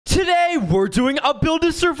Today, we're doing a build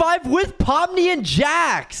to survive with Pomni and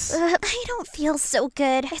JAX. I don't feel so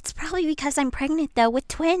good. It's probably because I'm pregnant, though, with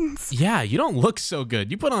twins. Yeah, you don't look so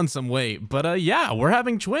good. You put on some weight. But, yeah, we're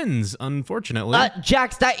having twins, unfortunately.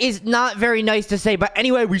 JAX, that is not very nice to say. But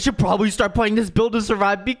anyway, we should probably start playing this build to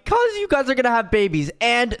survive because you guys are going to have babies.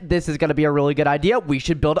 And this is going to be a really good idea. We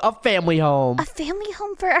should build a family home. A family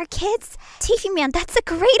home for our kids? TV Man, that's a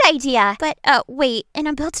great idea. But, wait, in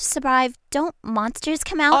a build to survive, don't monsters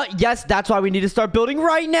come out? Yes, that's why we need to start building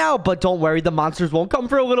right now. But don't worry, the monsters won't come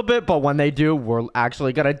for a little bit. But when they do, we're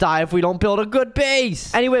actually gonna die if we don't build a good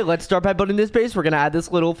base. Anyway, let's start by building this base. We're gonna add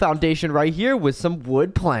this little foundation right here with some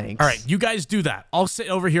wood planks. All right, you guys do that. I'll sit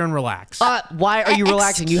over here and relax. Why are you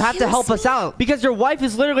relaxing? You have to help us out because your wife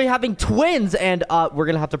is literally having twins and we're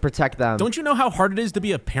gonna have to protect them. Don't you know how hard it is to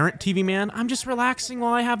be a parent, TV Man? I'm just relaxing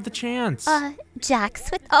while I have the chance. JAX,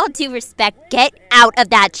 with all due respect, get out of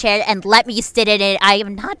that chair and let me sit in it. I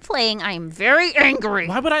am not playing. I am very angry.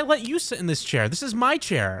 Why would I let you sit in this chair? This is my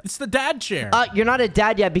chair. It's the dad chair. You're not a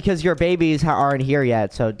dad yet because your babies aren't here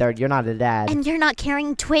yet, so you're not a dad. And you're not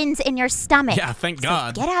carrying twins in your stomach. Yeah, thank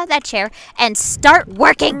God. Get out of that chair and start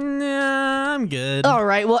working. Nah, I'm good. All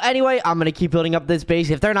right, well, anyway, I'm gonna keep building up this base.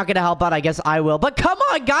 If they're not gonna help out, I guess I will. But come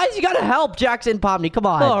on, guys, you gotta help, JAX and Pomni. Come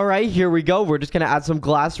on. All right, here we go. We're just gonna add some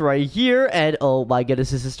glass right here, and oh my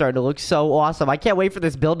goodness, this is starting to look so awesome. I can't wait for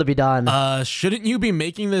this build to be done. Shouldn't you be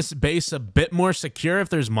making this base a bit more secure if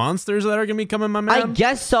there's monsters that are gonna be coming, my man? I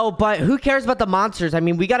guess so, but who cares about the monsters? I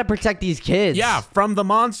mean, we gotta protect these kids. Yeah, from the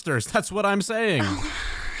monsters. That's what I'm saying. I'm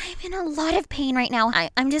in a lot of pain right now.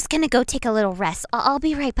 I'm just gonna go take a little rest. I'll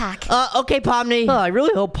be right back. Okay, Pomni. I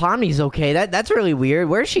really hope Pomni's okay. That's really weird.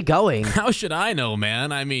 Where's she going? How should I know,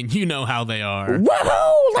 man? I mean, you know how they are.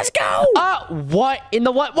 Woohoo! Let's go! What in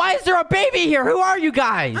the what? Why is there a baby here? Who are you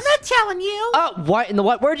guys? I'm not telling you. What in the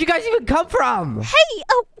what? Where'd you guys even come from? Hey,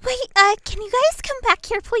 wait, can you guys come back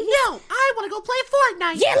here, please? No, I want to go play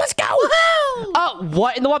Fortnite. Yeah, let's go! Woohoo!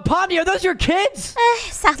 What in the what? Pomni, are those your kids?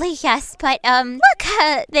 Sadly, yes, but,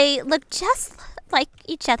 look, they look just like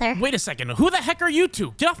each other. Wait a second. Who the heck are you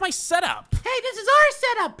two? Get off my setup. Hey, this is our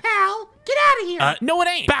setup, pal. Get out of here. No, it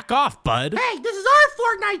ain't. Back off, bud. Hey, this is our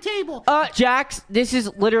Fortnite table. JAX, this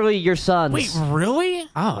is literally your son's. Wait, really?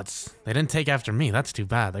 Oh, they didn't take after me. That's too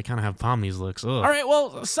bad. They kind of have Pomni's looks. Ugh. All right,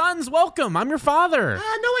 well, sons, welcome. I'm your father.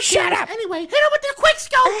 No one Shut up. Anyway, hit him with the quick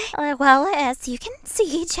scope. Well, as you can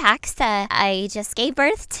see, JAX, I just gave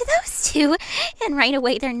birth to those two, and right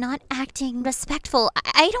away they're not acting respectful.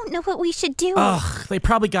 I don't know what we should do. Ugh, they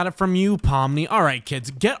probably got it from you, Pomni. All right,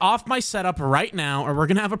 kids, get off my setup right now, or we're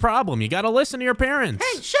gonna have a problem. You gotta listen to your parents.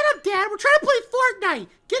 Hey, shut up, Dad. We're trying to play Fortnite.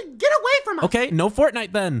 Get away from us. Okay, no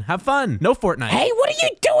Fortnite then. Have fun. No Fortnite. Hey, what are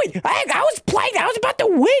you doing? I was playing. I was about to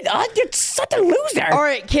win. You're such a loser. All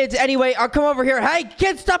right, kids. Anyway, I'll come over here. Hey,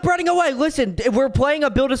 kids, stop running away. Listen, we're playing a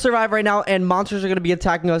build to survive right now, and monsters are going to be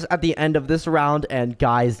attacking us at the end of this round. And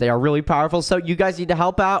guys, they are really powerful. So you guys need to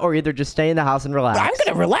help out, or either just stay in the house and relax. I'm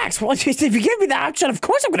gonna relax. Well, if you give me the option, of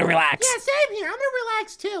course I'm gonna relax. Yeah, same here. I'm gonna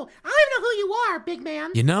relax too. I don't even know who you are, big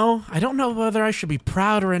man. You know, I don't know whether I should be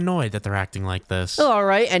proud or annoyed that they're acting like this. All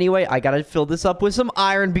right. Anyway, I gotta fill this up with some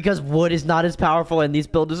iron because wood is not as powerful, and these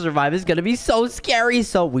build to survive is gonna be so scary.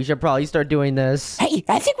 So we should probably start doing this. Hey,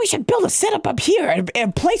 I think we should build a setup up here in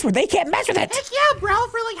a place where they can't mess with it. Heck yeah, bro.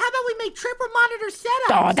 For like, how about we make triple monitor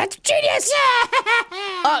setups? Oh, that's genius.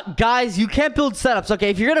 Yeah. Guys, you can't build setups.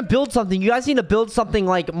 Okay, if you're gonna build something, you guys need to build something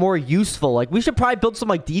like more useful. Like we should probably build some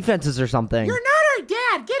like defenses or something. You're not our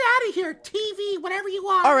dad. Get out of here, TV, whatever you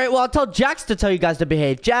are. All right, well, I'll tell JAX to tell you guys to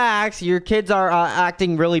behave. JAX, your kids are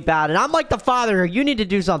acting really bad, and I'm like the father. You need to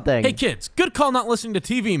do something. Hey, kids, good call not listening to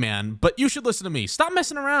TV, man, but you should listen to me. Stop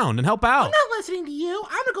messing around and help out. I'm not listening to you.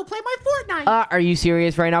 I'm gonna go play my Fortnite. Are you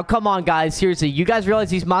serious right now? Come on, guys. Seriously, you guys realize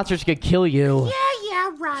these monsters could kill you.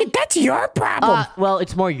 Yeah, right. That's your problem. Well,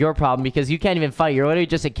 it's more your problem because you can't even fight. You're literally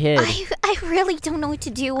just a kid. I really don't know what to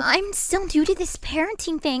do. I'm still new to this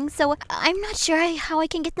parenting thing, so I'm not sure how I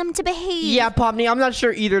can get them to behave. Yeah, Pomni, I'm not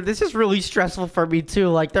sure either. This is really stressful for me, too.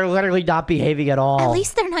 Like, they're literally not behaving at all. At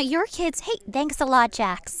least they're not your kids. Hey, thanks a lot,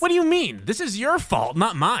 JAX. What do you mean? This is your fault,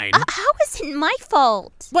 not mine. How is it my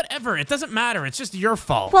fault? Whatever. It doesn't matter. It's just your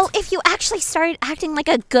fault. Well, if you actually started acting like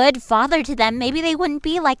a good father to them, maybe they wouldn't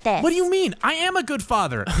be like this. What do you mean? I am a good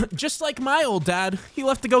father. Just like my old dad. He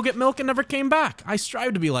left to go get milk and never came back. I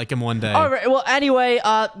strive to be like him one day. today. All right. Well, anyway,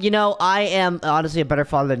 you know, I am honestly a better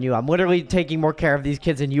father than you. I'm literally taking more care of these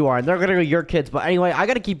kids than you are, and they're literally your kids. But anyway, I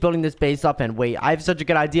gotta keep building this base up. And wait, I have such a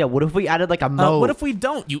good idea. What if we added like a moat? What if we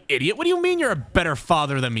don't, you idiot? What do you mean you're a better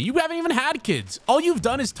father than me? You haven't even had kids. All you've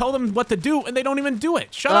done is tell them what to do, and they don't even do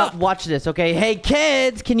it. Shut up. Watch this, okay? Hey,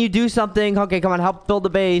 kids, can you do something? Okay, come on, help build the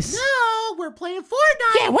base. No, we're playing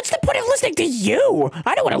Fortnite. Yeah, what's the point of listening to you?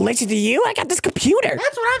 I don't want to listen to you. I got this computer.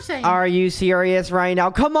 That's what I'm saying. Are you serious right now?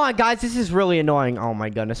 Come on, guys, this is really annoying. Oh my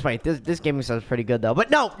goodness, wait, this gaming stuff is pretty good though. But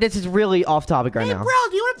no, this is really off topic right Hey, now. bro,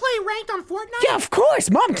 do you want to play ranked on Fortnite? Yeah, of course.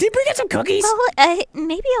 Mom, can you bring in some cookies? Well,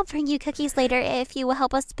 maybe I'll bring you cookies later if you will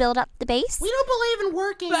help us build up the base. We don't believe in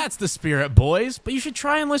working. That's the spirit, boys. But you should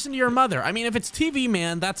try and listen to your mother. I mean, if it's TV,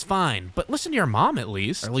 man, that's fine. But listen to your mom at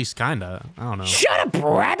least. Or at least kinda. I don't know. Shut up,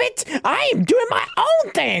 rabbit! I am doing my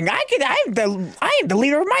own thing. I am the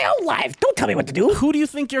leader of my own life. Don't tell me what to do. Who do you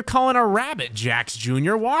think you're calling a rabbit, Jax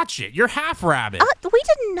Jr.? Watch it. You're half rabbit. We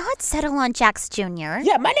did not settle on Jax Jr.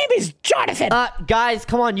 Yeah, my name is Jonathan. Guys,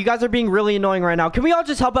 come on, you guys are being really annoying right now. Can we all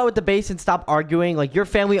just help out with the base and stop arguing? Like, your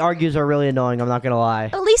family argues are really annoying, I'm not gonna lie.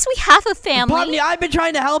 At least we have a family. Pomni, I've been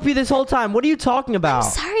trying to help you this whole time. What are you talking about?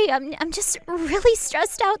 Sorry, I'm just really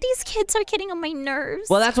stressed out. These kids are getting on my nerves.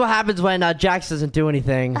 Well, that's what happens when Jax doesn't do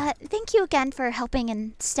anything. Thank you again for helping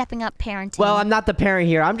and stepping up parenting. Well, I'm not the parent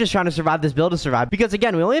here. I'm just trying to survive this build to survive. Because,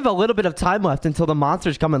 again, we only have a little bit of time left until the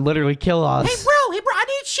monsters come and literally kill us. Hey, bro, I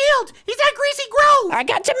need shield. He's at Greasy Grove. I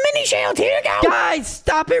got some mini shields. Here you go. Guys,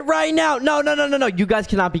 stop it right now. No. You guys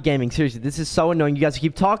cannot be gaming. Seriously, this is so annoying. You guys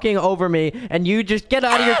keep talking over me, and you just get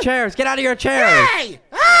out of your chairs. Get out of your chairs. Hey!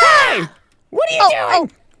 Hey, what are you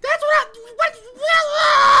doing? That's what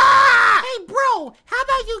Hey, bro, how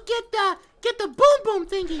about you get the boom boom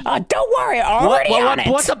thingy? Don't worry, already on it.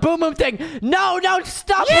 What's a boom boom thing? No,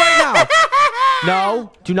 stop right now.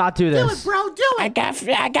 No, do not do Do this. it, bro, do it. I got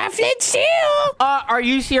flint steel. Are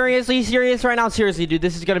you seriously serious right now? Seriously, dude,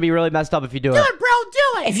 this is gonna be really messed up if you do Do it. it, bro,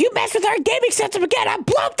 do it. If you mess with our gaming system again, I'll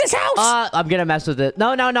blow up this house. I'm gonna mess with it.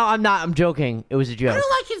 No, I'm not. I'm joking. It was a I joke.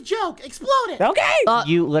 don't like his joke. Explode it. Okay.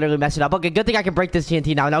 You literally messed it up. Okay, good thing I can break this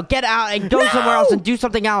TNT now. Now get out and go somewhere else and do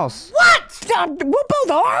something else. What? We're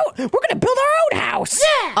gonna build our own house.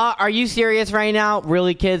 Yeah. Are you serious right now?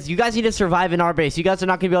 Really, kids? You guys need to survive in our base. You guys are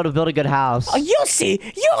not gonna be able to build a good house. Oh, you'll see.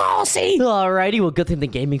 You'll all see. Alrighty, well, good thing the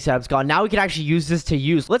gaming setup's gone. Now we can actually use this to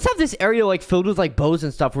use. Let's have this area like filled with like bows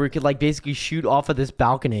and stuff where we could like basically shoot off of this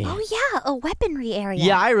balcony. Oh yeah, a weaponry area.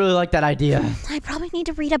 Yeah, I really like that idea. I probably need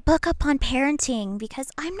to read a book up on parenting because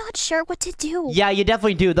I'm not sure what to do. Yeah, you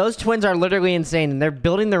definitely do. Those twins are literally insane, and they're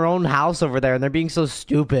building their own house over there, and they're being so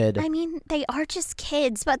stupid. I mean, they are just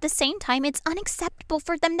kids, but at the same time, it's unacceptable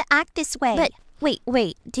for them to act this way. But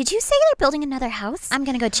wait, did you say they're building another house? I'm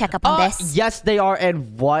gonna go check up on this. Yes, they are.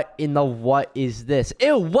 And what is this?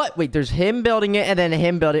 Ew, what? Wait, there's him building it and then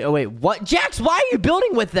him building. Oh, wait, what? Jax, why are you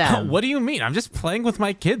building with them? What do you mean? I'm just playing with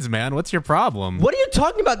my kids, man. What's your problem? What are you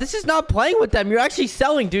talking about? This is not playing with them. You're actually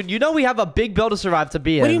selling, dude. You know we have a big build to survive to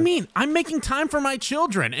be in. What do you mean? I'm making time for my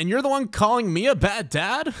children, and you're the one calling me a bad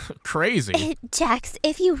dad? Crazy. Jax,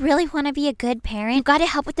 if you really want to be a good parent, you gotta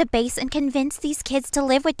help with the base and convince these kids to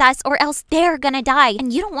live with us, or else they're gonna die.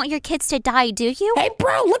 And you don't want your kids to die, do you? Hey,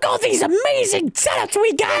 bro, look at all these amazing setups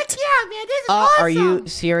we got. Yeah, man, this is awesome. Are you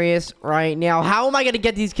serious right now? How am I going to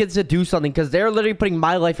get these kids to do something? Because they're literally putting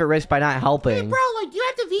my life at risk by not helping. Hey, bro, like, do you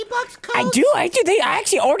have the V-Bucks codes? I do. I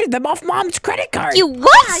actually ordered them off Mom's credit card. You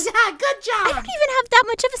what? Yeah, good I job. don't even have that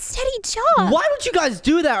much of a steady job. Why would you guys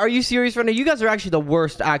do that? Are you serious right now? You guys are actually the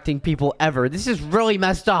worst acting people ever. This is really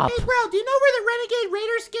messed up. Hey, bro, do you know where the Renegade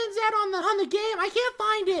Raider skin's at on the game? I can't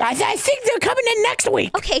find it. I think they're coming in next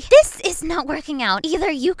week. Okay, this is not working out.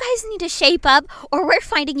 Either you guys need to shape up, or we're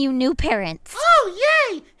finding you new parents.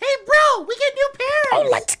 Oh, yay. Hey, bro, we get new parents. Oh,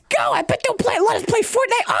 let's go. I bet they'll let us play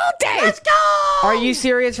Fortnite all day. Let's go. Are you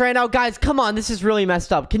serious right now? Guys, come on. This is really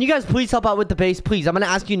messed up. Can you guys please help out with the base? Please, I'm going to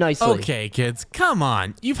ask you nicely. Okay, kids, come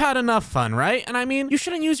on. You've had enough fun, right? And I mean, you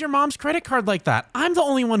shouldn't use your mom's credit card like that. I'm the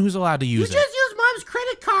only one who's allowed to You use it. just used Mom's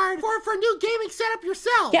credit card for a new gaming setup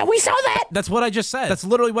yourself. Yeah, we saw that. That's what I just said. That's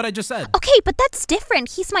literally what I just said. Okay, but that's different.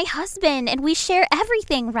 He's my husband, and we share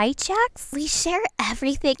everything, right, Jax? We share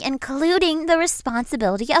everything, including the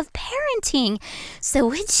responsibility of parenting. So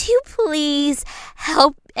would you please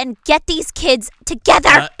help and get these kids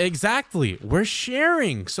together? Exactly. We're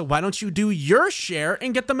sharing. So why don't you do your share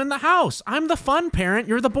and get them in the house? I'm the fun parent.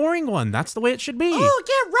 You're the boring one. That's the way it should be. Oh,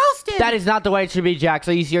 get roasted. That is not the way it should be, Jax.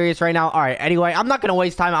 Are you serious right now? All right, anyway, I'm not going to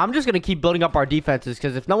waste time. I'm just going to keep building up our defenses,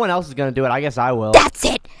 because if no one else is going to do it, I guess I will. That's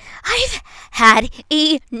it. I've had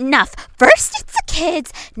enough. First it's the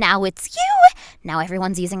kids, now it's you. Now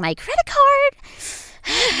everyone's using my credit card.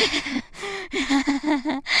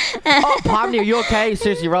 Oh, Pomni, are you okay?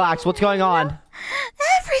 Seriously, relax. What's going on?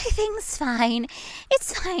 Everything's fine.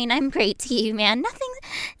 It's fine. I'm great to you, man.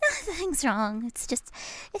 Nothing's wrong. We're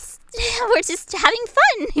just having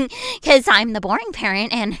fun. Because I'm the boring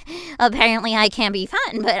parent, and apparently I can be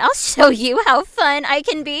fun. But I'll show you how fun I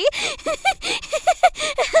can be.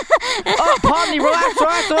 Oh, Pomni, relax.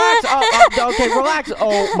 Okay, relax.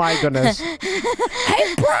 Oh, my goodness.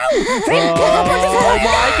 Hey, bro! Oh,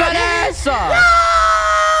 my goodness!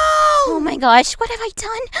 Oh my gosh, what have I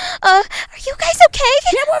done? Are you guys okay?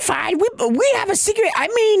 Yeah, we're fine. We have a secret,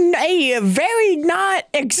 a very not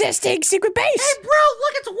existing secret base. Hey, bro,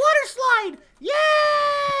 look, it's a water slide. Yay!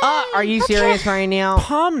 Are you serious right now?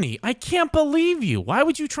 Pomni, I can't believe you. Why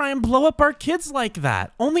would you try and blow up our kids like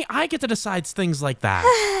that? Only I get to decide things like that.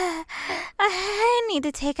 I need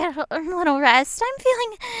to take a little rest. I'm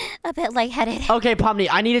feeling a bit lightheaded. Okay, Pomni,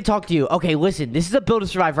 I need to talk to you. Okay, listen, this is a build to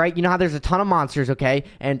survive, right? You know how there's a ton of monsters, okay?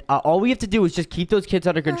 And all we have to do is just keep those kids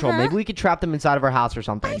under control. Maybe we could trap them inside of our house or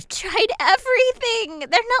something. I've tried everything.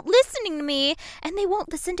 They're not listening to me, and they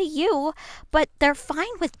won't listen to you. But they're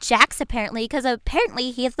fine with Jax, apparently, because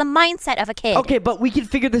apparently he has the mindset of a kid. Okay, but we can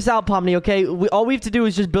figure this out, Pomni, okay? All we have to do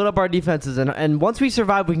is just build up our defenses, and once we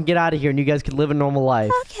survive, we can get out of here, and you guys can live a normal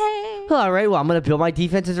life. Okay. All right, well, I'm going to build my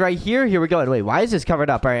defenses right here. Here we go. And wait, why is this covered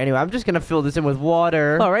up? All right, anyway, I'm just going to fill this in with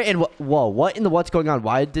water. All right, and whoa, what's going on?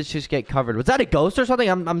 Why did this just get covered? Was that a ghost or something?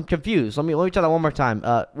 I'm confused. Let me try that one more time.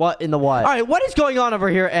 What in the what? All right, what is going on over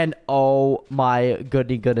here? And oh my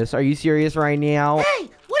goodness, are you serious right now? Hey,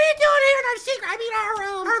 what are you doing here in our secret? I mean, our lair.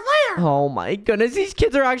 Oh my goodness, these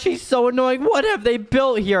kids are actually so annoying. What have they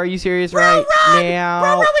built here? Are you serious right now?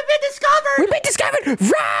 Bro, we've been discovered. We've been discovered.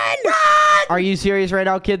 Run! Are you serious right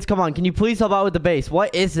now, kids? Come on, can you please help out with the base?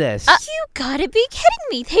 What is this? You gotta be kidding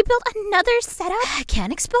me. They built another setup.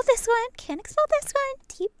 Can't explode this one.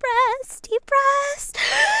 Deep breaths.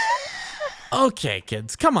 Okay,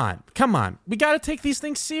 kids, come on. We gotta take these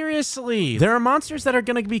things seriously. There are monsters that are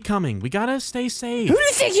gonna be coming. We gotta stay safe. Who do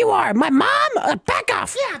you think you are? My mom? Back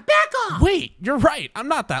off. Yeah, back off. Wait, you're right. I'm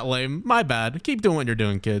not that lame. My bad. Keep doing what you're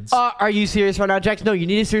doing, kids. Are you serious right now, Jax? No, you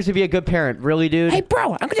need to seriously be a good parent. Really, dude? Hey,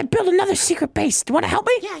 bro, I'm gonna build another secret base. Do you want to help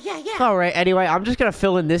me? Yeah. All right, anyway, I'm just going to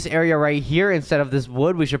fill in this area right here instead of this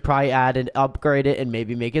wood. We should probably add and upgrade it and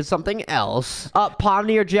maybe make it something else.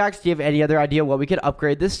 Pomni or Jax, do you have any other idea what we could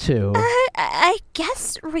upgrade this to? I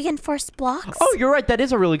guess reinforced blocks. Oh, you're right. That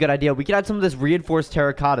is a really good idea. We could add some of this reinforced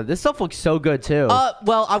terracotta. This stuff looks so good, too.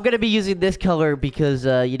 Well, I'm going to be using this color because,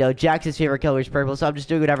 Jax's favorite color is purple, so I'm just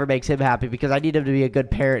doing whatever makes him happy because I need him to be a good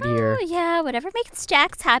parent here. Oh, yeah, whatever makes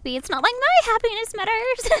Jax happy. It's not like my happiness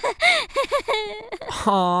matters.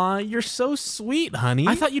 Aw, you're so sweet, honey.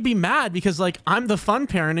 I thought you'd be mad because, I'm the fun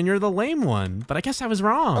parent and you're the lame one. But I guess I was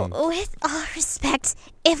wrong. With all respect,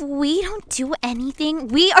 if we don't do anything,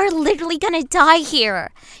 we are literally gonna die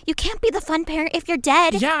here. You can't be the fun parent if you're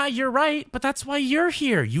dead. Yeah, you're right, but that's why you're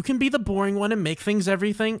here. You can be the boring one and make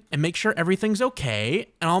sure everything's okay,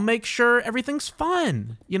 and I'll make sure everything's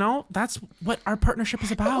fun. You know, that's what our partnership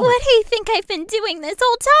is about. What do you think I've been doing this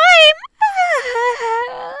whole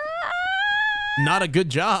time? Not a good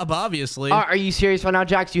job, obviously. Are you serious right now,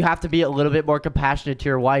 Jax? You have to be a little bit more compassionate to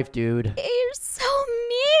your wife, dude. You're so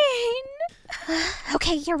mean.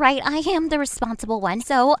 Okay, you're right. I am the responsible one.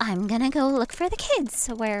 So I'm gonna go look for the kids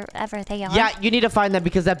wherever they are. Yeah, you need to find them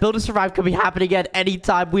because that build to survive could be happening at any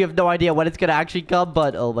time. We have no idea when it's gonna actually come,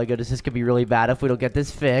 but oh my goodness, this could be really bad if we don't get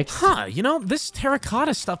this fixed. Huh, this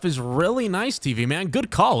terracotta stuff is really nice, TV man.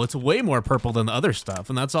 Good call. It's way more purple than the other stuff,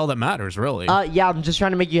 and that's all that matters, really. Yeah, I'm just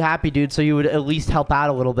trying to make you happy, dude, so you would at least help out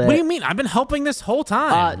a little bit. What do you mean? I've been helping this whole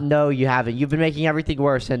time. No, you haven't. You've been making everything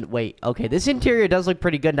worse, and wait, okay, this interior does look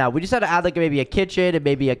pretty good now. We just had to add, maybe a kitchen and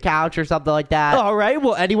maybe a couch or something like that. All right,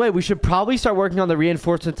 well, anyway, we should probably start working on the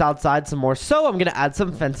reinforcements outside some more, so I'm gonna add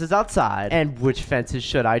some fences outside. And which fences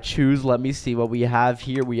should I choose? Let me see what we have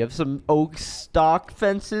here. We have some oak stock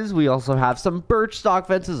fences. We also have some birch stock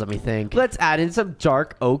fences. Let me think. Let's add in some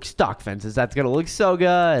dark oak stock fences. That's gonna look so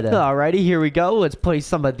good. Alrighty, here we go. Let's place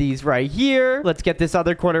some of these right here. Let's get this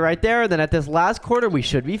other corner right there, and then at this last corner, we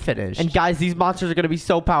should be finished. And guys, these monsters are gonna be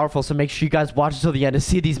so powerful, so make sure you guys watch until the end to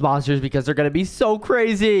see these monsters because they're gonna be so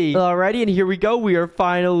crazy. Alrighty, and here we go. We are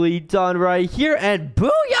finally done right here, and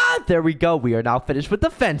booyah! There we go. We are now finished with the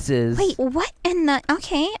fences. Wait, what in the...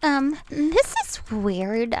 Okay, this is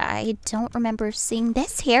weird. I don't remember seeing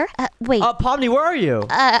this here. Wait. Pomni, where are you?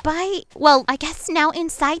 Well, I guess now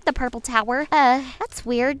inside the purple tower. That's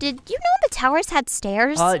weird. Did you know the towers had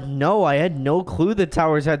stairs? No, I had no clue the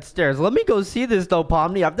towers had stairs. Let me go see this, though,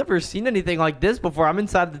 Pomni. I've never seen anything like this before. I'm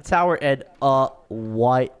inside the tower, and,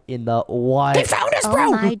 what in the what? They found us, Oh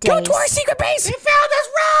bro. my Go to days. our secret base. They found us,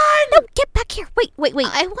 run! No, get back here. Wait.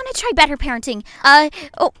 I want to try better parenting. Ha,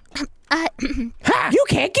 you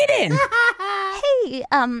can't get in. Hey,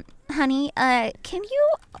 honey, can you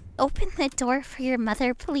open the door for your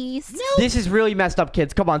mother, please? This is really messed up,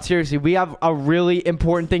 kids. Come on, seriously. We have a really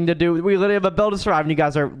important thing to do. We literally have a build to survive, and you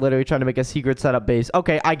guys are literally trying to make a secret setup base.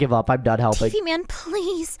 Okay, I give up. I'm done helping. TV man,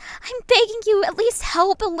 please. I'm begging you, at least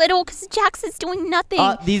help a little, because Jax is doing nothing.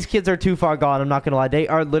 These kids are too far gone. I'm not going to lie. They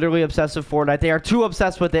are literally obsessed with Fortnite. They are too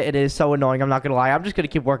obsessed with it. It is so annoying. I'm not going to lie. I'm just going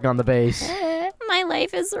to keep working on the base. My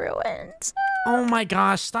life is ruined. Oh my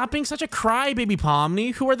gosh, stop being such a crybaby,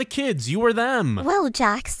 Pomni. Who are the kids? You or them? Well,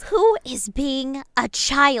 Jax, who is being a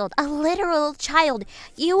child? A literal child?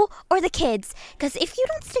 You or the kids? Because if you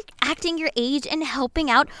don't start acting your age and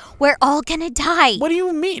helping out, we're all gonna die. What do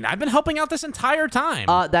you mean? I've been helping out this entire time.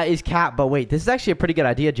 That is Cat, but wait, this is actually a pretty good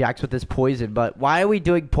idea, Jax, with this poison, but why are we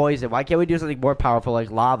doing poison? Why can't we do something more powerful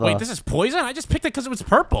like lava? Wait, this is poison? I just picked it because it was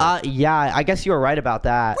purple. Yeah, I guess you were right about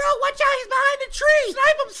that. Bro, watch out, he's behind the tree!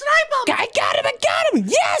 Snipe him! I got him.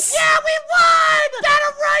 Yes. Yeah, we won!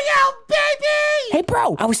 Battle Royale, baby! Hey,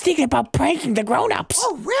 bro, I was thinking about pranking the grown-ups.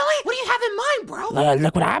 Oh, really? What do you have in mind, bro?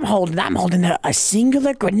 Look what I'm holding. I'm holding a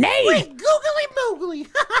singular grenade. Wait, googly moogly.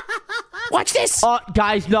 Watch this.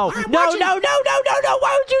 Guys, no. Alright, No. watch it.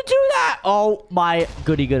 Why would you do that? Oh, my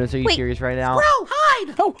goody goodness. Are you Wait. serious right now? Bro,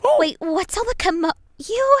 hide! Oh. Wait, what's all the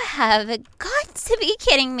You have got to be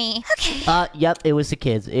kidding me. Okay. Yep, it was the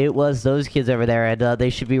kids. It was those kids over there, and they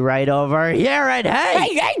should be right over here. And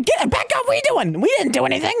hey! Hey, get back up. What are you doing? We didn't do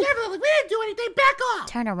anything. Definitely, we didn't do anything. Back off!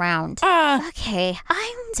 Turn around. Uh. Okay,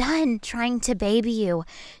 I'm done trying to baby you,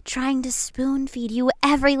 trying to spoon feed you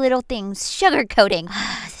every little thing, sugarcoating.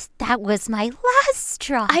 That was my last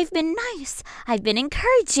straw. I've been nice. I've been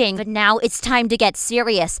encouraging. But now it's time to get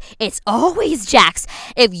serious. It's always Jax.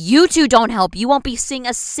 If you two don't help, you won't be seeing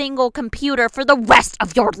a single computer for the rest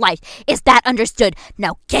of your life. Is that understood?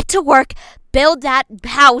 Now get to work, build that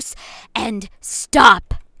house, and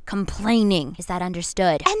stop complaining. Is that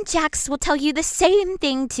understood? And Jax will tell you the same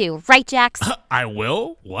thing too. Right, Jax? I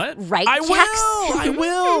will? What? Right, I Jax? will! I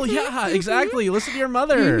will! Yeah, exactly. Listen to your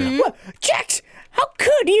mother. What? Jax, how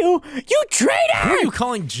could you? You traitor! Who are you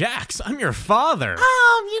calling Jax? I'm your father.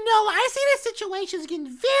 I see this situation's getting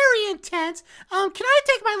very intense. Can I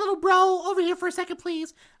take my little bro over here for a second,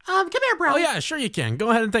 please? Come here, bro. Oh yeah, sure you can. Go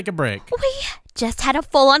ahead and take a break. We just had a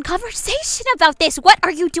full-on conversation about this. What are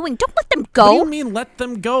you doing? Don't let them What do go. you mean let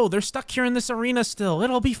them go? They're stuck here in this arena still.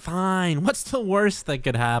 It'll be fine. What's the worst that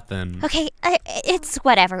could happen? Okay, it's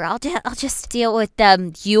whatever. I'll just deal with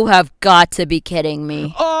them. You have got to be kidding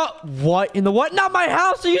me. What in the what? Not my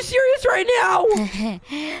house. Are you serious right now?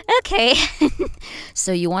 Okay.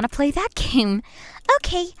 So you want to play that game?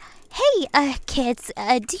 Okay. Hey, kids,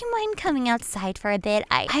 do you mind coming outside for a bit?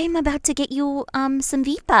 I'm about to get you, some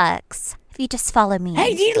V-Bucks. If you just follow me.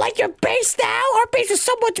 Hey, do you like your base now? Our base is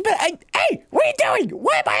so much better. Hey, what are you doing?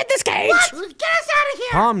 Why am I in this cage? What? Get us out of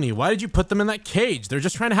here! Pomni, why did you put them in that cage? They're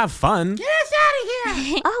just trying to have fun. Get us out of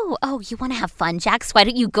here! Oh, you want to have fun, Jax? Why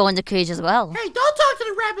don't you go in the cage as well? Hey, don't talk to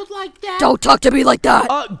the rabbit like that! Don't talk to me like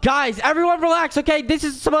that! Guys, everyone relax, okay? This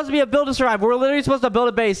is supposed to be a build to survive. We're literally supposed to build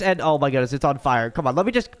a base, and oh my goodness, it's on fire. Come on, let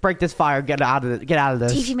me just break this fire and get out of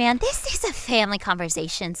this. TV man, this is a family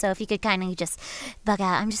conversation, so if you could kindly just bug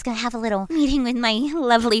out, I'm just gonna have a little meeting with my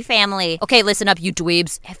lovely family. Okay, listen up, you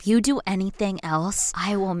dweebs. If you do anything else,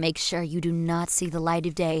 I will make sure you do not see the light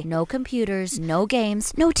of day. No computers, no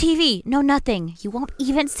games, no TV, no nothing. You won't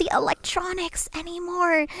even see electronics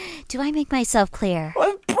anymore. Do I make myself clear?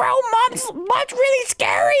 Bro, mom's really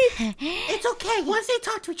scary. It's okay. Once they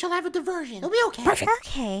talk to each other, have a diversion. It'll be okay. Perfect.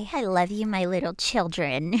 Okay, I love you, my little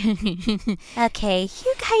children. Okay,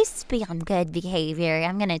 you guys be on good behavior.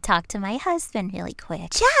 I'm gonna talk to my husband really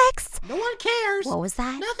quick. Jax! No one cares. What was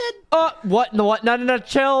that? Nothing. What? No, what? No,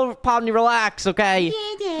 chill, Pomni, relax, okay?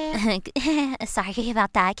 Yeah. Sorry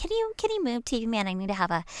about that. Can you move, TV man? I need to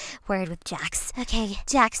have a word with Jax. Okay,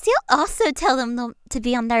 Jax, you'll also tell them to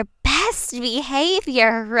be on their best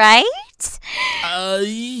behavior, right?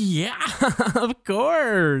 Yeah, of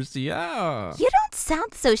course, yeah. You don't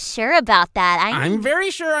sound so sure about that. I'm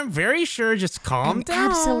very sure. Just calm an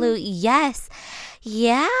down. absolute yes.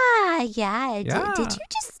 Yeah. Did you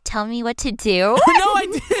just tell me what to do? No, I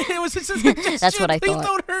didn't. It was just a suggestion. That's what I Please thought.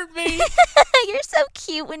 don't hurt me. You're so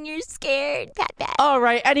cute when you're scared. Pat. All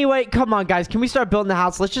right, anyway, come on, guys. Can we start building the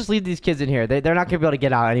house? Let's just leave these kids in here. They're not going to be able to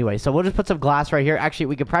get out anyway, so we'll just put some glass right here. Actually,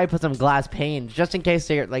 we could probably put some glass panes just in case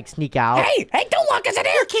they, like, sneak out. Hey, don't lock us in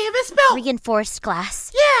here. Your canvas belt. Reinforced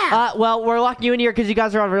glass. Yeah. Well, we're locking you in here because you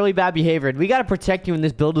guys are on really bad behavior. And we got to protect you in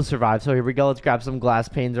this build to survive. So here we go. Let's grab some glass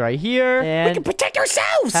panes right here. We And can protect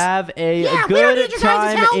ourselves. have a we don't good need your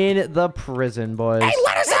guys' time help. in the prison, boys. Hey,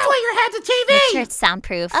 let us That's out. why your head's a TV. Make sure it's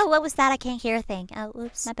soundproof. Oh, what was that? I can't hear a thing. Oh,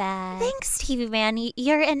 oops, my bad. Thanks, TV Man.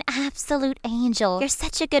 You're an absolute angel. You're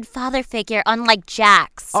such a good father figure, unlike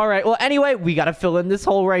Jax. All right. Well, anyway, we got to fill in this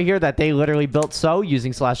hole right here that they literally built. So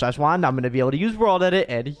using / wand, I'm going to be able to use world edit.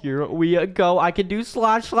 And here we go. I can do /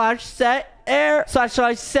 set air /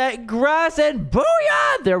 set grass, and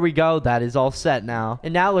booyah! There we go. That is all set now.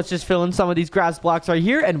 And now let's just fill in some of these grass blocks right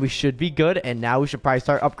here, and we should be good. And now we should probably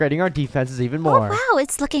start upgrading our defenses even more. Oh, wow,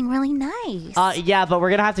 it's looking really nice. Yeah, but we're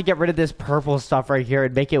gonna have to get rid of this purple stuff right here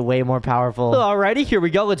and make it way more powerful. Alrighty, here we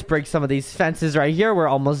go. Let's break some of these fences right here. We're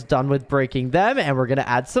almost done with breaking them, and we're gonna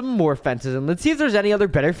add some more fences. And let's see if there's any other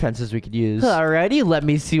better fences we could use. Alrighty, let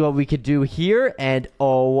me see what we could do here. And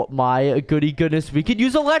oh my goody goodness, we could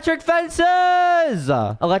use electric fences!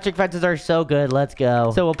 Electric fences are so good. Let's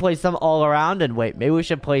go. So we'll place them all around, and wait, maybe we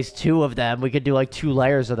should place 2 of them. We could do like 2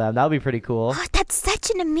 layers of them. That would be pretty cool. Oh, that's such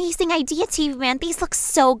an amazing idea, TV Man. These look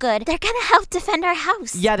so good. They're gonna help defend our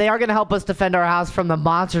house. Yeah, they are going to help us defend our house from the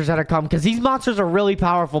monsters that are coming, because these monsters are really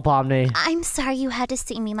powerful, Pomni. I'm sorry you had to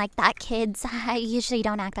see me like that, kids. I usually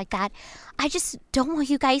don't act like that. I just don't want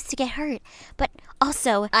you guys to get hurt. But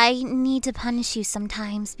also, I need to punish you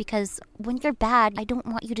sometimes because when you're bad, I don't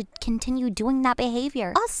want you to continue doing that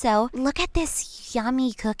behavior. Also, look at this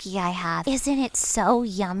yummy cookie I have. Isn't it so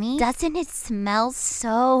yummy? Doesn't it smell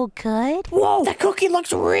so good? Whoa, that cookie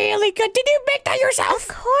looks really good. Did you make that yourself?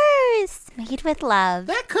 Of course. Made with love.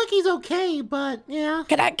 That cookie's okay, but yeah.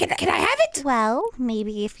 Can I have it? Well,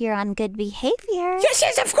 maybe if you're on good behavior.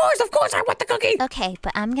 Yes, of course, I want the cookie. Okay,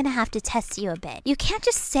 but I'm gonna have to test you a bit. You can't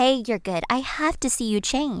just say you're good. I have to see you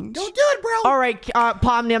change. Don't do it, bro. All right,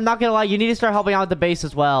 Pomni, I'm not going to lie. You need to start helping out with the base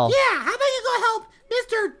as well. Yeah, how about you go help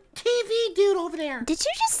Mr. TV dude over there? Did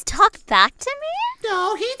you just talk back to me?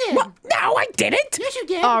 No, he did. What? No, I didn't. Yes, you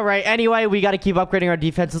did. All right, anyway, we got to keep upgrading our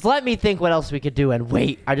defenses. Let me think what else we could do. And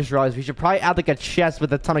wait, I just realized we should probably add like a chest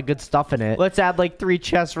with a ton of good stuff in it. Let's add like 3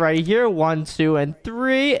 chests right here. 1, 2, and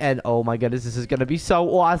 3. And oh my goodness, this is going to be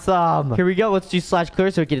so awesome. Here we go. Let's do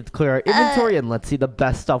 /clear so we can clear our inventory. And let's see the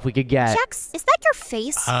best stuff we could get. Jax, is that your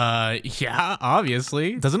face? Yeah,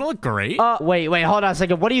 obviously. Doesn't it look great? Wait, hold on a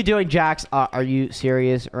second. What are you doing, Jax? Are you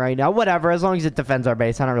serious right now? Whatever, as long as it defends our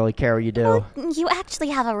base. I don't really care what you do. You actually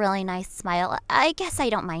have a really nice smile. I guess I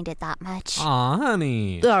don't mind it that much. Aw,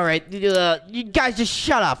 honey. All right, you guys just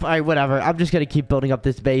shut up. All right, whatever. I'm just going to keep building up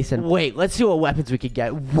this base. And wait, let's see what weapons we could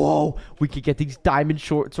get. Whoa, we could get these diamond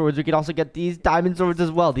short swords. We could also get these diamond swords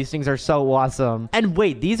as well. These things are so awesome. And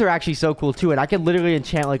wait, these are actually so cool too. And I can literally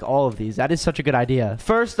enchant like all of these. That is such a good idea.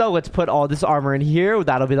 First though, let's put all this armor in here.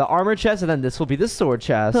 That'll be the armor chest. And then this will be the sword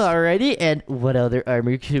chest. Alrighty, and what other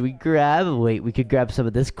armor should we grab? Wait, we could grab some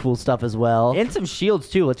of this cool stuff as well. And some shields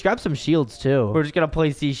too. Let's grab some shields too. We're just gonna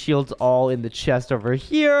place these shields all in the chest over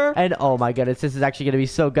here. And oh my goodness, this is actually gonna be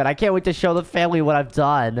so good. I can't wait to show the family what I've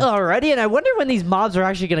done. Alrighty, and I wonder when these mobs are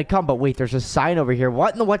actually gonna come. But wait, there's a sign over here.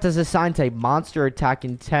 What does this sign say? Monster attack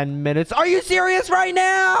in 10 minutes. Are you serious right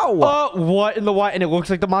now? What in the what? And it looks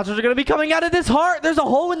like the monsters are gonna be coming out of this heart. There's a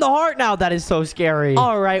hole in the heart now. That is so scary.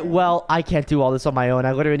 Alright, well, I can't do all this on my own.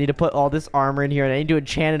 I literally need to put all this armor in here, and I need to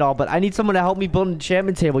enchant it all. But I need someone to help me build an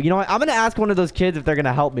enchantment table. You know what? I'm gonna ask one of those kids if they're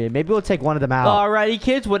gonna help me. Maybe we'll take one of them out. Alrighty,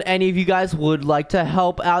 kids. Would any of you guys would like to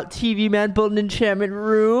help out TV Man build an enchantment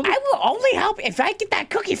room? I will only help if I get that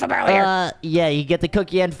cookie from earlier. Yeah, you get the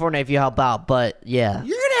cookie and Fortnite if you help out, but yeah.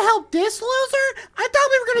 You're gonna help this loser? I thought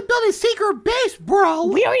we were gonna build a secret base, bro.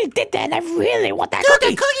 We already did that, and I really want that Dude,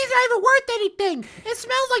 cookie. the cookie's not even worth anything. It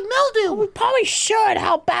smells like mildew. We probably should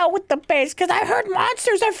help out with the base, because I heard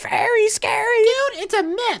monsters are very scary. Dude, it's a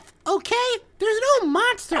myth, okay? There's no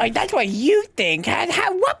monster. Oh, that's what you think.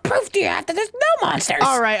 What proof do you have that there's no monsters?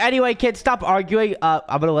 All right. Anyway, kids, stop arguing.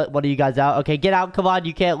 I'm gonna let one of you guys out. Okay, get out. Come on.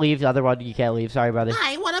 You can't leave. The other one, you can't leave. Sorry, brother.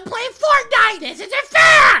 I want to play Fortnite. This isn't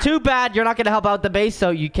fair. Too bad. You're not gonna help out the base,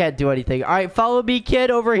 so you can't do anything. All right, follow me,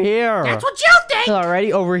 kid, over here. That's what you think.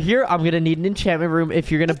 Alrighty, over here, I'm gonna need an enchantment room.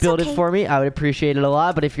 If you're gonna build it for me, I would appreciate it a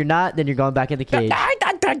lot. But if you're not, then you're going back in the cage. I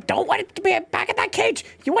don't want it to be back in that cage.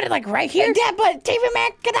 You want it like right here? Yeah, but TV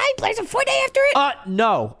Man, can I play some Fortnite after it?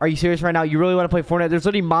 No. Are you serious right now? You really want to play Fortnite? There's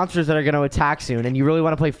literally monsters that are gonna attack soon, and you really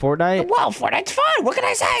want to play Fortnite? Well, Fortnite's fun. What can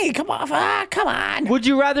I say? Come on, come on. Would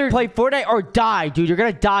you rather play Fortnite or die, dude? You're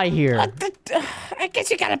gonna die here. I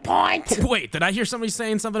guess you got a point. Wait, did I hear somebody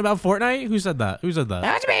saying something about Fortnite? Who said that? Who said that?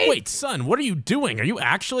 That's me. Wait, son, what are you doing? Are you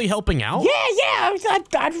actually helping out? Yeah.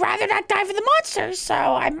 I'd rather not die for the monsters, so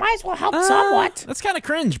I might as well help somewhat. That's kind of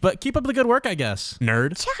cringe, but keep up the good work, I guess.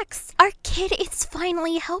 Nerd. Jax, our kid is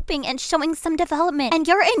finally helping and showing some development, and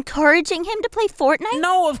you're encouraging him to play Fortnite?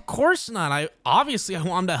 No, of course not. I want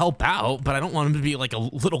him to help out, but I don't want him to be like a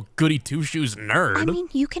little goody two-shoes nerd. I mean,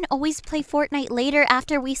 you can always play Fortnite later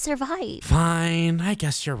after we survive. Fine, I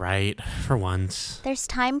guess you're right, for once. There's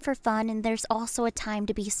time for fun, and there's also a time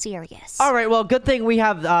to be serious. All right, well, good thing we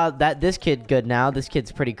have this kid good now. This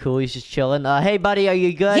kid's pretty cool. He's just chilling. Hey, buddy, are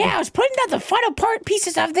you good? Yeah, I was putting down the final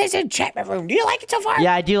pieces of this enchantment room. Do you like it so far?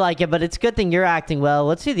 Yeah, I do like it, but it's a good thing you're acting well.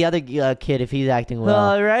 Let's see the other kid if he's acting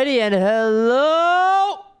well. Alrighty, and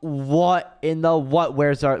hello. What in the what?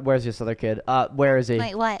 Where's this other kid? Where is he?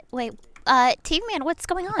 Wait, what? Wait, TV Man, what's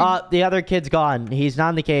going on? The other kid's gone. He's not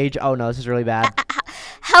in the cage. Oh no, this is really bad.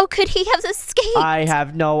 How could he have escaped? I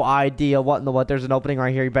have no idea what in the what. There's an opening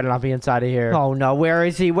right here. You better not be inside of here. Oh no, where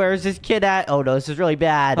is he? Where is this kid at? Oh no, this is really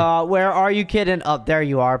bad. Where are you, kid? And there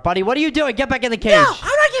you are, buddy. What are you doing? Get back in the cage. No, I'm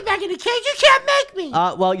not getting back in the cage. You can't make me.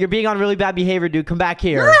 Well, you're being on really bad behavior, dude. Come back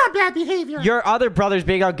here. You're on bad behavior. Your other brother's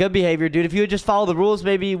being on good behavior, dude. If you would just follow the rules,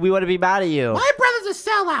 maybe we wouldn't be mad at you. My brother's a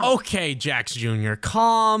sellout. Okay, Jax Jr.,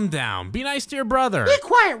 calm down. Be nice to your brother. Be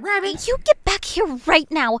quiet, Rabbit. You get back here right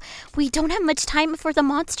now. We don't have much time before the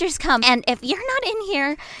monsters come. And if you're not in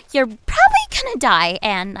here, you're probably gonna die.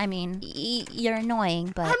 And, I mean, you're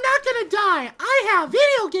annoying, but... I'm not gonna die. I have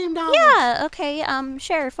video game knowledge. Yeah, okay,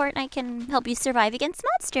 sure. Fortnite can help you survive against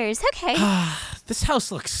monsters. Okay. This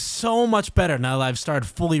house looks so much better now that I've started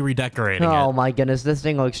fully redecorating it. Oh my goodness, this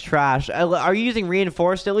thing looks trash. Are you using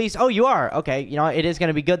reinforced at least? Oh, you are. Okay, you know, it is going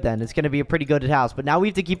to be good then. It's going to be a pretty good house. But now we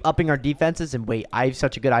have to keep upping our defenses. And wait, I have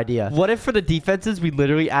such a good idea. What if for the defenses, we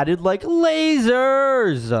literally added like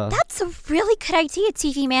lasers? That's a really good idea,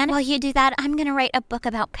 TV Man. While you do that, I'm going to write a book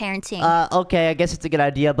about parenting. Okay, I guess it's a good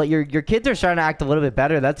idea. But your kids are starting to act a little bit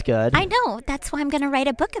better. That's good. I know. That's why I'm going to write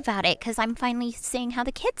a book about it. Because I'm finally seeing how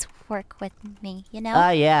the kids work with me, you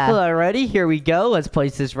know? Yeah. Alrighty, here we go. Let's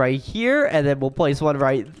place this right here, and then we'll place one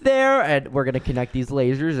right there, and we're gonna connect these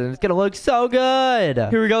lasers, and it's gonna look so good.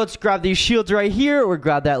 Here we go. Let's grab these shields right here, or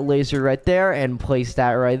grab that laser right there, and place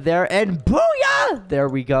that right there, and booyah! There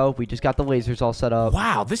we go. We just got the lasers all set up.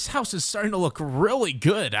 Wow, this house is starting to look really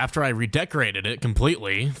good after I redecorated it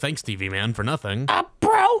completely. Thanks, TV Man, for nothing.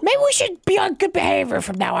 Bro, maybe we should be on good behavior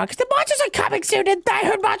from now on, because the monsters are coming soon, and I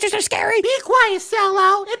heard monsters are scary. Be quiet,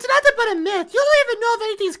 sellout. It's nothing but a myth. You don't even know if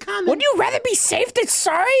anything's coming. Would you rather be safe than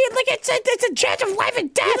sorry? Like, it's a chance of life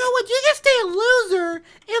and death. You know what? You can stay a loser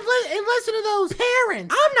and listen to those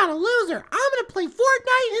parents. I'm not a loser. I'm gonna play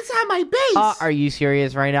Fortnite inside my base. Are you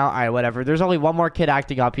serious right now? All right, whatever. There's only one more kid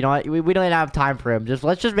acting up. You know what? We don't even have time for him.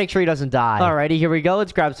 Let's just make sure he doesn't die. Alrighty, here we go.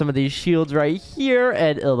 Let's grab some of these shields right here,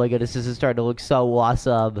 and oh my goodness, this is starting to look so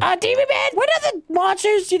awesome. TV Man, when are the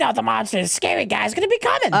monsters? You know, the monsters, scary guys, gonna be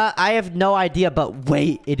coming? I have no idea, but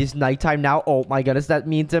wait, it is nighttime now. Oh my goodness, that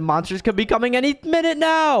means the monsters could be coming any minute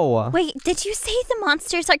now. Wait, did you say the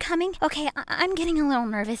monsters are coming? Okay, I'm getting a little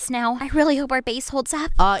nervous now. I really hope our base holds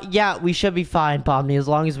up. Yeah, we should be fine, POMNI, as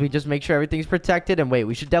long as we just make sure everything's protected. And wait,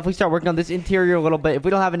 we should definitely start working on this interior a little bit. If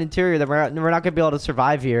we don't have an interior, then we're not gonna be able to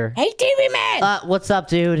survive here. Hey, TV Man! What's up,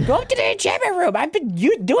 dude? Go up to the enchantment room. I've been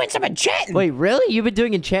doing some enchanting. Wait, really? You've been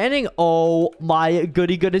doing enchanting? Oh my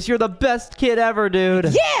goody goodness, you're the best kid ever, dude.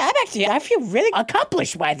 Yeah, I feel really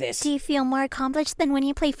accomplished by this. Do you feel more accomplished than when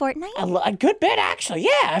you play Fortnite? A good bit, actually.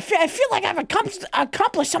 Yeah, I feel like I've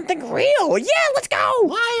accomplished something real. Yeah, let's go.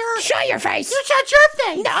 Liar. Show your face. You shut your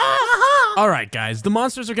face. No. All right, guys, the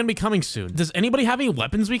monsters are gonna be coming soon. Does anybody have any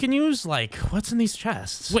weapons we can use? Like, what's in these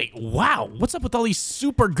chests? Wait, wow, what's up with all these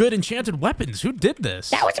super good enchanted weapons? Who did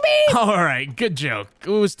this? That was me. All right, good joke. It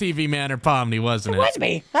was TV Man or POMNI, wasn't it? It was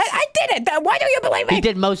me. I did it. Why don't you believe me? He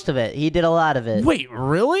did most of it. He did a lot of it. Wait,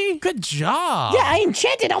 really? Good job. Yeah, I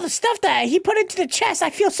enchanted all the stuff that he put into the chest. I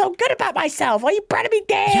feel so good about myself. Are you proud of me,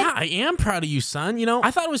 Dad? Yeah, I am proud of you, son. You know,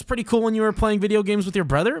 I thought it was pretty cool when you were playing video games with your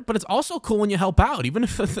brother, but it's also cool when you help out, even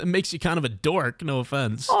if it makes you kind of a dork. No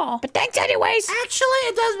offense. Oh, but thanks anyways. Actually,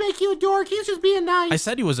 it does make you a dork. He's just being nice. I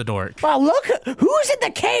said he was a dork. Well, look, who's in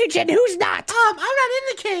the cage and who's not? I'm not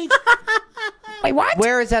in the cage. Wait, what?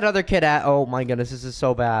 Where is that other kid at? Oh my goodness, this is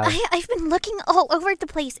so bad. I've been looking all over the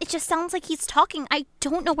place. It just sounds like he's talking. I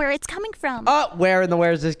don't know where it's coming from. Where in the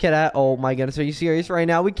where is this kid at? Oh my goodness, are you serious right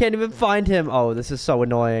now? We can't even find him. Oh, this is so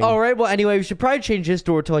annoying. All right, well, anyway, we should probably change this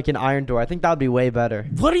door to like an iron door. I think that would be way better.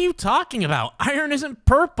 What are you talking about? Iron isn't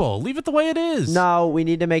purple. Leave it the way it is. No, we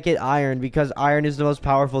need to make it iron because iron is the most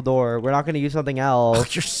powerful door. We're not going to use something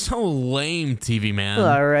else. You're so lame, TV man.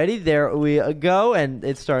 Alrighty, there we go, and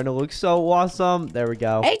it's starting to look so awesome. There we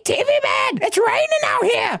go. Hey, TV man, it's raining out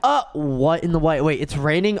here. What in the way? Wait, it's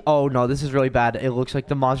raining? Oh no, this is really bad. It looks like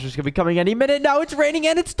the monster's gonna be coming any minute. Now it's raining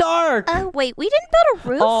and it's dark. Wait, we didn't build a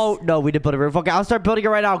roof? Oh no, we did build a roof. Okay, I'll start building it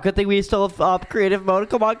right now. Good thing we still have creative mode.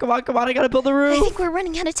 Come on, come on, come on. I gotta build a roof. I think we're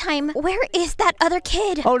running out of time. Where is that other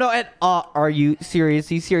kid? Oh no, and are you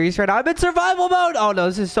seriously serious right now? I'm in survival mode. Oh no,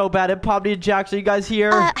 this is so bad. And POMNI and JAX, are you guys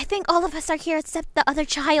here? I think all of us are here except the other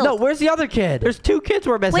child. No, where's the other kid? There's 2 kids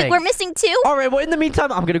we're missing. Wait, we're missing 2? All right, well, in the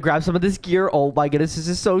meantime, I'm going to grab some of this gear. Oh, my goodness, this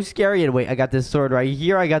is so scary. And wait, I got this sword right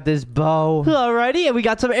here. I got this bow. Alrighty, and we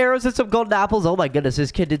got some arrows and some golden apples. Oh, my goodness,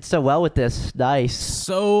 this kid did so well with this. Nice.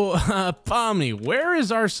 So, POMNI, where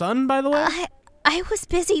is our son, by the way? I was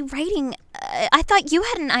busy writing. I thought you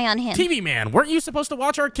had an eye on him. TV man, weren't you supposed to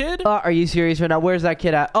watch our kid? Are you serious right now? Where's that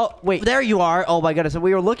kid at? Oh, wait, there you are. Oh, my goodness,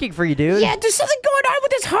 we were looking for you, dude. Yeah, there's something going on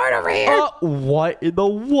with this heart over here. What in the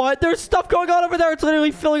what? There's stuff going on over there. It's literally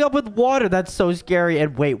filling up with water. That's so scary.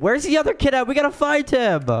 And wait, where's the other kid at? We gotta find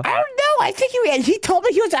him. I don't know. I think he told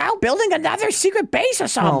me he was out building another secret base or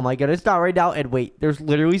something. Oh my goodness, not right now. And wait, there's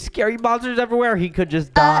literally scary monsters everywhere. He could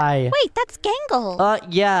just die. Wait, that's Gangle.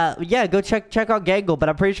 Yeah, go check out Gangle, but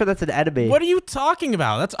I'm pretty sure that's an enemy. What are you talking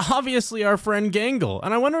about? That's obviously our friend Gangle.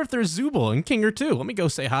 And I wonder if there's Zooble and Kinger too. Let me go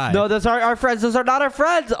say hi. No, those aren't our friends. Those are not our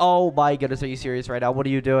friends. Oh my goodness, are you serious right now? What are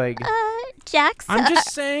you doing? Jax. I'm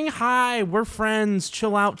just saying hi. We're friends.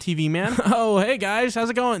 Chill out, TV man. Oh, hey guys, how's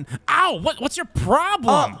it going? Ow, what's your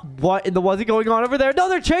problem? What in the what's going on over there? No,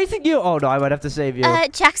 they're chasing you. Oh no, I might have to save you.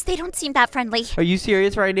 Jax, they don't seem that friendly. Are you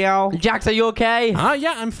serious right now? Jax, are you okay?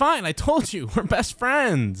 Yeah, I'm fine. I told you. We're best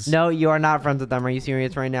friends. No, you are not friends with them. Are you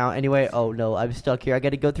serious right now? Anyway, oh no, I'm stuck here. I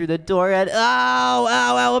gotta go through the door and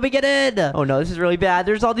ow, let me get in. Oh no, this is really bad.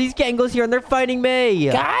 There's all these Gangles here and they're fighting me.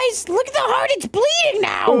 Guys, look at the heart. It's bleeding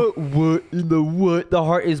now. What in the what? The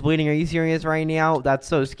heart is bleeding. Are you serious right now? That's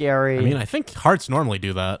so scary. I mean, I think hearts normally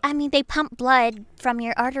do that. I mean, they pump blood from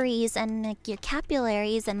your arteries and like, your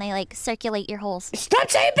capillaries, and they like circulate your holes. Stop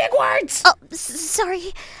saying big words. Oh,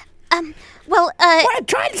 sorry. What I'm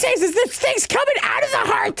trying to say is this thing's coming out of the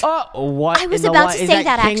heart. What? I was about to say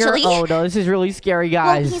that Kinger? actually. Oh no, this is really scary,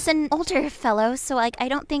 guys. Well, he's an older fellow, so like I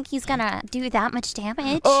don't think he's gonna do that much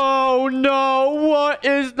damage. Oh no, what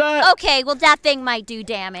is that? Okay, well that thing might do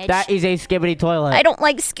damage. That is a skibbity toilet. I don't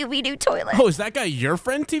like Scooby-Doo toilet. Oh, is that guy your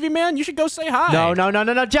friend, TV man? You should go say hi.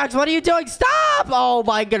 No, Jax, what are you doing? Stop! Oh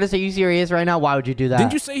my goodness, are you serious right now? Why would you do that?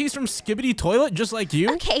 Didn't you say he's from Skibbity Toilet, just like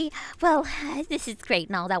you? Okay, well, this is great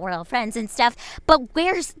and all that we're all friends and stuff, but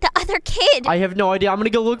where's the other kid? I have no idea. I'm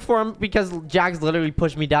gonna go look for him because Jax literally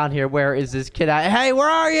pushed me down here. Where is this kid at? Hey, where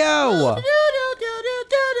are you?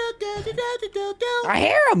 I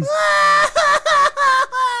hear him.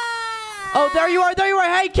 Oh, there you are.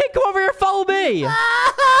 Hey, kid, come over here. Follow me.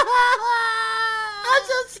 I'm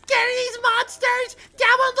so scared of these monsters.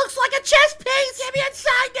 That one looks like a chess piece. Get me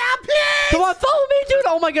inside now, please. Come on, follow me, dude.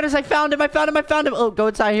 Oh my goodness, I found him. Oh, go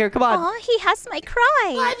inside here. Come on. Aw, he has my cry.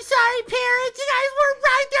 I'm sorry, parents. You guys were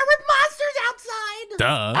right there with monsters outside.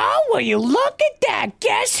 Duh. Oh, will you look at that?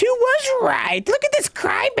 Guess who was right? Look at this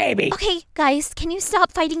crybaby. Okay, guys, can you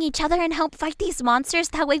stop fighting each other and help fight these monsters?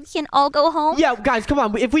 That way we can all go home? Yeah, guys, come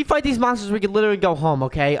on. If we fight these monsters, we can literally go home,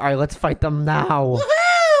 okay? All right, let's fight them now.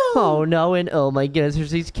 Oh no, and oh my goodness,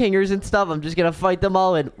 there's these Kingers and stuff. I'm just gonna fight them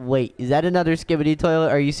all. And wait, is that another Skibbity Toilet?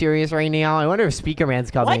 Are you serious right now? I wonder if Speaker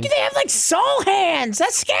Man's coming. Why do they have like soul hands?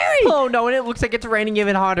 That's scary. Oh no, and it looks like it's raining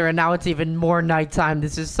even harder, and now it's even more nighttime.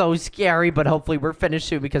 This is so scary, but hopefully we're finished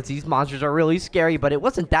soon because these monsters are really scary, but it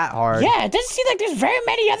wasn't that hard. Yeah, it doesn't seem like there's very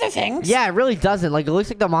many other things. Yeah, it really doesn't. Like, it looks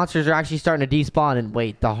like the monsters are actually starting to despawn, and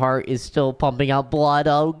wait, the heart is still pumping out blood.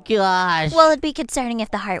 Oh gosh. Well, it'd be concerning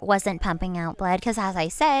if the heart wasn't pumping out blood, because as I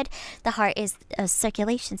said, the heart is a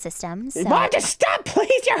circulation system, so... Mom, just stop,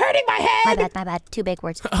 please. You're hurting my head. My bad. 2 big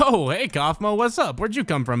words. Oh, hey, Aphmau, what's up? Where'd you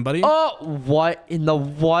come from, buddy? Oh, what in the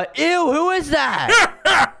what? Ew, who is that?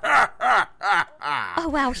 Oh,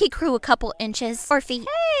 wow, he grew a couple inches. Or feet.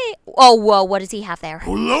 Hey, Oh, whoa, what does he have there?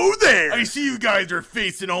 Hello there! I see you guys are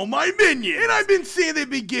facing all my minions, and I've been seeing they've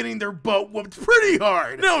been getting their butt whooped pretty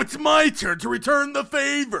hard. Now it's my turn to return the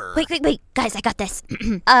favor. Wait, guys, I got this.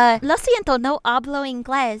 Lo siento, no hablo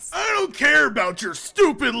inglés. I don't care about your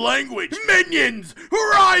stupid language. Minions,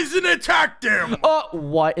 rise and attack them! Oh,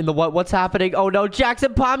 what in the what? What's happening? Oh no, Jax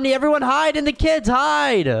and Pomni, everyone hide, and the kids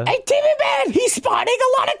hide. Hey, TV Man, he's spawning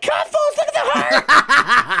a lot of cuffles. Look at the heart.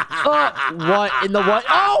 What in the what?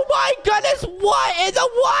 Oh my goodness, what in the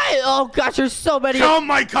what? Oh gosh, there's so many. Come,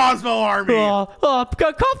 my Cosmo army!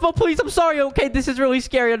 Cosmo, please, I'm sorry. Okay, this is really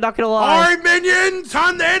scary. I'm not gonna lie. All right, minions,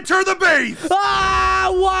 time to enter the base!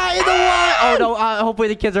 What in the what? Oh no, hopefully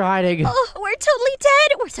the kids are hiding. Oh, we're totally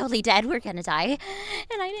dead. We're totally dead. We're gonna die.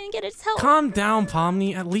 And I didn't get his help. Calm down,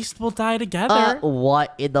 Pomni. At least we'll die together.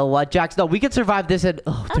 What in the what? Jax, no, we can survive this, and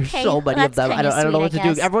there's Okay, so many of that's them. I don't know kinda what sweet, to I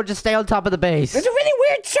do. guess. Everyone just stay on top of the base. There's a really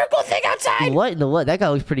weird circle thing outside. What in the what? That guy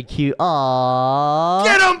looks pretty cute. Aww.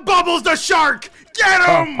 Get him, Bubbles the shark! Get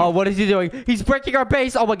him! Oh, what is he doing? He's breaking our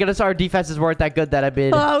base. Oh my goodness, our defenses weren't that good that I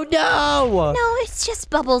been. Oh no! No, it's just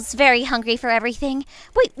Bubbles very hungry for everything.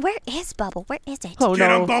 Wait, where is Bubble? Where is it? Oh Get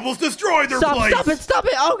no! him, Bubbles, destroy their Stop! place! Stop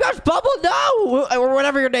it! Oh gosh, Bubble, no! Or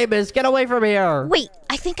whatever your name is, get away from here! Wait,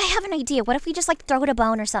 I think I have an idea. What if we just like throw it a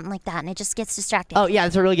bone or something like that and it just gets distracted? Oh yeah,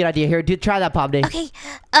 that's a really good idea. Here, try that, Pomni. Okay,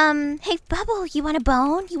 hey Bubble, you want a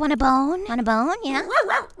bone? You want a bone? Want a bone? Yeah?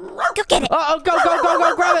 Go get it! Oh,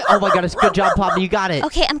 go, grab it! Oh my goodness, good job, Pomni, you got it.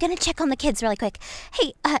 Okay, I'm gonna check on the kids really quick.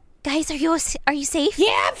 Hey, guys, are you safe?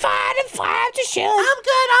 Yeah, I'm fine. I'm just chilling.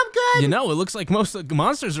 I'm good. You know, it looks like most of the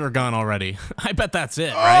monsters are gone already. I bet that's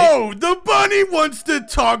it, right? Oh, the bunny wants to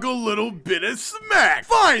talk a little bit of smack.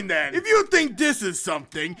 Fine then. If you think this is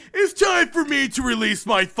something, it's time for me to release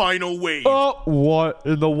my final wave. Oh, what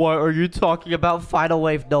in the what are you talking about? Final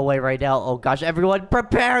wave? No way right now. Oh gosh, everyone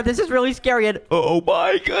prepare. This is really scary. And oh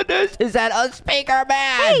my goodness, is that a speaker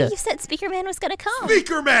man? Hey, you said Speaker Man was gonna come.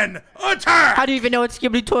 Speakermen, attack! How do you even know it's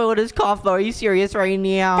Skibidi Toilet is cough? Are you serious right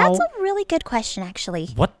now? That's a really good question, actually.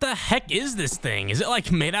 What the heck is this thing? Is it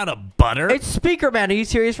like made out of butter? It's Speaker Man. Are you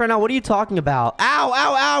serious right now? What are you talking about?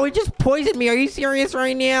 Ow! He just poisoned me. Are you serious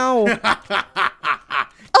right now?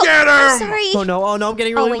 Get him! I'm sorry. Oh no, I'm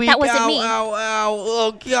getting really wait, weak. that wasn't ow, me. Ow.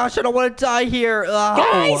 Oh gosh, I don't want to die here.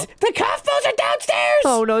 Guys, the cuffles are downstairs.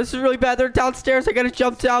 Oh no, this is really bad. They're downstairs. I gotta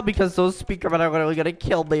jump down because those speakermen are literally gonna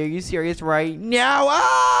kill me. Are you serious right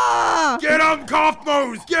now? Get him,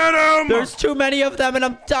 Cough-Nose! Get him! There's too many of them and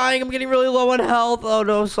I'm dying. I'm getting really low on health. Oh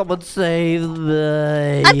no, someone save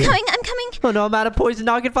me. I'm coming. Oh no, I'm out of poison.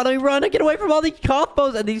 Now I can finally run and get away from all these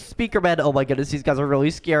cough-bows and these speakermen. Oh my goodness, these guys are really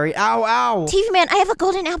scary. Ow. TV Man, I have a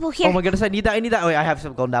golden apple here. Oh my goodness, I need that. Wait, I have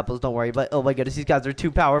some golden apples, don't worry. But oh my goodness, these guys are too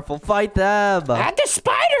powerful. Fight them. The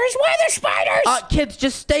spiders. Why are there spiders? Kids,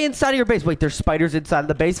 just stay inside of your base. Wait, there's spiders inside of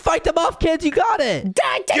the base. Fight them off, kids. You got it.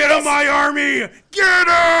 Get him, my army! Get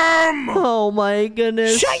him! Oh my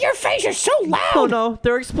goodness. Shut your face. You're so loud. Oh no,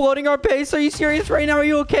 they're exploding our base. Are you serious right now? Are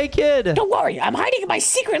you okay, kid? Don't worry. I'm hiding in my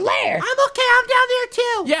secret lair. I'm okay. I'm down there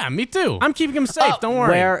too. Yeah, me too. I'm keeping him safe. Don't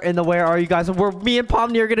worry. Where are you guys? Me and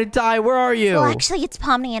Pomni are gonna die. Where are you? Well, actually, it's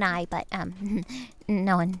Pomni and I, but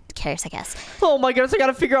no one cares, I guess. Oh my goodness, I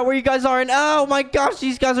gotta figure out where you guys are. And oh my gosh,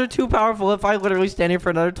 these guys are too powerful. If I literally stand here for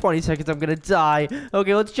another 20 seconds, I'm gonna die.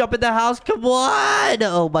 Okay, let's jump in the house. Come on.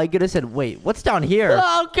 Oh my goodness. And wait, what's down here?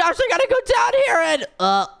 Oh gosh, I gotta go down here. And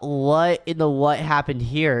what in the what happened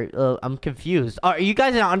here? I'm confused. Are you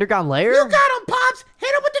guys in an underground lair? You got him, Pops.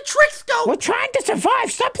 Hit him with the trick scope. We're trying to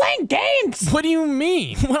survive. Stop playing games. What do you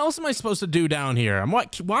mean? What else am I supposed to do down here? I'm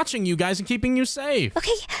watching you guys and keeping you safe.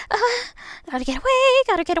 Okay, gotta get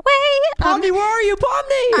away. Pomni, where are you?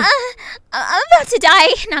 Pomni! I'm about to die,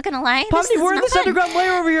 not gonna lie. Pomni, we're in this underground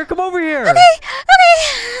lair over here. Come over here. Okay.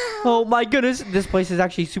 Oh my goodness, this place is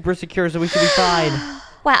actually super secure, so we should be fine.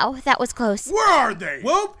 Wow, that was close. Where are they?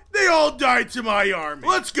 Well, they all died to my army.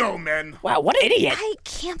 Let's go, men. Wow, what an idiot. I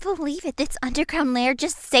can't believe it. This underground lair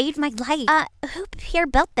just saved my life. Who here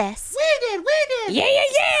built this? We did. Yeah.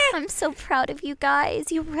 I'm so proud of you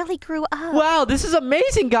guys. You really grew up. Wow, this is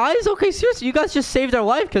amazing, guys. Okay, seriously, you guys just saved our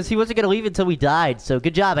life because he wasn't going to leave until we died. So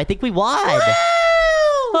good job. I think we won.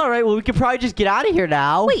 All right, well, we could probably just get out of here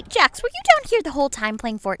now. Wait, Jax, were you down here the whole time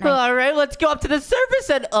playing Fortnite? All right, let's go up to the surface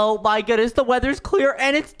and oh my goodness, the weather's clear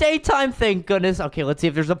and it's daytime, thank goodness. Okay, let's see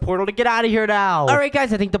if there's a portal to get out of here now. All right,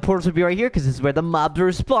 guys, I think the portal should be right here because this is where the mobs are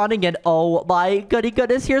spawning and oh my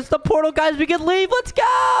goodness, here's the portal, guys. We can leave. Let's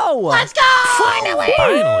go. Let's go. Finally.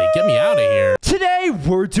 Finally, get me out of here. Today,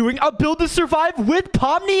 we're doing a Build to Survive with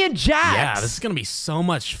Pomni and Jax. Yeah, this is going to be so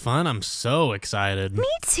much fun. I'm so excited. Me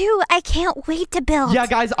too. I can't wait to build. Yeah,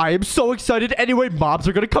 guys. guys, I am so excited. Anyway, mobs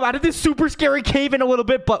are gonna come out of this super scary cave in a little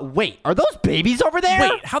bit, but wait, are those babies over there?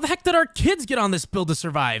 Wait, how the heck did our kids get on this build to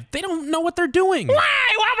survive? They don't know what they're doing. Why?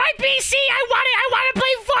 I want my PC. I want to play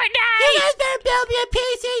Fortnite. You guys better build me a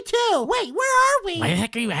PC too. Wait, where are we? Why the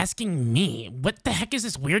heck are you asking me? What the heck is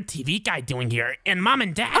this weird TV guy doing here? And Mom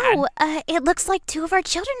and Dad? Oh, it looks like 2 of our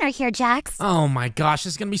children are here, Jax. Oh my gosh,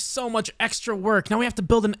 this is gonna be so much extra work. Now we have to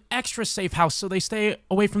build an extra safe house so they stay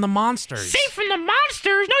away from the monsters. Safe from the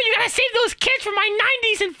monsters? No, you gotta save those kids from my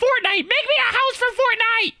 90s and Fortnite. Make me a house for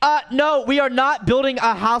Fortnite. No, we are not building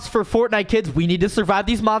a house for Fortnite, kids. We need to survive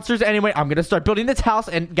these monsters. Anyway, I'm gonna start building this house,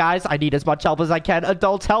 and guys, I need as much help as I can.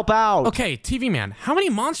 Adults, help out. Okay, TV man, how many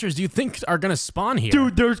monsters do you think are gonna spawn here?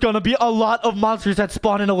 Dude, there's gonna be a lot of monsters that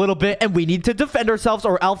spawn in a little bit, and we need to defend ourselves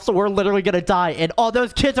or else we're literally gonna die, and all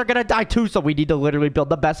those kids are gonna die too, so we need to literally build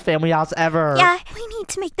the best family house ever. Yeah, we need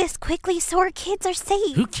to make this quickly so our kids are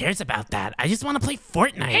safe. Who cares about that? I just want to play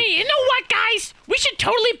Fortnite. Hey, you know what, guys? We should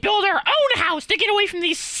totally build our own house to get away from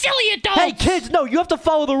these silly adults. Hey, kids, no, you have to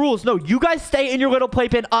follow the rules. No, you guys stay in your little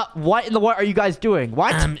playpen. What in the what are you guys doing?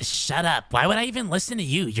 What? Shut up. Why would I even listen to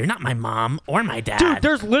you? You're not my mom or my dad. Dude,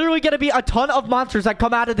 there's literally gonna be a ton of monsters that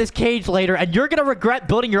come out of this cage later, and you're gonna regret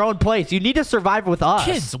building your own place. You need to survive with us.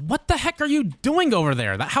 Kids, what the heck are you doing over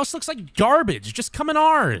there? That house looks like garbage. Just come in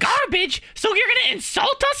ours. Garbage? So you're gonna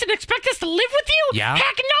insult us and expect us to live with you? Yeah.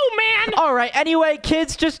 Heck no, man. All right, anyway,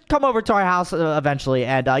 kids, just come over to our house eventually,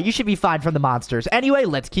 and you should be fine from the monsters. Anyway,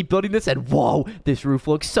 let's keep building this, and whoa, this roof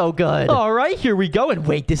looks so good. All right, here we go, and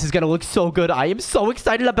wait, this is gonna look so good. I am so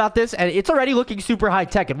excited about this, and it's already looking super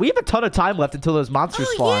high-tech, and we have a ton of time left until those monsters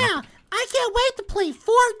spawn. Yeah. I can't wait to play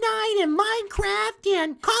Fortnite and Minecraft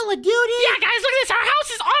and Call of Duty. Yeah, guys, look at this. Our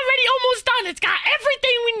house is already almost done. It's got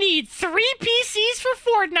everything we need. 3 PCs for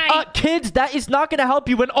Fortnite. Kids, that is not gonna help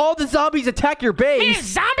you when all the zombies attack your base. Man,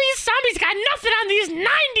 zombies got nothing on these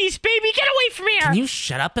 90s, baby. Get away from here. Can you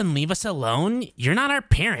shut up and leave us alone? You're not our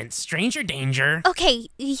parents. Stranger danger. Okay,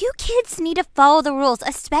 you kids need to follow the rules,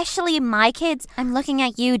 especially my kids. I'm looking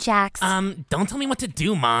at you, Jax. Don't tell me what to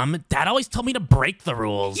do, Mom. Dad always told me to break the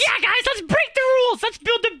rules. Yeah, guys, let's break the rules. Let's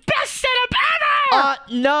build the best setup ever.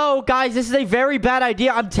 No, guys, this is a very bad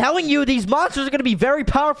idea. I'm telling you, these monsters are gonna be very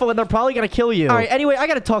powerful, and they're probably gonna kill you. All right, anyway, I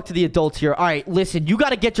gotta talk to the adults here. All right, listen, you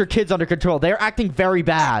gotta get your kids under control. They're acting very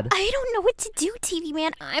bad. I don't know what to do, TV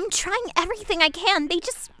man. I'm trying everything I can. They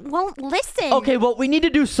just won't listen. Okay, well, we need to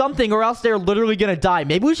do something or else they're literally gonna die.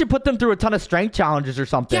 Maybe we should put them through a ton of strength challenges or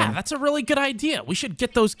something. Yeah, that's a really good idea. We should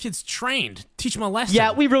get those kids trained. Teach them a lesson.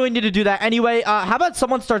 Yeah, we really need to do that. Anyway, how about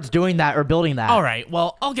someone starts doing that or building that? All right,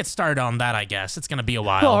 well, I'll get started on that, I guess. It's gonna be a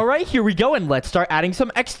while. All right, here we go, and let's start adding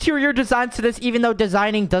some exterior designs to this, even though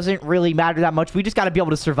designing doesn't really matter that much. We just gotta be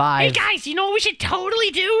able to survive. Hey, guys, you know what we should totally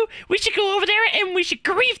do? We should go over there and we should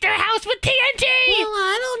grief their house with TNT. Well,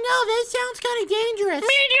 I don't know. That sounds kind of dangerous.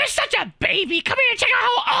 Man, you're such a baby. Come here and check out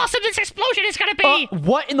how awesome this explosion is gonna be.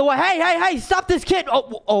 What in the way? Hey, stop this kid.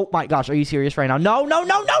 Oh my gosh, are you serious right now? No.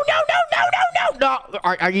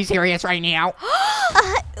 Are you serious right now?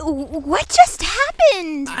 What just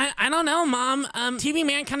happened? I don't know, Mom. TV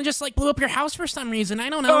man kind of just like blew up your house for some reason. I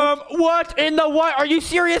don't know. What in the what? Are you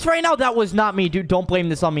serious right now? That was not me, dude. Don't blame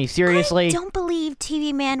this on me. Seriously. I don't believe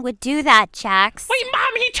TV man would do that, Jax. Wait, Mom,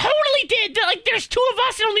 he totally did. Like, there's 2 of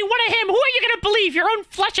us and only 1 of him. Who are you gonna believe? Your own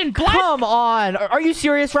flesh and blood? Come on. Are you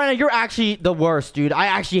serious right now? You're actually the worst, dude. I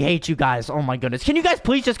actually hate you guys. Oh my goodness. Can you guys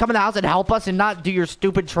please just come in the house and help us and not do your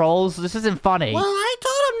stupid trolls? This isn't funny. Well, I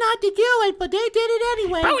told them not to do it, but they did it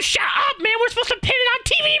anyway. Bro, shut up, man. We're supposed to pin it on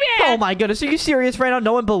TV, man. Oh my goodness. Are you serious right now?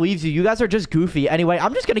 No one believes you. You guys are just goofy. Anyway,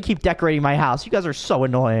 I'm just gonna keep decorating my house. You guys are so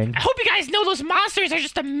annoying. I hope you guys know those monsters are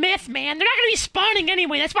just a myth, man. They're not gonna be spawning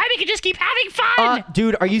anyway. That's why we can just keep having fun.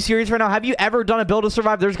 Dude, are you serious right now? Have you ever done a build to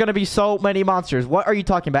survive? There's gonna be so many monsters. What are you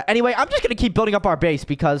talking about? Anyway, I'm just gonna keep building up our base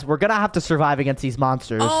because we're gonna have to survive against these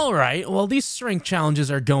monsters. All right, well, these strength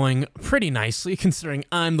challenges are going pretty nicely considering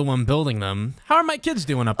I'm the one building them. How are my kids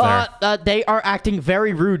doing up there? They are acting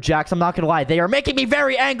very rude, Jax. I'm not gonna lie. They are making me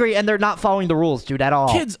very angry, and they're not following the rules, dude, at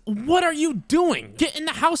all. Kids, what are you doing? Get in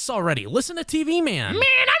the house already. Listen to TV man. Man,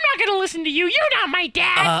 I'm not gonna listen to you. You're not my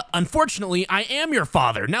dad. Unfortunately, I am your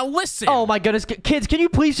father. Now listen. Oh my goodness. Kids, can you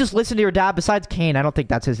please just listen to your dad? Besides Kane, I don't think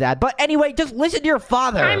that's his dad. But anyway, just listen to your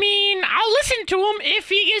father. I mean, I'll I'll listen to him if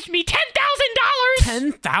he gives me $10,000.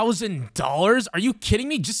 $10,000? Are you kidding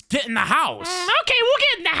me? Just get in the house. Okay, we'll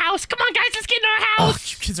get in the house. Come on, guys, let's get in our Oh,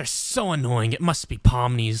 house. you kids are so annoying. It must be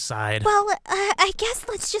Pomni's side. Well, I guess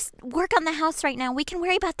let's just work on the house right now. We can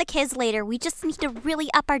worry about the kids later. We just need to really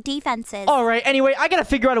up our defenses. All right, anyway, I gotta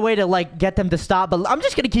figure out a way to, like, get them to stop, but I'm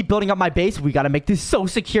just gonna keep building up my base. We gotta make this so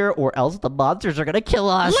secure, or else the monsters are gonna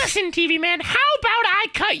kill us. Listen, TV man, how about I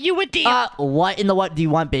cut you a deal? What in the what do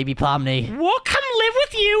you want, baby Pomni? We'll come live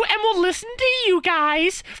with you, and we'll listen to you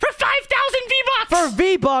guys for 5,000 V-Bucks. For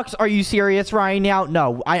V-Bucks? Are you serious right now?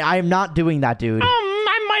 No, I am not doing that, dude.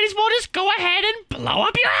 I might as well just go ahead and blow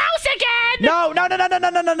up your house again. No.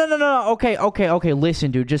 Okay.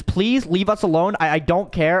 Listen, dude. Just please leave us alone. I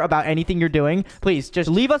don't care about anything you're doing. Please, just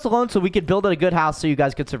leave us alone so we can build a good house so you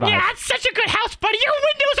guys could survive. Yeah, it's such a good house, buddy. Your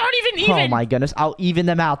windows aren't even even. Oh, my goodness. I'll even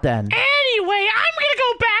them out then. Anyway, I'm gonna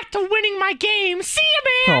go back to winning my game. See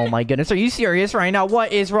ya, man. Oh, my goodness. Are you serious right now?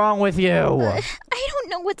 What is wrong with you? I don't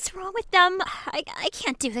know what's wrong with them. I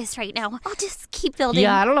can't do this right now. I'll just keep building.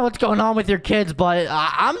 Yeah, I don't know what's going on with your kids, but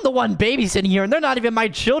I'm the one babysitting here, and they're not even my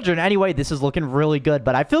children. Anyway, this is looking really good,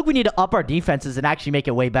 but I feel like we need to up our defenses and actually make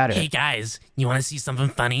it way better. Hey, guys, you want to see something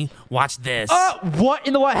funny? Watch this. What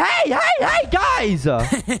in the what? Hey, guys! Where'd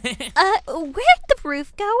the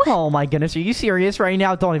roof go? Oh, my goodness. Are you serious right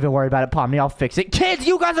now? Don't even worry about it, Pomni. I'll fix it. Kids,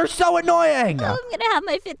 you guys are so annoying! I'm gonna have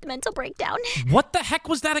my fifth mental breakdown. What the heck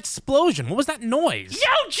was that explosion? What was that noise?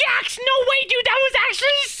 Yo, Jax, no way, dude. That was actually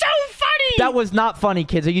so funny. That was not funny,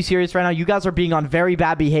 kids. Are you serious right now? You guys are being on very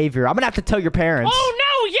bad behavior. I'm gonna have to tell your parents. Oh,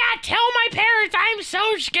 no, yeah, tell my parents. I'm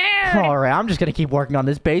so scared. All right, I'm just gonna keep working on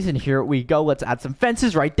this base, and here we go. Let's add some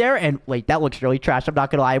fences right there. And wait, that looks really trash. I'm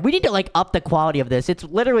not gonna lie. We need to, like, up the quality of this. It's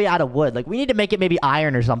literally out of wood. Like, we need to make it maybe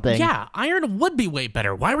iron or something. Yeah, iron would be way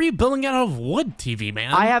better. Why were you building it out of wood, TV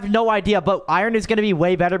man? I have no idea, but iron is gonna be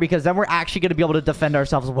way better because then we're actually gonna be able to defend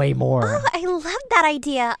ourselves way more. Oh, I love that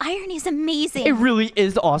idea. Iron is amazing. It really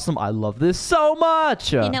is awesome. I love this so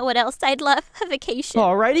much. You know what else I'd love? A vacation.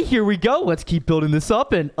 Alrighty, here we go. Let's keep building this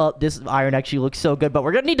up. And this iron actually looks so good, but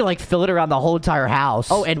we're gonna need to, like, fill it around the whole entire house.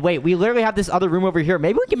 Oh, and wait, we literally have this other room over here.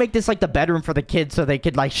 Maybe we can make this, like, the bedroom for the kids so they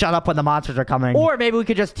could, like, shut up when the monsters are coming. Or maybe we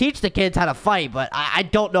could just teach the kids how to fight, but I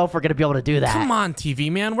don't know if we're gonna be able to do that. Come on,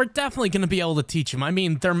 TV man. We're definitely going to be able to teach them. I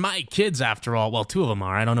mean, they're my kids after all. Well, two of them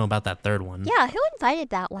are. I don't know about that third one. Yeah, who invited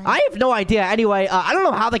that one? I have no idea. Anyway, I don't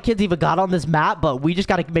know how the kids even got on this map, but we just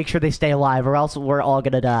gotta make sure they stay alive or else we're all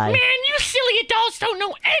gonna die. Man, you silly adults don't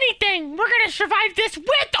know anything. We're gonna survive this with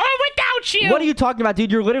or without you. What are you talking about,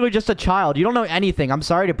 dude? You're literally just a child. You don't know anything. I'm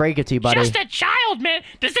sorry to break it to you, buddy. Just a child, man.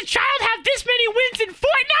 Does a child have this many wins in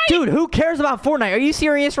Fortnite? Dude, who cares about Fortnite? Are you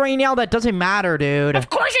serious right now? That doesn't matter, dude. Of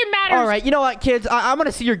course it matters. All right, you know what, kids? I'm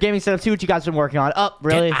gonna see your gaming setup, see what you guys have been working on.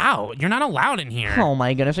 Really? Get out. You're not allowed in here. Oh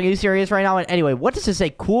my goodness, are you serious right now? And anyway, what does this say?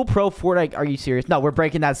 Cool Pro Fortnite. Are you serious? No, we're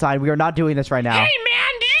breaking that sign. We are not doing this right now. Hey,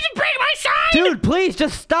 man, did you just break my sign? Dude, please,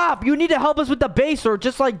 just stop. You need to help us with the base or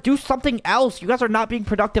just, like, do something else. You guys are not being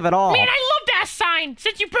productive at all. Man, I love that sign.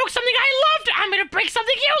 Since you broke something I loved, I'm gonna break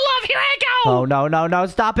something you love. Here I go. Oh, no.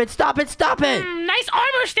 Stop it. Nice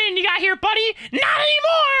armor stand you got here, buddy. Not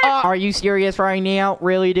anymore. Are you serious right now?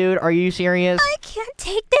 Really, dude? Are you serious? I can't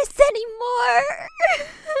take this anymore.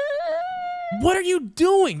 What are you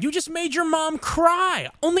doing? You just made your mom cry.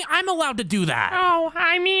 Only I'm allowed to do that. Oh,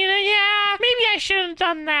 I mean, yeah, maybe I shouldn't have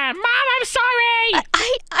done that. Mom, I'm sorry.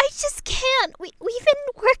 I just can't. We've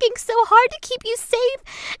been working so hard to keep you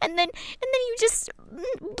safe, and then you just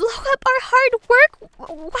blow up our hard work.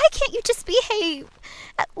 Why can't you just behave?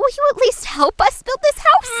 Will you at least help us build this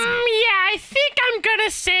house? Yeah, I think I'm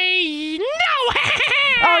gonna say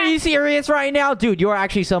no. Are you serious right now? Dude, you are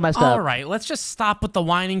actually so messed up. All right, let's just stop with the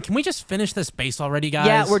whining. Can we just finish this base already, guys?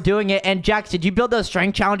 Yeah, we're doing it. And Jax, did you build those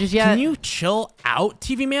strength challenges yet? Can you chill out,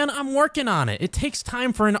 TV man? I'm working on it. It takes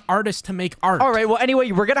time for an artist to make art. All right, well,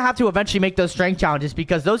 anyway, we're gonna have to eventually make those strength challenges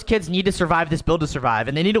because those kids need to survive this build to survive,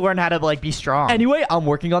 and they need to learn how to, like, be strong. Anyway, I'm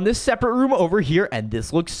working on this separate room over here, and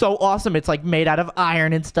this looks so awesome. It's, like, made out of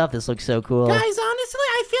iron and stuff. This looks so cool. Guys, honestly,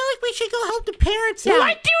 I feel like we should go help the parents out.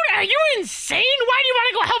 What, dude? Are you insane? Why do you want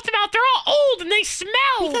to go help them out? They're all old and they smell.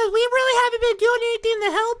 Because we really haven't been doing anything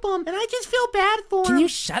to help them, and I just feel bad for them. Can you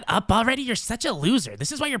shut up already? You're such a loser.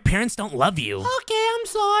 This is why your parents don't love you. Okay, I'm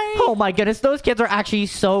sorry. Oh my goodness, those kids are actually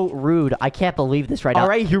so rude. I can't believe this right now. All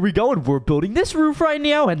right, here we go, and we're building this roof right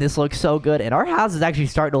now, and this looks so good. And our house is actually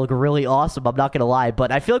starting to look really awesome, I'm not gonna lie,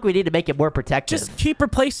 but I feel like we need to make it more protective. Just keep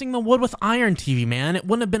replacing the wood with iron, TV man. It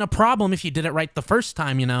wouldn't have been a problem if you did it right the first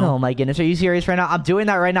time, you know? Oh my goodness, are you serious right now? I'm doing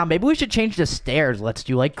that right now. Maybe we should change the stairs. Let's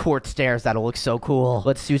do, like, court stairs. That'll look so cool.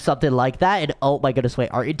 Let's do something like that. And oh my goodness, wait,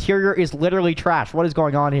 our interior is literally trash. What is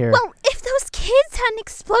going on here? Well, if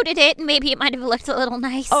unexploded it, maybe it might have looked a little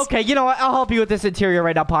nice. Okay, you know what? I'll help you with this interior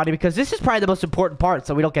right now, Pomni, because this is probably the most important part,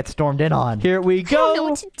 so we don't get stormed in on. Here we go. I don't know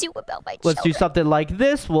what to do about my Let's do children. something like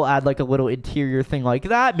this. We'll add like a little interior thing like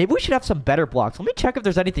that. Maybe we should have some better blocks. Let me check if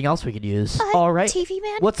there's anything else we could use. All right. TV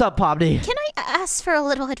man? What's up, Pomni? Can I ask for a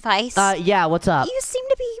little advice? Yeah, what's up? You seem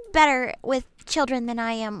to be better with children than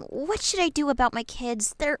I am. What should I do about my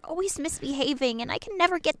kids? They're always misbehaving, and I can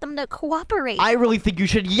never get them to cooperate. I really think you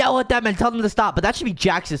should yell at them and tell them to stop, but that should be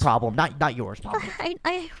Jax's problem, not yours, Pomni.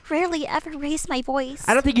 I rarely ever raise my voice.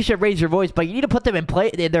 I don't think you should raise your voice, but you need to put them in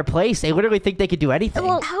their place. They literally think they can do anything.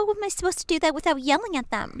 Well, how am I supposed to do that without yelling at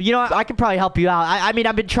them? You know what? I can probably help you out. I mean,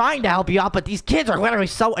 I've been trying to help you out, but these kids are literally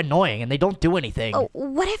so annoying, and they don't do anything. Oh,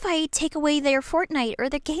 what if I take away their Fortnite or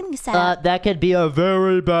their gaming setup? That could be a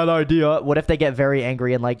very bad idea. What if they get very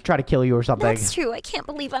angry and, like, try to kill you or something? That's true. I can't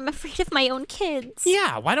believe I'm afraid of my own kids.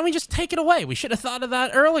 Yeah, why don't we just take it away? We should have thought of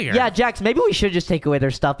that earlier. Yeah, Jax, maybe we should just take away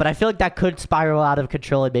their stuff, but I feel like that could spiral out of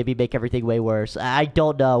control and maybe make everything way worse. I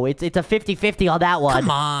don't know. It's a 50-50 on that one.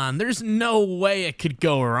 Come on, there's no way it could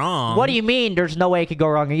go wrong. What do you mean there's no way it could go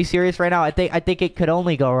wrong? Are you serious right now? I think it could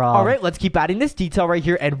only go wrong. All right, let's keep adding this detail right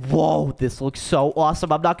here. And whoa, this looks so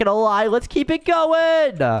awesome. I'm not going to lie. Let's keep it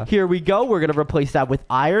going. Here we go. We're going to replace that with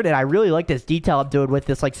iron. And I really like this detail I'm doing with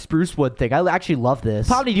this like spruce wood thing. I actually love this.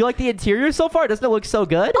 Pomni, do you like the interior so far? Doesn't it look so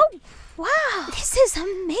good? Oh, wow. This is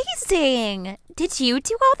amazing. Did you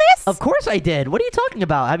do all this? Of course I did. What are you talking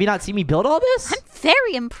about? Have you not seen me build all this? I'm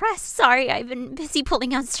very impressed. Sorry, I've been busy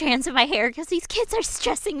pulling out strands of my hair because these kids are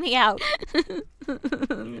stressing me out. I'm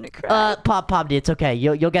gonna cry. Pomni, it's okay.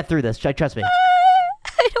 You'll get through this. Trust me.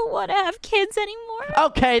 I don't want to have kids anymore.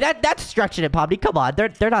 Okay, that's stretching it, Pomni. Come on,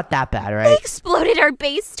 they're not that bad, They right? exploded our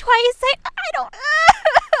base twice. I don't.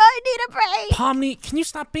 I need a break. Pomni, can you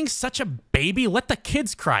stop being such a baby? Let the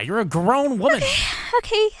kids cry. You're a grown woman.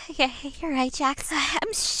 Okay, yeah, you're right, Jax.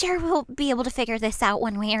 I'm sure we'll be able to figure this out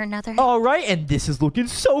one way or another. All right, and this is looking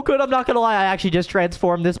so good. I'm not gonna lie. I actually just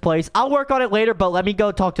transformed this place. I'll work on it later, but let me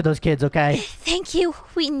go talk to those kids, okay? Thank you.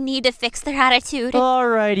 We need to fix their attitude.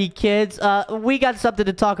 Alrighty, kids. We got something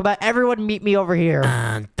to talk about. Everyone meet me over here.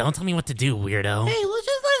 Don't tell me what to do, weirdo. Hey, let's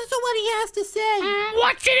just listen to what he has to say.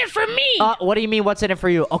 What's in it for me? What do you mean, what's in it for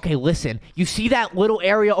you? Okay, listen. You see that little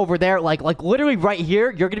area over there? Like literally right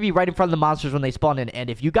here? You're gonna be right in front of the monsters when they spawn in. And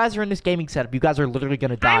if you guys are in this gaming setup, you guys are literally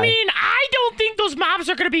gonna die. I mean, I don't think those mobs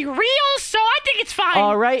are gonna be real, so I think it's fine.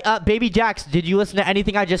 Alright, baby Jax, did you listen to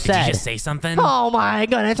anything I just said? Did you just say something? Oh my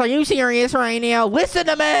goodness, are you serious right now? Listen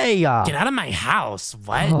to me! Get out of my house.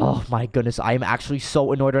 What? Oh my goodness, I am actually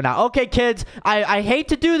so annoyed right now. Okay, kids, I hate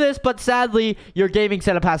to do this, but sadly, your gaming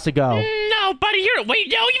setup has to go. No, buddy, wait,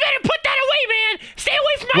 no, you better put that away, man. Stay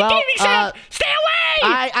away from my gaming setup. Stay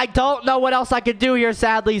away. I don't know what else I could do here,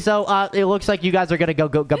 sadly, so it looks like you guys are gonna go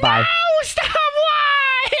goodbye. No, stop!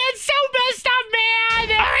 Why? It's so messed up,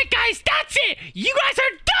 man. All right, guys, that's it. You guys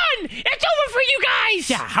are done. It's over for you guys.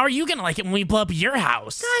 Yeah, how are you gonna like it when we blow up your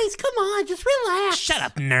house? Guys, come on, just relax. Shut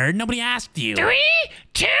up, nerd. Nobody asked you. 3,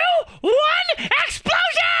 2, 1, explosion!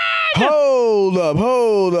 Hold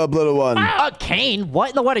up, little one. Kane, what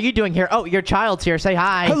in the what are you doing here? Oh, your child's here. Say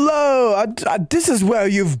hi. Hello, this is where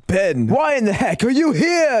you've been. Why in the heck are you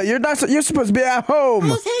here? You're supposed to be at home. I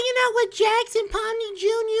was hanging out with Jax and POMNI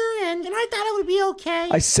Jr., and I thought it would be okay.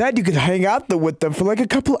 I said you could hang out with them for like a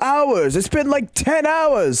couple hours. It's been like 10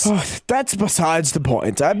 hours. That's besides the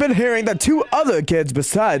point. I've been hearing that 2 other kids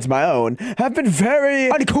besides my own have been very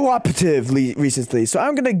uncooperative recently, so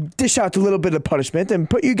I'm gonna dish out a little bit of punishment and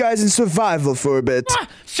put you guys in survival for a bit.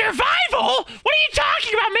 Survival? What are you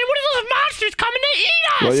talking about, man? What are those monsters coming to eat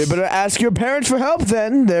us? Well, you better ask your parents for help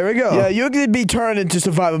then. There we go. Yeah, you're gonna be turned into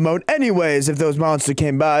survival mode anyways if those monsters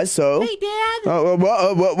came by, so... Hey, Dad.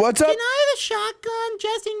 What's up? Can I have a shotgun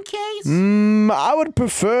just in case? I would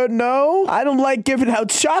prefer no. I don't like giving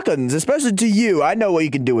out shotguns, especially to you. I know what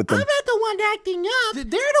you can do with them. I'm not the one acting up. They're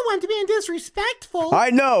the ones being disrespectful.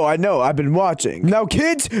 I know. I've been watching. Now,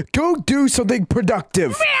 kids, go do something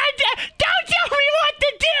productive. Man, don't tell me what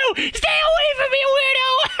to do! Stay away from me, weirdo!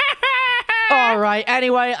 All right.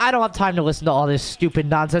 Anyway, I don't have time to listen to all this stupid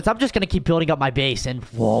nonsense. I'm just going to keep building up my base. And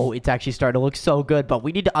whoa, it's actually starting to look so good. But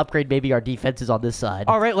we need to upgrade maybe our defenses on this side.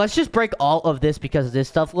 All right, let's just break all of this because this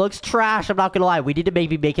stuff looks trash. I'm not going to lie. We need to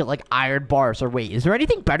maybe make it like iron bars. Or wait, is there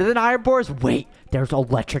anything better than iron bars? Wait, there's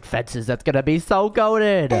electric fences. That's going to be so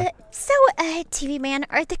goaded. TV man,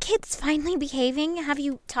 are the kids finally behaving? Have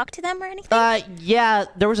you talked to them or anything? Yeah,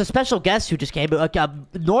 there was a special guest who just came.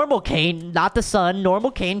 Normal Kane, not the son.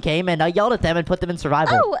 Normal Kane came and I yelled at them and put them in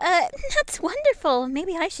survival. Oh, that's wonderful.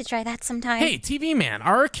 Maybe I should try that sometime. Hey, TV man,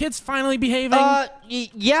 are our kids finally behaving?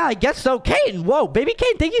 Yeah, I guess so. Kane, whoa, baby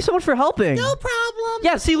Kane, thank you so much for helping. No problem.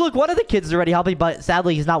 Yeah, see, look, one of the kids is already helping, but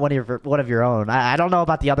sadly, he's not one of your own. I don't know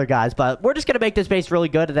about the other guys, but we're just gonna make this base really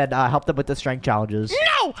good and then help them with the strength challenges.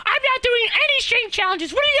 No, I'm not doing any strength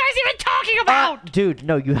challenges. What are you guys even talking about? Dude,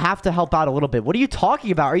 no, you have to help out a little bit. What are you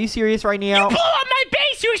talking about? Are you serious right now? You blew up my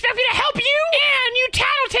base. You expect me to help you? And you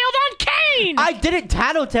tattletaled on Kane. I didn't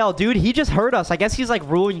tattletale, dude. He just hurt us. I guess he's like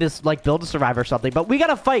ruling this like build to survive or something. But we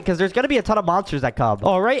gotta fight because there's gonna be a ton of monsters that come.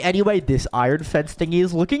 All right. Anyway, this iron fence thingy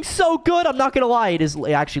is looking so good. I'm not gonna lie. It is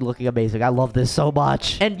actually looking amazing. I love this so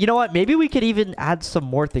much. And you know what? Maybe we could even add some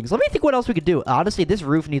more things. Let me think what else we could do. Honestly, this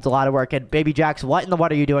roof needs a lot of work. And baby Jax, what in the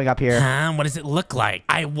what are you doing up here? Huh? What does it look like?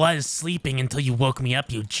 I was sleeping until you woke me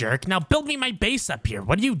up, you jerk. Now build me my base up here.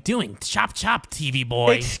 What are you doing? Chop chop, TV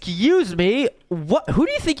boy. Excuse me? What? Who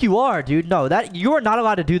do you think you are, dude? No, you are not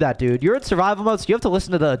allowed to do that, dude. You're in survival mode, so you have to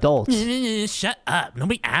listen to the adults. Shut up.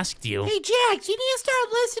 Nobody asked you. Hey, Jax, you need to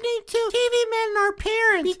start listening to TV men and our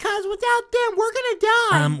parents, because without them, we're gonna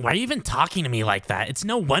die. Why are you even talking to me like that? It's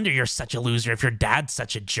no wonder you're such a loser if your dad's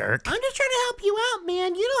such a jerk. I'm just trying to help you out,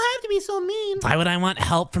 man. You don't have to be so mean. Why would I want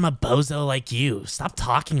help from a bozo like you? Stop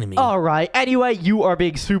talking to me. All right. Anyway, you are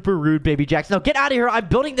being super rude, baby Jax. Now get out of here. I'm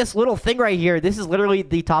building this little thing right here. This is literally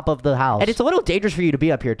the top of the house. And it's a little dangerous for you to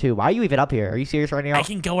be up here, too. Why are you even up here? Are you serious right now? I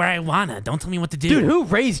can go where I wanna. Don't tell me what to do. Dude, who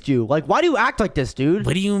raised you? Like, why do you act like this, dude?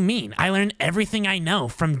 What do you mean? I learned everything I know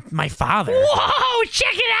from my father. Whoa,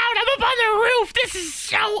 check it out. I'm up on the roof. This is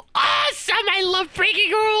so awesome. I love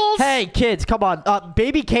breaking rules. Hey, kids, come on.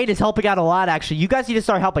 Baby Kane is helping out a lot, actually. You guys need to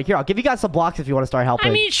start helping. Here, I'll give you guys some blocks if you want to start helping.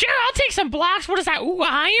 I mean, sure, I'll take some blocks. What is that? Ooh,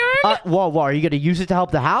 iron? Whoa, are you going to use it to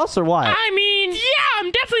help the house or what? I mean, yeah,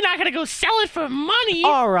 I'm definitely not going to go sell it for money.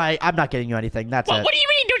 All right, I'm not getting you anything. That's it. What do you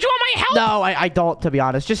mean? Don't you want my help? No, I don't, to be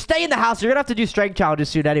honest. Just stay in the house. You're going to have to do strength challenges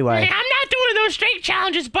soon anyway. Hey, I'm not doing those strength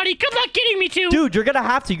challenges, buddy. Good luck getting me to. Dude, you're going to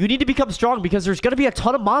have to. You need to become strong because there's going to be a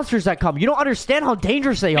ton of monsters that come. You don't understand how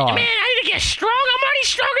dangerous they are. Man, I need to get strong. I'm already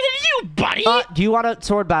stronger than you, buddy. Do you want a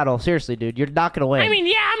sword battle? Seriously, dude. You're not going to win. I mean,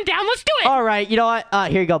 yeah, I'm down. Let's do it. All right. You know what?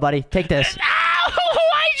 Here you go, buddy. Take this. Ow!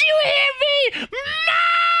 Why'd you hit me?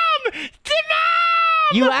 Mom!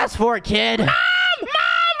 Mom! You asked for it, kid. Mom! Mom!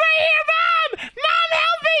 Right here, Mom! Mom,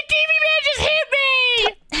 help me! TV man just hit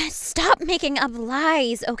me! Stop making up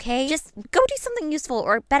lies, okay? Just go do something useful,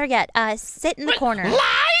 or better yet, sit in the corner.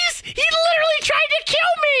 Lies? He literally tried to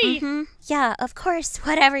kill me! Yeah, of course.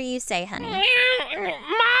 Whatever you say, honey. Mom, can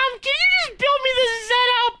you just build me this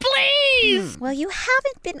setup, please? Well, you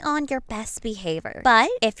haven't been on your best behavior. But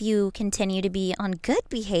if you continue to be on good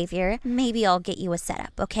behavior, maybe I'll get you a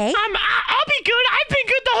setup, okay? I'll be good. I've been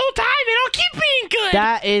good the whole time, and I'll keep being good.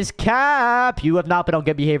 That is cap. You have not been on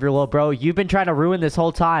good behavior, little bro. You've been trying to ruin this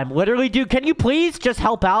whole time. Literally, dude, can you please just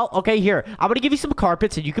help out? Okay, here. I'm going to give you some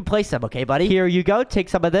carpets, and you can place them, okay, buddy? Here you go. Take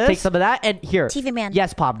some of this. Take some of that, and here. TV man.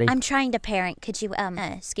 Yes, Pomni. I'm trying to parent. Could you,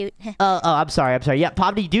 scoot? I'm sorry. Yeah,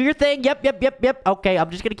 Pomni, do your thing. Yep. Okay, I'm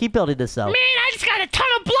just going to keep building this, though. Man, I just got a ton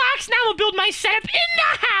of blocks. Now I'm going to build my setup in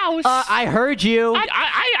the house. I heard you. I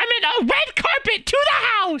meant a red carpet to the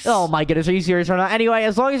house. Oh, my goodness. Are you serious right now? Anyway,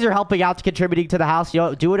 as long as you're helping out, contributing to the house, you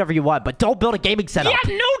know, do whatever you want, but don't build a gaming setup. Yeah,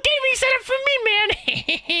 no gaming setup for me, man.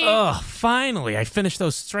 Ugh, finally, I finished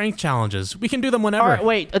those strength challenges. We can do them whenever. All right,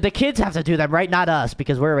 wait. The kids have to do them, right? Not us,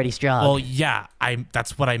 because we're already strong. Well, yeah,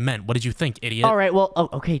 that's what I meant. What did you think, idiot? All right, well,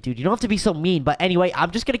 okay, dude. You don't have to be so mean, but anyway,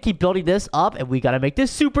 I'm just going to keep building this up, and we got to make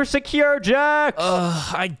this super secure, Jax.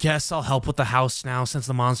 I guess I'll help with the house now, since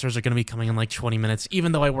the monsters are going to be coming in like 20 minutes,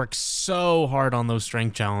 even though I worked so hard on those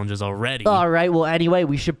strength challenges already. All right, well, anyway,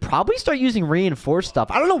 we should probably start using reinforced stuff.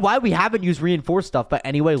 I don't know why we haven't used reinforced stuff, but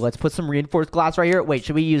anyway, let's put some reinforced glass right here. Wait,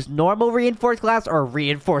 should we use normal reinforced glass or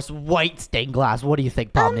reinforced white stained glass? What do you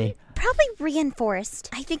think, Pomni? Probably reinforced.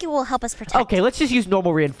 I think it will help us protect. Okay, let's just use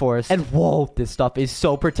normal reinforced. And whoa, this stuff is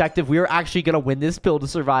so protective. We are actually going to win this build to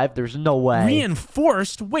survive. There's no way.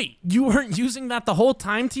 Reinforced? Wait, you weren't using that the whole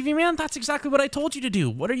time, TV man? That's exactly what I told you to do.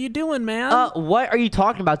 What are you doing, man? What are you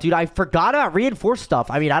talking about, dude? I forgot about reinforced stuff.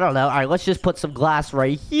 I mean, I don't know. All right, let's just put some glass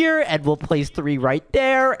right here, and we'll place 3 right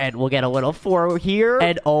there, and we'll get a little 4 here.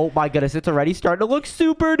 And oh my goodness, it's already starting to look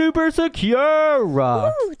super duper secure.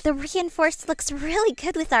 Ooh, the reinforced looks really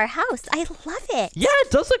good with our house. house. I love it. Yeah,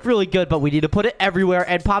 it does look really good, but we need to put it everywhere.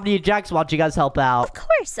 And Pomni and Jax, why don't you guys help out? Of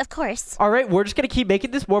course, of course. All right, we're just going to keep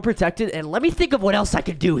making this more protected. And let me think of what else I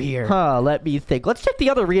could do here. Let me think. Let's check the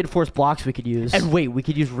other reinforced blocks we could use. And wait, we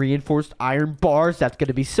could use reinforced iron bars. That's going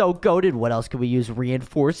to be so goated. What else can we use?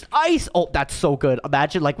 Reinforced ice. Oh, that's so good.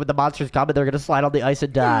 Imagine like when the monsters come and they're going to slide on the ice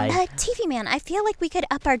and die. TV Man, I feel like we could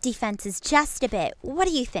up our defenses just a bit. What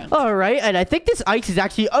do you think? All right, and I think this ice is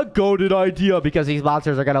actually a goated idea because these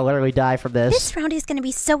monsters are going to literally die from this. This round is going to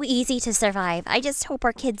be so easy to survive. I just hope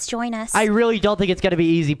our kids join us. I really don't think it's going to be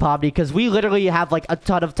easy, Pomni, because we literally have like a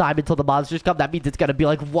ton of time until the monsters come. That means it's going to be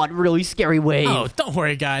like one really scary wave. Oh, don't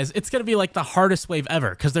worry, guys. It's going to be like the hardest wave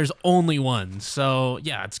ever because there's only one. So,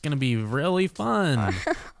 yeah, it's going to be really fun.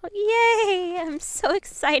 Yay! I'm so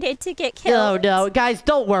excited to get Oh, killed. no. Guys,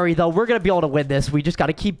 don't worry, though. We're going to be able to win this. We just got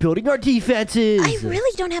to keep building our defenses. I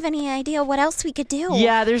really don't have any idea what else we could do.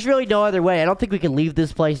 Yeah, there's really no other way. I don't think we can leave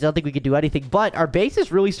this place. I don't think we can do anything. But our base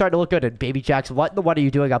is really starting to look good. And Baby Jax, what are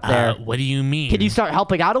you doing up there? What do you mean? Can you start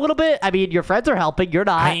helping out a little bit? I mean, your friends are helping. You're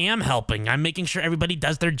not. I am helping. I'm making sure everybody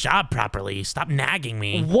does their job properly. Stop nagging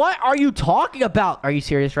me. What are you talking about? Are you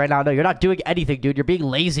serious right now? No, you're not doing anything, dude. You're being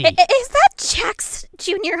lazy. Is that Jax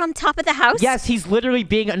Jr. on top of the house? Yes, he's literally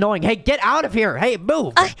being annoying. Hey, get out of here. Hey,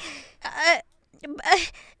 move.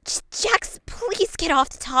 Jax, please get off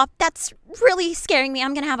the top. That's really scaring me.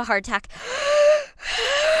 I'm gonna have a heart attack.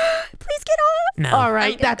 Please get off. No. All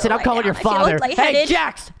right, that's it. I'm calling your father. Hey,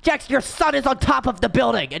 Jax, your son is on top of the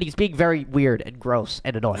building, and he's being very weird and gross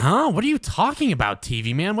and annoying. Huh? What are you talking about,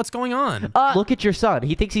 TV Man? What's going on? Look at your son.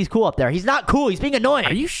 He thinks he's cool up there. He's not cool. He's being annoying.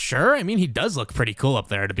 Are you sure? I mean, he does look pretty cool up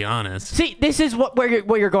there, to be honest. See, this is where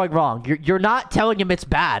you're going wrong. You're not telling him it's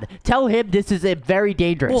bad. Tell him this is very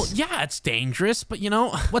dangerous. Well, yeah, it's dangerous, but you know,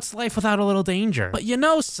 what's life without a little danger? But you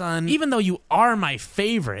know, son, even though you are my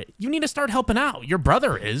favorite, you need to start helping out. Your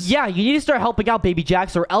brother is. Yeah, you need to start helping out, Baby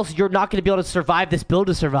Jax, or else you're not going to be able to survive this build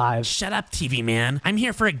to survive. Shut up, TV Man. I'm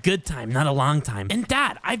here for a good time, not a long time. And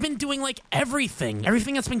Dad, I've been doing like everything.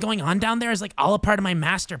 Everything that's been going on down there is like all a part of my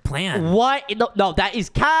master plan. What? No, that is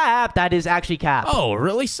cap. That is actually cap. Oh,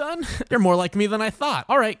 really, son? You're more like me than I thought.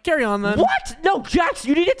 All right, carry on then. What? No, Jax,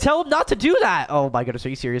 you need to tell him not to do that. Oh my goodness, are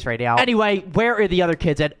you serious right now? Anyway, where are the other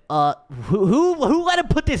kids? And who let him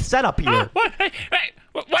put this setup here? What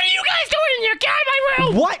are you guys doing in here? Get out of my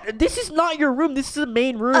room! What? This is not your room. This is the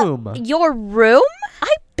main room. Your room?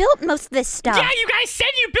 I built most of this stuff. Yeah, you guys said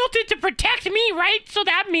you built it to protect me, right? So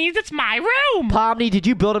that means it's my room. Pomni, did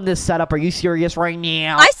you build him this setup? Are you serious right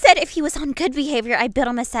now? I said if he was on good behavior, I'd build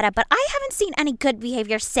him a setup, but I haven't seen any good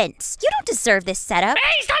behavior since. You don't deserve this setup.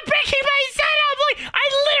 Hey, stop breaking my setup! Like, I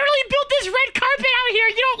literally built this red carpet out here.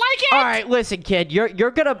 You don't like it? All right, listen, kid.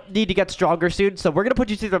 You're gonna need to get stronger soon, so we're gonna put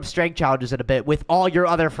you through some strength challenges in a bit with all your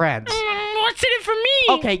other friends. What's in it for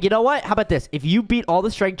me? Okay, you know what? How about this? If you beat all the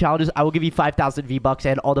strength challenges, I will give you 5,000 V-Bucks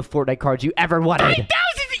and all the Fortnite cards you ever wanted. 5,000?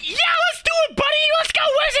 Yeah, let's do it, buddy. Let's go.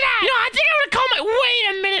 Where's it at? You know, I think I'm gonna call my...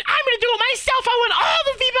 Wait a minute. I'm gonna do it myself. I want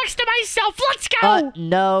all the V-Bucks to myself. Let's go.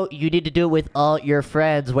 No, you need to do it with all your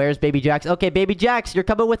friends. Where's Baby Jax? Okay, Baby Jax, you're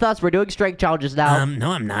coming with us. We're doing strength challenges now.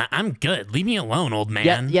 No, I'm not. I'm good. Leave me alone, old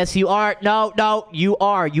man. Yes, you are. No, you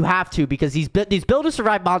are. You have to because these build to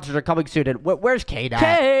survive monsters are coming soon. And where's Kane at?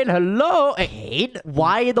 Kane, hello. Kane?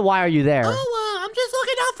 Why in the why are you there? Oh, I'm just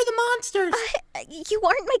looking out for the monsters. You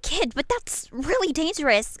aren't my kid, but that's really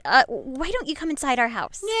dangerous. Why don't you come inside our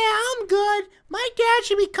house? Yeah, I'm good. My dad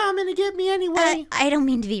should be coming to get me anyway. I don't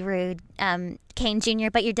mean to be rude, Kane Jr.,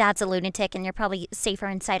 but your dad's a lunatic and you're probably safer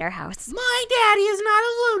inside our house. My daddy is not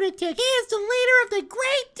a lunatic. He is the leader of the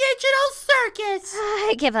Great Digital Circus.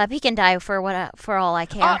 I give up. He can die for all I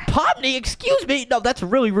care. Pomni, excuse me. No, that's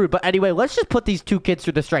really rude. But anyway, let's just put these two kids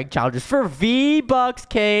through the strength challenges for V-Bucks,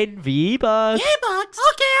 Kane. V-Bucks. V-Bucks?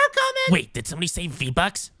 Okay, I'm coming. Wait, did somebody say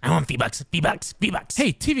V-Bucks? I want V-Bucks, V-Bucks, V-Bucks.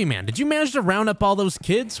 Hey, TV Man, did you manage to round up all those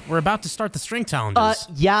kids? We're about to start the strength challenges.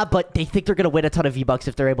 Yeah, but they think they're going to win a ton of V-Bucks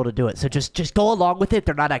if they're able to do it. So just go along with it.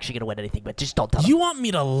 They're not actually going to win anything, but just don't tell them. You want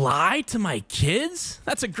me to lie to my kids?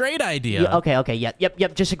 That's a great idea. Yeah, okay.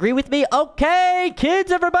 Yep. Just agree with me. Okay,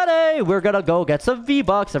 kids, everybody. We're going to go get some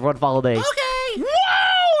V-Bucks. Everyone follow me. Okay. Whoa,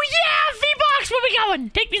 yeah, V-Bucks. Where we going?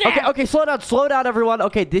 Take me there. Okay, slow down, everyone.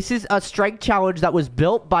 Okay, this is a strength challenge that was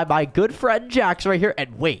built by my good friend Jax right here.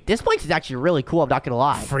 And wait, this place is actually really cool. I'm not going to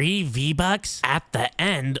lie. Free V-Bucks at the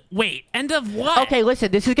end? Wait, end of what? Okay,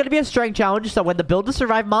 listen, this is going to be a strength challenge. So when the build to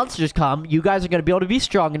survive monsters come, you guys are going to be able to be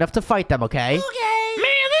strong enough to fight them, okay? Okay.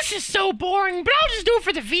 Man, this this is so boring, but I'll just do it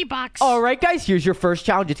for the V-Bucks. All right, guys, here's your first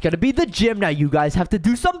challenge. It's going to be the gym. Now, you guys have to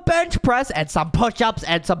do some bench press and some push-ups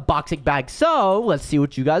and some boxing bags. So, let's see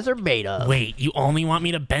what you guys are made of. Wait, you only want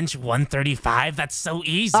me to bench 135? That's so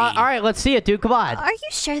easy. All right, let's see it, dude. Come on. Are you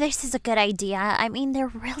sure this is a good idea? I mean, they're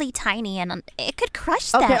really tiny and it could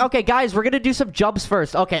crush them. Okay, guys, we're going to do some jumps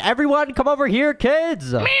first. Okay, everyone, come over here,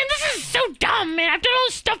 kids. Man, this is so dumb, man. I've done all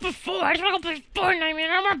this stuff before. I just want to go play Fortnite, man.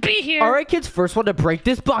 I don't want to be here. All right, kids, first one to break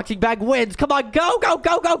this boxing bag wins. Come on, go, go,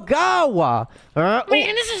 go, go, go.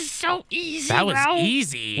 Man, this is so easy, that was bro.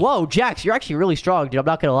 easy. Whoa, Jax, you're actually really strong, dude. I'm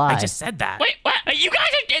not going to lie. I just said that. Wait, what? You guys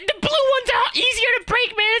are... The blue ones are easier to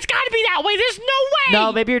break, man. It's got to be that way. There's no way.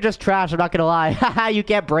 No, maybe you're just trash. I'm not going to lie. Haha, you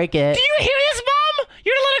can't break it. Do you hear this, Mom?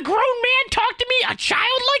 You're gonna let a grown man talk to me, a child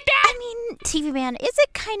like that? I mean, TV Man, is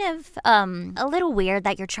it kind of, a little weird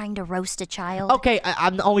that you're trying to roast a child? Okay,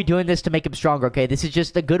 I'm only doing this to make him stronger, okay? This is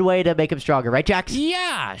just a good way to make him stronger, right, Jax?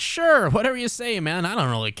 Yeah, sure. Whatever you say, man. I don't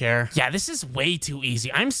really care. Yeah, this is way too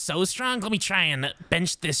easy. I'm so strong. Let me try and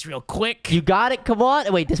bench this real quick. You got it? Come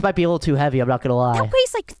on. Wait, this might be a little too heavy. I'm not going to lie. That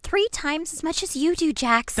weighs like 3 times as much as you do,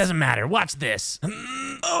 Jax. Doesn't matter. Watch this.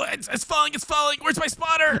 Oh, it's falling. It's falling. Where's my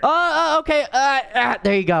spotter? Okay.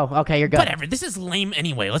 There you go. Okay, you're good. Whatever. This is lame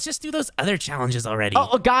anyway. Let's just do those other challenges already.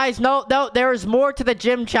 Oh, guys, no. There's more to the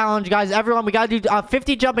gym challenge, guys. Everyone, we gotta do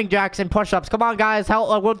 50 jumping jacks and push-ups. Come on, guys.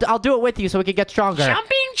 I'll do it with you so we can get stronger.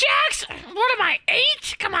 Jumping jacks? What am I,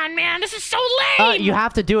 8? Come on, man. This is so lame. You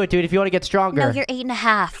have to do it, dude, if you want to get stronger. No, you're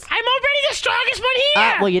 8.5. I'm already the strongest one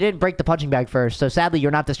here. Well, you didn't break the punching bag first, so sadly,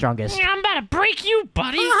 you're not the strongest. I'm about to break you,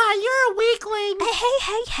 buddy. You're a weakling.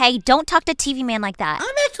 Hey, don't talk to TV Man like that.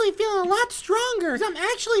 I'm actually feeling a lot stronger. 'Cause I'm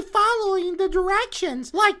actually following the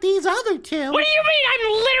directions like these other two. What do you mean?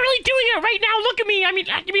 I'm literally doing it right now. Look at me. I mean,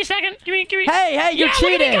 give me a second. Give me. Hey, you're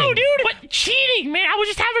cheating. Look at me go, dude. What? Cheating, man. I was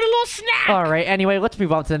just having a little snack. All right, anyway, let's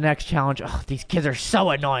move on to the next challenge. Oh, these kids are so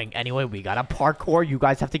annoying. Anyway, we got a parkour. You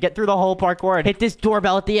guys have to get through the whole parkour and hit this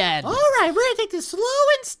doorbell at the end. All right, we're gonna take this slow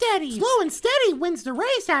and steady. Slow and steady wins the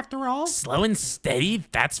race after all. Slow and steady?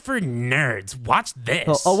 That's for nerds. Watch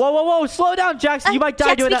this. Whoa. Slow down, Jax. You might die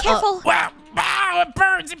Jax, doing be that. careful. Wow, it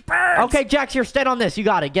burns. Okay, Jax, you're stand on this. You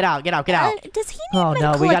got it. Get out. Does he need Oh, no,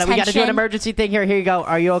 medical we gotta do an attention? emergency thing here. Here you go.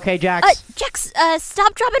 Are you okay, Jax? Jax,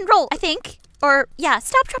 stop, drop, and roll, I think. Or, yeah,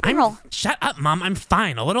 stop, drop, and roll. Shut up, Mom. I'm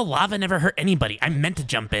fine. A little lava never hurt anybody. I meant to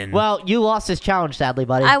jump in. Well, you lost this challenge, sadly,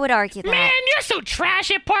 buddy. I would argue that. Man, you're so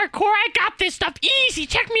trash at parkour. I got this stuff easy.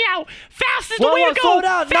 Check me out. Fast is the way to go. Slow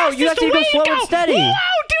down. No, you have to go slow and steady. Whoa,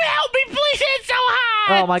 dude, help me, please. It's so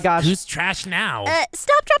hot. Oh, my gosh. Who's trash now?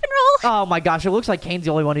 Stop, drop, and roll. Oh, my gosh. It looks like Kane's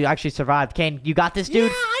the only one who actually survived. Kane, you got this,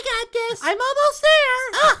 dude? Yeah, I got this. I'm almost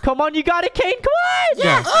there. Come on, you got it, Kane. Come on.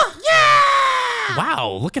 Yeah. Yeah.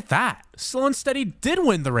 Wow, look at that. Slow and steady did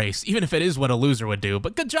win the race, even if it is what a loser would do.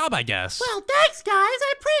 But good job, I guess. Well, thanks, guys.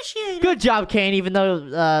 I appreciate it. Good job, Kane, even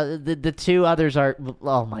though the 2 others are...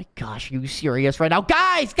 Oh, my gosh. Are you serious right now?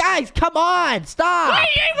 Guys, come on. Stop.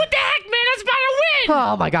 Hey, what the heck, man? I was about to win.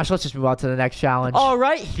 Oh, my gosh. Let's just move on to the next challenge. All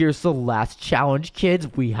right. Here's the last challenge, kids.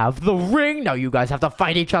 We have the ring. Now you guys have to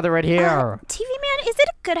fight each other in here. TV Man, is it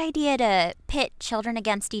a good idea to pit children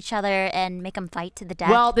against each other and make them fight to the death?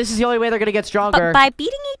 Well, this is the only way they're going to get stronger. But by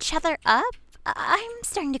beating each other up, I'm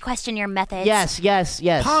starting to question your methods. Yes.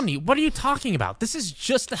 Pomni, what are you talking about? This is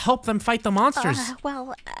just to help them fight the monsters.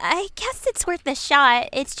 Well, I guess it's worth a shot.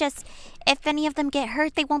 It's just, if any of them get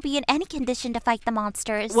hurt, they won't be in any condition to fight the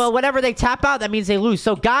monsters. Well, whenever they tap out, that means they lose.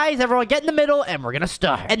 So, guys, everyone get in the middle, and we're going to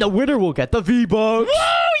start. And the winner will get the V-Bucks.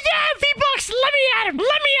 Whoa, yeah, V-Bucks. Let me at him.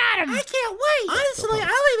 I can't wait. Honestly, I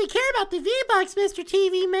don't even care about the V-Bucks, Mr.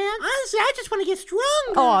 TV Man. Honestly, I just want to get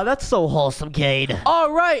stronger. Oh, that's so wholesome, Cade.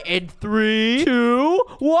 All right, in 3, 2,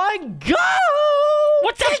 1, go!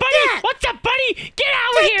 What's up, buddy? What's up, buddy? Get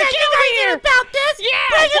out of here. Get over here. About this? Yeah.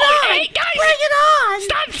 Bring it on. Hey, guys. Bring it on.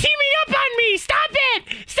 Stop teaming up on me. Stop it.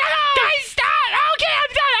 Stop. Guys, stop. Okay,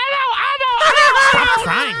 I'm done. I'm out. Stop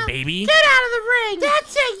crying, baby. Get out of the ring.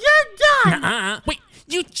 That's it. You're done. Wait,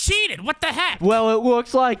 you cheated. What the heck? Well, it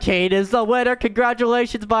looks like Cade is the winner.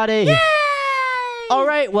 Congratulations, buddy. Yay! All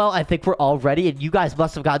right, well, I think we're all ready, and you guys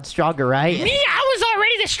must have gotten stronger, right? Me, I was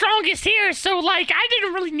already the strongest here, so, like, I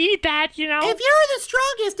didn't really need that, you know? If you're the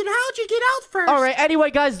strongest, then how'd you get out first? All right, anyway,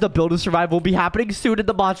 guys, the build to survive will be happening soon, and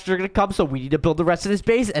the monsters are going to come, so we need to build the rest of this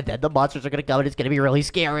base, and then the monsters are going to come, and it's going to be really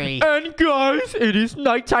scary. And, guys, it is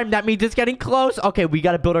nighttime. That means it's getting close. Okay, we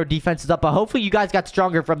got to build our defenses up, but hopefully you guys got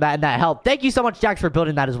stronger from that, and that helped. Thank you so much, Jax, for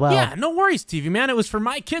building that as well. Yeah, no worries, TV Man. It was for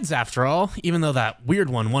my kids, after all, even though that weird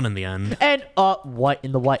one won in the end. And, what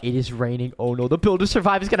in the what? It is raining. Oh, no, the build to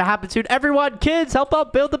survive is going to happen soon. Everyone, kids, help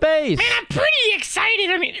out build the base. base. Man, I'm pretty excited.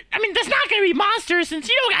 I mean, there's not gonna be monsters since,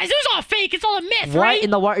 guys, this is all fake. It's all a myth, What right? in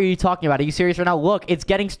the what are you talking about? Are you serious right now? Look, it's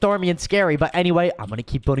getting stormy and scary. But anyway, I'm going to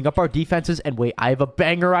keep building up our defenses. And wait, I have a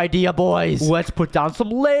banger idea, boys. Let's put down some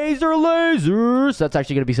lasers. That's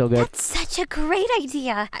actually going to be so good. That's such a great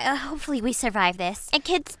idea. Hopefully we survive this. And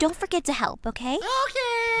kids, don't forget to help, okay?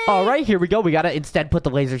 Okay. All right, here we go. We got to instead put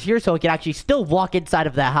the lasers here so we can actually still walk inside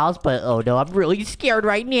of the house. But oh no, I'm really scared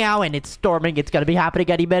right now. And it's storming. It's going to be happening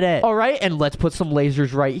any minute. All right, and let's put some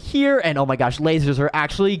lasers right here. And oh my gosh, lasers are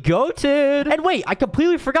actually goated. And wait, I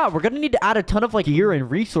completely forgot. We're going to need to add a ton of like gear and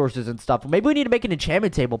resources and stuff. Maybe we need to make an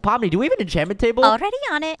enchantment table. Pomni, do we have an enchantment table? Already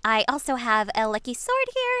on it. I also have a lucky sword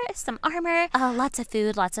here, some armor, lots of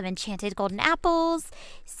food, lots of enchanted golden apples,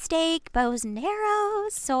 steak, bows and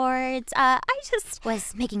arrows, swords. I just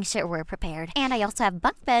was making sure we're prepared. And I also have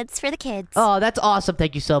bunk beds for the kids. Oh, that's awesome.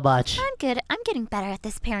 Thank you so much. I'm good. I'm getting better at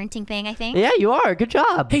this parenting thing, I think. Yeah, you are. Good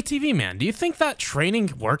job. Hey, TV man, do you think that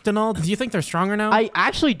training worked and all? Do you think they're stronger now? I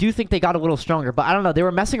actually do think they got a little stronger, but I don't know. They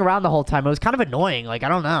were messing around the whole time. It was kind of annoying. Like, I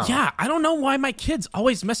don't know. Yeah, I don't know why my kids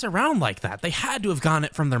always mess around like that. They had to have gotten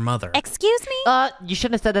it from their mother. Excuse me? You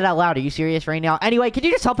shouldn't have said that out loud. Are you serious right now? Anyway, could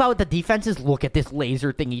you just help out with the defenses? Look at this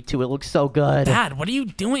laser thingy, too. It looks so good. Dad, what are you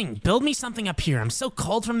doing? Build me something up here. I'm so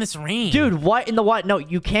cold from this rain. Dude, what in the what? No,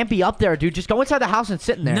 you can't be up there, dude. Just go inside the house and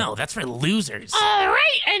sit in there. No, that's for losers. All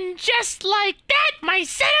right, and just like that, my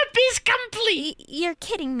setup is complete. You're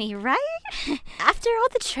kidding me, right? After all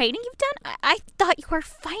the training you've done, I thought you were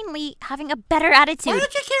finally having a better attitude. Why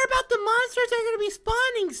don't you care about the monsters that are going to be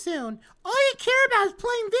spawning soon? All you care about is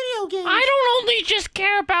playing video games. I don't only just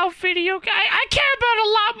care about video games. I care about a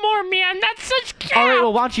lot more, man. That's such cap. All right,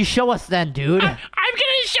 well, why don't you show us then, dude? I'm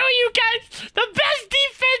gonna show you guys the best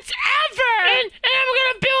defense ever, and I'm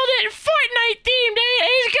gonna build it Fortnite themed, and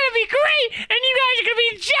it's gonna be great, and you guys are gonna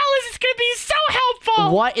be jealous. It's gonna be so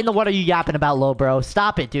helpful. What in the what are you yapping about, low bro?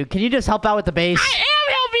 Stop it, dude. Can you just help out with the base? I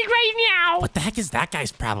am helping right now. What the heck is that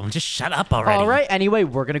guy's problem? Just shut up already. All right, anyway,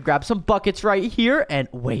 we're going to grab some buckets right here. And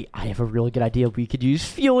wait, I have a really good idea. We could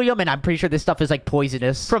use helium, and I'm pretty sure this stuff is like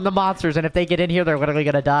poisonous from the monsters. And if they get in here, they're literally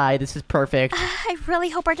going to die. This is perfect. I really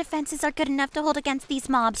hope our defenses are good enough to hold against these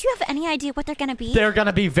mobs. Do you have any idea what they're going to be? They're going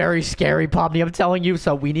to be very scary, Pomni, I'm telling you.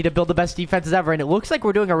 So we need to build the best defenses ever. And it looks like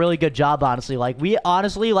we're doing a really good job, honestly. Like, we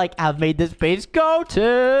honestly, like, have made this base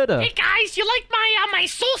goated. Hey, guys, you like my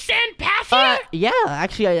soul sand path here? Yeah,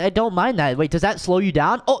 actually, I don't mind that. Wait, does that slow you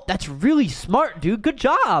down? Oh, that's really smart, dude. Good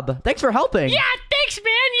job. Thanks for helping. Yeah, thanks,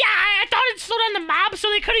 man. Yeah, I thought it'd slow down the mobs so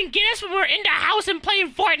they couldn't get us when we were in the house and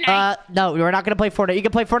playing Fortnite. No, we're not going to play Fortnite. You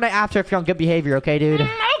can play Fortnite after if you're on good behavior, okay, dude?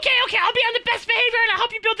 Okay, I'll be on the best behavior and I'll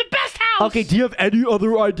help you build the best house. Okay, do you have any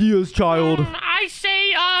other ideas, child? I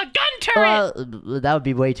say, gun turret. That would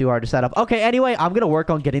be way too hard to set up. Okay, anyway, I'm going to work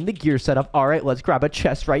on getting the gear set up. All right, let's grab a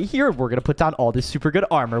chest right here. We're going to put down all this super good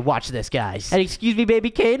armor. Watch this, guys. And excuse me, baby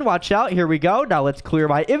Kane, watch out. Here we go. Now let's clear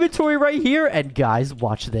my inventory right here. And guys,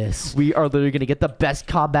 watch this. We are literally going to get the best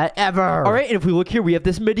combat ever. All right, and if we look here, we have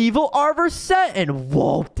this medieval armor set. And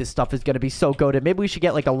whoa, this stuff is going to be so goated. Maybe we should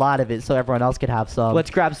get like a lot of it so everyone else can have some. Let's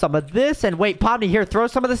grab some of this. And wait, Pomni, here, throw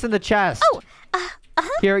some of this in the chest. Oh,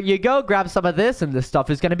 Here you go. Grab some of this, and this stuff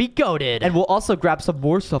is going to be goated. And we'll also grab some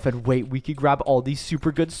more stuff. And wait, we could grab all these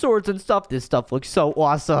super good swords and stuff. This stuff looks so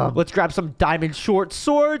awesome. Let's grab some diamond short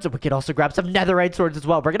swords, and we can also grab some netherite swords as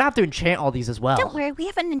well. We're going to have to enchant all these as well. don't worry. We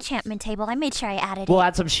have an enchantment table. I made sure I added We'll it.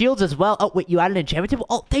 add some shields as well. Oh, wait, you added an enchantment table?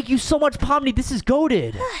 Oh, thank you so much, Pomni. This is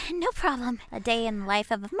goated. No problem. A day in the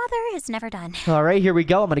life of a mother is never done. All right, here we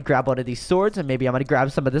go. I'm going to grab one of these swords, and maybe I'm going to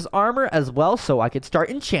grab some of this armor as well so I can start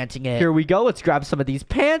enchanting it. Here we go. Let's grab some of these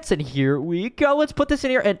pants, and here we go. Let's put this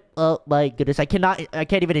in here. And oh my goodness, I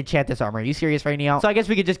can't even enchant this armor. Are you serious right now? So I guess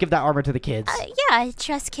we could just give that armor to the kids. Yeah,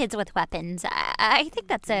 trust kids with weapons. I think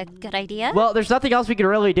that's a good idea. Well, there's nothing else we can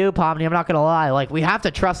really do, Pomni. I'm not gonna lie. Like, we have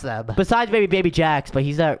to trust them. Besides maybe baby JAX, but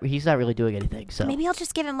he's not really doing anything. So Maybe I'll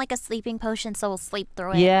just give him like a sleeping potion so we'll sleep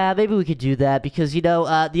through it. yeah, maybe we could do that because the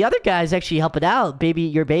other guy's actually helping out.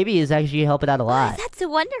 Your baby is actually helping out a lot. That's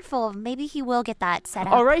wonderful. Maybe he will get that set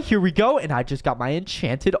up. All right, here we go. And I just got my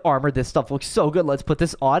enchanted armor. This stuff looks so good. Let's put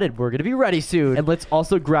this on and we're going to be ready soon. And let's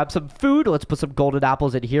also grab some food. Let's put some golden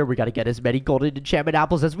apples in here. We got to get as many golden enchantment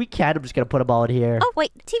apples as we can. I'm just going to put them all in here. Oh,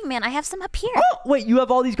 wait, TV Man, I have some up here. Oh, wait, you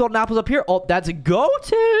have all these golden apples up here? Oh, that's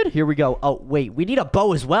goated. Here we go. Oh, wait, we need a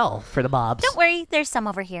bow as well for the mobs. Don't worry, there's some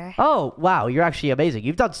over here. Oh, wow, you're actually amazing.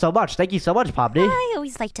 You've done so much. Thank you so much, Pomni. I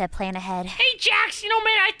always like to plan ahead. Hey, Jax, man,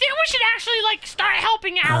 I think we should actually, start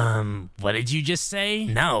helping out. What did you just say?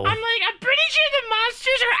 No. I'm pretty sure the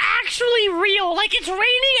monsters are actually real. It's raining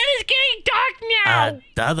and it's getting dark now.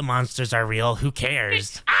 The other monsters are real. Who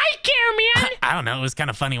cares? I care, man. I don't know. It was kind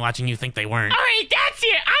of funny watching you think they weren't. All right, that's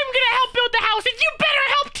it. I'm gonna help build the house, and you better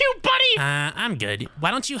help too, buddy. I'm good.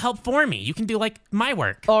 Why don't you help for me? You can do, like, my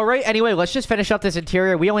work. All right, anyway, let's just finish up this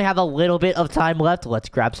interior. We only have a little bit of time left. Let's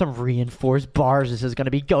grab some reinforced bars. This is going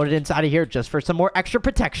to be goated inside of here just for some more extra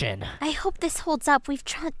protection. I hope this holds up. We've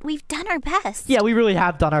done our best. Yeah, we really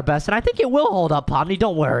have done our best, and I think it will hold up, Pomni.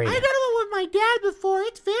 Don't worry. I done one with my dad before.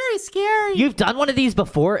 It's very scary. You've done one of these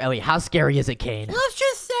before? Ellie, how scary is it, Kane? Let's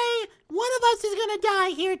just say one of us is gonna die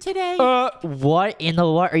here today. What in the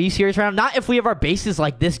what? Are you serious right now? Not if we have our bases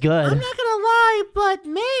like this good. I'm not gonna lie, but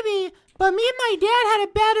maybe. But me and my dad had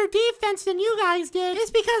a better defense than you guys did.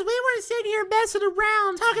 It's because we weren't sitting here messing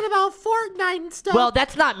around talking about Fortnite and stuff. Well,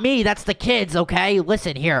 that's not me. That's the kids, okay?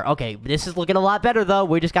 Listen here. Okay, this is looking a lot better, though.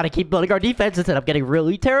 We just got to keep building our defenses, and I'm getting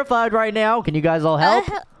really terrified right now. Can you guys all help?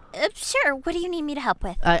 Sure. What do you need me to help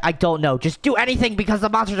with? I don't know. Just do anything because the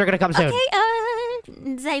monsters are going to come soon.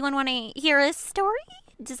 Okay, does anyone want to hear a story?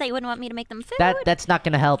 Does anyone want me to make them food? That's not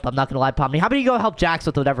going to help. I'm not going to lie, Pomni. How about you go help Jax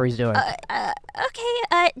with whatever he's doing?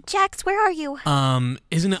 Okay, Jax, where are you?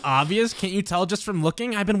 Isn't it obvious? Can't you tell just from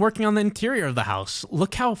looking? I've been working on the interior of the house.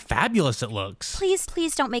 Look how fabulous it looks.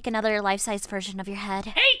 Please don't make another life-size version of your head.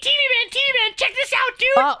 Hey, TV man, check this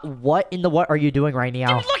out, dude. What in the what are you doing right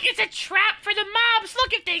now? Dude, look, it's a trap for the mobs.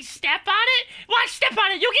 Look, if they step on it, watch, step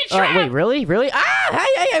on it, you'll get trapped. Wait, really? Ah,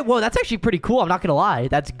 hey, whoa, that's actually pretty cool. I'm not going to lie.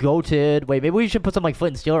 That's goated. Wait, maybe we should put some, like,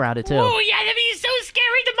 flint and steel around it, too. Oh, yeah, that'd be so scary.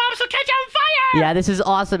 The mobs will catch on fire. Yeah, this is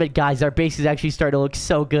awesome. And guys, our base is actually starting to look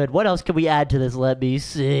so good. What else can we add to this? Let me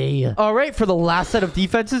see. All right, for the last set of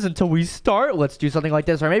defenses until we start, let's do something like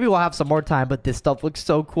this. Or maybe we'll have some more time, but this stuff looks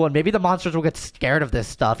so cool. And maybe the monsters will get scared of this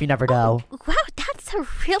stuff. You never know. Wow, that's a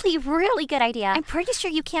really good idea. I'm pretty sure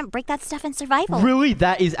you can't break that stuff in survival. Really?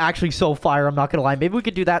 That is actually so fire. I'm not going to lie. Maybe we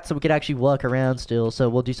could do that so we could actually walk around still. So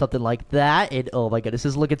we'll do something like that. And oh my goodness,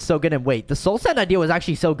 this is looking so good. And wait, the soul sand idea was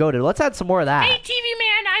actually so goated. Let's add some more of that. Hey, TV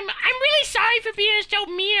man, I'm really sorry for being so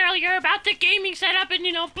mean earlier about the gaming setup and,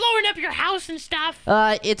 blowing up your house and stuff.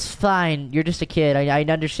 It's fine. You're just a kid. I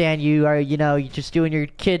understand you are, you're just doing your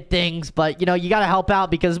kid things, but, you got to help out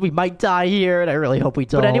because we might die here, and I really hope we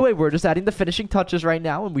don't. But anyway, we're just adding the finishing touches right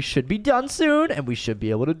now, and we should be done soon, and we should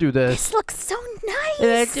be able to do this. This looks so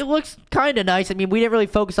nice. It looks kind of nice. I mean, we didn't really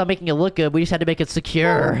focus on making it look good. We just had to make it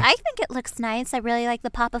secure. I think it looks nice. I really like the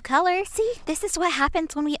pop of color. See, this is what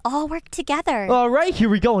happens when we all work together. All right, here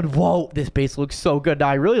we go. And whoa, this base looks so good. Now,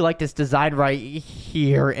 I really like this design right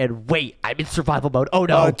here. And wait, I'm in survival mode. Oh,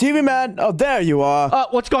 no. TV man. Oh, there you are.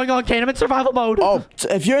 What's going on, Kane? I'm in survival mode. Oh,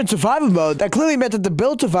 if you're in survival mode, that clearly meant that the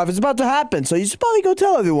build to survive is about to happen. So you should probably go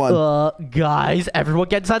tell everyone. Guys, everyone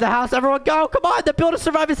get inside the house. Everyone go. Come on, the build to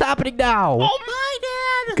survive is happening now. Oh, my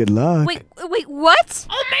dad. Good luck. Wait, what?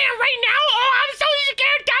 Oh, man, right now? Oh, I'm so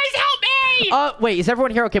scared. Guys, help me. Wait, is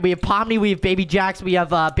everyone here? Okay, we have Pomni, we have Baby Jax, we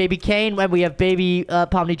have Baby Kane, and we have Baby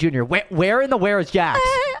Pomni Jr. Where in the where is Jax?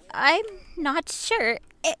 I'm not sure.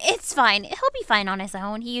 It's fine. He'll be fine on his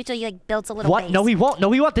own. He usually builds a little What? base. No, he won't.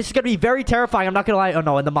 No, he won't. This is gonna be very terrifying. I'm not gonna lie. Oh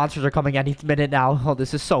no, and the monsters are coming any minute now. Oh,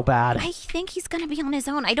 this is so bad. I think he's gonna be on his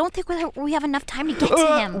own. I don't think we have enough time to get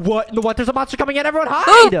to him. What? What? There's a monster coming in. Everyone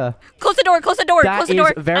hide! Close the door. Close the door. That close the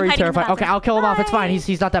door. is very terrifying. Okay, I'll kill him off. It's fine.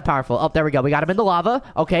 He's not that powerful. Oh, there we go. We got him in the lava.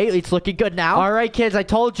 Okay, it's looking good now. All right, kids. I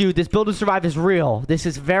told you this build to survive is real. This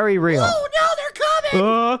is very real. Oh no, they're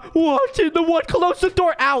coming! What in the what? Close the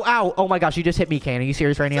door. Ow. Oh my gosh, you just hit me, Kane. Are you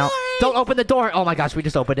serious right now? Don't open the door. Oh my gosh, we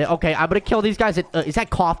just opened it. Okay, I'm gonna kill these guys. Is that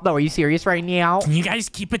Aphmau? Are you serious right now? Can you guys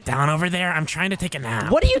keep it down over there? I'm trying to take a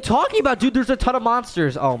nap. What are you talking about, dude? There's a ton of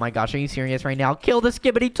monsters. Oh my gosh, are you serious right now? Kill the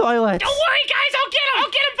skibbity toilet. Don't worry, guys. I'll get him.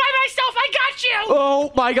 I'll get him by myself. I got you.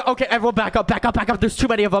 Oh my god. Okay, everyone back up. There's too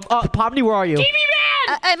many of them. Pomni, where are you? TV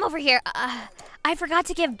man! I'm over here. I forgot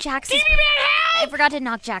to give Jax. TV man, help! I forgot to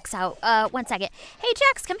knock Jax out. 1 second. Hey,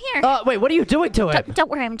 Jax, come here. Wait, what are you doing to it? Don't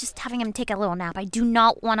worry, I'm just having him take a little nap. I do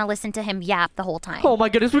not want to listen to him yap the whole time. Oh my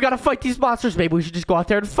goodness, we gotta fight these monsters. Maybe we should just go out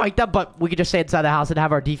there and fight them, but we could just stay inside the house and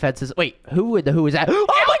have our defenses. Wait, who is that? Oh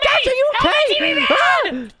my gosh, are you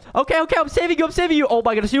okay? Okay, I'm saving you. Oh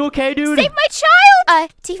my goodness, you okay, dude? Save my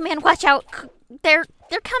child! TV man, watch out.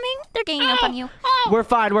 They're coming. They're ganging up on you. We're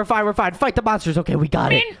fine. Fight the monsters. Okay, we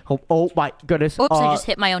got it. Oh my goodness. Oops, I just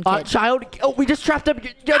hit my own kid. Child. Oh, we just trapped him.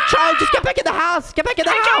 Child, just get back in the house.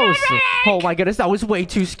 Oh my goodness, that was way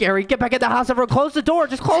too scary. Get back in the house. Everyone, close the door.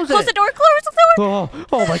 Just close it. Close the door.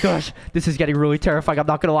 Oh my gosh, this is getting really terrifying. I'm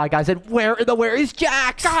not gonna lie, guys. And where is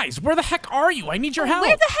Jax? Guys, where the heck are you? I need your help.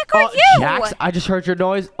 Where the heck are you? Jax, I just heard your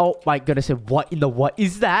noise. Oh my goodness, and what in the what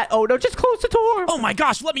is that? Oh no, just close the door. Oh my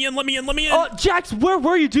gosh, let me in. Jax, where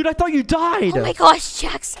were you, dude? I thought you died. Oh my gosh,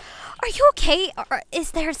 Jax. Are you okay? Or is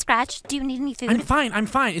there a scratch? Do you need any food? I'm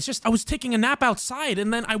fine. It's just I was taking a nap outside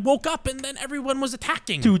and then I woke up and then everyone was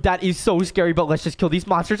attacking. Dude, that is so scary, but let's just kill these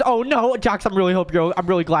monsters. Oh no, Jax, I'm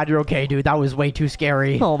really glad you're okay, dude. That was way too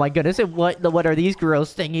scary. Oh my goodness, and what are these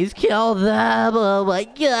gross thingies? Kill them. Oh my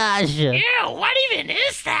gosh. Ew, what even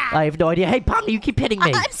is that? I have no idea. Hey, Pomni, you keep hitting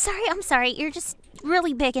me. I'm sorry. You're just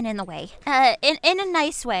really big and in the way. In a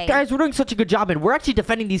nice way. Guys, we're doing such a good job, and we're actually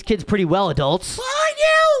defending these kids pretty well, adults.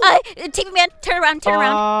 TV man, turn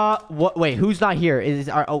around. What? Wait, who's not here?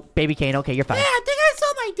 Baby Kane. Okay, you're fine. Yeah, I think I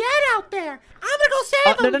saw my dad out there. I'm gonna go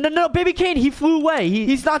save him. No, Baby Kane, he flew away.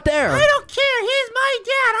 He's not there. I don't care. He's my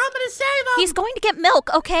dad. I'm gonna save him. He's going to get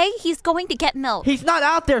milk, okay? He's going to get milk. He's not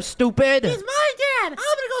out there, stupid. He's my dad. I'm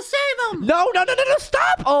gonna go save him. No,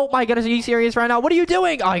 stop. Oh my goodness, are you serious right now? What are you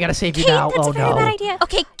doing? Oh, I gotta save you Kate, now. That's a very no. bad idea.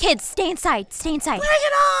 Okay, kids, stay inside. Bring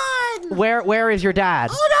it on. Where is your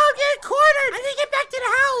dad? Oh no, I'm getting cornered. I need to get back to the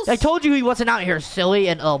house. I told you he wasn't out here, silly.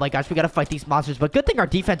 And oh my gosh, we gotta fight these monsters. But good thing our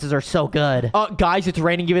defenses are so good. Guys, it's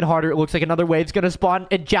raining even harder. It looks like another wave's gonna spawn.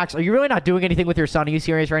 And Jax, are you really not doing anything with your son? Are you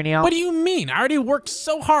serious right now? What do you mean? I already worked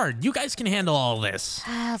so hard. You guys can handle all this.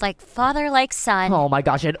 Like father, like son. Oh my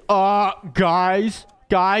gosh, and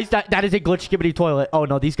guys, that is a glitch skibbity toilet. Oh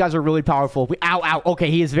no, these guys are really powerful. Ow. Okay,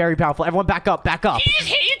 he is very powerful. Everyone back up. He just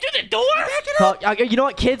hit you through the door? Back it up. You know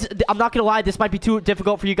what, kids? I'm not gonna lie. This might be too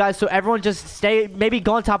difficult for you guys. So everyone just maybe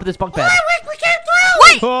go on top of this bunk bed. We came through.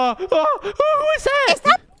 Wait! Who is that? Is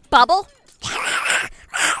that Bubble?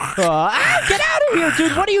 Get out of here,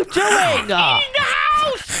 dude! What are you doing? In the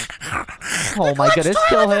house! Oh my goodness,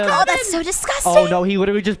 kill him. Oh, that's so disgusting. Oh no, he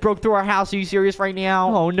literally just broke through our house. Are you serious right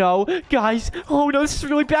now? Oh no, guys. Oh no, this is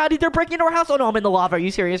really bad. They're breaking into our house. Oh no, I'm in the lava. Are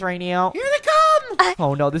you serious right now? Here they come.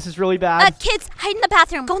 Oh no, this is really bad. Kids, hide in the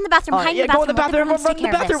bathroom. Go in the bathroom. Hide in the bathroom. Go in the bathroom. Let the Run in the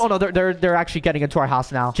bathroom. Oh no, they're actually getting into our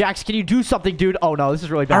house now. Jax, can you do something, dude? Oh no, this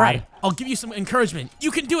is really bad. All right, I'll give you some encouragement.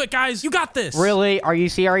 You can do it, guys. You got this. Really? Are you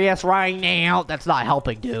serious right now? That's not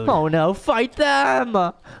helping, dude. Oh no, fight them.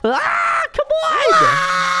 Come on.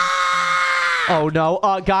 Oh no,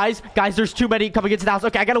 guys, there's too many coming into the house.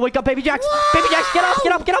 Okay, I gotta wake up Baby Jax. Baby Jax, get up.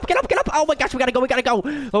 Oh my gosh, we gotta go.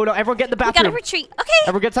 Oh no, everyone get in the bathroom. We gotta retreat. Okay.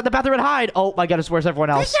 Everyone get inside the bathroom and hide. Oh my goodness, where's everyone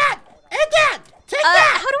else? Take that. Take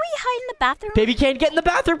that. How do we hide in the bathroom? Baby can't get in the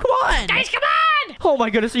bathroom. Come on. Guys, come on. Oh my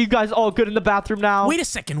goodness, are you guys all good in the bathroom now? Wait a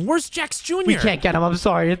second, where's Jax Jr.? We can't get him. I'm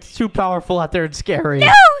sorry. It's too powerful out there and scary.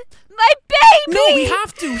 No, my baby. No, we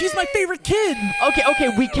have to. He's my favorite kid. Okay,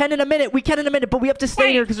 we can in a minute, but we have to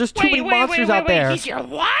stay here because there's too many monsters out there. He's your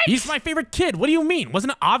what? He's my favorite kid. What do you mean?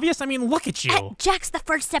 Wasn't it obvious? I mean, look at you. Jax, the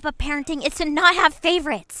first step of parenting is to not have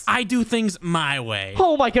favorites. I do things my way.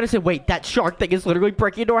 Oh my goodness, and wait, that shark thing is literally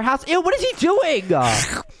breaking into our house. Ew, what is he doing?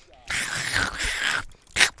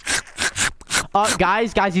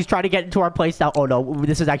 Guys, he's trying to get into our place now. Oh no,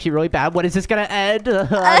 this is actually really bad. When is this gonna end?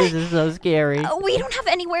 This is so scary. We don't have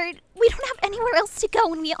anywhere else to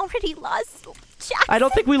go, and we already lost Jax. I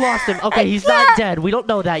don't think we lost him. Okay, he's not dead. We don't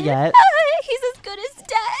know that yet. He's as good as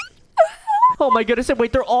dead. Oh my goodness, and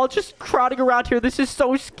wait, they're all just crowding around here. This is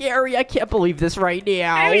so scary. I can't believe this right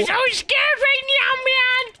now. I'm so scared right now,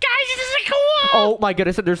 man. Guys, this is cool. Oh my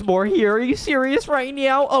goodness, and there's more here. Are you serious right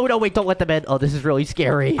now? Oh no, wait, don't let them in. Oh, this is really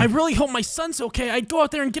scary. I really hope my son's okay. I'd go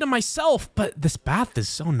out there and get him myself, but this bath is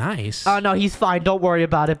so nice. Oh no, he's fine. Don't worry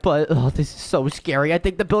about it, but this is so scary. I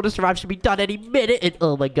think the build to survive should be done any minute. And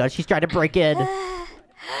oh my gosh, she's trying to break in.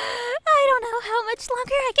 I don't know how much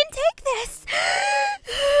longer I can take this.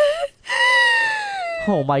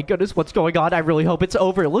 Oh my goodness, what's going on? I really hope it's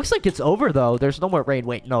over. It looks like it's over, though. There's no more rain.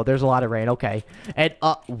 Wait, no, there's a lot of rain. Okay. And,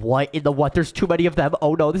 what in the what? There's too many of them.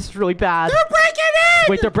 Oh, no, this is really bad. They're breaking in!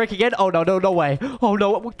 Wait, they're breaking in? Oh, no way. Oh,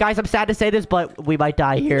 no. Guys, I'm sad to say this, but we might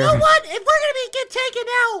die here. You know what? If we're gonna get taken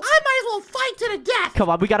out, I might as well fight to the death. Come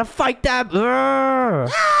on, we gotta fight them.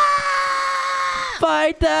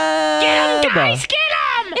 Fight them! Get him, guys! Get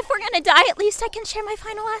him! If we're gonna die, at least I can share my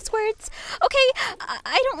final last words. Okay,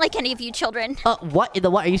 I don't like any of you children. What in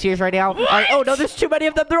the what? Are you serious right now? Oh no, there's too many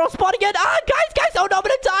of them. They're all spawning in. Guys! Oh no, I'm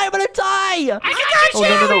gonna die! I got you!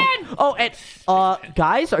 No. Oh, and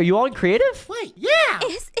guys, are you all in creative? Wait, yeah.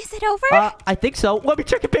 Is it over? I think so. Let me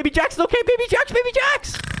check if Baby Jax is okay. Baby Jax!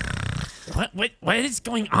 What is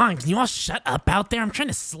going on? Can you all shut up out there? I'm trying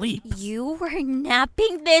to sleep. You were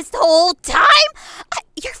napping this whole time?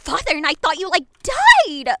 your father and I thought you, like,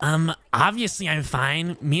 died. Obviously I'm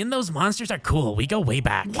fine. Me and those monsters are cool. We go way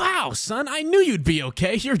back. Wow, son, I knew you'd be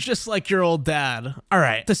okay. You're just like your old dad. All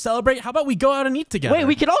right, to celebrate, how about we go out and eat together? Wait,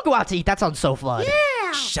 we can all go out to eat. That sounds so fun.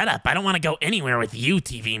 Yeah. Shut up. I don't want to go anywhere with you,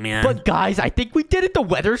 TV man. But guys, I think we did it. The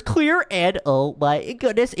weather's clear, and oh my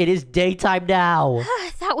goodness, it is daytime now.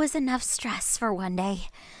 That was enough stress for one day.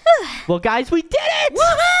 Well, guys, we did it!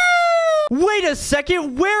 Woohoo! Wait a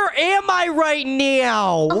second, where am I right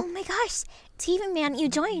now? Oh my gosh, TV Man, you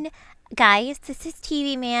joined. Guys, this is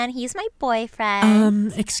TV Man. He's my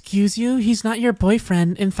boyfriend. Excuse you? He's not your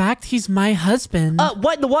boyfriend. In fact, he's my husband.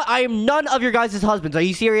 What in the what? I am none of your guys' husbands. Are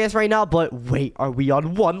you serious right now? But wait, are we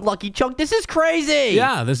on one lucky chunk? This is crazy!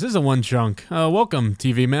 Yeah, this is a one chunk. Welcome,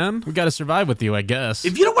 TV man. We gotta survive with you, I guess.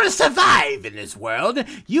 If you don't want to survive in this world,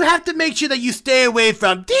 you have to make sure that you stay away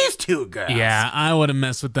from these two girls. Yeah, I wouldn't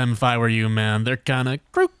mess with them if I were you, man. They're kinda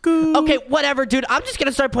cuckoo. Okay, whatever, dude. I'm just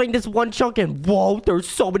gonna start playing this one chunk, and whoa, there's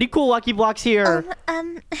so many cool lucky blocks here.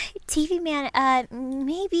 TV Man,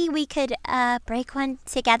 maybe we could, break one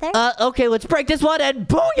together? Okay, let's break this one, and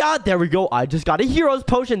booyah! There we go. I just got a hero's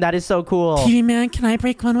potion. That is so cool. TV man, can I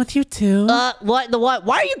break one with you too? What in the what?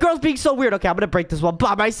 Why are you girls being so weird? Okay, I'm gonna break this one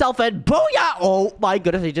by myself, and booyah! Oh my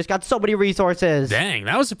goodness, I just got so many resources. Dang,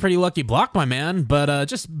 that was a pretty lucky block, my man. But,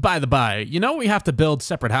 just by the by, you know we have to build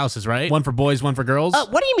separate houses, right? One for boys, one for girls?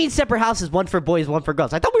 What do you mean separate houses? One for boys, one for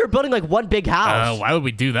girls? I thought we were building like one big house. Why would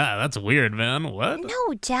we do that? That's weird, man. What?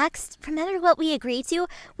 No, Jax. Remember what we agreed to?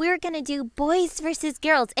 We were gonna do boys versus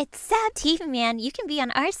girls. Except, TV Man, you can be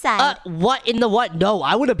on our side. What in the what? No,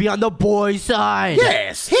 I want to be on the boys' side.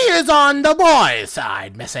 Yes, he is on the boy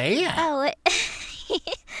side, Missy. Oh,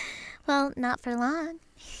 well, not for long.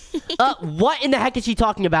 What in the heck is she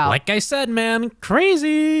talking about? Like I said, man,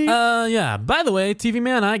 crazy. Yeah, by the way, TV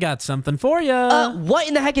man, I got something for ya. What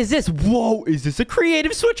in the heck is this? Whoa, is this a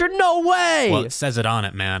creative switcher? No way! Well, it says it on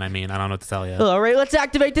it, man. I mean, I don't know what to tell you. All right, let's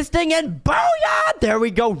activate this thing, and booyah! There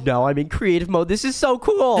we go. No, I'm in creative mode. This is so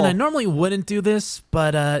cool. And I normally wouldn't do this,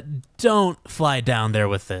 but, don't fly down there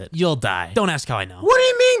with it. You'll die. Don't ask how I know. What do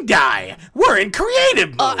you mean, die? We're in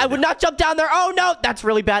creative mode. I would not jump down there. Oh, no, that's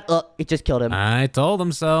really bad. It just killed him. I told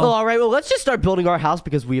him so. All right, well, let's just start building our house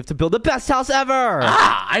because we have to build the best house ever.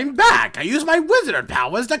 I'm back. I used my wizard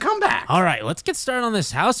powers to come back. All right, let's get started on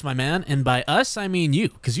this house, my man. And by us, I mean you,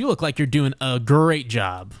 because you look like you're doing a great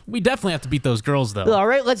job. We definitely have to beat those girls, though. All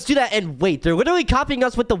right, let's do that. And wait, they're literally copying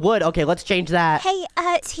us with the wood. Okay, let's change that. Hey,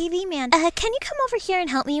 TV Man, can you come over here and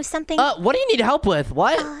help me with something? What do you need help with?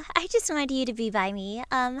 What? I just wanted you to be by me.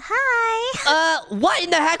 Hi. What in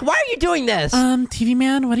the heck? Why are you doing this? TV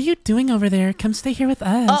man, what are you doing over there? Come stay here with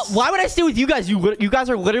us. Why would I stay with you guys? You guys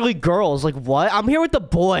are literally girls. Like, what? I'm here with the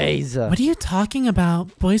boys. What are you talking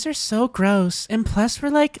about? Boys are so gross. And plus, we're,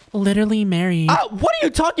 like, literally married. What are you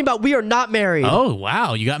talking about? We are not married. Oh,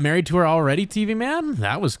 wow. You got married to her already, TV man?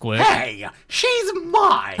 That was quick. Hey, she's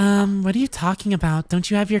mine. What are you talking about? Don't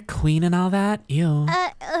you have your queen and all that? Ew.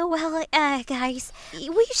 Well, guys,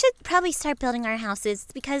 we should probably start building our houses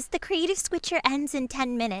because the creative switcher ends in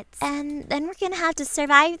 10 minutes. And then we're gonna have to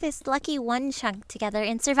survive this lucky one chunk together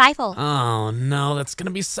in survival. Oh, no, that's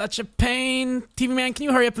gonna be such a pain. TV man, can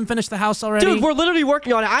you hurry up and finish the house already? Dude, we're literally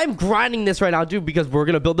working on it. I'm grinding this right now, dude, because we're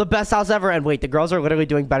gonna build the best house ever. And wait, the girls are literally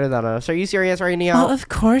doing better than us. Are you serious right now? Well, of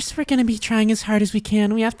course we're gonna be trying as hard as we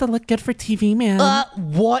can. We have to look good for TV man.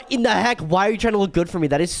 What in the heck? Why are you trying to look good for me?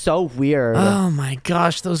 That is so weird. Oh my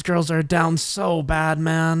gosh, those girls are down so bad,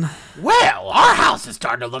 man. Well, our house is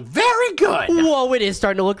starting to look very good. Whoa, it is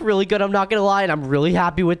starting to look really good. I'm not gonna lie, and I'm really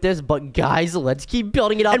happy with this. But guys, let's keep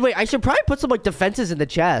building it up. And wait, I should probably put some like defenses in the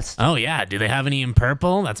chest. Oh yeah, do they have any in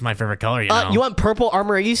purple? That's my favorite color, you know. You want purple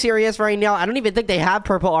armor? Are you serious right now? I don't even think they have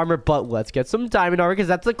purple armor, but let's get some diamond armor because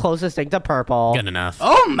that's the closest thing to purple. Good enough.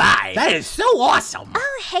 Oh my, that is so awesome.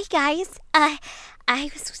 Oh, hey guys.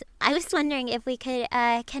 I was wondering if we could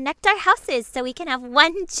connect our houses so we can have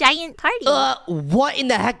one giant party. What in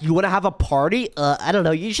the heck? You want to have a party? I don't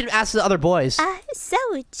know. You should ask the other boys. So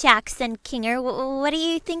Jax and Kinger, what do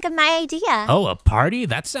you think of my idea? Oh, a party?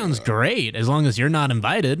 That sounds great, as long as you're not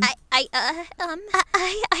invited.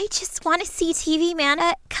 I just want to see TV Man.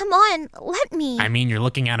 Come on, let me. I mean, you're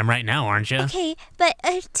looking at him right now, aren't you? Okay, but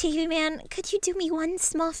TV Man, could you do me one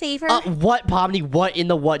small favor? What, Pomni? What in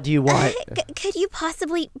the what do you want? Could you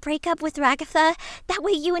possibly break up with Ragatha? That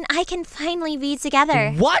way you and I can finally be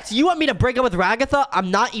together. What? You want me to break up with Ragatha?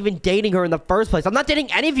 I'm not even dating her in the first place. I'm not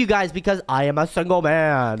dating any of you guys because I am a single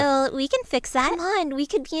man. We can fix that. Come on, we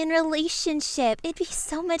could be in a relationship. It'd be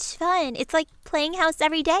so much fun. It's like playing house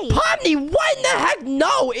every day. Pomni, what in the heck?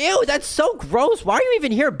 No, ew, that's so gross. Why are you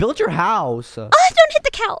even here? Build your house. No, Don't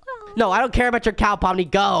hit the cow. No, I don't care about your cow, Pomni.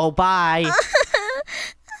 Go. Bye.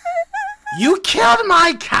 You killed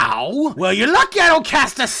my cow? Well, you're lucky I don't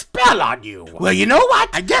cast a spell on you. Well, you know what?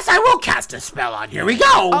 I guess I will cast a spell on you. Here we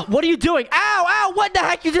go. What are you doing? Ow, ow, what the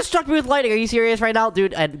heck? You just struck me with lightning. Are you serious right now?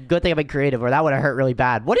 Dude, and good thing I've been creative, or that would have hurt really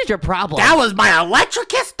bad. What is your problem? That was my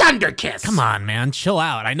Electricus Thunderkiss. Come on, man, chill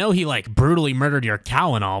out. I know he, like, brutally murdered your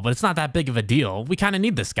cow and all, but it's not that big of a deal. We kind of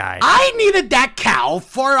need this guy. I needed that cow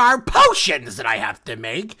for our potions that I have to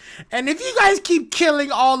make. And if you guys keep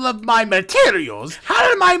killing all of my materials, how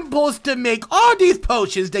am I supposed to make all these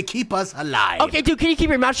potions to keep us alive? Okay, dude, can you keep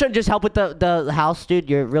your mouth shut and just help with the house, dude?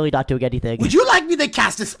 You're really not doing anything. Would you like me to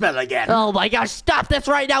cast a spell again? Oh my gosh, stop this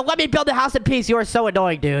right now. Let me build the house in peace. You are so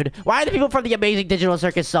annoying, dude. Why are the people from the Amazing Digital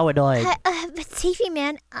Circus so annoying? But TV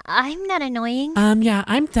Man, I'm not annoying. Yeah,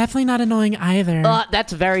 I'm definitely not annoying either.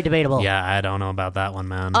 That's very debatable. Yeah, I don't know about that one,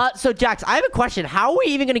 man. So Jax, I have a question. How are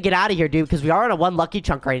we even gonna get out of here, dude? Because we are on a one lucky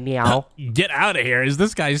chunk right now. Get out of here. Is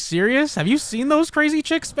this guy serious? Have you seen those crazy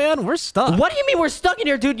chicks, man? We're stuck. What do you mean we're stuck in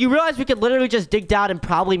here, dude? You realize we could literally just dig down and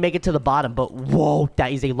probably make it to the bottom, but whoa,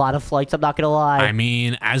 that is a lot of flights, I'm not gonna lie. I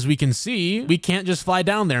mean, as we can see, we can't just fly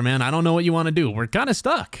down there, man. I don't know what you want to do. We're kind of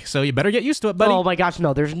stuck, so you better get used to it, buddy. Oh my gosh,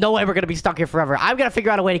 no. There's no way we're gonna be stuck here forever. I've got to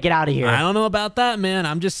figure out a way to get out of here. I don't know about that, man.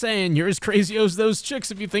 I'm just saying, you're as crazy as those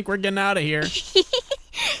chicks if you think we're getting out of here.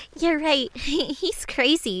 You're right. He's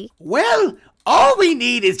crazy. Well, all we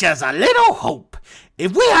need is just a little hope.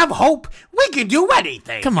 If we have hope, we can do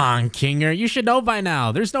anything. Come on, Kinger. You should know by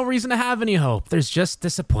now. There's no reason to have any hope. There's just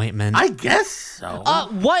disappointment. I guess so.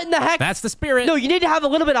 What in the heck? That's the spirit. No, you need to have a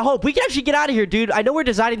little bit of hope. We can actually get out of here, dude. I know we're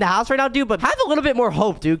designing the house right now, dude, but have a little bit more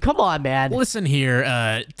hope, dude. Come on, man. Listen here,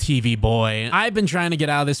 TV boy. I've been trying to get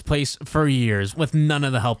out of this place for years with none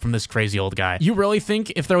of the help from this crazy old guy. You really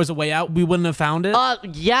think if there was a way out, we wouldn't have found it?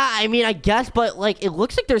 Yeah, I mean, I guess, but, like, it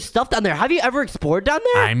looks like there's stuff down there. Have you ever explored down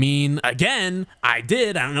there? I mean, again, I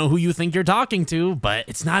did. I don't know who you think you're talking to, but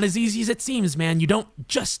it's not as easy as it seems, man. You don't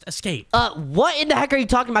just escape. What in the heck are you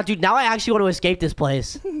talking about, dude? Now I actually want to escape this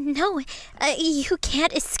place. No, you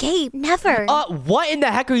can't escape. Never. What in the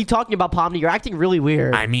heck are you talking about, Pomni? You're acting really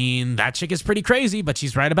weird. I mean, that chick is pretty crazy, but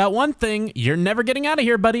she's right about one thing. You're never getting out of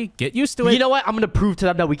here, buddy. Get used to it. You know what? I'm going to prove to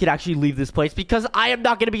them that we can actually leave this place because I am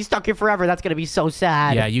not going to be stuck here forever. That's going to be so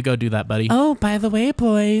sad. Yeah, you go do that, buddy. Oh, by the way,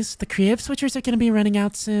 boys, the creative switchers are going to be running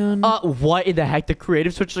out soon. What in the heck? The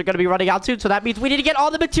creative switchers are going to be running out soon, so that means we need to get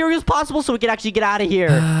all the materials possible so we can actually get out of here.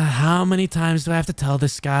 How many times do I have to tell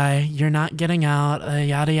this guy? You're not getting out,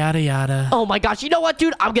 yada, yada, yada. Oh my gosh, you know what,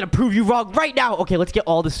 dude? I'm going to prove you wrong right now. Okay, let's get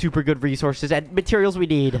all the super good resources and materials we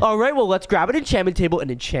need. All right, well, let's grab an enchantment table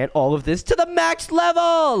and enchant all of this to the max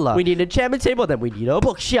level. We need an enchantment table, then we need a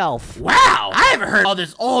bookshelf. Wow, I haven't heard all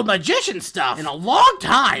this old magician stuff in a long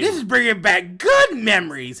time. This is bringing back good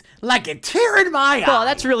memories, like a tear in my eye. Oh,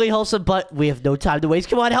 that's really wholesome, but we have no time to waste.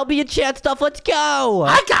 Come on, help me enchant stuff. Let's go.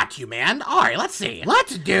 I got you, man. All right, let's see.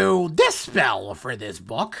 Let's do this spell for this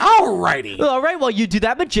book. Alrighty. All right, while you do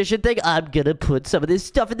that magician thing, I'm gonna put some of this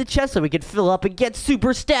stuff in the chest so we can fill up and get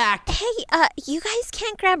super stacked. Hey, you guys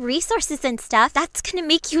can't grab resources and stuff. That's gonna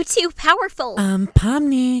make you too powerful.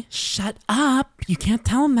 Pomni, shut up. You can't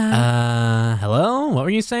tell him that. Hello? What were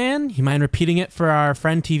you saying? You mind repeating it for our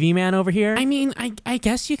friend TV Man over here? I mean, I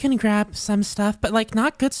guess you can grab some stuff, but, like,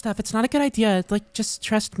 not good stuff. It's not a good idea. Like, just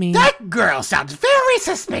trust me. That girl sounds very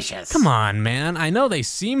suspicious. Come on, man. I know they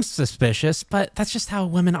seem suspicious, but that's just how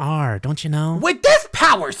women are, don't you know? With this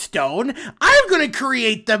power stone, I'm gonna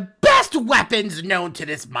create the best weapons known to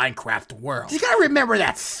this Minecraft world. You gotta remember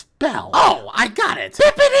that spell. Oh, I got it.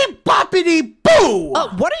 Bippity boppity boo!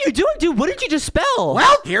 What are you doing, dude? What did you just spell?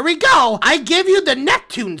 Well, here we go. I give you the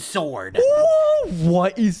Neptune sword. Ooh,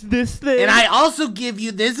 what is this thing? And I also give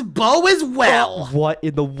you this bow as well. What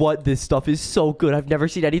in the what? This stuff is so good. I've never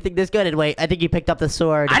seen anything this good. And wait, I think you picked up the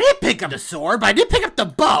sword. I didn't pick up the sword, but I did pick up the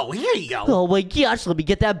bow. Here you go. Oh my gosh, let me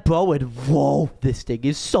get that bow and whoa, this thing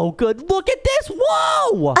is so good. Look at this,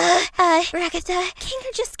 whoa! Ragatha,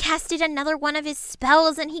 Kinger just casted another one of his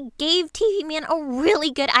spells and he gave TV Man a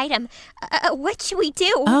really good item. What should we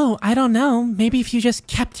do? Oh, I don't know. Maybe if you just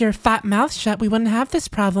kept your fat mouth shut, we wouldn't have this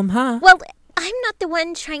problem, huh? Well, I'm not the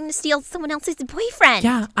one trying to steal someone else's boyfriend.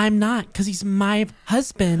 Yeah, I'm not, because he's my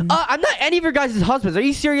husband. I'm not any of your guys' husbands. Are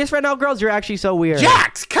you serious right now, girls? You're actually so weird.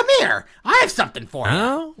 JAX, come here. I have something for you.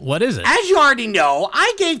 Oh, what is it? As you already know,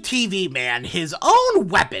 I gave TV Man his own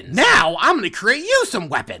weapons. Now, I'm going to create you some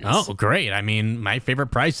weapons. Oh, great. I mean, my favorite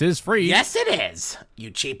price is free. Yes, it is,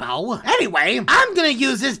 you cheapo. Anyway, I'm going to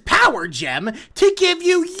use this power gem to give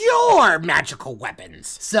you your magical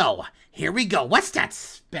weapons. So, here we go. What's that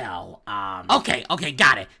spell? Okay,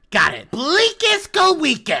 got it. got it. Bleakus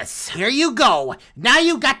Goweekus. Here you go. Now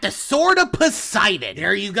you got the Sword of Poseidon.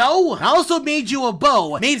 There you go. I also made you a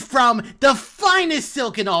bow made from the finest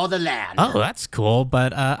silk in all the land. Oh, that's cool,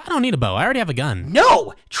 but I don't need a bow. I already have a gun.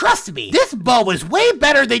 No, trust me. This bow is way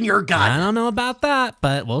better than your gun. I don't know about that,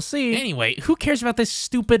 but we'll see. Anyway, who cares about this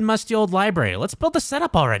stupid, musty old library? Let's build the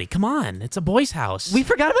setup already. Come on. It's a boy's house. We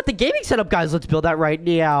forgot about the gaming setup, guys. Let's build that right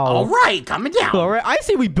now. All right, coming down. All right, I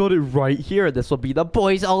say we build it right here. This will be the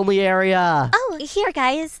boys only area. Oh, here,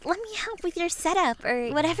 guys. Let me help with your setup or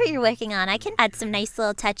whatever you're working on. I can add some nice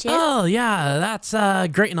little touches. Oh, yeah, that's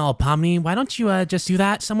great and all, Pomni. Why don't you just do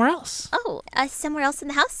that somewhere else? Oh, somewhere else in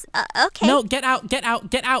the house? Okay. No, get out, get out,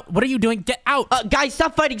 get out. What are you doing? Get out. Guys,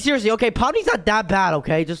 stop fighting. Seriously, okay? Pomni's not that bad,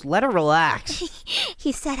 okay? Just let her relax.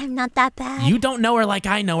 He said I'm not that bad. You don't know her like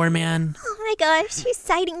I know her, man. Oh my gosh, she's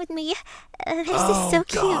siding with me. This is so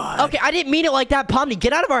cute. Okay, I didn't mean it like that, Pomni.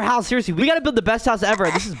 Get out of our house. Seriously, we gotta build the best house ever.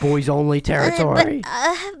 This is boys only territory. But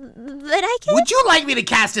I can... Would you like me to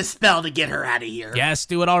cast a spell to get her out of here? Yes,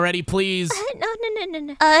 do it already, please. No.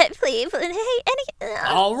 Please. Hey,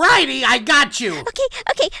 Alrighty, I got you.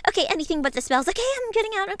 Okay, anything but the spells. Okay, I'm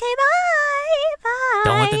getting out. Okay, bye.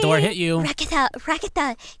 Don't let the door hit you.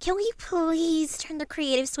 Rakitha, can we please turn the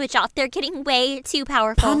creative switch off? They're getting way too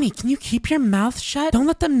powerful. Pomni, can you keep your mouth shut? Don't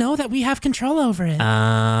let them know that we have control over it.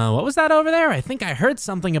 What was that over there? I think I heard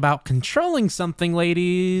something about controlling something,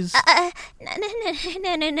 ladies.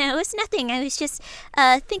 No, it's nothing. I was just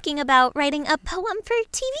thinking about writing a poem for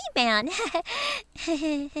TV Man.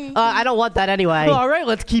 I don't want that anyway. All right,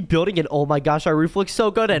 let's keep building it. Oh my gosh, our roof looks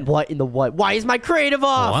so good. And what in the what? Why is my creative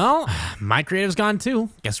off? Well, my creative's gone too.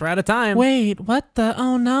 Guess we're out of time. Wait, what the?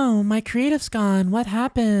 Oh no, my creative's gone. What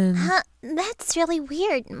happened? That's really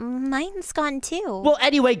weird. Mine's gone too. Well,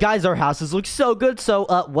 anyway, guys, our houses look so good. So,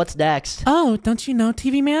 what's next? Oh, don't you know,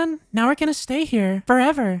 TV Man? Now we're gonna stay here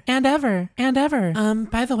forever and ever and ever.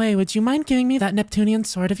 By the way, would you mind giving me that Neptunian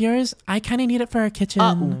sword of yours? I kind of need it for our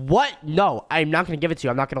kitchen. What? No, I'm not gonna give it to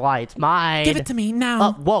you. I'm not gonna lie. It's mine. Give it to me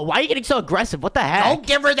now. Whoa, why are you getting so aggressive? What the heck? Don't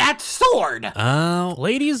give her that sword.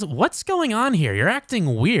 Ladies, what's going on here? You're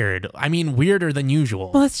acting weird. I mean, weirder than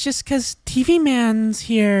usual. Well, it's just because TV Man's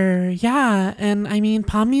here. Yeah, and I mean,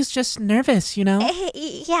 Pomni's just nervous, you know?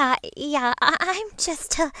 Yeah, I'm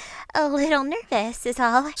just a little nervous is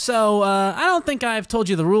all. So, I don't think I've told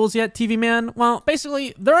you the rules yet, TV Man. Well,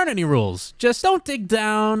 basically, there aren't any rules. Just don't dig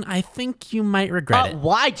down. I think you might regret it.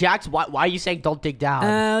 Why, Jax? Why are you saying don't dig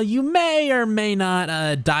down? You may or may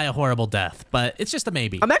not die a horrible death, but it's just a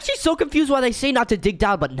maybe. I'm actually so confused why they say not to dig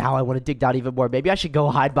down, but now I want to dig down even more. Maybe I should go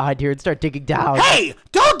hide behind here and start digging down. Hey,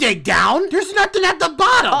 don't dig down. There's nothing at the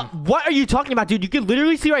bottom. What are you talking about, dude? You can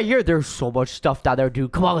literally see right here. There's so much stuff down there,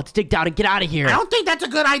 dude. Come on, let's dig down and get out of here. I don't think that's a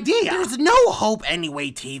good idea. There's no hope anyway,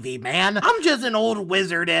 TV Man. I'm just an old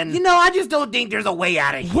wizard and, I just don't think there's a way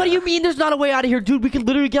out of here. What do you mean there's not a way out of here, dude? We can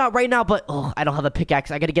literally get out right now, but, I don't have a pickaxe.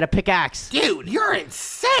 I gotta get a pickaxe. Dude, you're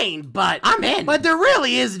insane, but I'm in. But there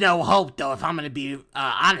really is no hope, though, if I'm gonna be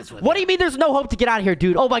honest with you. What do you mean there's no hope to get out of here,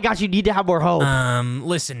 dude? Oh my gosh, you need to have more hope.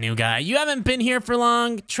 Listen, new guy, you haven't been here for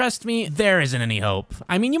long. Trust me, there isn't any hope.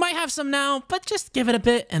 I mean, you might have some now, but just give it a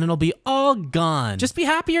bit and it'll be all gone. Just be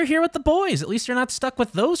happy you're here with the boys. At least you're not stuck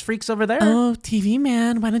with those freaks over there. Oh, TV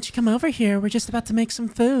Man, why don't you come over here? We're just about to make some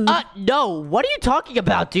food. No. What are you talking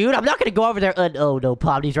about, dude? I'm not gonna go over there. Oh no,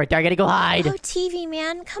 Pomni's right there. I gotta go hide. Oh, TV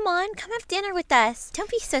Man, come on, come have dinner with us. Don't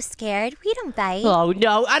be so scared. We don't bite. Oh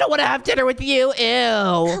no, I don't want to have dinner with you. Ew.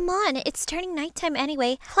 Come on, it's turning nighttime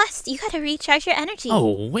anyway. Plus, you gotta recharge your energy.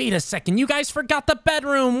 Oh, wait a second. You guys forgot the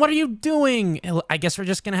bedroom. What are you doing? I guess we're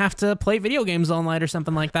just gonna have to play video games all night or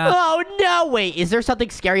something like that. Oh no, wait. Is there something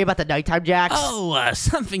scary about the nighttime, Jax? Oh,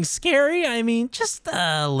 something scary? I mean, just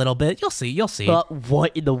a little bit. You'll see.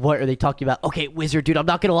 What in the what are they talking about? Okay, wizard dude, I'm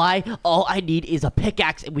not gonna lie. All I need is a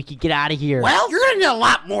pickaxe and we can get out of here. Well, you're gonna need a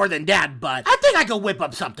lot more than that, but I think I could whip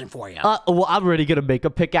up something for you. Well, I'm already gonna make a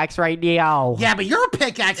pickaxe right now. Yeah, but your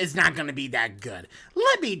pickaxe is not gonna be that good.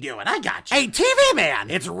 Let me do it. I got you. Hey, TV Man,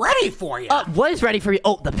 it's ready for you. What is ready for you?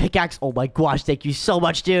 Oh, the pickaxe. Oh my gosh, thank you so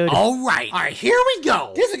much, dude. All right, here we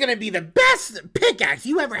go. This is gonna be the best pickaxe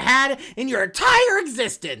you ever had in your entire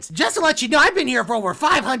existence. Just to let you know, I've been here for over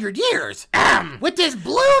 500 years. With this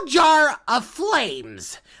blue jar of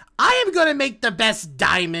flames, I am gonna make the best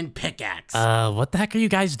diamond pickaxe. What the heck are you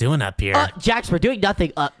guys doing up here? Jax, we're doing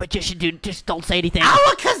nothing. But just don't say anything.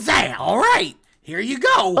 Alakazam! All right. Here you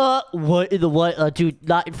go. What in the what? Dude,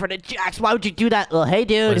 not in front of Jax. Why would you do that? Hey,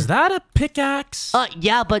 dude. Was that a pickaxe?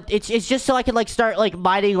 Yeah, but it's just so I can, start,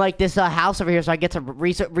 mining, this house over here so I get some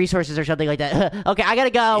resources or something like that. Okay, I gotta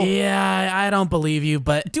go. Yeah, I don't believe you,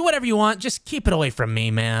 but do whatever you want. Just keep it away from me,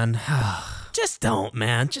 man. Just don't,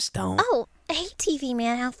 man. Just don't. Oh, hey, TV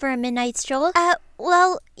man, out for a midnight stroll?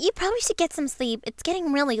 Well, you probably should get some sleep. It's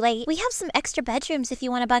getting really late. We have some extra bedrooms if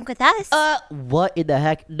you want to bunk with us. What in the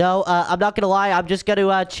heck? No, I'm not gonna lie. I'm just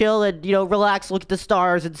gonna chill and, relax, look at the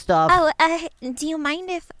stars and stuff. Oh, do you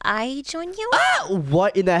mind if I join you?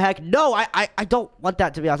 What in the heck? No, I don't want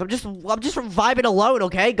that, to be honest. I'm just vibing alone,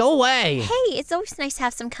 okay? Go away. Hey, it's always nice to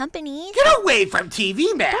have some company. Get away from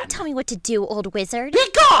TV man. Don't tell me what to do, old wizard. Be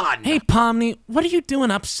gone. Hey, Pomni, what are you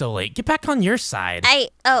doing up so late? Get back on your side.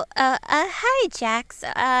 Hi, Jax.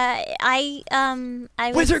 I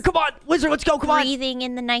was Wizard, come on! Wizard, let's go, come on! breathing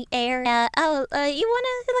in the night air. You wanna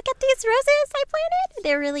look at these roses I planted?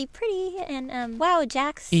 They're really pretty, and, wow,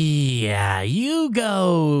 Jax. Yeah, you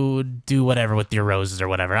go do whatever with your roses or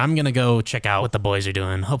whatever. I'm gonna go check out what the boys are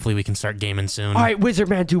doing. Hopefully we can start gaming soon. All right, Wizard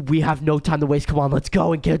man, dude, we have no time to waste. Come on, let's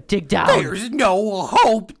go and dig down. There's no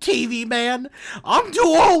hope, TV man. I'm too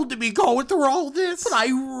old to be going through all this, but I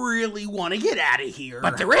really want to get out of here.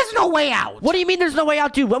 But there is no way out. What do you mean there's no way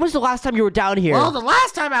out, dude? When was the last time you were down here? Well, the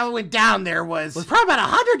last time I went down there was probably about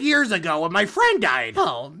 100 years ago when my friend died.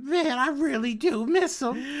 Oh, man, I really do miss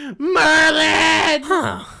him. Merlin!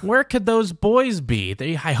 Huh. Where could those boys be?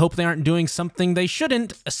 I hope they aren't doing something they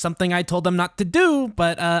shouldn't. Something I told them not to do,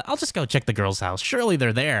 but I'll just go check the girls' house. Surely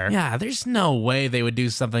they're there. Yeah, there's no way they would do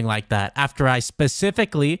something like that after I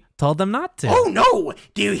specifically told them not to. Oh, no!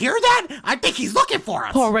 Do you hear that? I think he's looking for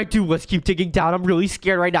us. All right, dude, let's keep digging down. I'm really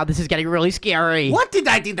scared right now. This is getting really scary. What did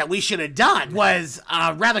I think that we should have done was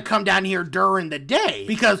rather come down here during the day.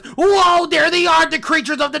 Because, whoa, there they are. The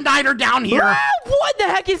creatures of the night are down here. What the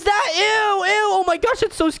heck is that? Ew, ew. Oh my gosh,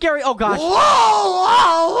 it's so scary. Oh gosh. Whoa!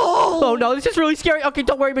 Oh no, this is really scary. Okay,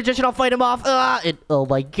 don't worry, magician. I'll fight him off. Oh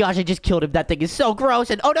my gosh, I just killed him. That thing is so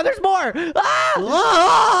gross. And oh no, there's more.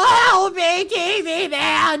 Oh, help me, TV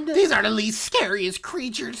man. These are the least scariest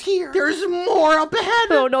creatures here. There's more up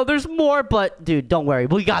ahead. Oh no, there's more. But dude, don't worry.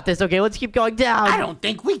 We got this. Okay, let's keep going down. I don't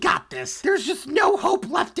think we got this. There's just no hope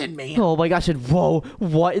left in me. Oh my gosh, and whoa,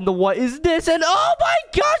 what in the what is this? And oh my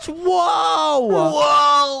gosh, whoa!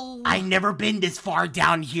 Whoa! I've never been this far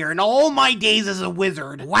down here in all my days as a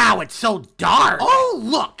wizard. Wow, it's so dark. Oh,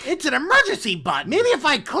 look, it's an emergency button. Maybe if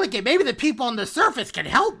I click it, maybe the people on the surface can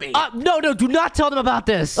help me. No, do not tell them about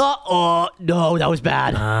this. No, that was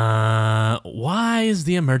bad. Why is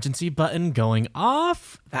the emergency button going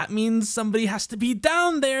off? That means somebody has to be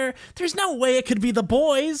down there. There's no way it could be the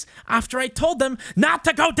boys after I told them not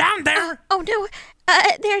to go down there. Oh no,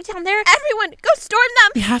 they're down there. Everyone, go storm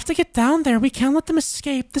them. We have to get down there. We can't let them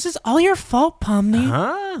escape. This is all your fault, Pomni.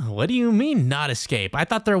 Huh? What do you mean not escape? I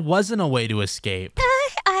thought there wasn't a way to escape.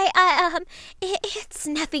 It's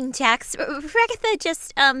nothing, Jax. Regatha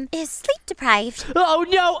just, is sleep deprived. Oh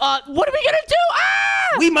no, what are we gonna do?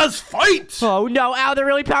 We must fight. Oh no, ow, they're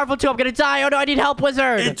really powerful too. I'm gonna die. Oh no, I need help,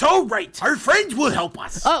 Wizard. It's all right. Our friends will help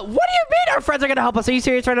us. What do you mean our friends are gonna help us? Are you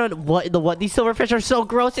serious right now? What? These silverfish are so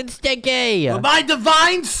gross and stinky. With my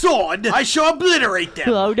divine sword, I shall obliterate them.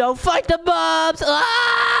 Oh no, fight the mobs.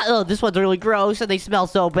 Oh, this one's really gross and they smell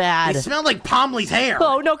so bad. They smell like Pomni's hair.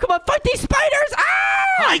 Oh no, come on, fight these spiders.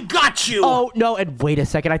 I got you. Oh no, and wait a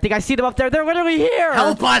second. I think I see them up there. They're literally here.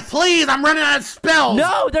 Help us, please. I'm running out of spells.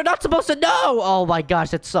 No, they're not supposed to know. Oh my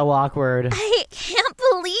gosh, that's so awkward. I can't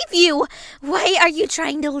believe you. Why are you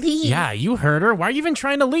trying to leave? Yeah, you heard her. Why are you even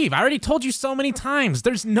trying to leave? I already told you so many times.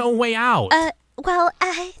 There's no way out. Well,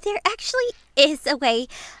 there actually is a way.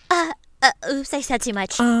 Oops, I said too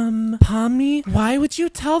much. Pomni, why would you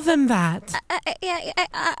tell them that?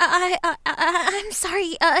 I'm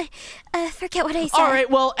sorry. Forget what I said. All right,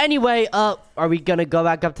 well, anyway, are we gonna go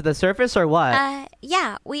back up to the surface or what?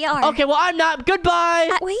 Yeah, we are. Okay, well, I'm not.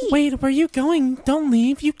 Goodbye. Wait, where are you going? Don't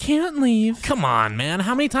leave. You can't leave. Come on, man.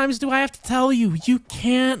 How many times do I have to tell you? You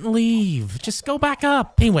can't leave. Just go back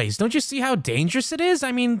up. Anyways, don't you see how dangerous it is?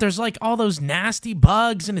 I mean, there's like all those nasty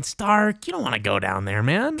bugs and it's dark. You don't want to go down there,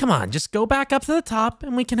 man. Come on, just go back up to the top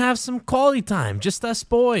and we can have some quality time. Just us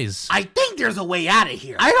boys. I think there's a way out of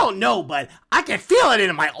here. I don't know, but I can feel it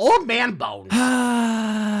in my old man bones.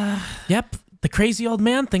 Yep. The crazy old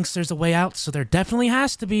man thinks there's a way out, so there definitely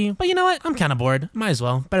has to be. But you know what? I'm kind of bored. Might as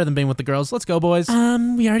well. Better than being with the girls. Let's go, boys.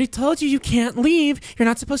 We already told you can't leave. You're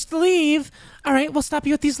not supposed to leave. All right, we'll stop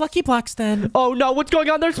you with these lucky blocks then. Oh no, what's going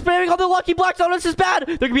on? They're spamming all the lucky blocks. Oh, this is bad.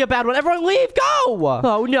 There could be a bad one. Everyone leave. Go.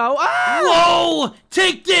 Oh no. Whoa!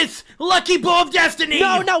 Take this, lucky ball of destiny.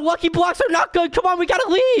 No, lucky blocks are not good. Come on, we gotta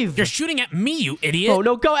leave. You're shooting at me, you idiot. Oh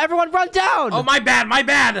no, go. Everyone run down. Oh, my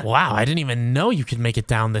bad. Wow, I didn't even know you could make it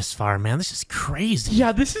down this far, man. This is crazy.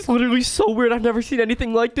 Yeah, this is literally so weird. I've never seen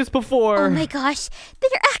anything like this before. Oh my gosh,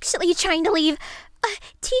 they're actually trying to leave.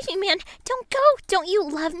 TV man, don't go. Don't you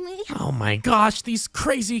love me? Oh my gosh, these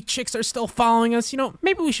crazy chicks are still following us. You know,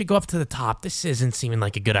 maybe we should go up to the top. This isn't seeming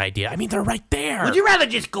like a good idea. I mean, they're right there. Would you rather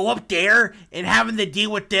just go up there and having to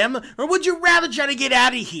deal with them, or would you rather try to get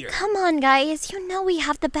out of here? Come on, guys. You know we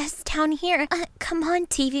have the best town here. Come on,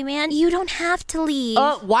 TV man. You don't have to leave.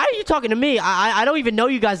 Why are you talking to me? I don't even know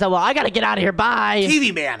you guys that well. I gotta get out of here. Bye.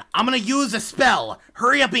 TV man, I'm gonna use a spell.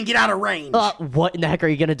 Hurry up and get out of range. What in the heck are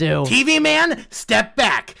you gonna do? TV man, step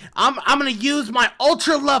back. I'm gonna use my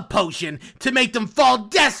ultra love potion to make them fall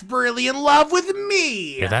desperately in love with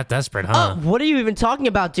me. You're that desperate, huh? What are you even talking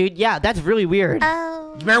about, dude? Yeah, that's really weird.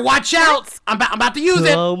 You better watch out. I'm about to use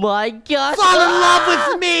it. Oh my gosh. Fall in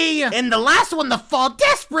love with me. And the last one to fall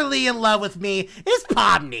desperately in love with me is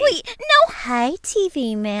POMNI. Wait, no. Hi,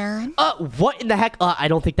 TV man. What in the heck? I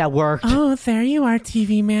don't think that worked. Oh, there you are,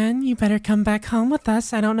 TV man. You better come back home with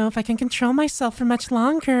us. I don't know if I can control myself for much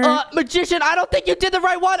longer. Magician, I don't think you did the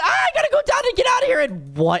right one. I gotta go down and get out of here.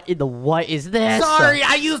 And what in the what is this? Sorry,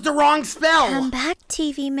 I used the wrong spell. Come back,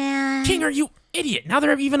 TV man. King, are you idiot? Now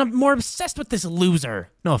they're even more obsessed with this loser.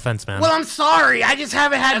 No offense, man. Well, I'm sorry. I just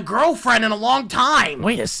haven't had a girlfriend in a long time.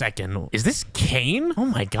 Wait a second. Is this Kane? Oh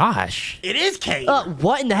my gosh. It is Kane.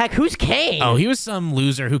 What in the heck? Who's Kane? Oh, he was some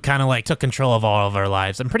loser who kind of like took control of all of our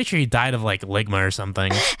lives. I'm pretty sure he died of like ligma or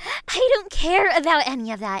something. I don't care about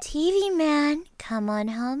any of that. TV man, come on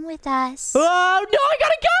home with us. Oh no, I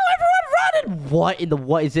gotta go. Everyone run. And what in the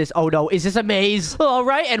what is this? Oh no, is this a maze? All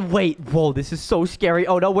right, and wait. Whoa, this is so scary.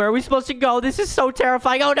 Oh no, where are we supposed to go? This is so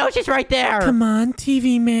terrifying. Oh no, she's right there. Come on,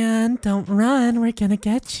 TV man. Don't run. We're gonna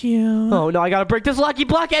get you. Oh no, I gotta break this lucky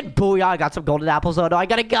block and booyah, I got some golden apples. Oh no, I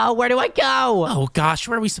gotta go. Where do I go? Oh gosh,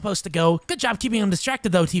 where are we supposed to go? Good job keeping him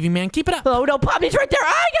distracted though, TV man. Keep it up. Oh no, POMNI's right there.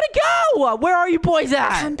 I gotta go. Where are you boys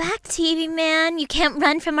at? Come back, TV man. You can't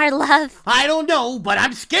run from our love. I don't know, but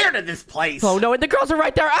I'm scared of this place. Oh no, and the girls are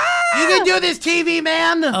right there. You can do this, TV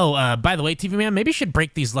man. Oh, by the way, TV man, maybe you should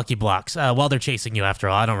break these lucky blocks while they're chasing you after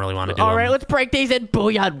all. I don't really want to do All right, them. let's break these and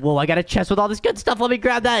booyah. Whoa, I got a chest with all this good stuff. Let me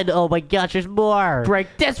grab that. And, oh my gosh, there's more.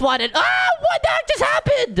 Break this one and what the heck just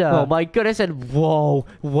happened? Oh my goodness, and whoa,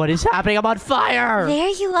 what is happening? I'm on fire. There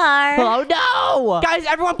you are. Oh no! Guys,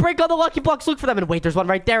 everyone break all the lucky blocks. Look for them. And wait, there's one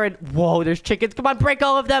right there. And whoa, there's chickens. Come on, break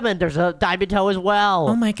all of them. And there's a diamond hoe as well.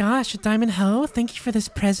 Oh my gosh, a diamond hoe. Thank you for this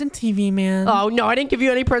present, TV man. Oh no, I didn't give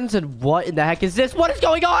you any presents. And what in the heck is this? What is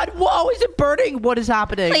going on? Whoa, is it burning? What is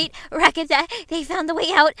happening? Wait, Rocket, they found the way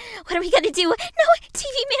out. What are we gonna do? No, TV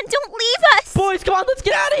man, don't leave us. Boys, come on, let's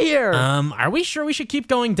get out of here. Are we sure we should keep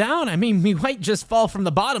going down? I mean, we might just fall from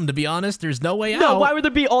the bottom, to be honest. There's no way out. No, why would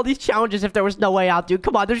there be all these challenges if there was no way out, dude?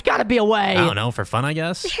 Come on, there's gotta be a way. I don't know, for fun, I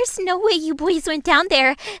guess. There's no way you boys went down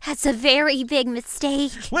there. That's a very big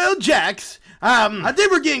mistake. Well, JAX, I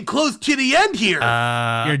think we're getting close to the end here.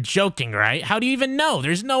 You're joking, right? How do you even know?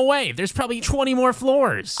 There's no way. There's probably 20 more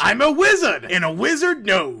floors. I'm a wizard, and a wizard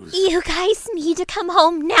knows. You guys need to come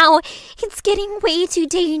home now. It's getting way too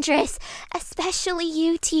dangerous. Especially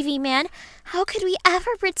you, TV man. How could we ever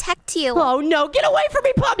protect you? Oh no, get away from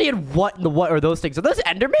me, POMNI! And what in the what are those things? Are those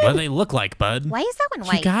Endermen? What do they look like, bud? Why is that one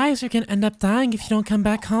white? You guys are gonna end up dying if you don't come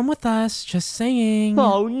back home with us. Just saying.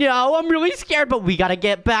 Oh no, I'm really scared, but we gotta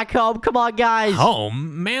get back home. Come on, guys.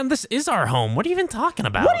 Home? Man, this is our home. What are you even talking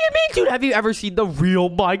about? What do you mean, dude? Have you ever seen the real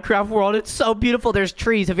Minecraft world? It's so beautiful. There's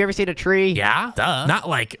trees. Have you ever seen a tree? Yeah, duh. Not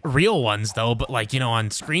like real ones, though, but like, you know,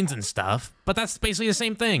 on screens and stuff. But that's basically the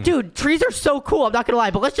same thing. Dude, trees are so cool. I'm not gonna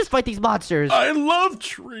lie, but let's just fight these monsters. I love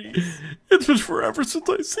trees. It's been forever since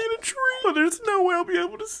I've seen a tree, but there's no way I'll be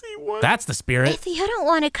able to see one. That's the spirit. If you don't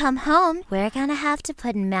want to come home, we're gonna have to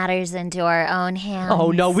put matters into our own hands. Oh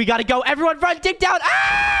no, we gotta go. Everyone run, dig down. What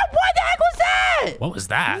the heck was that? What was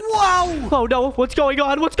that? Whoa! Oh no, what's going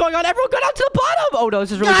on? What's going on? Everyone go down to the bottom. Oh no,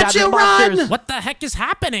 this is really bad. Gotcha, The monsters. run! What the heck is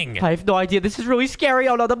happening? I have no idea. This is really scary.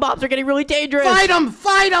 Oh no, the mobs are getting really dangerous. Fight them!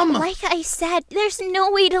 Fight them! Like I said, there's no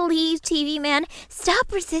way to leave, TV man.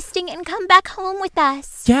 Stop resisting and come back home with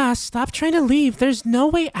us. Yeah, stop trying to leave. There's no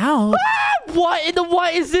way out. What in the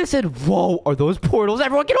what is this? And whoa, are those portals?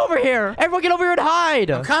 Everyone get over here. Everyone get over here and hide.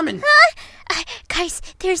 I'm coming. Guys,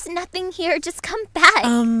 there's nothing here. Just come back.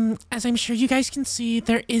 As I'm sure you guys can see,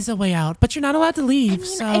 there is a way out, but you're not allowed to leave,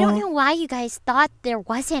 so... I don't know why you guys thought there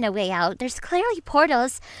wasn't a way out. There's clearly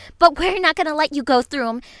portals, but we're not gonna let you go through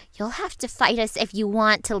them. You'll have to fight us if you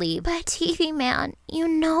want to leave. But TV man, you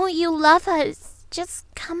know you love us. just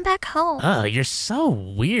come back home. Oh, you're so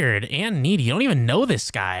weird and needy. You don't even know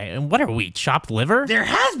this guy. And what are we, chopped liver? There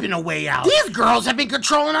has been a way out. These girls have been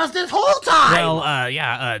controlling us this whole time. Well,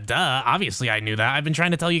 yeah, duh. Obviously, I knew that. I've been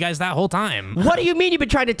trying to tell you guys that whole time. What do you mean you've been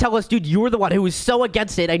trying to tell us, dude? You were the one who was so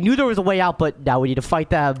against it. I knew there was a way out, but now we need to fight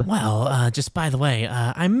them. Well, just by the way,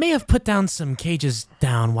 I may have put down some cages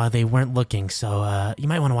down while they weren't looking, so you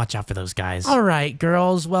might want to watch out for those guys. All right,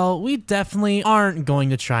 girls. Well, we definitely aren't going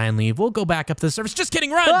to try and leave. We'll go back up to the surface. Just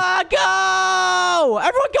kidding, run! Go!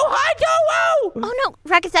 Everyone go high, go! Whoa! Oh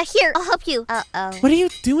no, Ragatha, here, I'll help you. Uh-oh. What are you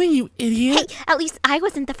doing, you idiot? Hey, at least I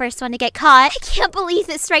wasn't the first one to get caught. I can't believe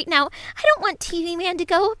this right now. I don't want TV Man to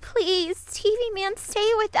go. Please, TV Man, stay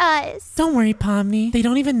with us. Don't worry, Pomni. They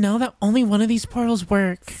don't even know that only one of these portals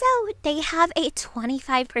works. So, they have a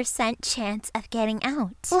 25% chance of getting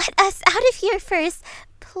out. Let us out of here first.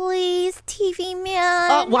 Please, TV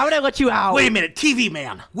Man. Why would I let you out? Wait a minute, TV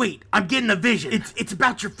Man. Wait, I'm getting a vision. It's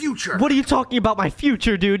about your future. What are you talking about, my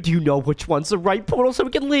future, dude? Do you know which one's the right portal so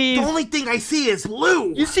we can leave? The only thing I see is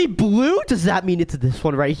blue. You see blue? Does that mean it's this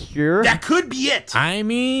one right here? That could be it. I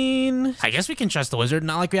mean, I guess we can trust the wizard,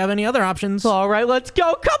 not like we have any other options. All right, let's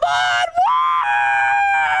go. Come on! Woo!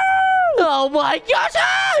 Oh my gosh!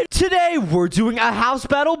 Today, we're doing a house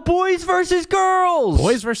battle, boys versus girls.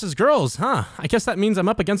 Boys versus girls, huh? I guess that means I'm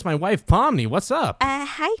up against my wife, Pomni. What's up?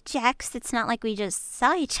 Hi, Jax. It's not like we just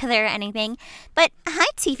saw each other or anything. But hi,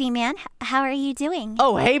 TV Man. How are you doing?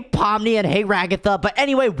 Oh, hey, Pomni, and hey, Ragatha. But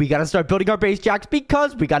anyway, we gotta start building our base, Jax,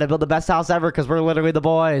 because we gotta build the best house ever, because we're literally the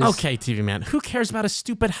boys. Okay, TV Man. Who cares about a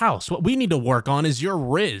stupid house? What we need to work on is your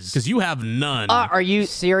Riz, because you have none. Are you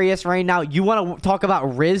serious right now? You want to talk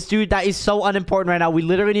about Riz, dude? That is so unimportant right now. We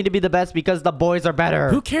literally need to be the best because the boys are better.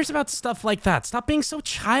 Who cares about stuff like that? Stop being so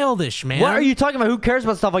childish, man. What are you talking about? Who cares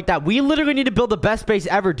about stuff like that? We literally need to build the best base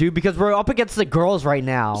ever, dude, because we're up against the girls right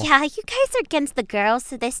now. Yeah, you guys are against the girls,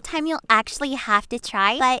 so this time you'll actually have to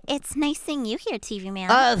try. But it's nice seeing you here, TV Man.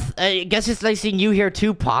 I guess it's nice seeing you here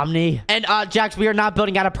too, Pomni. And, Jax, we are not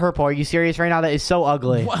building out of purple. Are you serious right now? That is so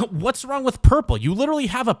ugly. What's wrong with purple? You literally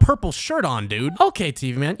have a purple shirt on, dude. Okay,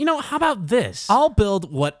 TV Man. You know, how about this? I'll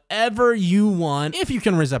build whatever you want if you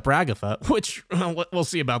can riz up Ragatha, which we'll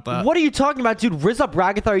see about that. What are you talking about, dude? Riz up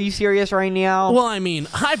Ragatha? Are you serious right now? Well, I mean,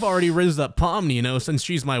 I've already rizzed up Pomni, you know, since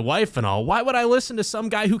she's my wife and all. Why would I listen to some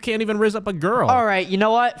guy who can't even riz up a girl? All right, you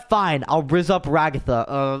know what? Fine, I'll riz up Ragatha.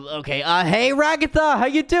 Okay. Hey, Ragatha, how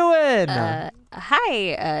you doing?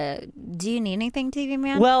 Hi, do you need anything, TV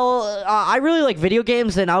Man? Well, I really like video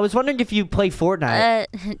games, and I was wondering if you play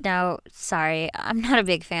Fortnite. No, sorry. I'm not a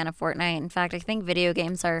big fan of Fortnite. In fact, I think video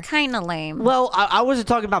games are kind of lame. Well, I wasn't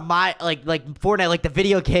talking about my, like Fortnite, like the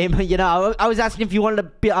video game. You know, I was asking if you wanted to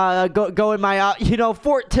be, go in my,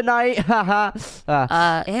 fort tonight.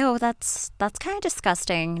 Ew, that's kind of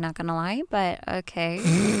disgusting, not gonna lie, but okay.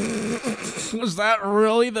 Was that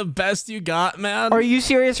really the best you got, man? Are you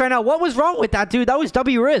serious right now? What was wrong with that, dude? That was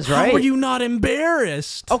W Riz, right? How are you not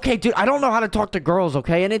embarrassed? Okay, dude, I don't know how to talk to girls,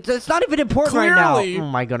 okay? And it's not even important right now. Oh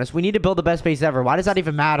my goodness, we need to build the best base ever. Why does that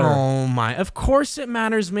even matter? Oh my, of course it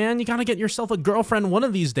matters, man. You gotta get yourself a girlfriend one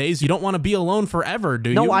of these days. You don't want to be alone forever, do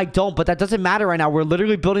you? No, I don't, but that doesn't matter right now. We're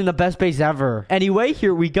literally building the best base ever. Anyway,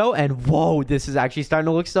 here we go, and whoa, this is actually starting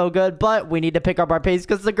to look so good, but we need to pick up our pace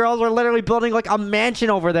because the girls are literally building like a mansion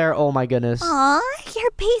over there. Oh my goodness. Aw,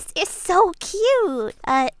 your base is so cute.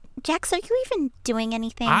 Jax, are you even doing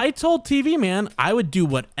anything? I told TV Man I would do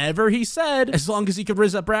whatever he said as long as he could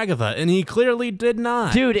riz up Ragatha, and he clearly did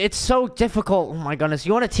not. Dude, it's so difficult. Oh my goodness.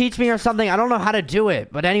 You want to teach me or something? I don't know how to do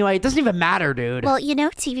it. But anyway, it doesn't even matter, dude. Well, you know,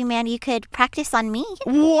 TV Man, you could practice on me.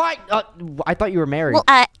 What? I thought you were married.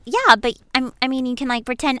 Well, yeah, but I mean, you can, like,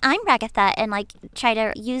 pretend I'm Ragatha and, like, try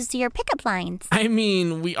to use your pickup lines. I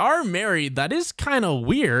mean, we are married. That is kind of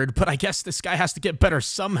weird, but I guess this guy has to get better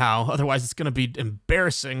somehow. Otherwise, it's going to be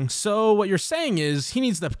embarrassing. So what you're saying is he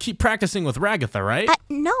needs to keep practicing with Ragatha, right?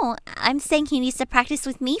 No, I'm saying he needs to practice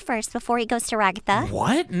with me first before he goes to Ragatha.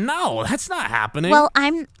 What? No, that's not happening. Well,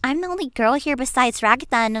 I'm the only girl here besides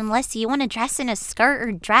Ragatha, and unless you want to dress in a skirt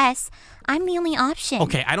or dress, I'm the only option.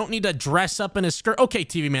 Okay, I don't need to dress up in a skirt. Okay,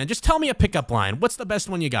 TV Man, just tell me a pickup line. What's the best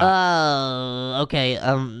one you got? Okay.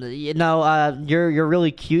 You're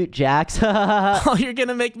really cute, Jax. Oh, you're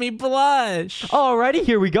gonna make me blush. Alrighty,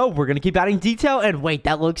 here we go. We're gonna keep adding detail, and wait,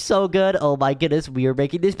 that looks so good. Oh my goodness, we are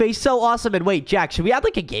making this base so awesome. And wait, Jax, should we add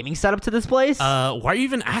like a gaming setup to this place? Why are you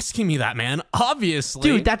even asking me that, man? Obviously.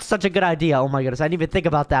 Dude, that's such a good idea. Oh my goodness, I didn't even think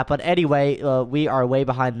about that. But anyway, we are way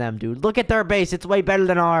behind them, dude. Look at their base. It's way better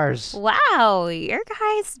than ours. Wow. wow, your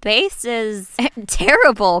guy's base is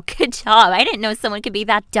terrible. Good job. I didn't know someone could be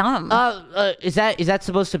that dumb. Is that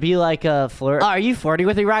supposed to be like a flirt? Are you flirting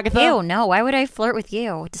with me, Ragatha? Ew, no. Why would I flirt with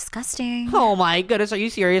you? Disgusting. Oh my goodness, are you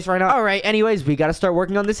serious right now? All right, anyways, we gotta start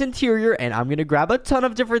working on this interior, and I'm gonna grab a ton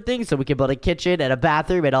of different things so we can build a kitchen and a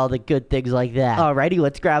bathroom and all the good things like that. Alrighty,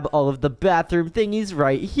 let's grab all of the bathroom thingies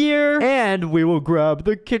right here, and we will grab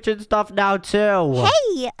the kitchen stuff now too.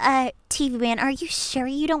 Hey, TV Man, are you sure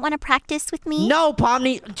you don't want to practice with me? No,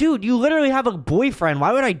 Pomni. Dude, you literally have a boyfriend.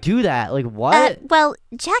 Why would I do that? Like, what? Well,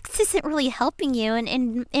 Jax isn't really helping you,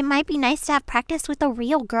 and it might be nice to have practice with a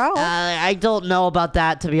real girl. I don't know about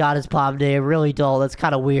that, to be honest, Pomni. I really don't. That's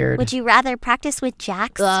kind of weird. Would you rather practice with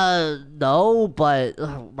Jax? No, but...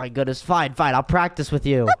 Oh, my goodness. Fine. I'll practice with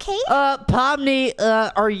you. Okay. Pomni,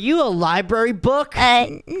 are you a library book?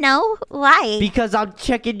 No. Why? Because I'm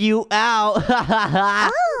checking you out.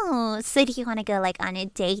 Oh, so do you want to go, like, on a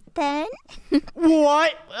date then?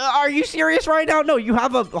 What? Are you serious right now? No, you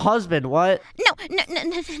have a husband. What? No,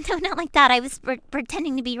 not like that. I was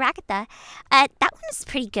pretending to be Ragatha. That one was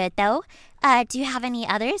pretty good, though. Do you have any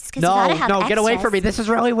others? Because you gotta have extras. Get away from me. This is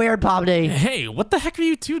really weird, Pomni. Hey, what the heck are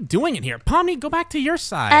you two doing in here? Pomni, go back to your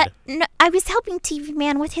side. No, I was helping TV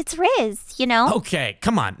Man with his riz, you know? Okay,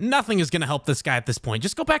 come on. Nothing is gonna help this guy at this point.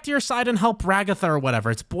 Just go back to your side and help Ragatha or whatever.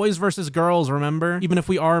 It's boys versus girls, remember? Even if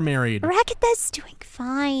we are married. Ragatha's doing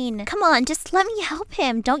fine. Come on, just let me help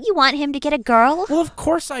him. Don't you want him to get a girl? Well, of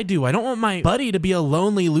course I do. I don't want my buddy to be a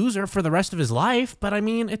lonely loser for the rest of his life, but I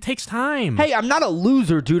mean, it takes time. Hey, I'm not a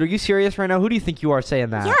loser, dude. Are you serious right now? Who do you think you are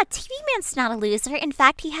saying that? Yeah, TV Man's not a loser. In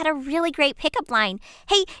fact, he had a really great pickup line.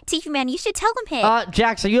 Hey, TV Man, you should tell him hey.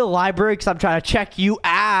 Jax, are you a library? Because I'm trying to check you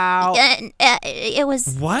out. It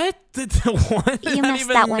was... What? What did you that messed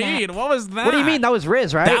even that one mean? up. What was that? What do you mean? That was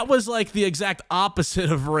Riz, right? That was like the exact opposite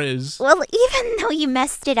of Riz. Well, even though you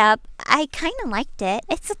messed it up, I kind of liked it.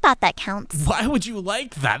 It's a thought that counts. Why would you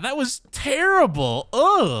like that? That was terrible.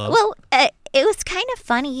 Ugh. Well, it was kind of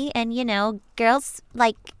funny, and you know, girls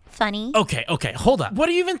like funny. Okay, hold up. What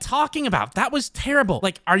are you even talking about? That was terrible.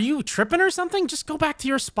 Like, are you tripping or something? Just go back to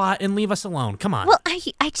your spot and leave us alone. Come on. Well,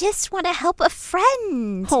 I just want to help a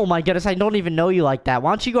friend. Oh my goodness, I don't even know you like that.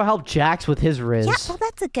 Why don't you go help Jax with his Riz? Yeah, well,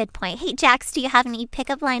 that's a good point. Hey, Jax, do you have any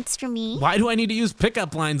pickup lines for me? Why do I need to use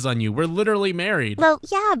pickup lines on you? We're literally married. Well,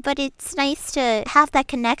 yeah, but it's nice to have that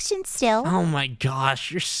connection still. Oh my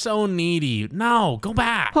gosh, you're so needy. No, go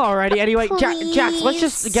back. Alrighty, anyway, Jax, let's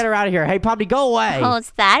just get her out of here. Hey, Pomni, go away. Oh,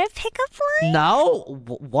 is that a pickup line? No?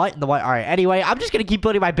 What in the what? Alright, anyway, I'm just gonna keep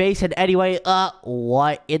building my base, and anyway,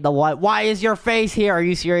 what in the what? Why is your face here? Are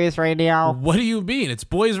you serious right now? What do you mean? It's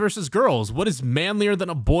boys versus girls. What is manlier than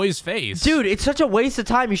a boy's face? Dude, it's such a waste of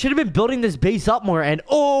time. You should have been building this base up more, and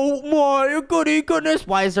oh my goodness,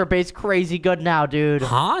 why is their base crazy good now, dude?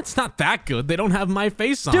 Huh? It's not that good. They don't have my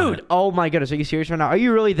face on Dude, it. oh my goodness, are you serious right now? Are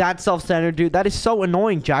you really that self-centered, dude? That is so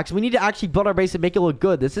annoying, Jax. We need to actually build our base and make it look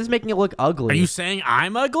good. This is making it look ugly. Are you saying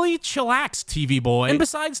I'm ugly? Chillax, TV boy. And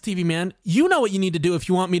besides, TV man, you know what you need to do if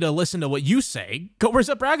you want me to listen to what you say. Go Where's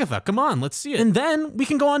Up Ragatha. Come on, let's see it. And then we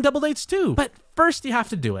can go on double dates too. But first you have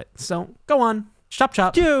to do it. So go on. Chop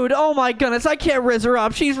chop. Dude, oh my goodness, I can't riz her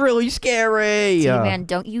up. She's really scary. Man,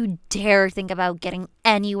 don't you dare think about getting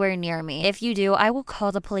anywhere near me. If you do, I will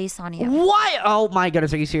call the police on you. What? Oh my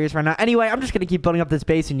goodness, are you serious right now? Anyway, I'm just gonna keep building up this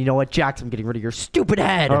base, and you know what, Jax, I'm getting rid of your stupid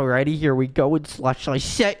head. Alrighty, here we go. And slash I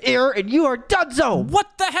set here, and you are donezo.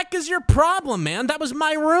 What the heck is your problem, man? That was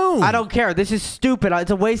my room. I don't care. This is stupid.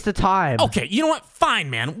 It's a waste of time. Okay, you know what? Fine,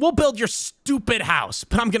 man. We'll build your stupid house,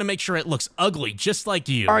 but I'm gonna make sure it looks ugly, just like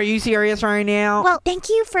you. Are you serious right now? Well, thank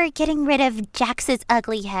you for getting rid of Jax's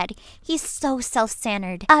ugly head. He's so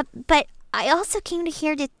self-centered. But I also came to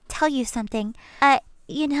here to tell you something.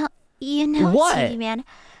 You know, what? TV man,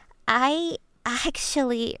 I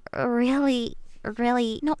actually really,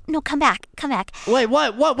 no, come back. Wait,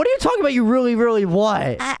 what? What are you talking about? You really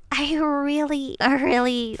what? I really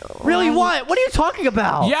Really what? What are you talking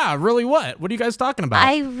about? Yeah, really what? What are you guys talking about?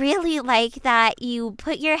 I really like that you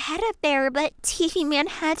put your head up there, but TV Man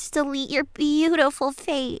had to delete your beautiful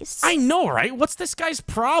face. I know, right? What's this guy's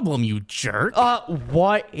problem, you jerk?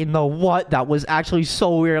 What in the what? That was actually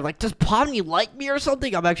so weird. Like, does Pomni like me or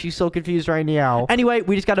something? I'm actually so confused right now. Anyway,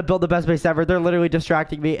 we just gotta build the best base ever. They're literally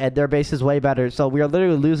distracting me, and their base is way better. so we are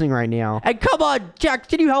literally losing right now. And come on, Jax,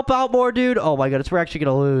 can you help out more, dude? Oh my goodness, we're actually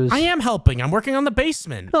gonna lose. I am helping. I'm working on the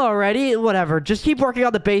basement. Alrighty, whatever. Just keep working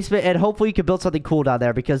on the basement, and hopefully you can build something cool down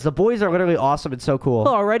there, because the boys are literally awesome and so cool.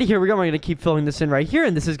 Alrighty, here we go. We're gonna keep filling this in right here,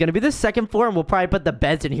 and this is gonna be the second floor, and we'll probably put the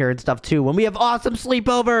beds in here and stuff too when we have awesome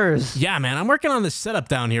sleepovers. Yeah, man, I'm working on this setup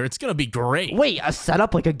down here. It's gonna be great. Wait, a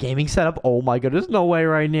setup? Like a gaming setup? Oh my goodness, no way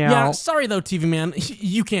right now. Yeah, sorry though, TV man.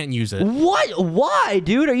 You can't use it. What? Why,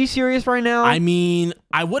 dude? Are you serious right now? I mean,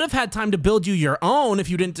 I would have had time to build you your own if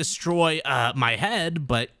you didn't destroy my head,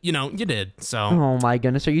 but, you know, you did, so. Oh my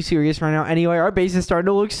goodness, are you serious right now? Anyway, our base is starting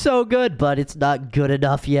to look so good, but it's not good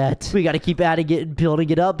enough yet. We gotta keep adding it and building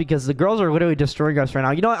it up because the girls are literally destroying us right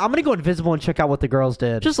now. You know what? I'm gonna go invisible and check out what the girls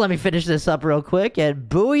did. Just let me finish this up real quick, and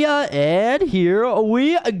booyah, and here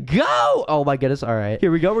we go! Oh my goodness, alright.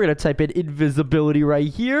 Here we go, we're gonna type in invisibility right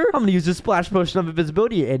here. I'm gonna use the splash potion of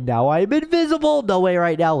invisibility, and now I'm invisible! No way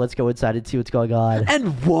right now. Let's go inside and see what's going on.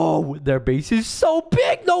 And whoa, their base is so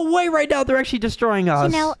big! No way right now, they're actually destroying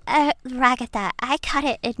us. You know, Ragatha, I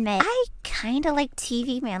gotta admit, I kinda like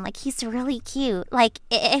TV Man. Like, he's really cute. Like,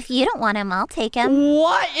 if you don't want him, I'll take him.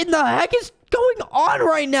 What in the heck is going on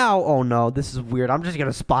right now? Oh no, this is weird. I'm just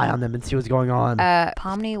gonna spy on them and see what's going on.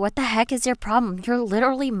 Pomni, what the heck is your problem? You're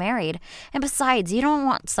literally married. And besides, you don't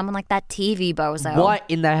want someone like that TV bozo. What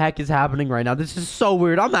in the heck is happening right now? This is so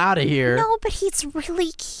weird. I'm out of here. No, but he's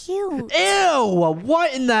really cute. Ew,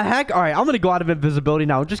 what in the heck? All right, I'm gonna go out of invisibility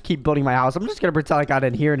now and just keep building my house. I'm just gonna pretend like I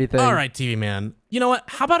didn't hear anything. All right, TV man. You know what?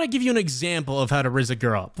 How about I give you an example of how to riz a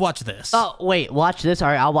girl up? Watch this. Oh, wait, watch this. All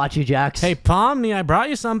right, I'll watch you, Jax. Hey, Pomni, I brought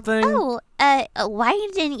you something. Oh, why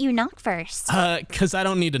didn't you knock first? Cause I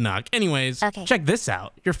don't need to knock. Anyways, okay. Check this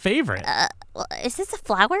out. Your favorite. Is this a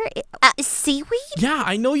flower? Seaweed? Yeah,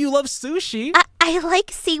 I know you love sushi. I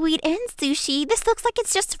like seaweed and sushi. This looks like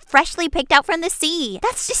it's just freshly picked out from the sea.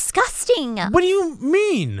 That's disgusting. What do you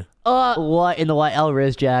mean? What in the what?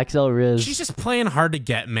 El-Riz, Jax, El-Riz. She's just playing hard to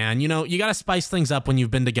get, man. You know, you gotta spice things up when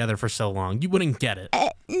you've been together for so long. You wouldn't get it.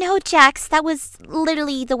 No, Jax, that was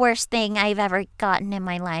literally the worst thing I've ever gotten in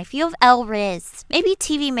my life. You have El-Riz. Maybe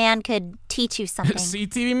TV Man could teach you something. See,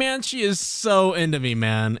 TV Man, she is so into me,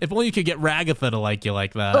 man. If only you could get Ragatha to like you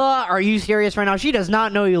like that. Are you serious right now? She does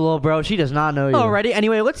not know you, little bro. She does not know you. Alrighty,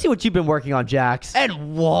 anyway, let's see what you've been working on, Jax.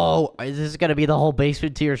 And whoa, is this gonna be the whole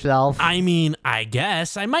basement to yourself? I mean, I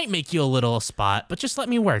guess. I might make you a little spot, but just let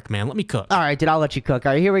me work, man. Let me cook. Alright, dude, I'll let you cook.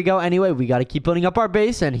 Alright, here we go. Anyway, we gotta keep building up our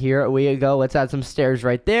base, and here we go. Let's add some stairs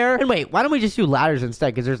right there. And wait, why don't we just do ladders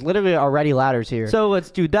instead? Because there's literally already ladders here. So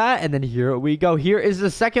let's do that, and then here we go. Here is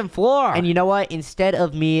the second floor. And you know what? Instead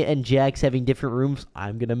of me and Jax having different rooms,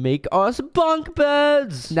 I'm gonna make us bunk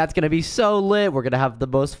beds. And that's gonna be so lit. We're gonna have the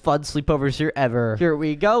most fun sleepovers here ever. Here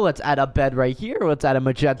we go. Let's add a bed right here. Let's add a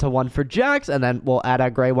magenta one for Jax, and then we'll add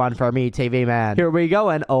a gray one for me, TV Man. Here we go,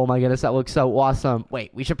 and oh my goodness, that looks so awesome.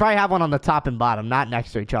 Wait, we should probably have one on the top and bottom, not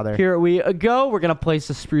next to each other. Here we go. We're gonna place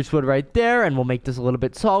the spruce wood right there, and we'll make this a little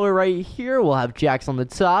bit taller right here. We'll have Jax on the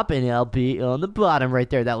top, and I'll be on the bottom right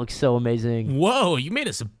there. That looks so amazing. Whoa, you made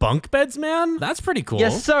us bunk beds, man? That's pretty cool.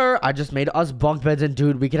 Yes, sir. I just made us bunk beds, and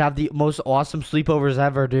dude, we could have the most awesome sleepovers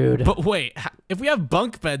ever, dude. But wait, if we have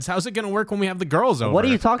bunk beds, how's it gonna work when we have the girls over? What are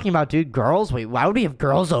you talking about, dude? Girls? Wait, why would we have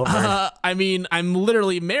girls over? I mean, I'm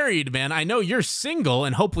literally married, man. I know you're single,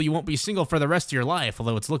 and hopefully you won't be single for the rest of your life,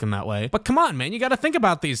 although it's looking that way. But come on, man, you gotta think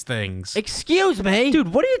about these things. Excuse me?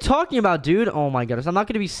 Dude, what are you talking about, dude? Oh my goodness, I'm not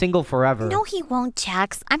gonna be single forever. No, he won't,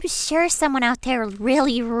 Jax. I'm sure someone out there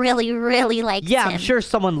really, really, really likes him. Yeah, I'm sure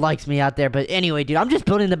someone likes me out there, but anyway, dude, I'm just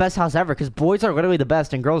building the best house ever, because boys are literally the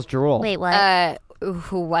best, and girls drool. Wait, what?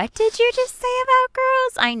 What did you just say about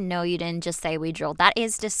girls? I know you didn't just say we drool. That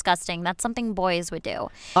is disgusting. That's something boys would do.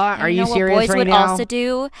 Are you serious what boys right would now? also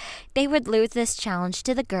do? They would lose this challenge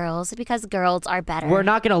to the girls because girls are better. We're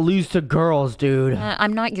not gonna lose to girls, dude.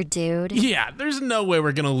 I'm not your dude. Yeah, there's no way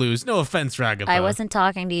we're gonna lose. No offense, Ragatha. I wasn't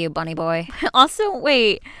talking to you, bunny boy. Also,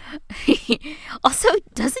 wait. Also,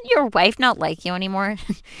 doesn't your wife not like you anymore?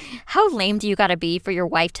 How lame do you gotta be for your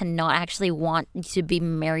wife to not actually want to be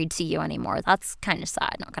married to you anymore? That's kind of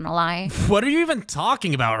sad, not gonna lie. What are you even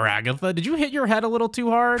talking about, Ragatha? Did you hit your head a little too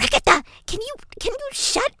hard? Ragatha, can you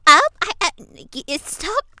shut up?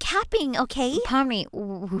 Stop capping, okay? Pomni,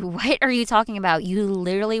 what are you talking about? You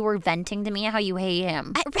literally were venting to me how you hate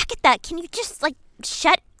him. Ragatha, can you just, like,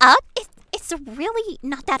 shut up? It's It's really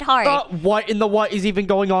not that hard. What in the what is even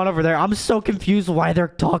going on over there? I'm so confused why they're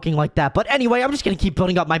talking like that. But anyway, I'm just gonna keep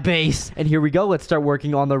building up my base. And here we go. Let's start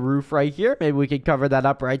working on the roof right here. Maybe we can cover that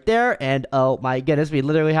up right there. And oh my goodness, we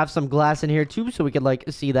literally have some glass in here too, so we can like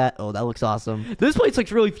see that. Oh, that looks awesome. This place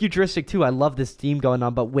looks really futuristic too. I love this theme going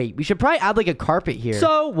on. But wait, we should probably add like a carpet here.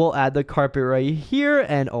 So we'll add the carpet right here.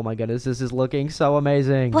 And oh my goodness, this is looking so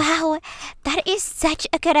amazing. Wow, that is such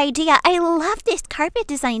a good idea. I love this carpet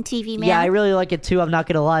design, TV man. Yeah, I really like it too. I'm not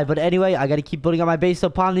gonna lie. But anyway, I gotta keep building on my base. So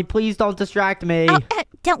Pomni, please don't distract me. Oh,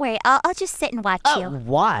 don't worry. I'll just sit and watch you.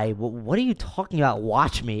 Why? What are you talking about?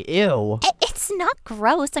 Watch me. Ew. It's not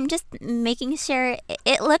gross. I'm just making sure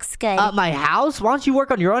it looks good. My house? Why don't you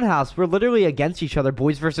work on your own house? We're literally against each other,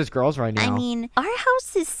 boys versus girls right now. I mean, our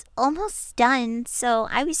house is almost done, so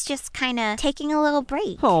I was just kind of taking a little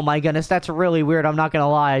break. Oh my goodness, that's really weird. I'm not gonna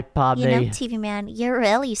lie, Pomni. You know, TV man, you're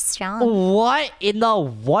really strong. What in the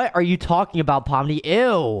what are you talking about, Pomni?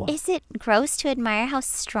 Ew. Is it gross to admire how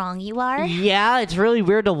strong you are? Yeah, it's really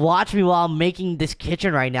weird to watch me while I'm making this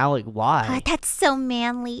kitchen right now. Like, why? Oh, that's so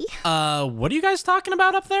manly. What are you guys talking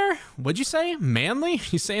about up there? What'd you say? Manly?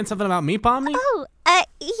 You saying something about me, Pomni? Oh,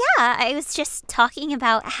 yeah, I was just talking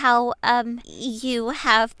about how, you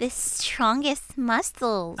have the strongest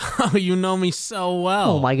muscles. Oh, you know me so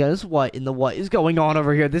well. Oh my goodness, what in the what is going on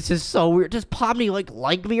over here? This is so weird. Does Pomni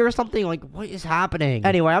like me or something? Like, what is happening?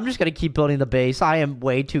 Anyway, I'm just gonna keep building the base. I am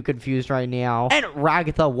way too confused right now. And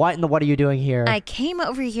Ragatha, what in the what are you doing here? I came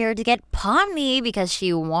over here to get Pomni because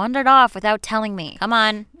she wandered off without telling me. Come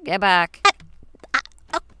on, get back.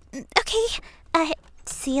 Okay,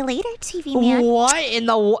 see you later, TV man. What in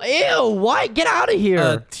the ew, what? Get out of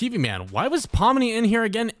here. TV man, why was Pomni in here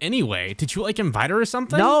again anyway? Did you invite her or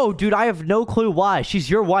something? No, dude, I have no clue why. She's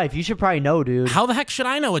your wife. You should probably know, dude. How the heck should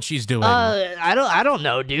I know what she's doing? I don't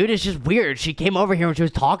know, dude. It's just weird. She came over here and she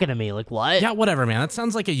was talking to me. Like, what? Yeah, whatever, man. That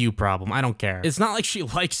sounds like a you problem. I don't care. It's not like she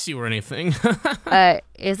likes you or anything.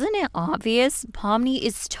 Isn't it obvious? Pomni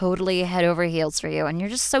is totally head over heels for you, and you're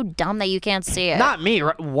just so dumb that you can't see it. Not me.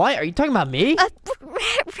 What? Are you talking about me?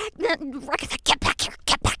 Get back here,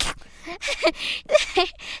 get back here.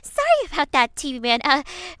 Sorry about that, TV man.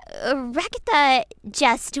 Ragatha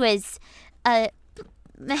just was,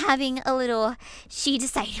 having a little... She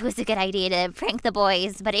decided it was a good idea to prank the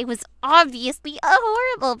boys, but it was obviously a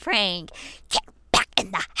horrible prank. Get back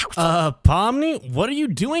in the house. Pomni, what are you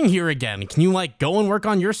doing here again? Can you, go and work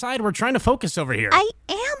on your side? We're trying to focus over here. I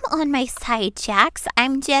am on my side, Jax.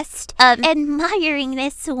 I'm just, admiring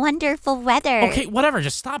this wonderful weather. Okay, whatever.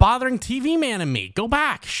 Just stop bothering TV Man and me. Go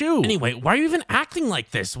back. Shoo. Anyway, why are you even acting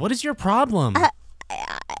like this? What is your problem?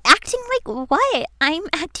 Acting like what? I'm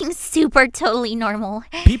acting super totally normal.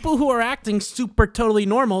 People who are acting super totally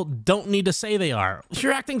normal don't need to say they are.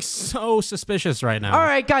 You're acting so suspicious right now. All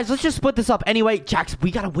right, guys, let's just split this up. Anyway, Jax, we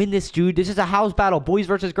gotta win this, dude. This is a house battle, boys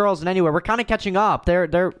versus girls. And anyway, we're kind of catching up.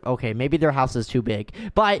 They're okay. Maybe their house is too big,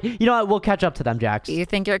 but you know what? We'll catch up to them, Jax. You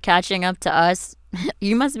think you're catching up to us?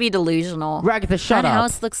 You must be delusional. Ragatha, shut up. That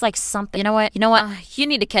house looks like something. You know what? You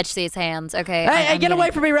need to catch these hands, okay? Hey, get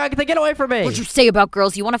away from me, Ragatha. Get away from me. What'd you say about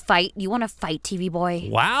girls? You want to fight? You want to fight, TV boy?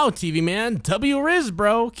 Wow, TV man. W Riz,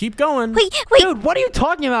 bro. Keep going. Wait. Dude, what are you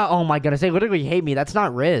talking about? Oh my goodness, they literally hate me. That's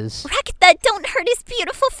not Riz. Ragatha, don't hurt his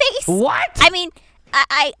beautiful face. What? I mean...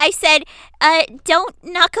 I said, don't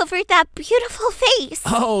knock over that beautiful face.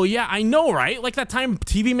 Oh, yeah, I know, right? Like that time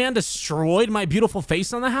TV Man destroyed my beautiful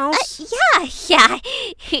face on the house? Yeah.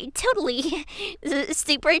 Totally.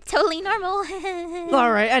 Super, totally normal.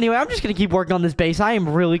 All right, anyway, I'm just going to keep working on this base. I am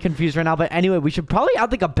really confused right now, but anyway, we should probably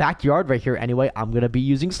add a backyard right here. Anyway, I'm going to be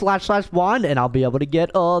using / wand, and I'll be able to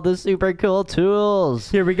get all the super cool tools.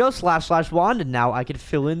 Here we go, / wand, and now I can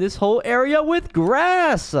fill in this whole area with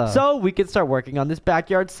grass. So we can start working on this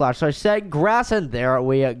backyard / set grass, and there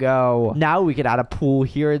we go. Now we can add a pool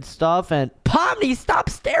here and stuff, and Pomni, stop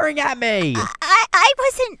staring at me! I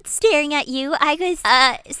wasn't staring at you. I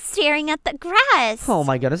was, staring at the grass. Oh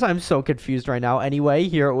my goodness, I'm so confused right now. Anyway,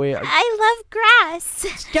 here we are. I love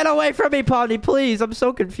grass. Get away from me, Pomni, please. I'm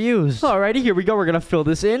so confused. Alrighty, here we go. We're gonna fill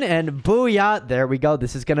this in, and booyah, there we go.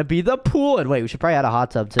 This is gonna be the pool. And wait, we should probably add a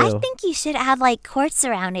hot tub, too. I think you should add, quartz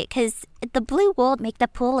around it, because the blue wool make the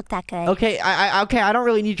pool look that good. Okay, I don't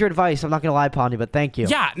really need your advice. I'm not gonna lie, Pomni, but thank you.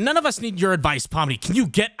 Yeah, none of us need your advice, Pomni. Can you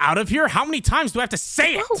get out of here? How many times do I have to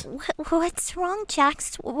say it? Oh, what's wrong,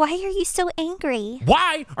 Jax, why are you so angry?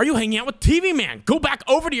 Why are you hanging out with TV Man? Go back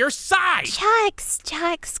over to your side.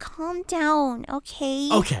 Jax, calm down, okay?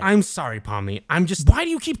 Okay, I'm sorry, Pomni. Why do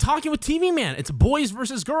you keep talking with TV Man? It's boys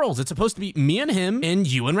versus girls. It's supposed to be me and him and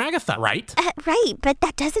you and Ragatha, right? Right, but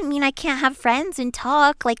that doesn't mean I can't have friends and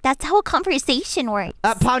talk. Like, that's how a conversation works.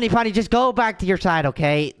 Pomni, just go back to your side,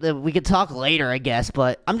 okay? We can talk later, I guess,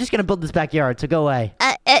 but I'm just gonna build this backyard, so go away.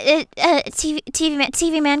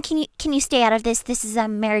 TV man, can you stay out of this? This is a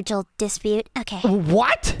marital dispute. Okay.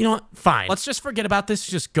 What? You know what? Fine. Let's just forget about this.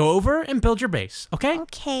 Just go over and build your base, okay?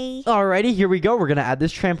 Okay. Alrighty, here we go. We're gonna add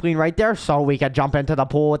this trampoline right there so we can jump into the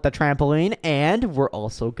pool with the trampoline, and we're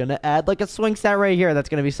also gonna add like a swing set right here. That's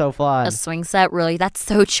gonna be so fun. A swing set? Really? That's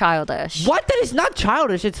so childish. What? That is not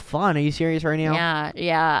childish. It's fun. Are you serious right now?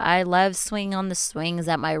 Yeah. I love swinging on the swings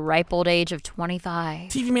at my ripe old age of 25.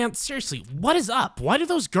 TV Man, seriously, what is up? Why do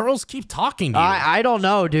those girls keep talking to you? I don't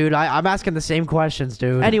know, dude. I'm asking the same questions,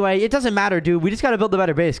 dude. Anyway, it doesn't matter, dude. We just gotta build a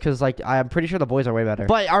better base because, like, I'm pretty sure the boys are way better.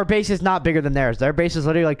 But our base is not bigger than theirs. Their base is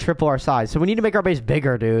literally like triple our size. So we need to make our base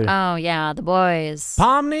bigger, dude. Oh, yeah, the boys.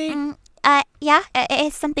 Pomni? Yeah,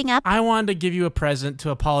 is something up? I wanted to give you a present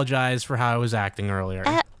to apologize for how I was acting earlier.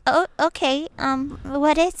 Oh, okay.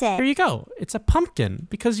 What is Here it? you go. It's a pumpkin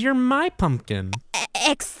because you're my pumpkin.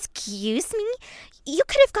 Excuse me? You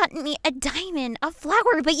could have gotten me a diamond, a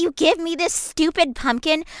flower, but you give me this stupid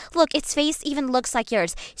pumpkin? Look, its face even looks like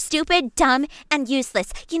yours. Stupid, dumb, and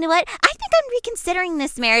useless. You know what? I think I'm reconsidering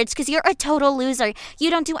this marriage because you're a total loser.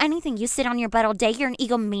 You don't do anything. You sit on your butt all day. You're an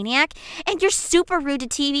egomaniac. And you're super rude to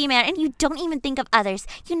TV, man. And you don't even think of others.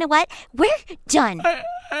 You know what? We're done.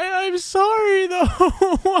 I'm sorry, though.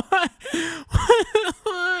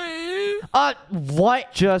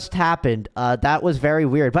 What just happened? That was very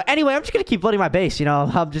weird. But anyway, I'm just gonna keep building my base. You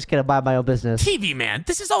know, I'm just gonna buy my own business. TV Man,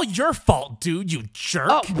 this is all your fault, dude, you jerk.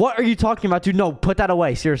 Oh, what are you talking about, dude? No, put that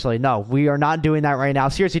away. Seriously, no, we are not doing that right now.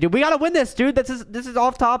 Seriously, dude, we gotta win this, dude. This is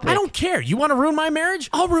off topic. I don't care. You want to ruin my marriage?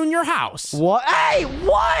 I'll ruin your house. What? Hey,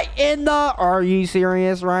 what in the? Are you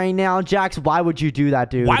serious right now, Jax? Why would you do that,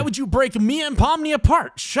 dude? Why would you break me and Pomni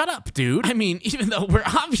apart? Shut up, dude. I mean, even though we're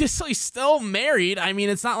obviously still married, I mean,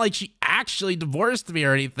 it's not like she actually divorced me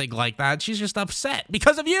or anything like that. She's just upset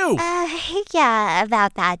because of you. Yeah,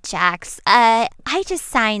 about that, Jax. I just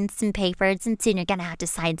signed some papers, and soon you're gonna have to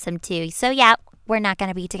sign some too. So yeah, we're not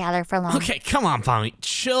gonna be together for long. Okay, come on, Pomni.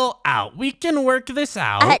 Chill out. We can work this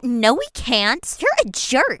out. No, we can't. You're a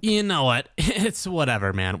jerk. You know what? It's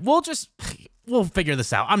whatever, man. We'll figure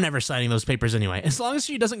this out. I'm never signing those papers anyway. As long as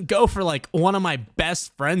she doesn't go for like one of my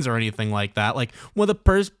best friends or anything like that, like one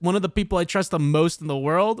of the people I trust the most in the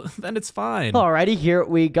world, then it's fine. Alrighty, here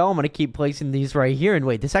we go. I'm gonna keep placing these right here. And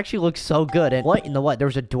wait, this actually looks so good. And what in the what? There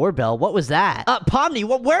was a doorbell. What was that? Pomni,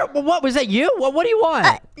 what was that? You? What do you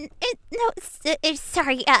want?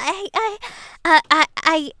 Sorry.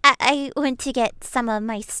 I went to get some of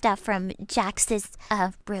my stuff from Jax's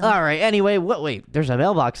room. All right. Anyway, wait. There's a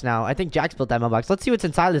mailbox now. I think Jax built that mailbox. Let's see what's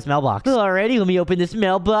inside this mailbox. Alrighty, let me open this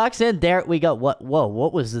mailbox, and there we go. What? Whoa,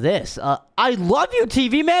 what was this? I love you,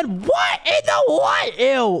 TV man. What in the what?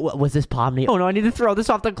 Ew. Was this Pomni? Oh no, I need to throw this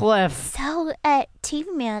off the cliff. So,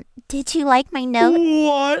 TV man, did you like my note?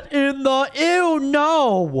 What in the ew?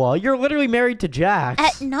 No, you're literally married to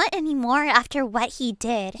Jax. Not anymore after what he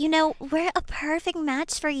did. You know, we're a perfect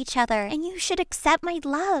match for each other, and you should accept my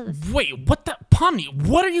love. Wait, what the? Pomni,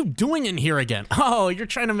 what are you doing in here again? Oh, you're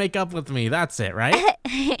trying to make up with me. That's it, right?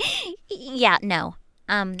 Yeah, no.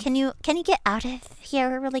 Can you get out of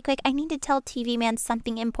here really quick? I need to tell TV man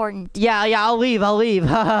something important. Yeah, I'll leave.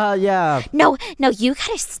 Yeah. No, you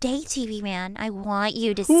gotta stay, TV man. I want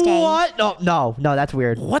you to stay. What? No, that's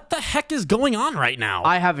weird. What the heck is going on right now?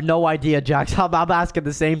 I have no idea, Jax. I'm asking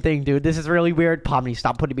the same thing, dude. This is really weird. Pomni,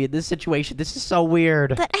 stop putting me in this situation. This is so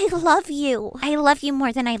weird. But I love you. I love you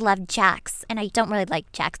more than I love Jax. And I don't really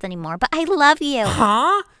like Jax anymore, but I love you.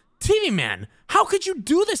 Huh? TV man, how could you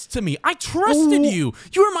do this to me? I trusted you.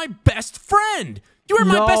 You were my best friend. You were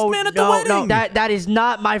my best man at the wedding. No, that is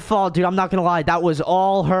not my fault, dude. I'm not gonna lie. That was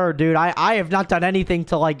all her, dude. I have not done anything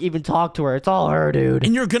to, like, even talk to her. It's all her, dude.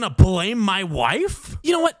 And you're gonna blame my wife?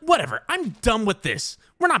 You know what? Whatever. I'm done with this.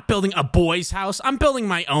 We're not building a boy's house. I'm building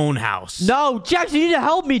my own house. No, Jax, you need to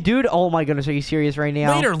help me, dude. Oh my goodness, are you serious right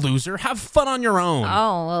now? Later, loser. Have fun on your own.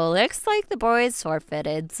 Oh, well, looks like the boys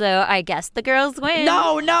forfeited, so I guess the girls win.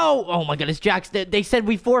 No. Oh my goodness, Jax, they said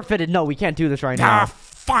we forfeited. No, we can't do this right now.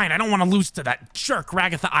 fine. I don't want to lose to that jerk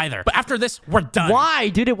Ragatha either. But after this, we're done. Why?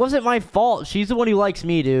 Dude, it wasn't my fault. She's the one who likes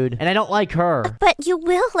me, dude. And I don't like her. But you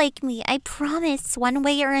will like me. I promise. One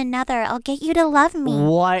way or another, I'll get you to love me.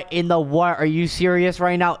 What in the what? Are you serious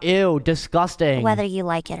right now? Ew, disgusting. Whether you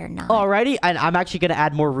like it or not. Alrighty, and I'm actually going to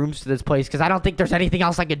add more rooms to this place because I don't think there's anything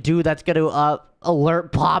else I could do that's going to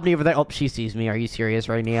alert Pomni over there. Oh, she sees me. Are you serious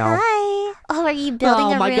right now? Hi. Oh, are you building a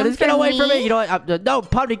room Oh my goodness, get for away me? from me. You know what? No,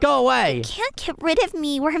 Pomni, go away. You can't get rid of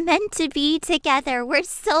me. We're meant to be together. We're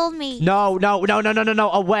soulmates. No.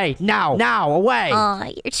 Away. Now, away. Oh,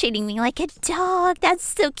 you're treating me like a dog. That's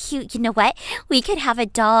so cute. You know what? We could have a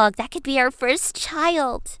dog. That could be our first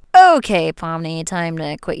child. Okay, Pomni, time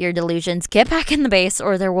to quit your delusions. Get back in the base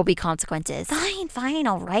or there will be consequences. Fine,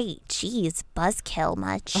 all right. Jeez, buzzkill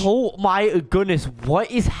much. Oh my goodness,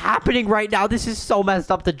 what is happening right now? This is so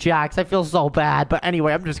messed up to Jax. I feel so bad. But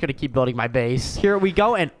anyway, I'm just going to keep building my base. Here we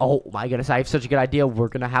go. And oh my goodness, I have such a good idea. We're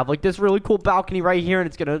going to have like this really cool balcony right here. And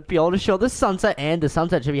it's going to be able to show the sunset. And the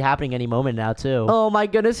sunset should be happening any moment now too. Oh my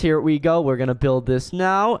goodness, here we go. We're going to build this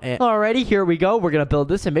now. And alrighty, here we go. We're going to build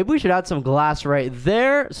this. And maybe we should add some glass right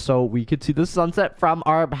there so we could see the sunset from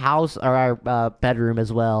our house or our bedroom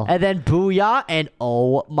as well. And then booyah. And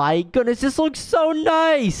oh my goodness, this looks so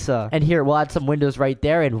nice. And here, we'll add some windows right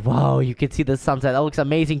there. And whoa, you can see the sunset. That looks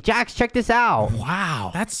amazing. Jax, check this out. Wow,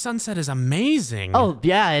 that sunset is amazing. Oh,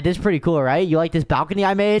 yeah, it is pretty cool, right? You like this balcony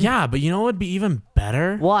I made? Yeah, but you know what would be even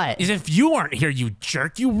better? What? Is if you weren't here, you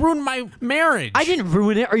jerk. You ruined my marriage. I didn't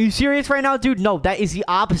ruin it. Are you serious right now, dude? No, that is the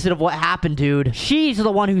opposite of what happened, dude. She's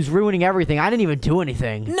the one who's ruining everything. I didn't even do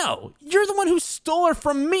anything. No, you're the one who stole her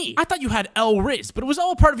from me. I thought you had El Riz, but it was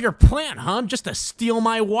all part of your plan, huh? Just to steal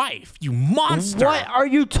my wife, you monster. What are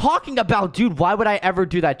you talking about, dude? Why would I ever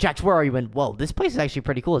do that? Jax, where are you in? Whoa, this place is actually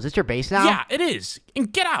pretty cool. Is this your base now? Yeah, it is.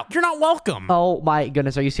 And get out. You're not welcome. Oh my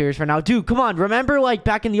goodness, are you serious right now? Dude, come on. Remember like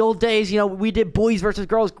back in the old days, you know, we did boys versus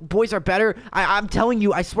girls. Boys are better. I'm telling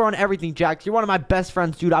you, I swear on everything, Jax. You're one of my best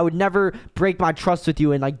friends, dude. I would never break my trust with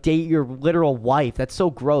you and like date your literal wife. That's so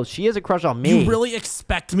gross. She has a crush on me. You really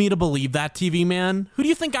expect me to believe that, TV man? Who do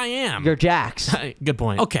you think I am? You're Jax. Good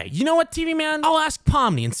point. Okay, you know what, TV man? I'll ask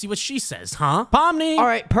Pomni and see what she says, huh? Pomni! All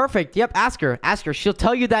right, perfect. Yep, ask her. Ask her. She'll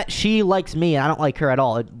tell you that she likes me and I don't like her at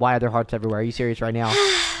all. Why are there hearts everywhere? Are you serious right now?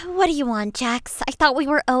 What do you want, Jax? I thought we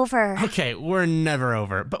were over. Okay, we're never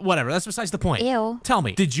over. But whatever, that's besides the point. Ew. Tell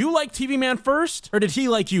me, did you like TV man first? Or did he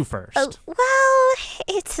like you first? Well,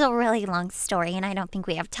 it's a really long story, and I don't think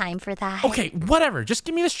we have time for that. Okay, whatever. Just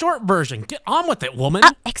give me the short version. Get on with it, woman.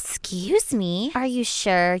 Excuse me? Are you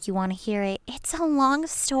sure you want to hear it? It's a long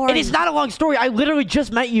story. It is not a long story. I literally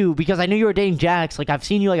just met you because I knew you were dating Jax. Like, I've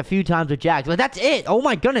seen you like a few times with Jax, but that's it. Oh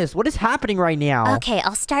my goodness. What is happening right now? Okay,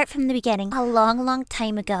 I'll start from the beginning. A long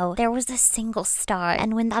time ago, there was a single star,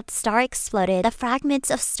 and when that star exploded, the fragments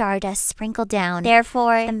of stardust sprinkled down.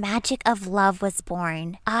 Therefore, the magic of love was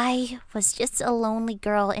born. I was just a lonely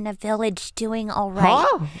girl in a village doing all right.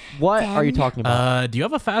 Huh? What are you talking about? Do you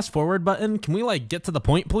have a fast forward button? Can we, like, get to the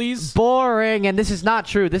point, please? Boring, and this is not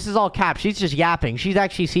true. This is all cap. She's just yapping. She's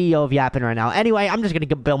actually CEO of Yapping right now. Anyway, I'm just gonna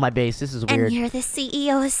go build my base. This is weird. And you're the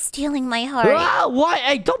CEO is stealing my heart. Ah, what?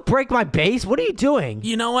 Hey, don't break my base. What are you doing?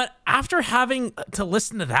 You know what? After having to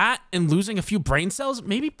listen to that and losing a few brain cells,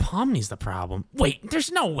 maybe Pomni's the problem. Wait,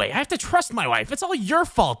 there's no way. I have to trust my wife. It's all your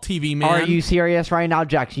fault, TV man. Are you serious right now,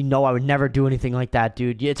 Jax? You know I would never do anything like that,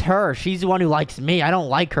 dude. It's her. She's the one who likes me. I don't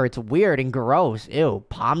like her. It's weird and gross. Ew.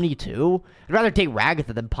 Pomni, too? I'd rather date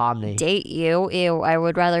Ragatha than Pomni. Date you? Ew, I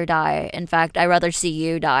would rather die. In fact, I'd rather see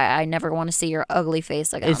you die. I never want to see your ugly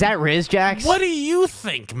face again. Is that Riz, Jax? What do you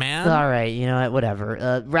think, man? All right, you know what?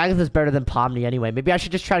 Whatever. Ragatha's better than Pomni anyway. Maybe I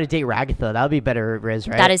should just try to date Ragatha. That would be better, Riz,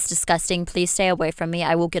 right? That is disgusting. Please stay away from me.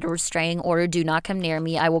 I will get a restraining order. Do not come near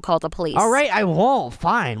me. I will call the police. All right, I won't.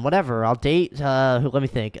 Fine, whatever. I'll date, let me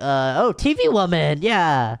think. TV woman.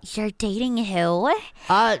 Yeah. You're dating who?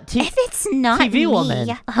 If it's not TV me.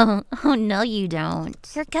 woman. Oh, no, you don't.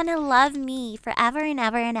 You're gonna love me forever and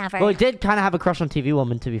ever and ever. Well, I did kind of have a crush on TV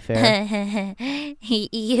woman, to be fair.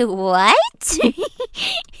 You what?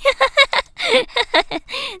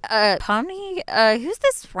 Pomni, who's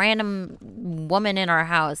this random woman in our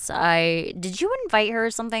house? Did you invite her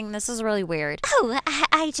or something? This is really weird. Oh,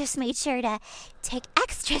 I just made sure to take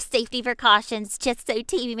extra safety precautions just so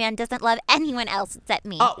TV Man doesn't love anyone else except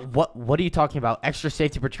me. What are you talking about? Extra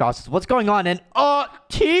safety precautions. What's going on? And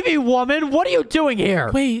TV woman, what are you doing here?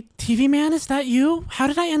 Wait, TV man, is that you? How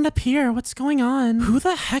did I end up here? What's going on? Who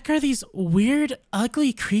the heck are these weird,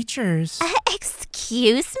 ugly creatures?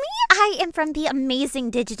 Excuse me? I am from the Amazing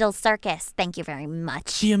Digital Circus. Thank you very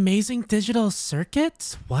much. The Amazing Digital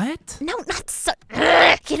Circuit? What? No, not so.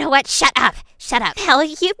 You know what? Shut up. Shut up. Hell,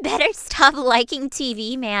 you better stop liking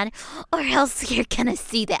TV, man, or else you're gonna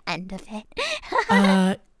see the end of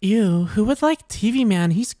it. Ew, who would like TV Man?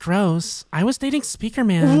 He's gross. I was dating Speaker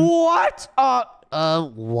Man. What?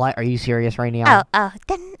 What? Are you serious right now? Oh,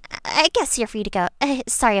 then I guess you're free to go.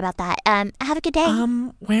 Sorry about that. Have a good day.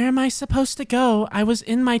 Where am I supposed to go? I was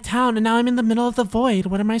in my town and now I'm in the middle of the void.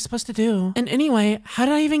 What am I supposed to do? And anyway, how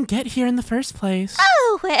did I even get here in the first place?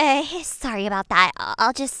 Oh, sorry about that.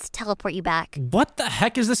 I'll just teleport you back. What the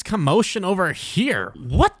heck is this commotion over here?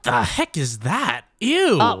 What the heck is that?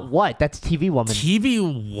 Ew. What? That's TV Woman.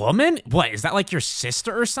 TV Woman? What, is that like your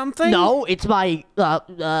sister or something? No, it's my,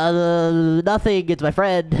 nothing. It's my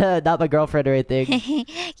friend, not my girlfriend or anything.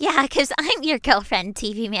 Yeah, because I'm your girlfriend,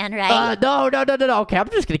 TV Man, right? No. Okay, I'm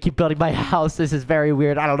just gonna keep building my house. This is very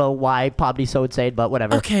weird. I don't know why Pomni's so insane, but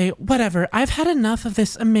whatever. Okay, whatever. I've had enough of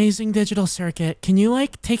this amazing digital circuit. Can you,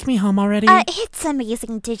 like, take me home already? It's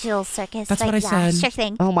Amazing Digital Circus. That's what I said. Sure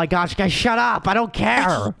thing. Oh my gosh, guys, shut up. I don't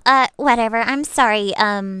care. Whatever. I'm sorry,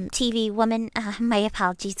 TV Woman. My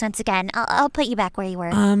apologies once again. I'll put you back where you were.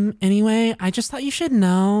 Anyway, I just thought you should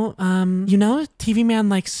know, you know TV Man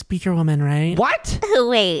likes Speaker Woman, right? What?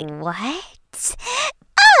 Wait, what?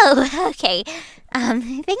 Oh, okay.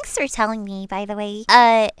 Thanks for telling me, by the way.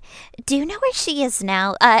 Do you know where she is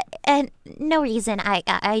now? And no reason.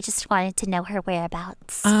 I just wanted to know her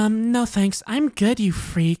whereabouts. No thanks. I'm good, you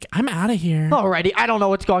freak. I'm out of here. Alrighty, I don't know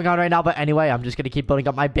what's going on right now, but anyway, I'm just gonna keep building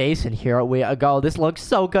up my base, and here we go. This looks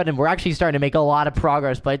so good, and we're actually starting to make a lot of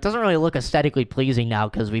progress, but it doesn't really look aesthetically pleasing now,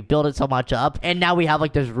 because we built it so much up, and now we have,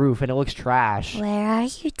 like, this roof, and it looks trash. Where are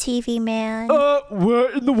you, TV Man?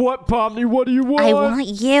 Where in the what, Pomni? What do you want? I want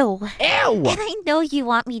you. Ew! And I know you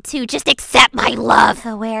want me to. Just accept my love.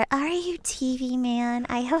 Where are you, TV Man?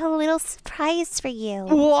 I have a little surprise for you.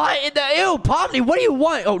 What in the ew, Pomni? What do you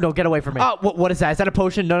want? Oh no, get away from me. What is that? Is that a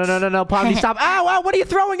potion? No, Pomni, stop! Ow! What are you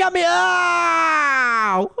throwing at me?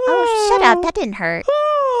 Ow! Oh, shut up! That didn't hurt.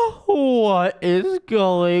 What is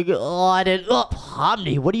going on? And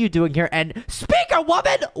Pomni, what are you doing here? And Speaker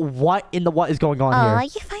Woman, what in the what is going on here? Oh,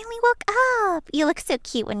 you finally woke up. You look so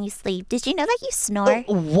cute when you sleep. Did you know that you snore?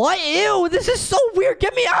 What? Ew! This is so weird.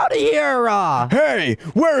 Get me out of here! Hey,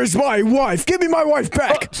 where is my wife? Give me my wife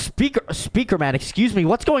back! Speaker Man, excuse me.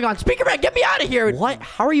 What's going on? Speaker Man, get me out of here! What?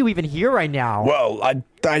 How are you even here right now? Well, I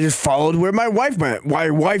just followed where my wife went. My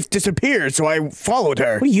wife disappeared, so I followed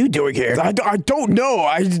her. What are you doing here? I don't know.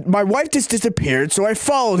 My wife just disappeared, so I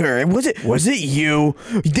followed her. And was it you?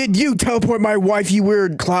 Did you teleport my wife, you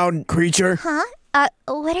weird clown creature? Huh?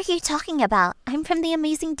 What are you talking about? I'm from the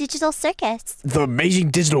Amazing Digital Circus. The Amazing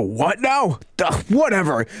Digital what now?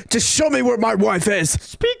 Whatever. Just show me where my wife is.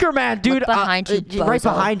 Speaker Man, dude. Look behind you, right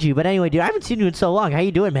bozo. behind you. But anyway, dude, I haven't seen you in so long. How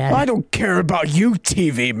you doing, man? I don't care about you,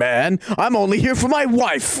 TV Man. I'm only here for my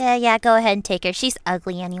wife. Yeah, go ahead and take her. She's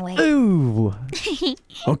ugly anyway. Ooh.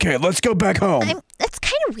 Okay, let's go back home. That's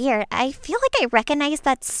kind of weird. I feel like I recognize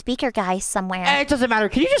that speaker guy somewhere. It doesn't matter.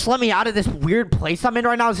 Can you just let me out of this weird place I'm in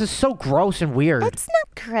right now? This is so gross and weird. It's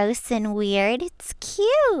not gross and weird. It's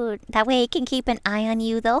cute. That way I can keep an eye on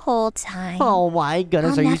you the whole time. Oh my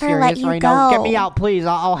goodness, I'll are you never let serious you right now? Get go. me out, please.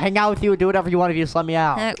 I'll hang out with you and do whatever you want if you just let me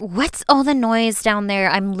out. What's all the noise down there?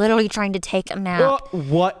 I'm literally trying to take a nap.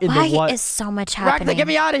 What in Why the what? is so much Ragnar, happening? get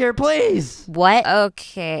me out of here, please. What?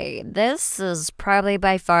 Okay, this is probably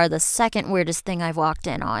by far the second weirdest thing I've walked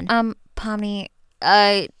in on. Pomni,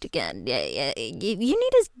 you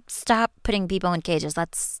need to stop putting people in cages.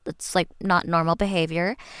 That's like not normal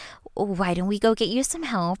behavior. Why don't we go get you some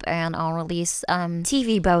help and I'll release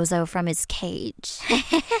TV Bozo from his cage.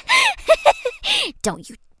 Don't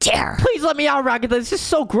you dare. Please let me out, Ragnar. This is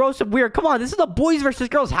so gross and weird. Come on, this is a boys versus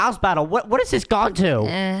girls house battle. What has this gone to?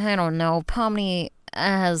 I don't know. Pomni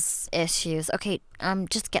has issues. Okay,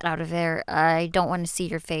 just get out of there. I don't want to see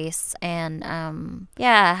your face. And,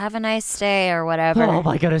 yeah, have a nice day or whatever. Oh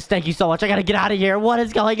my goodness, thank you so much. I gotta get out of here. What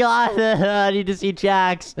is going on? I need to see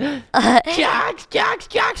Jax.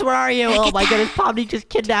 Jax, where are you? Oh my goodness, Pomni just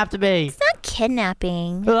kidnapped me. It's not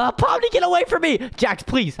kidnapping. Pomni, get away from me. Jax,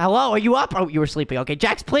 please. Hello, are you up? Oh, you were sleeping. Okay,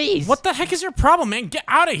 Jax, please. What the heck is your problem, man? Get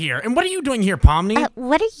out of here. And what are you doing here, Pomni?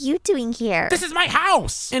 What are you doing here? This is my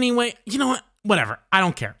house. Anyway, you know what? Whatever. I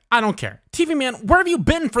don't care. TV TV man, where have you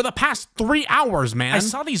been for the past 3 hours, man? I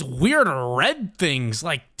saw these weird red things.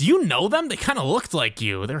 Like, do you know them? They kind of looked like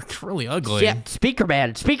you. They're really ugly. Yeah, Speaker Man,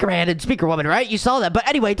 and Speaker Woman, right? You saw that. But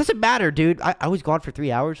anyway, it doesn't matter, dude. I was gone for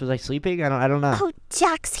 3 hours. Was I sleeping? I don't know. Oh,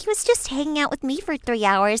 Jax, he was just hanging out with me for 3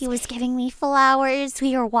 hours. He was giving me flowers.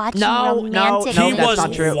 We were watching romantic. He that's was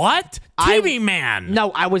not true. what? TV man.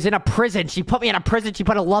 No, I was in a prison. She put me in a prison. She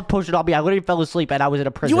put a love potion on me. I literally fell asleep, and I was in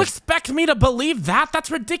a prison. You expect me to believe that?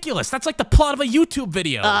 That's ridiculous. That's like the plot of a YouTube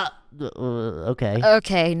video. Okay.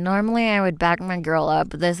 Okay, normally I would back my girl up,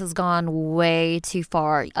 but this has gone way too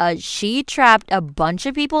far. She trapped a bunch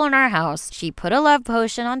of people in our house. She put a love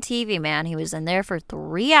potion on TV man. He was in there for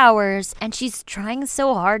 3 hours, and she's trying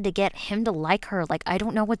so hard to get him to like her. Like, I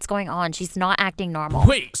don't know what's going on. She's not acting normal.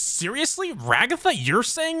 Wait, seriously? Ragatha, you're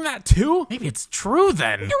saying that too? Maybe it's true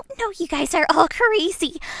then. No, you guys are all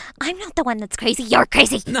crazy. I'm not the one that's crazy. You're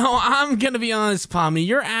crazy. No, I'm gonna be honest, Pomni.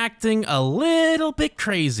 You're acting a little bit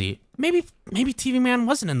crazy. Maybe TV Man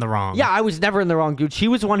wasn't in the wrong. Yeah, I was never in the wrong, dude. She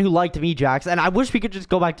was the one who liked me, Jax, and I wish we could just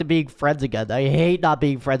go back to being friends again. I hate not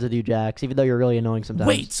being friends with you, Jax, even though you're really annoying sometimes.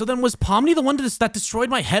 Wait, so then was Pomni the one that destroyed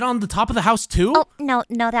my head on the top of the house too? Oh, no,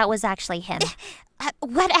 that was actually him.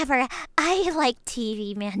 Whatever. I like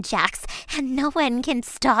TV Man, Jax, and no one can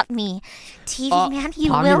stop me. TV Man,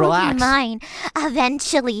 you Pomni, will relax. be mine.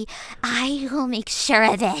 Eventually, I will make sure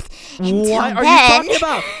of it. Until What are then, you talking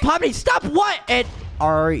about? Pomni, stop what? And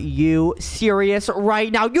are you serious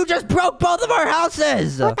right now? You just broke both of our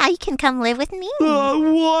houses! well, now you can come live with me.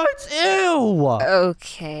 What? Ew!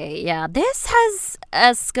 Okay, yeah, this has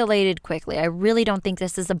escalated quickly. I really don't think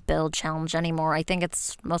this is a build challenge anymore. I think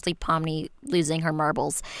it's mostly Pomni losing her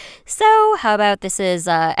marbles. So, how about this is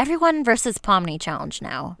everyone versus Pomni challenge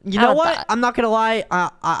now? You How know about what? that? I'm not gonna lie.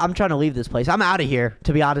 I'm trying to leave this place. I'm out of here,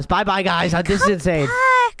 to be honest. Bye-bye, guys. This is insane.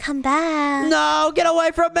 Come back. No, get away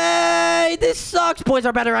from me! This sucks. Boys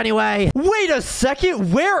are better anyway. Wait a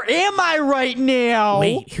second. Where am I right now?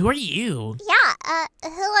 Wait, who are you? Yeah, who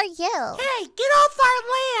are you? Hey, get off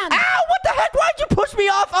our land! Ow, what the heck? Why'd you push me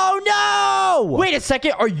off? Oh, no! Wait a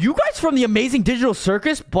second. Are you guys from the Amazing Digital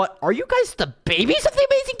Circus? But are you guys the babies of the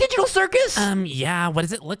Amazing Digital Circus? Yeah, what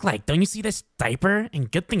does it look like? Don't you see this diaper? And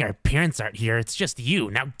good thing our parents aren't here. It's just you.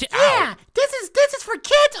 Now get Yeah, out. this is for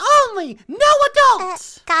kids only, no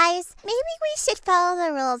adults. Guys, maybe we should follow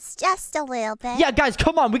the rules just a little bit. Yeah, guys,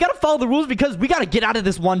 come on. We gotta follow the rules because we gotta get out of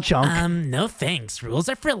this one chunk. No thanks. Rules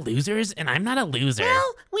are for losers, and I'm not a loser.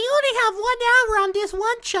 Well, we only have 1 hour on this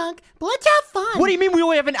one chunk, but let's have fun. What do you mean we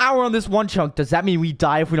only have an hour on this one chunk? Does that mean we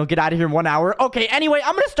die if we don't get out of here in 1 hour? Okay, anyway,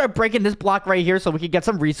 I'm gonna start breaking this block right here so we can get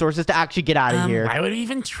some resources to actually get out of here. Why would we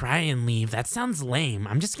even try and leave? That sounds lame.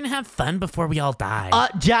 I'm just gonna have fun before we all die.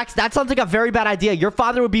 Jax, that sounds like a very bad idea. Your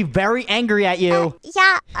father would be very angry at you.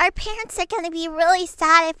 Yeah, our parents are gonna be really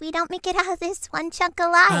sad if we don't make it out of this one chunk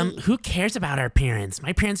alive. Who cares about our parents?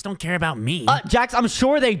 My parents don't care about me. Jax, I'm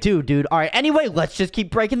sure they do, dude. All right, anyway, let's just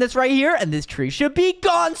keep breaking this right here, and this tree should be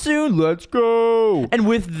gone soon. Let's go. And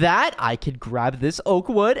with that, I could grab this oak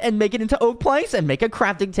wood and make it into oak planks and make a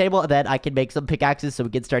crafting table, and then I can make some pickaxes so we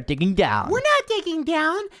can start digging down. We're not digging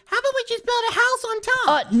down. How about we just build a house on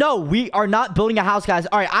top? No, we are not building a house, guys.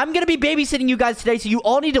 All right, I'm gonna be babysitting you guys today, so you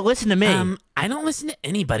all need to listen to me. I don't listen to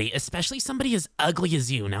anybody, especially somebody as ugly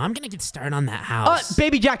as you. Now I'm gonna get started on that house.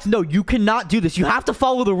 Baby Jax, no, you cannot do this. You have to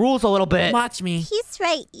follow the rules a little bit. Watch me. He's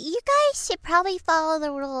right. You guys should probably follow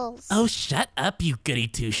the rules. Oh, shut up, you goody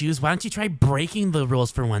two-shoes. Why don't you try breaking the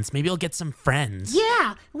rules for once? Maybe you'll get some friends.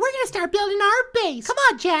 Yeah, we're gonna start building our base. Come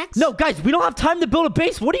on, Jax. No, guys, we don't have time to build a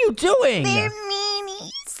base. What are you doing? They're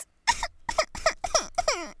meanies.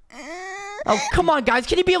 Oh, come on, guys.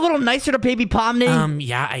 Can you be a little nicer to baby Pomni?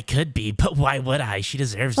 Yeah, I could be, but why would I? She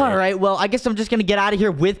deserves it. All right, well, I guess I'm just going to get out of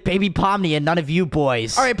here with baby Pomni and none of you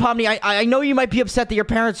boys. All right, Pomni, I know you might be upset that your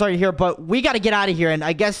parents aren't here, but we got to get out of here, and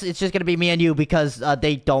I guess it's just going to be me and you because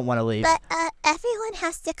they don't want to leave. But everyone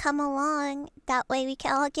has to come along. That way we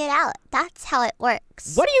can all get out. That's how it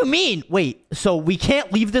works. What do you mean? Wait, so we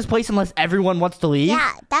can't leave this place unless everyone wants to leave?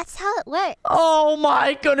 Yeah, that's how it works. Oh,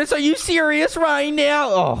 my goodness. Are you serious right now?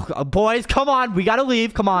 Oh, boys, come on. We got to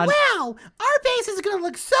leave. Come on. Wow, our base is gonna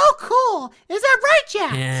look so cool. Is that right,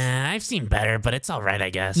 Jax? Yeah, I've seen better, but it's all right, I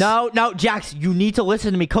guess. No, Jax, you need to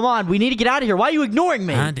listen to me. Come on. We need to get out of here. Why are you ignoring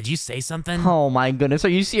me? Did you say something? Oh, my goodness. Are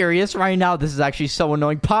you serious right now? This is actually so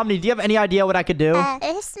annoying. Pomni, do you have any idea what I could do?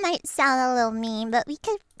 This might sound a little mean, but we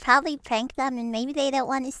could probably prank them and maybe they don't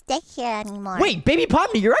want to stay here anymore. Wait, baby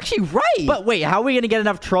Pomni, you're actually right. But wait, how are we going to get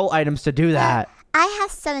enough troll items to do that? I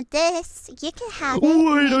have some of this. You can have it. Wait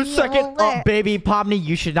a Maybe it second. will work. Baby Pomni,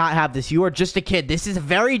 you should not have this. You are just a kid. This is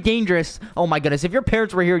very dangerous. Oh my goodness. If your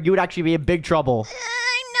parents were here, you would actually be in big trouble.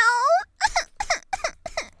 I know.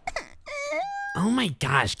 Oh my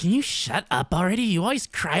gosh, can you shut up already? You always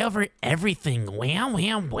cry over everything. Wham,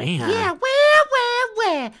 wham, wham. Yeah,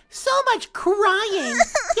 where? So much crying.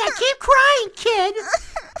 Yeah, keep crying, kid.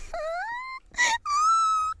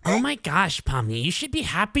 Oh my gosh, Pomni, you should be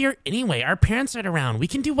happier anyway. Our parents aren't around. We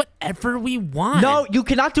can do whatever we want. No, you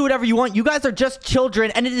cannot do whatever you want. You guys are just children,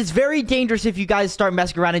 and it is very dangerous if you guys start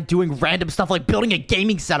messing around and doing random stuff like building a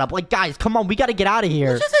gaming setup. Like, guys, come on, we gotta get out of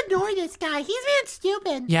here. Just ignore this guy. He's being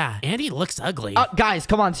stupid. Yeah, and he looks ugly. Guys,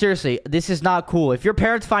 come on, seriously. This is not cool. If your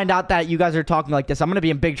parents find out that you guys are talking like this, I'm gonna be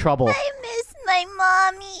in big trouble. I miss my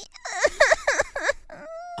mommy.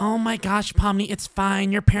 Oh my gosh, Pomni, it's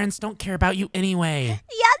fine. Your parents don't care about you anyway.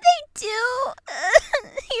 Yeah, they do.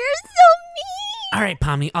 You're so mean. All right,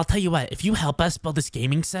 Pomni, I'll tell you what. If you help us build this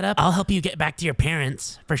gaming setup, I'll help you get back to your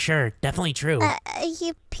parents. For sure. Definitely true.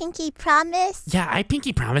 You pinky promise? Yeah, I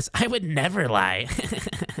pinky promise. I would never lie.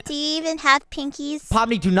 Do you even have pinkies?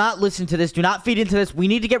 Pomni, do not listen to this. Do not feed into this. We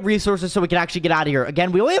need to get resources so we can actually get out of here.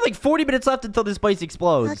 Again, we only have like 40 minutes left until this place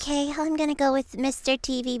explodes. Okay, I'm gonna go with Mr.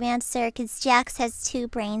 TV Man, sir, because Jax has 2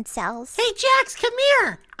 brain cells. Hey, Jax, come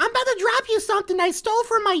here. I'm about to drop you something I stole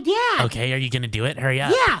from my dad. Okay, are you gonna do it? Hurry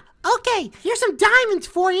up. Yeah. Okay, here's some diamonds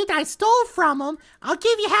for you that I stole from him. I'll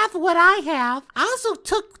give you half of what I have. I also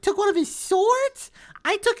took one of his swords.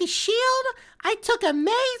 I took a shield. I took a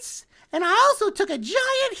mace. And I also took a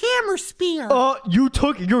giant hammer spear. You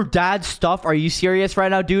took your dad's stuff? Are you serious right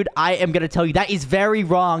now, dude? I am gonna tell you that is very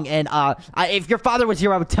wrong. And if your father was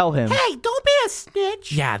here, I would tell him. Hey, don't be a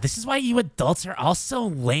snitch. Yeah, this is why you adults are all so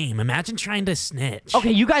lame. Imagine trying to snitch.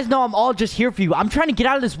 Okay, you guys know I'm all just here for you. I'm trying to get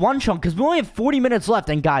out of this one chunk because we only have 40 minutes left.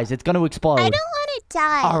 And guys, it's gonna explode. I don't want to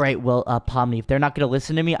die. All right, well, Pomni, if they're not gonna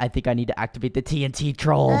listen to me, I think I need to activate the TNT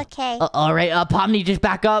troll. Okay. All right, Pomni, just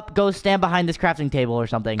back up. Go stand behind this crafting table or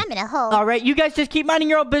something. I'm in a hole. All right, you guys just keep minding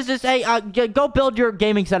your own business. Hey, go build your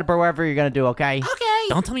gaming setup or whatever you're gonna do, okay? Okay.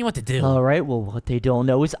 Don't tell me what to do. All right, well, what they don't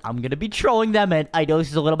know is I'm gonna be trolling them, and I know this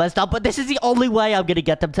is a little messed up, but this is the only way I'm gonna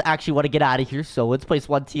get them to actually want to get out of here. So let's place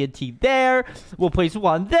one TNT there. We'll place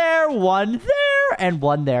one there, and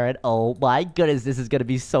one there. And oh my goodness, this is gonna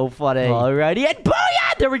be so funny. Alrighty, and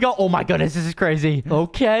booyah! There we go. Oh my goodness, this is crazy.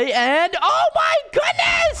 Okay, and oh my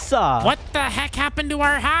goodness! What the heck happened to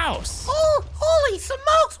our house? Oh, holy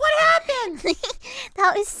smokes, what happened?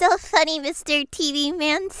 That was so funny, Mr. TV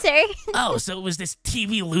Man, sir. Oh, so it was this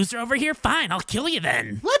TV loser over here? Fine, I'll kill you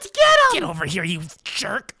then. Let's get him. Get over here, you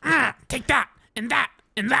jerk. Take that, and that,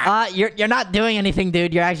 and that. You're not doing anything,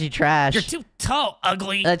 dude. You're actually trash. You're too tall,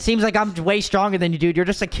 ugly. It seems like I'm way stronger than you, dude. You're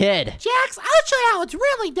just a kid. Jax, I'll show you how it's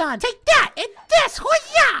really done. Take that and this.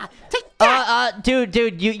 Hoya! Take that.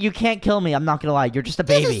 Dude, you can't kill me. I'm not gonna lie. You're just a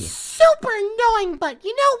baby. This is super annoying, but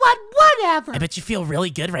you know what? Whatever. I bet you feel really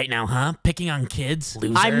good right now, huh? Picking on kids,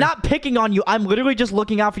 loser. I'm not picking on you. I'm literally just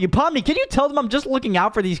looking out for you. Pomni, can you tell them I'm just looking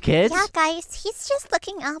out for these kids? Yeah, guys, he's just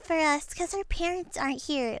looking out for us because our parents aren't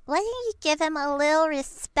here. Why don't you give him a little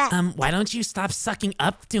respect? Why don't you stop sucking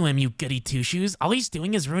up to him, you goody two-shoes? All he's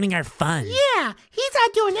doing is ruining our fun. Yeah, he's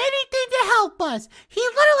not doing anything to help us. He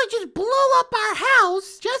literally just blew up our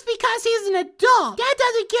house just because he's an adult. That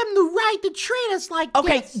doesn't give him the right to treat us like this.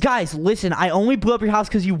 Okay, guys, listen. I only blew up your house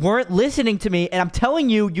because you weren't listening to me, and I'm telling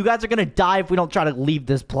you, you guys are gonna die if we don't try to leave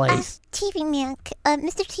this place. TV Man,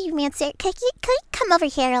 Mr. TV Man, sir, could you come over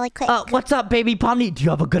here really quick? What's up, baby Pomni? Do you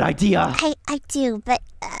have a good idea? I do, but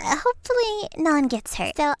hopefully no one gets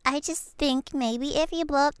hurt. So I just think maybe if you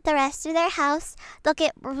blow up the rest of their house, they'll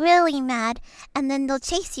get really mad, and then they'll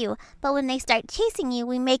chase you. But when they start chasing you,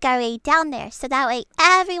 we make our way down there, so that way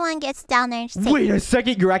everyone gets down there and safe. Wait a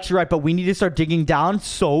second, you're actually right, but we need to start digging down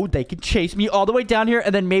so they can chase me all the way down here,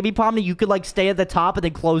 and then maybe, Pomni, you could, like, stay at the top and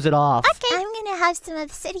then close it off. Okay. I'm gonna have some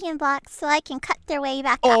obsidian blocks so I can cut their way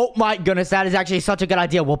back up. Oh my goodness, that is actually such a good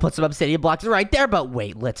idea. We'll put some obsidian blocks right there, but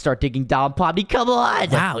wait, let's start digging down, Pomni. Come on!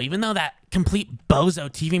 Wow, even though that complete bozo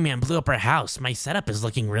TV man blew up our house, my setup is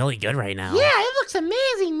looking really good right now. Yeah, it looks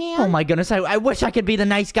amazing, man. Oh my goodness, I wish I could be the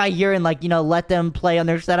nice guy here and, like, you know, let them play on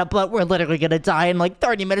their setup, but we're literally gonna die in like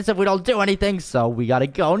 30 minutes if we don't do anything, so we gotta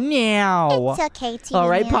go now. It's okay, TV All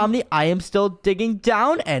right, Man. Pomni, I am still digging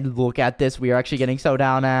down, and look at this. We are actually getting so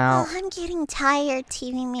down now. Oh, I'm getting tired,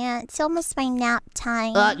 TV Man. It's almost my nap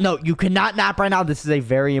time. No, you cannot nap right now. This is a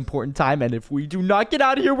very important time, and if we do not get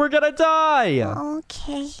out of here, we're gonna die.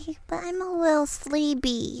 Okay, but I'm a little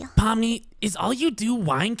sleepy. Pomni, is all you do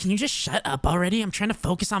whine? Can you just shut up already? I'm trying to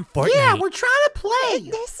focus on Fortnite. Yeah, we're trying to play.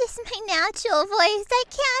 This is my natural voice. I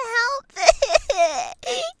can't help it.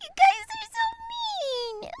 You guys are so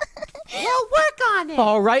mean. We'll work on it.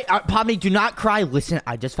 All right, Pomni, do not cry. Listen,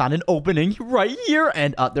 I just found an opening right here,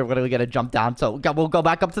 and they're literally gonna jump down, so we'll go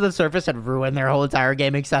back up to the surface and ruin their whole entire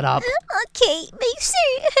gaming setup. Okay, make sure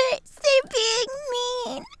it hurts. They're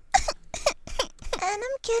being mean. And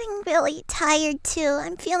I'm getting really tired too.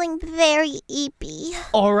 I'm feeling very eepy.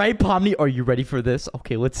 All right, Pomni, are you ready for this?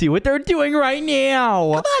 Okay, let's see what they're doing right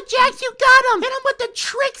now. Come on, Jax, you got him. Hit him with the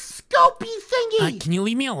trick scopey thingy. Can you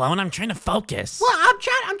leave me alone? I'm trying to focus. Well, I'm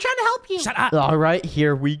trying to help you. Shut up. All right,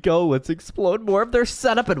 here we go. Let's explode more of their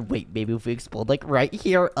setup. And wait, maybe if we explode like right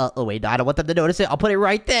here. Oh, wait, no, I don't want them to notice it. I'll put it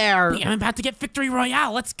right there. Wait, I'm about to get Victory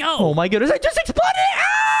Royale. Let's go. Oh my goodness, I just exploded.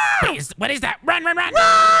 Ah! Wait, what is that? Run!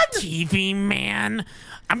 TV man.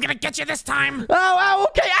 I'm gonna get you this time. Oh,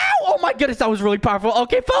 okay. Ow! Oh my goodness, that was really powerful.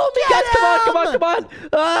 Okay, follow me, guys. Come on.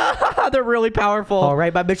 Ah, they're really powerful. All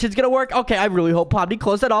right, my mission's gonna work. Okay, I really hope Pomni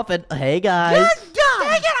closed that off. And hey, guys. Good job.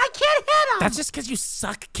 Dang it, I can't hit him. That's just because you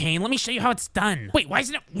suck, Kane. Let me show you how it's done. Wait, why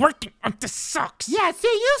isn't it working? This sucks. Yeah, see,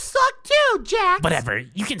 you suck too, Jax. Whatever.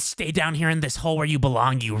 You can stay down here in this hole where you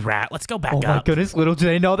belong, you rat. Let's go back up. Oh my goodness, little do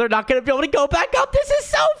they know they're not gonna be able to go back up. This is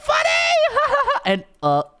so funny. And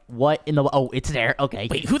what in the... Oh, it's there. Okay.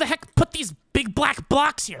 Wait, who the heck put these big black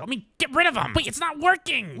blocks here? Let me get rid of them. Wait, it's not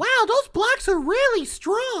working. Wow, those blocks are really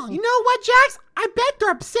strong. You know what, Jax? I bet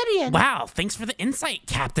they're obsidian. Wow, thanks for the insight,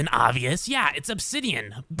 Captain Obvious. Yeah, it's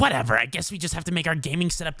obsidian. Whatever, I guess we just have to make our gaming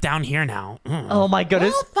setup down here now. Oh my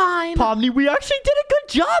goodness. Well, fine. Pomni, we actually did a good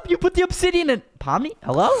job. You put the obsidian in... Pomni,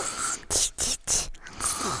 hello?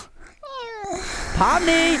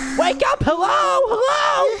 Pomni, wake up! Hello!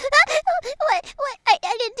 What? I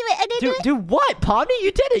didn't do it. I didn't do it. Do what, Pomni?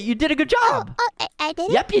 You did it. You did a good job. I did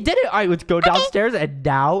it? Yep, you did it. All right, let's go downstairs. And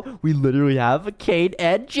now we literally have Kane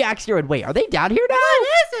and Jax here. And wait, are they down here now? What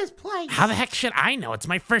is this place? How the heck should I know? It's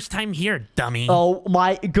my first time here, dummy. Oh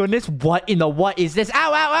my goodness, what in the what is this?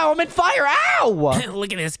 Ow, I'm in fire, ow!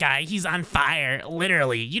 Look at this guy, he's on fire.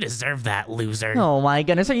 Literally, you deserve that, loser. Oh my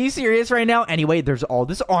goodness, are you serious right now? Anyway, there's all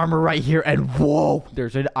this armor right here, and whoa,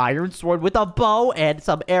 there's an iron sword with a bow and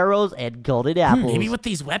some arrows and golden apples. Maybe with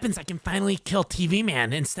these weapons I can finally kill TV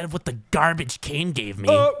Man instead of with the garbage Kane gave me.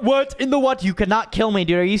 What in the what? You cannot kill me,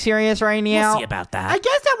 dude. Are you serious right now? We'll see about that. I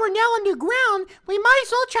guess that we're now underground. We might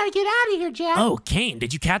as well try to get out of here, Jax. Oh, Kane,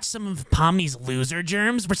 did you catch some of Pomni's loser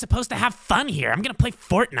germs? We're supposed to have fun here. I'm gonna play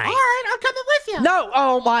Fortnite. All right, I'm coming with you. No,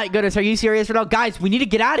 oh my goodness, are you serious right now? Guys, we need to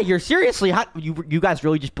get out of here. Seriously, how, you guys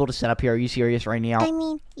really just built a setup here. Are you serious right now? I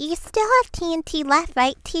mean, you still have TNT left,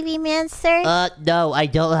 right, TV man, sir? No, I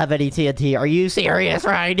don't have any TNT. Are you serious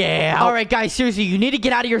right now? All right, guys, seriously, you need to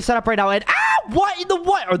get out of your setup right now. And what in the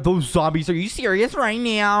what? Are those zombies? Are you serious right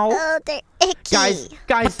now? Oh, they're icky. Guys.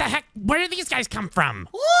 What the heck? Where did these guys come from?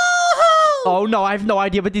 Oh no, I have no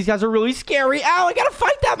idea, but these guys are really scary. Ow, I gotta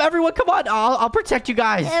fight them. Everyone, come on. I'll protect you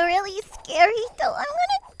guys. They're really scary, so I'm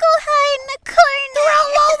gonna go hide in the corner. They're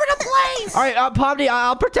all over the place. All right, Pomni,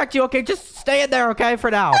 I'll protect you, okay? Just stay in there, okay, for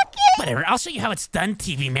now. Okay. Whatever, I'll show you how it's done,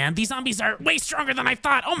 TV Man. These zombies are way stronger than I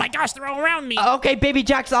thought. Oh my gosh, they're all around me. Okay, baby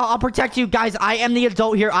Jax, I'll protect you. Guys, I am the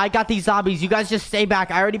adult here. I got these zombies. You guys just stay back.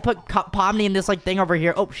 I already put Pomni in this, like, thing over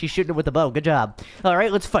here. Oh, she's shooting it with a bow. Good job. All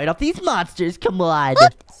right, let's fight off these monsters. Come on.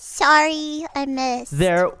 Oops, sorry, I missed.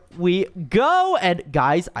 There we go. And,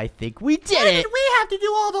 guys, I think we did Why it. did we have to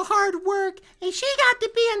do all the hard work, and she got to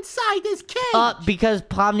be inside this cage? Because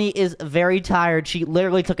Pomni is very tired. She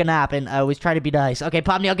literally took a nap, and I was trying to be nice. Okay,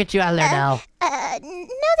 Pomni, I'll get you out of there now. No,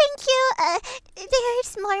 thank you.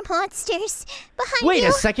 There's more monsters behind you. Wait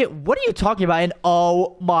a second. What are you talking about? And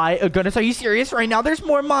oh my goodness, are you serious right now? There's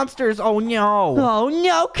more monsters. Oh no. Oh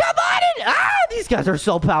no. Come on in. These guys are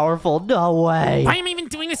so powerful. No way. Why am I even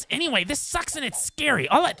doing this anyway? This sucks and it's scary.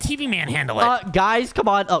 I'll let TV Man handle it. Guys, come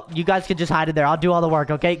on. Oh, you guys can just hide in there. I'll do all the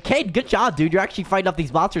work, okay? Kate, good job, dude. You're actually fighting off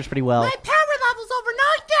these monsters pretty well. My power level's over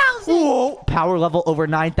 9,000. Whoa, power level over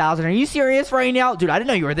 9,000. Are you serious right now? Dude, I didn't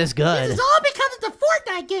know you were this good. This is all because of the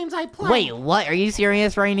Fortnite games I play. Wait, what? Are you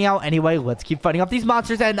serious right now? Anyway, let's keep fighting off these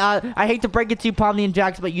monsters. And I hate to break it to you, Pomni and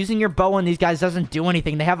Jax, but using your bow on these guys doesn't do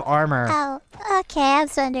anything. They have armor. Oh, okay. I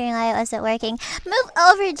was wondering why it wasn't working. Move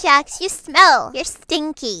over, Jax. You smell. You're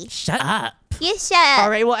stinky. Shut up. You shut up. All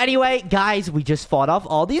right, well, anyway, guys, we just fought off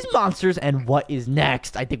all these monsters, and what is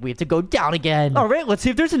next? I think we have to go down again. All right, let's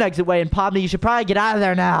see if there's an exit way, and Pomni, you should probably get out of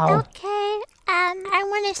there now. Okay. I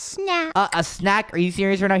want a snack. A snack? Are you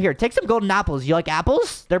serious right now? Here, take some golden apples. You like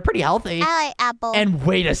apples? They're pretty healthy. I like apples. And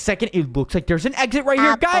wait a second, it looks like there's an exit right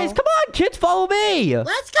here. Guys, come on, kids, follow me.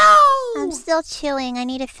 Let's go. I'm still chewing. I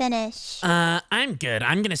need to finish. I'm good.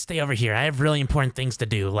 I'm gonna stay over here. I have really important things to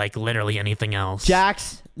do, like literally anything else.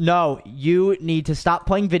 Jax, no, you need to stop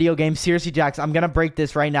playing video games. Seriously, Jax, I'm gonna break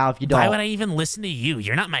this right now if you don't. Why would I even listen to you?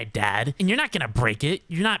 You're not my dad, and you're not gonna break it.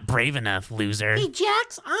 You're not brave enough, loser. Hey,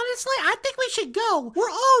 Jax, honestly, I think we should should go. We're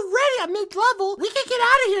already at mid-level. We can get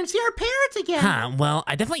out of here and see our parents again. Huh, well,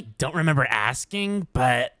 I definitely don't remember asking,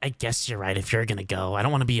 but I guess you're right if you're gonna go. I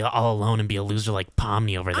don't want to be all alone and be a loser like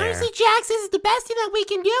Pomni over there. Honestly, Jax, this is the best thing that we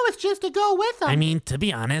can do is just to go with them. I mean, to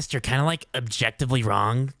be honest, you're kind of like objectively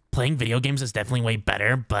wrong. Playing video games is definitely way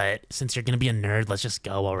better, but since you're gonna be a nerd, let's just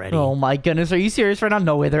go already. Oh my goodness, are you serious right now?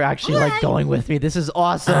 No way they're actually like going with me. This is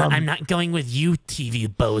awesome. I'm not going with you, TV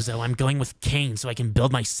bozo. I'm going with Kane so I can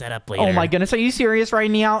build my setup later. Oh my goodness, are you serious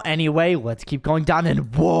right now? Anyway, let's keep going down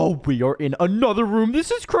and whoa, we are in another room.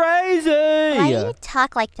 This is crazy. Why do you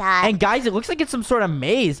talk like that? And guys, it looks like it's some sort of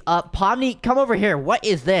maze. Pomni, come over here. What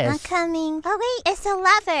is this? I'm coming. Oh wait, it's a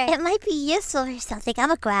lever. It might be useful or something. I'm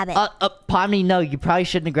gonna grab it. Pomni, no, you probably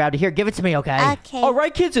shouldn't have grabbed it. Here, give it to me, okay? Okay. All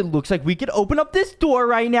right, kids, it looks like we could open up this door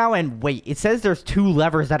right now. And wait, it says there's 2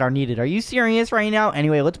 levers that are needed. Are you serious right now?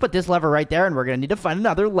 Anyway, let's put this lever right there, and we're gonna need to find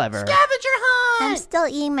another lever. Scavenger hunt! I'm still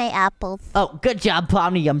eating my apples. Oh, good job,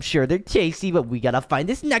 Pomni. I'm sure they're tasty, but we gotta find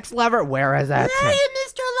this next lever. Where is that? Hey,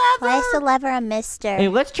 Mr. Lever! Why is the lever a mister? Hey,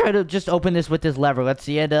 let's try to just open this with this lever. Let's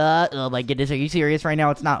see it. Oh my goodness, are you serious right now?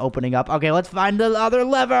 It's not opening up. Okay, let's find the other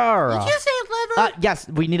lever. Did you say lever? Yes,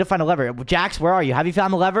 we need to find a lever. Jax, where are you? Have you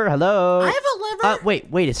found the lever? Hello? I have a lever.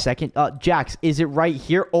 Wait a second. Jax, is it right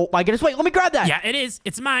here? Oh my goodness, wait, let me grab that. Yeah, it is.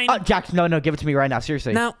 It's mine. Jax, no, give it to me right now.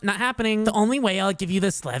 Seriously. No, not happening. The only way I'll give you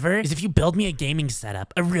this lever is if you build me a gaming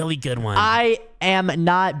setup, a really good one. I am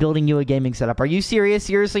not building you a gaming setup. Are you serious?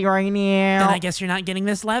 Seriously right now? Then I guess you're not getting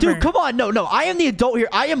this lever. Dude, come on. No. I am the adult here.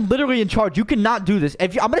 I am literally in charge. You cannot do this. I'm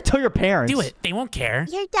going to tell your parents. Do it. They won't care.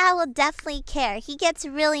 Your dad will definitely care. He gets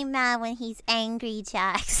really mad when he's angry,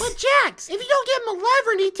 Jax. But Jax, if you don't give him a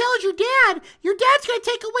lever and he tells your dad's gonna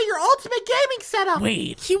take away your ultimate gaming setup.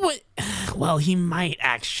 Wait, he would... Well, he might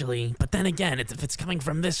actually. But then again, if it's coming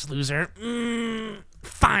from this loser...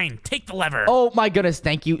 Fine, take the lever. Oh my goodness,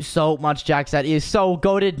 thank you so much, Jax. That is so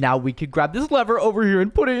goated. Now we could grab this lever over here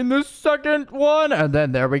and put it in the second one. And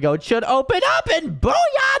then there we go. It should open up and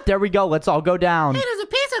booyah! There we go. Let's all go down. Hey, there's a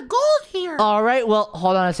piece of gold here. All right, well,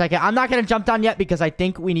 hold on a second. I'm not going to jump down yet because I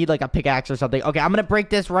think we need like a pickaxe or something. Okay, I'm going to break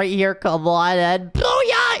this right here. Come on, and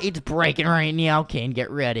booyah! It's breaking right now. Kane, get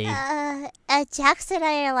ready. Jax and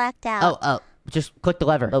I are locked out. Oh. Just click the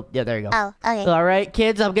lever. Oh, yeah, there you go. Oh, okay. All right,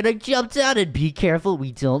 kids, I'm going to jump down and be careful.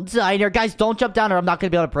 We don't die here. Guys, don't jump down or I'm not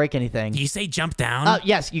going to be able to break anything. You say jump down?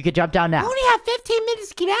 Yes, you can jump down now. We only have 15 minutes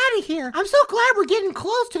to get out of here. I'm so glad we're getting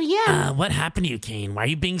close to the end. What happened to you, Kane? Why are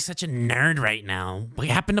you being such a nerd right now? What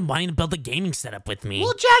happened to wanting to build a gaming setup with me?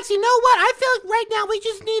 Well, Jax, you know what? I feel like right now we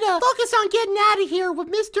just need to focus on getting out of here with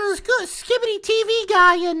Mr. Skibbity TV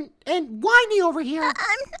guy and Whiny over here. I'm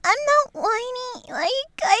not whiny. Why are you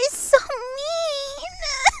guys so mean?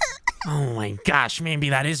 Oh my gosh, maybe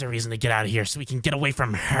that is a reason to get out of here so we can get away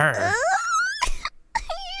from her.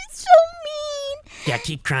 You're so mean. Yeah,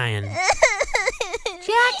 keep crying.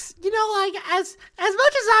 Jax, you know, like, as much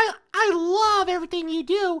as I love everything you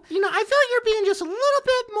do, you know, I feel like you're being just a little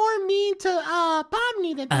bit more mean to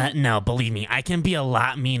Pomni than me. No, believe me, I can be a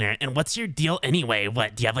lot meaner. And what's your deal anyway?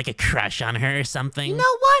 What, do you have like a crush on her or something? You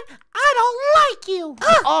know what? I don't like you.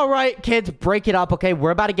 All right, kids, break it up, okay?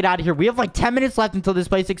 We're about to get out of here. We have like 10 minutes left until this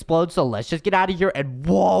place explodes, so let's just get out of here. And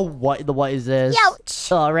whoa, what is this?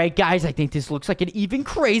 Ouch. All right, guys, I think this looks like an even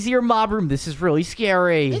crazier mob room. This is really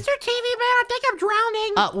scary. Mr. TV Man, I think I'm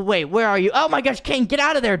drowning. Wait, where are you? Oh my gosh, Kane, get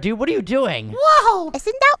out of there, dude. What are you doing? Whoa.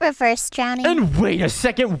 Isn't that reverse drowning? And wait a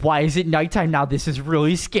second, why is it nighttime now? This is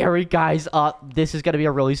really scary, guys. This is gonna be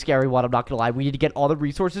a really scary one, I'm not gonna lie. We need to get all the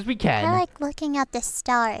resources we can. I like looking at the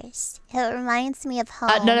stars. It reminds me of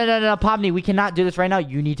home. No, Pomni, we cannot do this right now.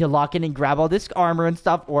 You need to lock in and grab all this armor and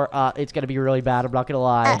stuff, or it's gonna be really bad, I'm not gonna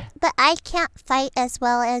lie. But I can't fight as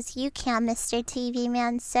well as you can, Mr. TV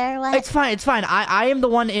Man, sir. What? It's fine. I am the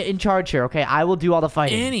one in charge here, okay? I will do all the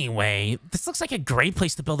fighting. Anyway, this looks like a great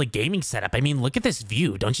place to build a gaming setup. I mean, look at this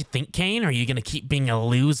view. Don't you think, Kane? Or are you gonna keep being a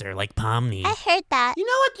loser like Pomni? I heard that. You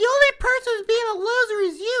know what? The only person who's being a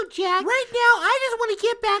loser is you, Jack. Right now, I just want to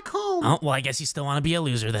get back home. Oh, well, I guess you still want to be a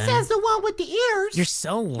loser then. Says the one with the ears. You're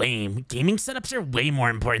so lame. Gaming setups are way more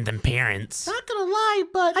important than parents. Not gonna lie,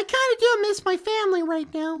 but I kind of do miss my family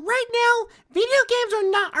right now. Right now, video games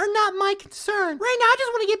are not my concern. Right now, I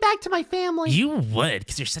just want to get back to my family. You would,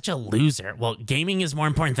 because you're such a loser. Well, gaming is more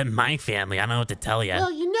important than my family. I don't know what to tell you.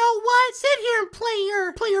 Well, you know what? Sit here and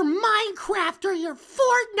play your Minecraft or your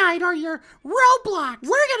Fortnite or your Roblox.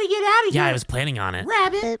 We're gonna get out of here. Yeah, I was planning on it.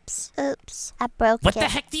 Rabbit. Oops. I broke What it. the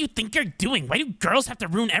heck do you think you're doing? Why do girls have to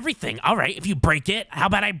ruin everything? All right, if you break it, how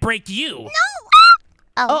about I break you? No!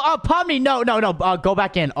 Oh, Pomni, no. Go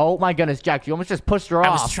back in. Oh my goodness, Jax, you almost just pushed her off. I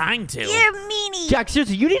was trying to. You're meanie. Jax,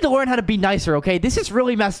 seriously, you need to learn how to be nicer, okay? This is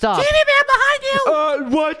really messed up. TV Man behind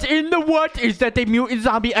you? What in the what? Is that they mutant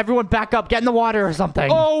zombie? Everyone back up. Get in the water or something.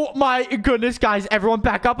 Oh my goodness, guys. Everyone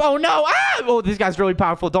back up. Oh no. Ah! Oh, this guy's really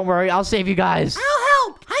powerful. Don't worry. I'll save you guys. I'll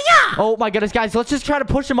help. Hiya! Oh my goodness, guys. Let's just try to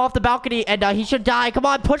push him off the balcony and he should die. Come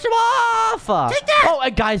on, push him off. Take that. Oh,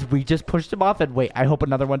 and guys, we just pushed him off. And wait, I hope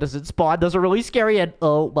another one doesn't spawn. Those are really scary. And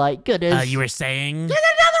oh my goodness. You were saying? Get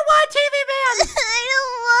another one, TV man. I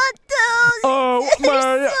don't want those. Oh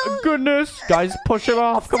my goodness. Guys, push him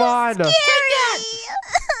off. Come on. Scary. I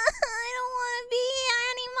don't want to be here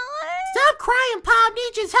anymore. Stop crying,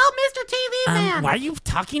 Pomni. Just help Mr. TV man. Why are you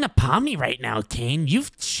talking to Pomni right now, Kane?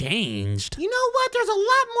 You've changed. You know what? There's a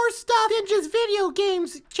lot more stuff than just video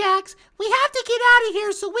games, Jax. We have to get out of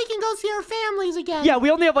here so we can go see our families again. Yeah,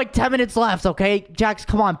 we only have like 10 minutes left, okay? Jax,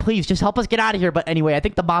 come on, please. Just help us get out of here. But anyway, I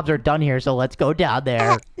think the mobs are done here, so let's go down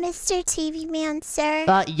there. Mr. TV man, sir.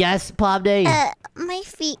 Yes, Pomni. My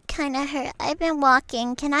feet kind of hurt. I've been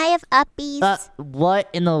walking. Can I have uppies? What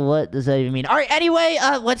in the what does that even mean? All right, anyway,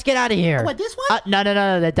 let's get out of here. What, this one? No,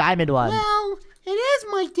 the diamond one. Well, it is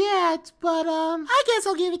my dad's, but I guess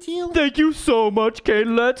I'll give it to you. Thank you so much,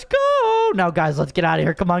 Kane. Let's go. Now, guys, let's get out of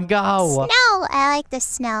here. Come on, go. Snow. I like the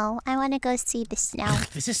snow. I want to go see the snow.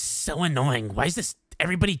 This is so annoying. Why is this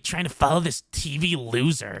everybody trying to follow this TV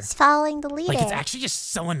loser? It's following the leader. Like, it's actually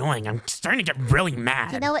just so annoying. I'm starting to get really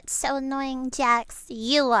mad. You know what's so annoying, Jax?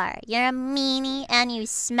 You are. You're a meanie and you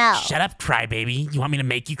smell. Shut up, crybaby. You want me to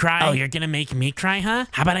make you cry? Oh, you're gonna make me cry, huh?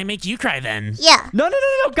 How about I make you cry then? Yeah. No,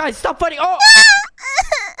 guys, stop fighting. Oh.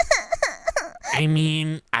 I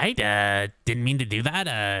mean, I didn't mean to do that.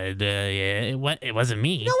 It wasn't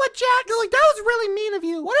me. You know what, Jack? Like, that was really mean of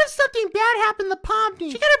you. What if something bad happened to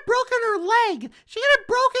Pomni? She could have broken her leg. She could have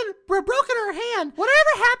broken her hand. Whatever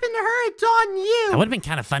happened to her, it's on you. That would have been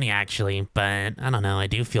kind of funny, actually. But I don't know. I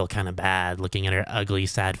do feel kind of bad looking at her ugly,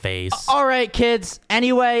 sad face. All right, kids.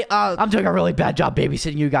 Anyway, I'm doing a really bad job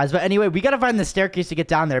babysitting you guys. But anyway, we got to find the staircase to get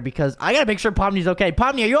down there because I got to make sure Pomni's okay.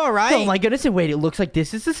 Pomni, are you all right? Oh, my goodness. And wait, it looks like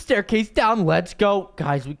this is the staircase down. Let's go.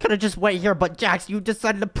 Guys, we could have just wait here, but Jax, you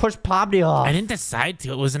decided to push Pomni off. I didn't decide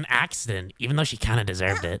to. It was an accident, even though she kind of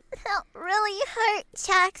deserved it. That really hurt,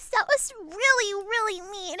 Jax. That was really, really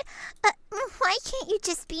mean. Why can't you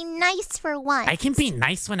just be nice for once? I can be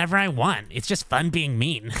nice whenever I want. It's just fun being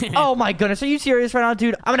mean. Oh my goodness, are you serious right now,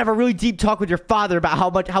 dude? I'm gonna have a really deep talk with your father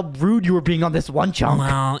about how rude you were being on this one chunk.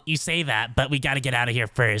 Well, you say that, but we gotta get out of here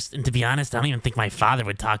first. And to be honest, I don't even think my father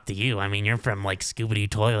would talk to you. I mean, you're from like Scooby-Doo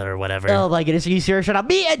Toilet or whatever. Oh my goodness, are you serious right now?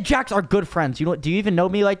 Me and Jax are good friends. You know? Do you even know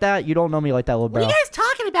me like that? You don't know me like that, little bro. What are you guys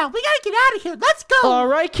talking about? We gotta get out of here. Let's go. All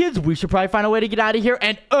right, kids, we should probably find a way to get out of here.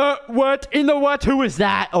 And what in the what? Who is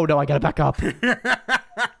that? Oh no, I gotta back up.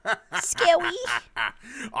 Scary.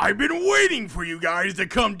 I've been waiting for you guys to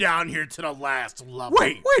come down here to the last level.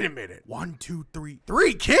 Wait a minute. 1, 2, 3.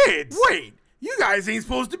 3 kids? Wait, you guys ain't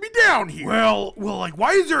supposed to be down here. Well, like,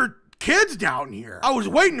 why is there kids down here? I was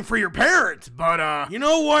waiting for your parents, but, you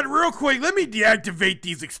know what? Real quick, let me deactivate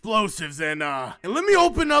these explosives and let me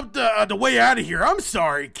open up the way out of here. I'm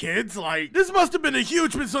sorry, kids. Like, this must have been a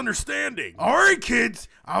huge misunderstanding. All right, kids.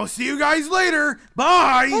 I'll see you guys later.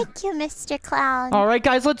 Bye. Thank you, Mr. Clown. All right,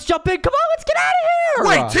 guys, let's jump in. Come on, let's get out of here.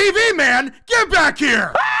 Wait, TV man, get back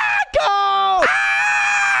here. Go!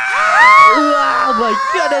 Oh my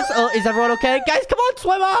goodness. Oh, is everyone okay? Guys, come on,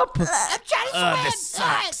 swim up. This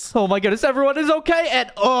sucks. Oh my goodness, everyone is okay.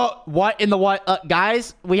 And what in the what?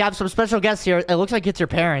 Guys, we have some special guests here. It looks like it's your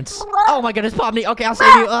parents. Oh my goodness, Pomni. Okay, I'll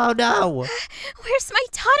save you. Oh no. Where's my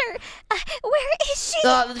daughter? Where is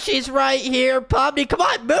she? She's right here. Pomni, come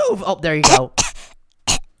on, move. Oh, there you go.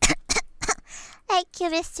 Thank you,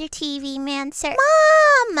 Mr. TV man, sir.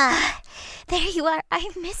 Mom! There you are. I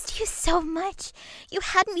missed you so much. You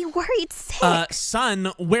had me worried sick.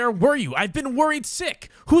 Son, where were you? I've been worried sick.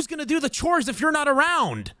 Who's gonna do the chores if you're not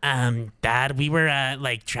around? Dad, we were,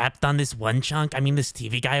 like, trapped on this one chunk. I mean, this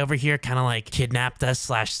TV guy over here kind of, like, kidnapped us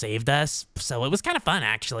 / saved us. So it was kind of fun,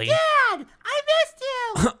 actually. Dad, I missed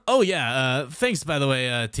you. Oh, yeah. Thanks, by the way,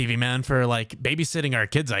 TV man, for, like, babysitting our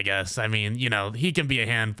kids, I guess. I mean, you know, he can be a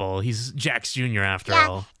handful. He's Jax Jr. after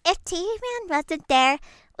all. If TV man wasn't there,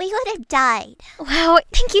 we would have died. Wow,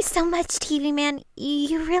 thank you so much, TV man.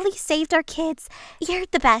 You really saved our kids. You're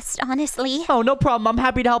the best, honestly. Oh, no problem. I'm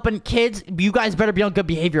happy to help. And kids, you guys better be on good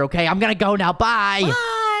behavior, okay? I'm gonna go now. Bye. Bye.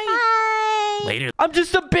 Bye. Later. I'm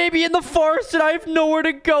just a baby in the forest and I have nowhere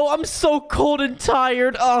to go. I'm so cold and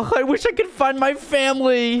tired. Oh, I wish I could find my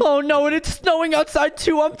family. Oh no, and it's snowing outside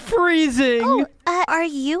too. I'm freezing. Oh, Are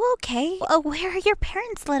you okay? Where are your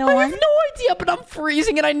parents, little I one? have no idea, but I'm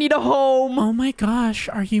freezing and I need a home. Oh my gosh,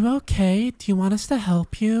 are you okay? Do you want us to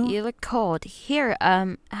help you? You look cold. Here,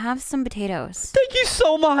 have some potatoes. Thank you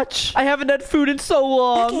so much. I haven't had food in so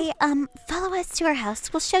long. Okay, follow us to our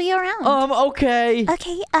house. We'll show you around. Okay.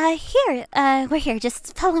 Okay, here. We're here.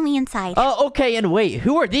 Just follow me inside. Okay, and wait,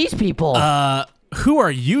 who are these people? Who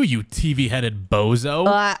are you TV-headed bozo?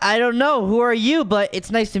 I don't know. Who are you? But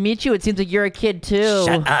it's nice to meet you. It seems like you're a kid, too.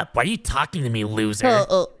 Shut up. Why are you talking to me, loser?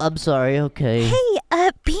 I'm sorry. Okay. Hey,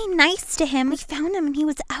 be nice to him. We found him and he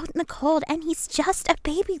was out in the cold and he's just a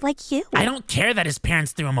baby like you. I don't care that his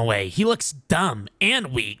parents threw him away. He looks dumb and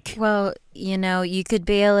weak. Well, you know, you could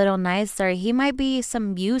be a little nicer. He might be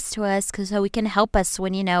some use to us so he can help us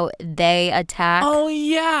when, you know, they attack. Oh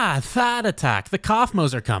yeah, that attack. The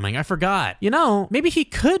Aphmaus are coming. I forgot. You know, maybe he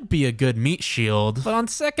could be a good meat shield. But on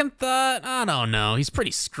second thought, I don't know. He's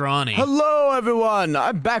pretty scrawny. Hello, everyone.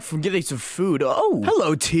 I'm back from getting some food. Oh,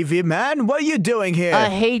 hello, TV man. What are you doing here?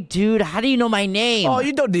 Hey, dude. How do you know my name? Oh,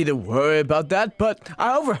 you don't need to worry about that, but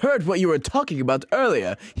I overheard what you were talking about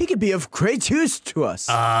earlier. He could be of great use to us.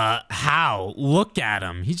 How? Look at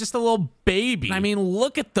him. He's just a little baby. I mean,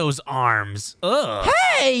 look at those arms. Ugh.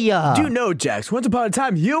 Hey! Do you know, Jax, once upon a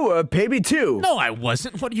time, you were a baby too. No, I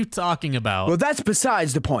wasn't. What are you talking about? Well, that's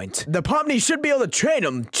besides the point. The POMNI should be able to train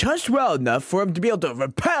him just well enough for him to be able to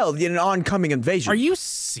repel an oncoming invasion. Are you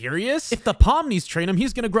serious? If the POMNIs train him,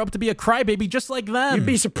 he's gonna grow up to be a crybaby just like them. You'd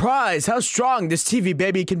be surprised how strong this TV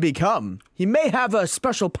baby can become. He may have a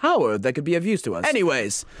special power that could be of use to us.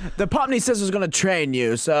 Anyways, the POMNI sister's gonna train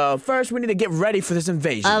you, so first we need to get ready for this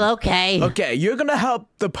invasion. Okay. Okay, you're gonna help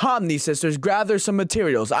the POMNI sisters gather some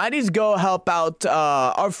materials. I need to go help out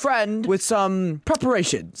our friend with some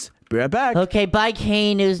preparations. Be right back. Okay, bye,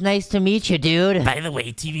 Kane. It was nice to meet you, dude. By the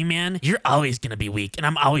way, TV man, you're always gonna be weak, and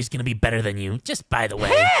I'm always gonna be better than you. Just by the way.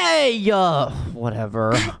 Hey!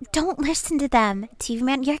 Whatever. Don't listen to them. TV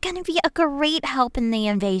Man, you're gonna be a great help in the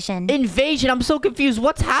invasion. Invasion? I'm so confused.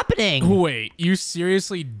 What's happening? Wait, you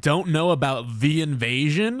seriously don't know about the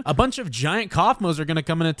invasion? A bunch of giant Aphmaus are gonna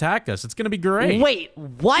come and attack us. It's gonna be great. Wait,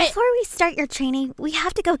 what? Before we start your training, we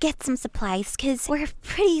have to go get some supplies, because we're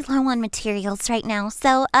pretty low on materials right now.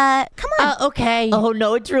 So, come on. Okay. Oh,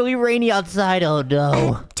 no, it's really rainy outside. Oh,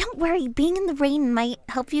 no. Don't worry, being in the rain might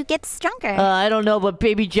help you get stronger. I don't know, but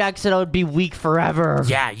Baby Jack said I would be weak forever.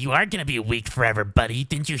 Yeah, you are gonna be weak forever, buddy.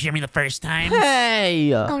 Didn't you hear me the first time?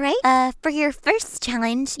 Hey! Alright, for your first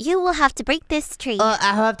challenge, you will have to break this tree.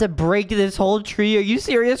 I have to break this whole tree. Are you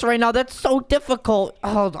serious right now? That's so difficult.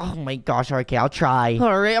 Oh my gosh. Okay, I'll try.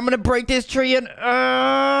 All right, I'm gonna break this tree and...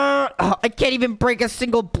 I can't even break a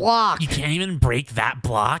single block. You can't even break that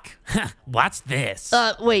block? Watch this.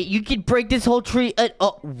 Wait, you can break this whole tree?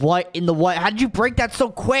 What in the what? How did you break that so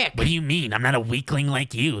quick? What do you mean? I'm not a weakling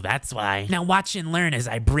like you, that's why. Now watch and learn as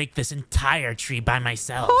I break this entire tree by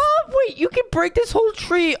myself. Wait, you can break this whole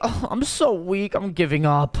tree? Oh, I'm so weak. I'm giving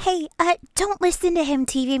up. Hey, don't listen to him,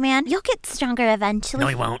 TV Man. You'll get stronger eventually. No,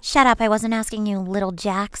 he won't. Shut up, I wasn't asking you, little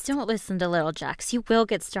Jax. Don't listen to little Jax. You will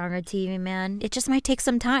get stronger, TV Man. It just might take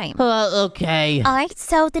some time. Okay. Alright,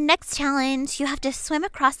 so the next challenge, you have to swim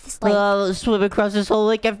across this lake. Swim across this whole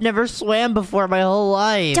lake? I've never swam before my whole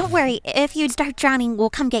life. Don't worry, if you start drowning, we'll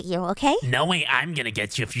come get you, okay? No way I'm gonna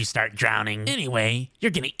get you if you start drowning. Anyway,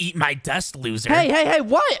 you're gonna eat my dust, loser. Hey,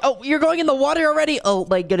 what? Oh, you're going in the water already? Oh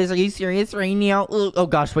my goodness, are you serious right now? Oh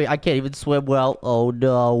gosh, wait, I can't even swim well. Oh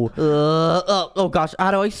no. Oh gosh,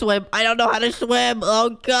 how do I swim? I don't know how to swim.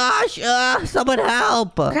 Oh gosh, someone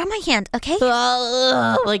help. Grab my hand, okay?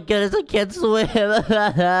 Oh my goodness, I can't swim.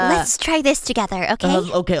 Let's try this together, okay?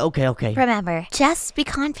 Okay. Remember, just be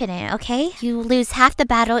confident, okay? You lose half the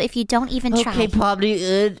battle if you don't even try. Okay,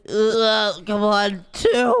 POMNI. Come on.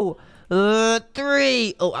 2,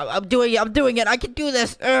 3. Oh, I'm doing it. I can do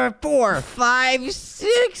this. 4, 5,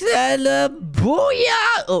 6, and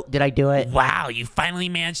booyah! Oh, did I do it? Wow, you finally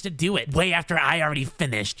managed to do it. Way after I already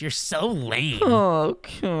finished. You're so lame. Oh,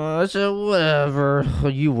 gosh, whatever.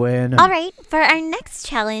 You win. Alright, for our next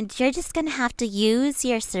challenge, you're just gonna have to use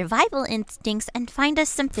your survival instincts and find us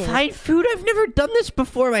some food. Find food? I've never done this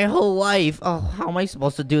before my whole life. Oh, how am I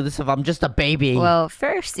supposed to do this if I'm just a baby? Well,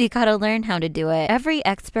 first, you gotta learn how to do it. Every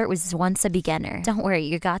expert was once a beginner. Don't worry,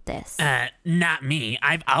 you got this. Not me.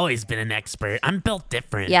 I've always been an expert. I'm built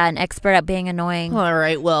different. Yeah, an expert at being annoying. All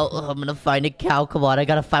right, well, I'm gonna find a cow. Come on, I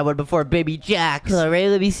gotta find one before baby Jax. All right,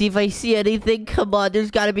 let me see if I see anything. Come on, there's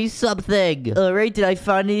gotta be something. All right, did I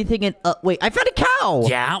find anything? And wait, I found a cow.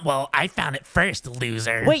 Yeah, well, I found it first,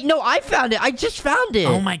 loser. Wait, no, I found it. I just found it.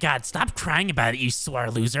 Oh my god, stop crying about it, you sore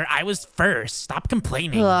loser. I was first. Stop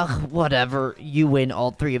complaining. Ugh, whatever. You win all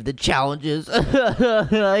 3 of the challenges.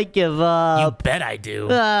 I give up. You bet I do.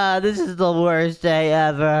 This is the worst day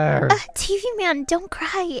ever. TV man, don't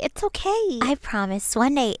cry. It's okay. I promise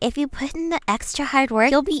one day, if you put in the extra hard work,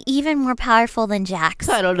 you'll be even more powerful than Jax.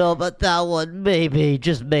 I don't know about that one. Maybe,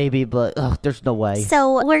 just maybe, but there's no way.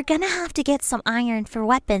 So we're gonna have to get some iron for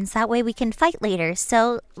weapons. That way we can fight later.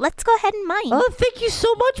 So let's go ahead and mine. Oh, thank you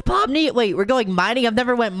so much, Pomni. Wait, we're going mining? I've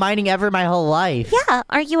never went mining ever in my whole life. Yeah,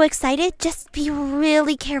 are you excited? Just be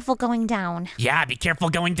really careful going down. Yeah, be careful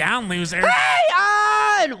going down, loser.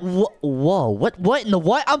 Hey, whoa, what in the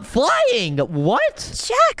what? I'm flying. What?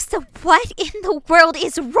 Jax, what in the world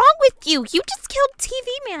is wrong with you? You just killed TV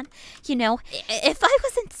man. You know, if I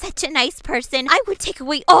wasn't such a nice person, I would take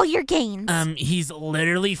away all your gains. He's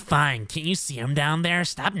literally fine. Can't you see him down there?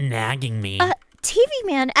 Stop nagging me. TV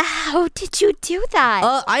man, how did you do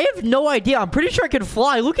that? I have no idea. I'm pretty sure I can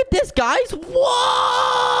fly. Look at this, guys.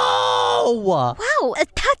 Whoa! Wow,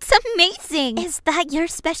 that's amazing. Is that your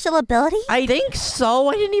special ability? I think so.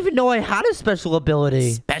 I didn't even know I had a special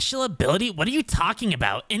ability. Special ability? What are you talking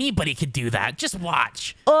about? Anybody could do that. Just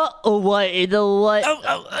watch. What in the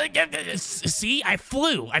what? See? I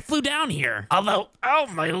flew down here. Although,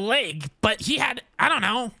 my leg. But he had, I don't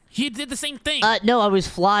know. He did the same thing. No, I was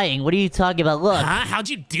flying. What are you talking about? Look. Huh? How'd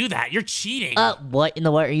you do that? You're cheating. What in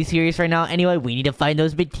the what? Are you serious right now? Anyway, we need to find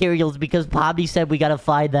those materials because Pomni said we gotta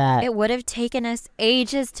find that. It would have taken us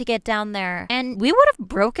ages to get down there. And we would have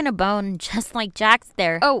broken a bone just like Jax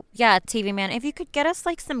there. Oh, yeah, TV man, if you could get us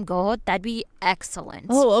like some gold, that'd be excellent.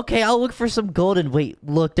 Oh, okay, I'll look for some gold. And wait,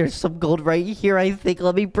 look, there's some gold right here, I think.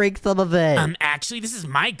 Let me break some of it. Actually, this is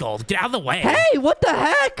my gold. Get out of the way. Hey, what the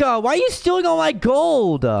heck? Why are you stealing all my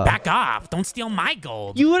gold? Back off. Don't steal my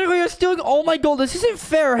gold. You literally are stealing all my gold. This isn't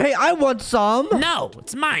fair. Hey, I want some. No,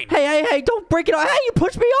 it's mine. Hey, don't break it off. Hey, you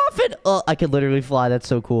pushed me off it. I can literally fly. That's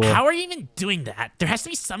so cool. How are you even doing that? There has to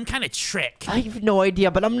be some kind of trick. I have no idea,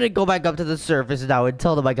 but I'm going to go back up to the surface now and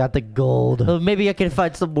tell them I got the gold. Maybe I can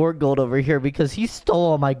find some more gold over here because he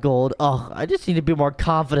stole all my gold. I just need to be more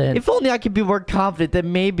confident. If only I could be more confident,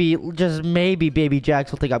 then maybe, just maybe, baby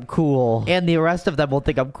Jax will think I'm cool. And the rest of them will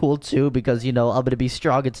think I'm cool too because, you know, I'm going to be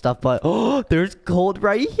strong and stuff. But, there's gold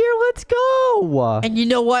right here. Let's go. And you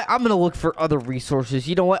know what? I'm going to look for other resources.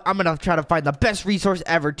 You know what? I'm going to try to find the best resource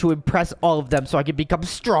ever to impress all of them so I can become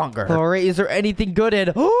stronger. All right, is there anything good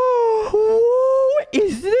in...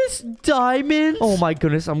 Is this diamonds? Oh my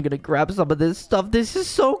goodness, I'm gonna grab some of this stuff. This is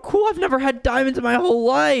so cool. I've never had diamonds in my whole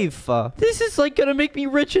life. This is like gonna make me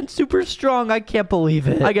rich and super strong. I can't believe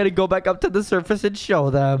it. I gotta go back up to the surface and show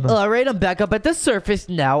them. All right, I'm back up at the surface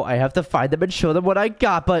now. I have to find them and show them what I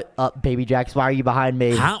got. But, baby Jax, why are you behind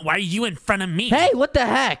me? Huh? Why are you in front of me? Hey, what the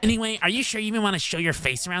heck? Anyway, are you sure you even want to show your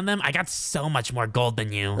face around them? I got so much more gold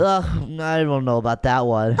than you. I don't know about that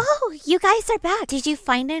one. Oh, you guys are back. Did you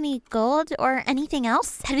find any gold or anything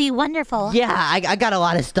else? That'd be wonderful. Yeah, I got a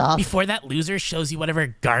lot of stuff. Before that loser shows you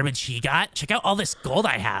whatever garbage he got, check out all this gold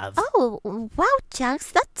I have. Oh, wow,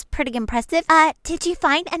 Jax, that's pretty impressive. Did you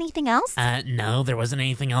find anything else? No, there wasn't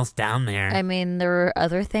anything else down there. I mean, there were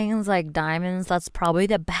other things like diamonds. That's probably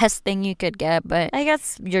the best thing you could get, but I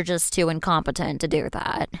guess you're just too incompetent to do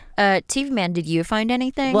that. TV man, did you find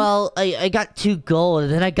anything? Well, I got 2 gold,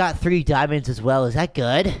 and then I got 3 diamonds as well. Is that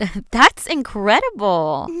good? That's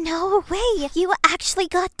incredible. No way. You actually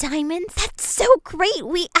got diamonds? That's so great.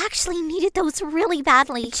 We actually needed those really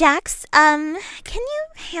badly. Jax, can you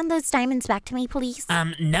hand those diamonds back to me, please?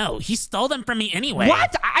 No. He stole them from me anyway.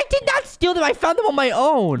 What? I did not steal them. I found them on my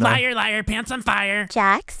own. Liar, liar, pants on fire.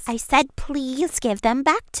 Jax, I said please give them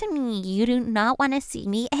back to me. You do not want to see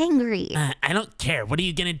me angry. I don't care. What are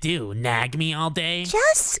you gonna do? Nag me all day?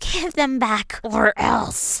 Just give them back or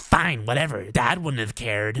else. Fine, whatever. Dad wouldn't have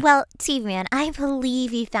cared. Well, TV man, I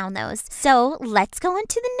believe you found those. So let's go on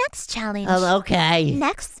to the next challenge. Okay.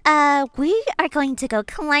 Next, we are going to go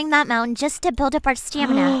climb that mountain just to build up our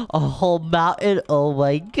stamina. A whole mountain? Oh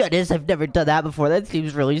my goodness, I've never done that before. That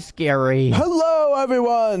seems really scary. Hello,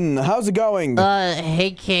 everyone. How's it going?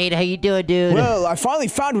 Hey, Kate. How you doing, dude? Well, I finally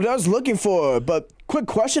found what I was looking for, but quick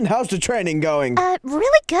question. How's the training going?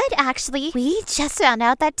 Really good, actually. We just found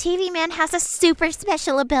out that TV Man has a super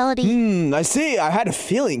special ability. I see. I had a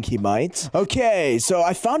feeling he might. Okay, so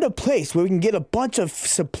I found a place where we can get a bunch of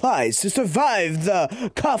supplies to survive the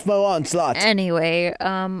Aphmau onslaught. Anyway,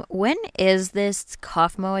 when is this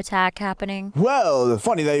Aphmau attack happening? Well,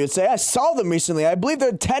 funny that you would say. I saw them recently. I believe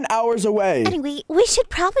they're 10 hours away. Anyway, we should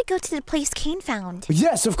probably go to the place Kane found.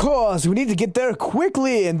 Yes, of course. We need to get there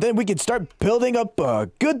quickly, and then we can start building up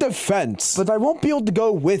a good defense. But I won't be able to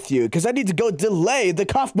go with you, because I need to go delay the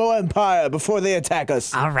Aphmau Empire before they attack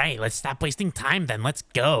us. All right, let's stop wasting time then. Let's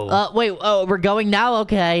go. Wait, we're going now?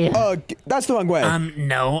 Okay. That's the wrong way.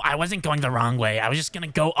 No, I wasn't going the wrong way. I was just gonna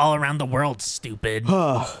go all around the world, stupid.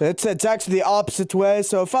 It's actually the opposite way,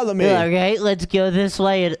 so follow me. All right, let's go this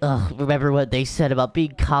way. And remember what they said about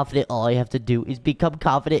being confident? All I have to do is become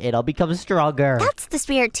confident, and I'll become stronger. That's the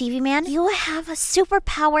spirit, TV Man. You have a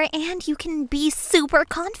superpower, and you can be super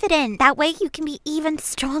confident. That way, you can be even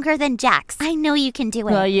stronger than JAX. I know you can do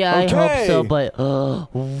it. Yeah, Okay. I hope so, but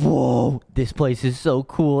whoa, this place is so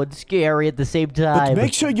cool and scary at the same time. But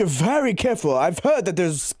make sure you're very careful. I've heard that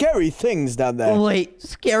there's scary things down there. Wait,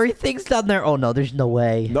 scary things down there? Oh no, there's no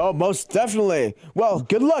way. No, most definitely. Well,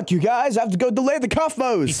 good luck, you guys. I have to go delay the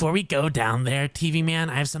Aphmaus. Before we go down there, TV Man,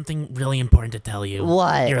 I have something really important to tell you.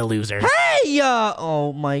 What? You're a loser. Hey,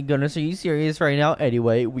 oh my goodness, are you serious right now?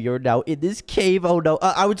 Anyway, we are now in this cave. Oh no,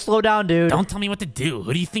 I would slow down, dude. Don't tell me what to do.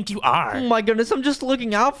 Who do you think you are? Oh my goodness, I'm just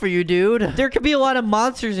looking out for you, dude. There could be a lot of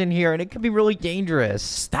monsters in here, and it could be really dangerous.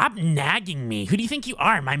 Stop nagging me. Who do you think you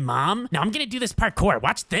are? My mom? Now I'm gonna do this parkour.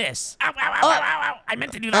 Watch this. Ow, ow, ow, ow, ow, ow. I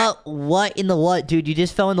meant to do that. What in the what, dude? You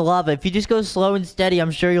just fell in the lava. If you just go slow and steady,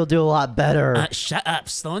 I'm sure you'll do a lot better. Shut up.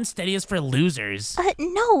 Slow and steady is for losers.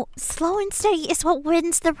 No. Slow and steady is what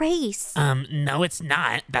wins the race. No, it's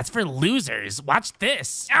not. That's for losers. Watch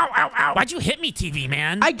this. Ow, ow, ow. Why'd you hit me, TV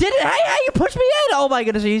Man? I did it. Hey, you pushed me in. Oh my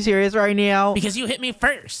goodness, are you serious right now? Because you hit me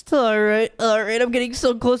first. All right. I'm getting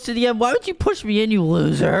so close to the end. Why would you push me in, you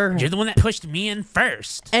loser? You're the one that pushed me in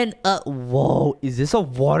first. And, whoa, is this a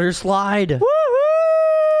water slide? Woohoo!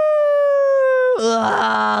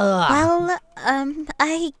 Well,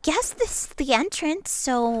 I guess this is the entrance,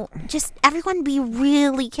 so just everyone be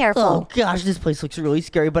really careful. Oh gosh, this place looks really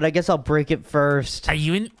scary, but I guess I'll break it first. Are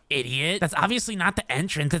you an idiot? That's obviously not the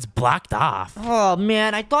entrance. It's blocked off. Oh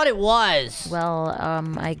man, I thought it was. Well,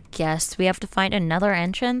 I guess we have to find another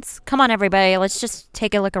entrance. Come on, everybody. Let's just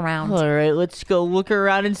take a look around. All right, let's go look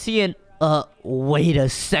around and see. And wait a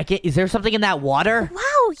second. Is there something in that water?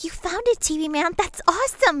 Wow, you found it, TV Man. That's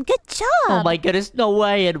awesome. Good job. Oh my goodness, no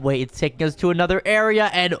way. And wait, it's taking us to another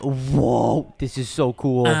area. And whoa, this is so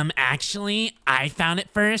cool. Actually, I found it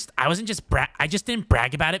first. I just didn't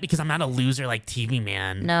brag about it because I'm not a loser like TV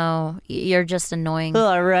Man. No, you're just annoying.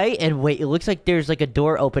 All right, and wait, it looks like there's like a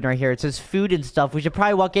door open right here. It says food and stuff. We should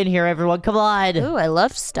probably walk in here, everyone. Come on. Ooh, I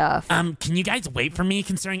love stuff. Can you guys wait for me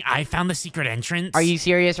considering I found the secret entrance? Are you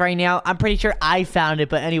serious right now? I'm pretty sure I found it,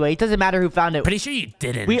 but anyway, it doesn't matter who found it. Pretty sure you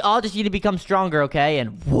didn't. We all just need to become stronger, okay?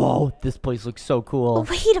 And whoa, this place looks so cool.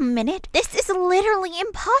 Wait a minute. This is literally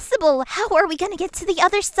impossible. How are we gonna get to the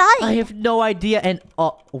other side? I have no idea. And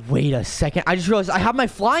wait a second. I just realized I have my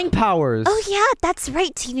flying powers. Oh yeah, that's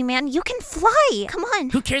right, TV Man. You can fly. Come on.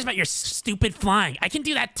 Who cares about your stupid flying? I can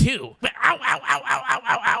do that too. But ow, ow, ow, ow, ow,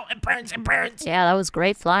 ow, ow. It burns, it burns. Yeah, that was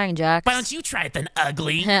great flying, JAX. Why don't you try it then,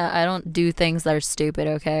 ugly? I don't do things that are stupid,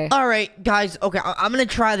 okay? All right, guys. Okay, I'm gonna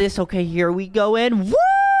try this. Okay, here we go in. Woo!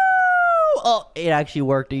 Oh, it actually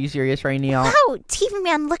worked. Are you serious right now? Wow, TV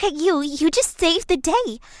Man, look at you. You just saved the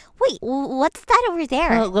day. Wait, what's that over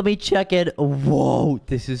there? Let me check it. Whoa,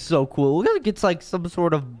 this is so cool. Look like it's like some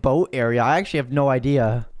sort of boat area. I actually have no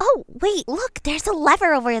idea. Oh, wait, look, there's a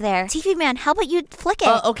lever over there. TV Man, how about you flick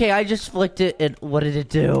it? Okay, I just flicked it, and what did it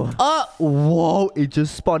do? Whoa, it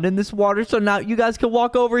just spun in this water, so now you guys can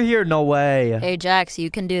walk over here. No way. Hey, JAX,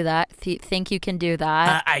 you can do that. Think you can do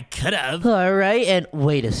that? I could have. All right, and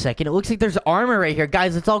wait a second. It looks like there's armor right here.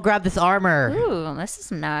 Guys, let's all grab this armor. Ooh, this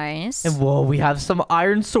is nice. And whoa, we have some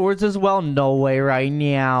iron swords as well. No way right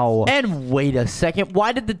now. And wait a second.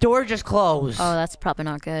 Why did the door just close? Oh, that's probably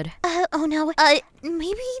not good. Oh no.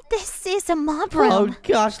 Maybe this is a mob room. Oh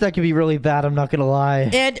gosh, that could be really bad. I'm not gonna lie.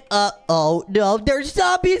 And oh no, there's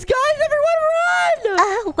zombies, guys! Everyone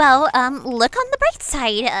Well, look on the bright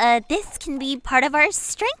side. This can be part of our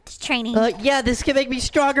strength training. Yeah, this can make me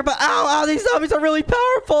stronger, but ow, these zombies are really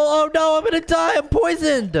powerful. Oh no, I'm gonna die. I'm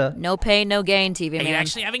poisoned. No pain, no gain, TV man. Are you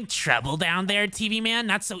actually having trouble down there, TV man?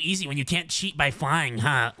 Not so easy when you can't cheat by flying,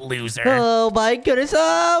 huh, loser? Oh my goodness.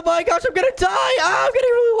 Oh my gosh, I'm gonna die. I'm getting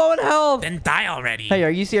really low in health. Then die already. Hey,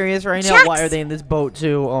 are you serious right now? Jax! Why are they in this boat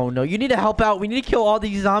too? Oh no, you need to help out. We need to kill all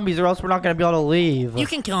these zombies or else we're not gonna be able to leave. You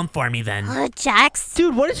can kill him for me then. Jax.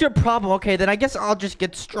 Dude, what is your problem? Okay, then I guess I'll just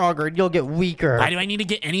get stronger and you'll get weaker. Why do I need to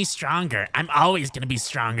get any stronger? I'm always gonna be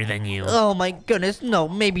stronger than you. Oh my goodness, no,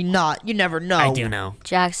 maybe not. You never know. I do know.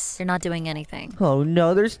 Jax, you're not doing anything. Oh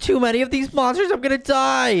no, there's too many of these monsters. I'm gonna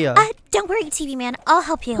die. Don't worry, TV man. I'll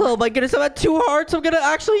help you. Oh my goodness, I'm at 2 hearts. I'm gonna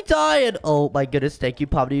actually die. And oh my goodness, thank you,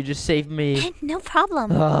 Pomni. You just saved me. No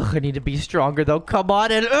problem. Ugh, I need to be stronger though. Come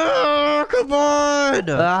on and come on.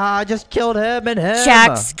 I just killed him and him.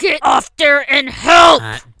 Jax, get off there and help!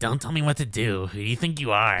 Don't tell me what to do. Who do you think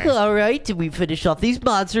you are? All right, we finish off these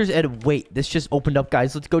monsters. And wait, this just opened up,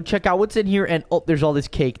 guys. Let's go check out what's in here. And oh, there's all this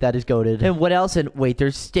cake that is goated. And what else? And wait,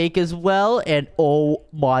 there's steak as well. And oh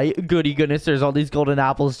my goody goodness, there's all these golden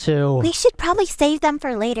apples too. We should probably save them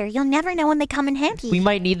for later. You'll never know when they come in handy. We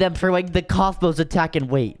might need them for like the Aphmau's attack. And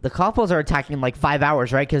wait, the Aphmau's are attacking in like 5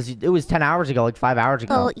 hours, right? Because it was 10 hours ago, like 5 hours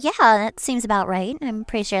ago. Oh, yeah, that seems about right. I'm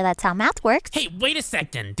pretty sure that's how math works. Hey, wait a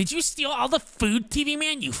second. Did you steal all the food, TV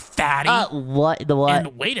man, you fatty? What? The what?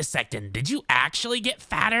 And wait a second. Did you actually get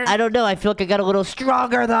fatter? I don't know. I feel like I got a little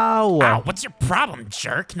stronger though. Ow, what's your problem,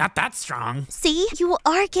 jerk? Not that strong. See? You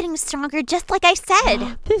are getting stronger, just like I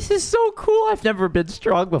said. This is so cool. I've never been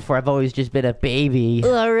strong before. I've always just been a baby.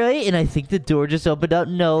 All right, and I think the door just opened up.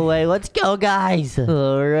 No way. Let's go, guys.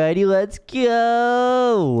 Alrighty, let's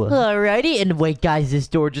go. Alrighty, and wait, guys, this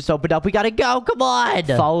door just opened up. We gotta go. Come on.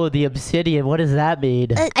 Follow the obsidian. What does that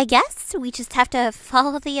mean? I guess we just have to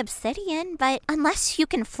follow the obsidian, but unless you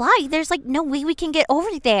can fly, there's like no way we can get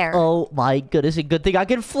over there. Oh my goodness, a good thing I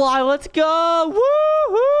can fly. Let's go.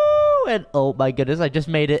 Woohoo! And oh my goodness, I just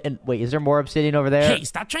made it. And wait, is there more obsidian over there? Hey,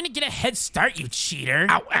 stop trying to get a head start, you cheater.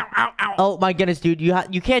 Ow, ow, ow, ow. Oh my goodness, dude,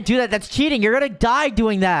 you can't do that. That's cheating. You're gonna die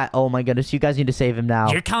doing that. Oh my goodness, you guys need to save him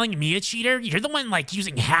now. You're calling me a cheater? You're the one like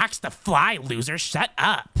using hacks to fly, loser. Shut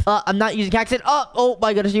up. I'm not using hacks. Oh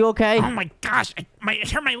my goodness, you okay? Oh my gosh, I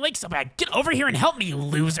hurt my leg so bad. Get over here and help me, you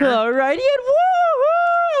loser. Alrighty, and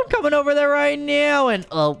woohoo! I'm coming over there right now. And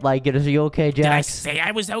oh my goodness, are you okay, Jax? Did I say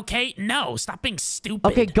I was okay? No, stop being stupid.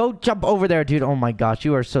 Okay, go jump over there, dude. Oh my gosh,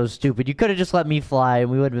 you are so stupid. You could have just let me fly and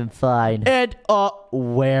we would have been fine. And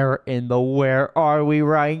where are we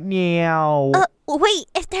right now? Wait,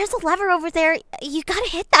 if there's a lever over there, you gotta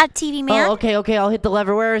hit that, TV man. Oh, okay, I'll hit the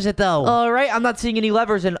lever. Where is it, though? All right, I'm not seeing any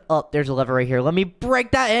levers. And, there's a lever right here. Let me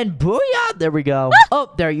break that in. Booyah! There we go.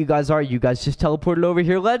 There you guys are. You guys just teleported over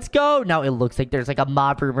here. Let's go. Now, it looks like there's like a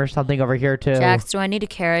mob room or something over here, too. Jax, do I need to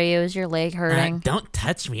carry you? Is your leg hurting? Don't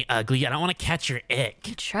touch me, ugly. I don't want to catch your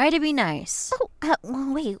ick. Try to be nice.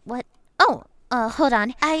 Wait, what? Hold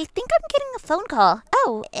on. I think I'm getting a phone call.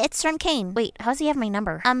 Oh, it's from Kane. Wait, how does he have my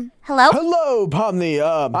number? Hello? Hello, Pomni.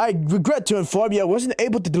 I regret to inform you I wasn't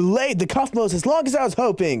able to delay the Aphmau's as long as I was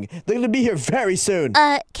hoping. They're gonna be here very soon.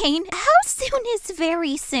 Kane, how soon is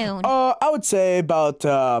very soon? I would say about,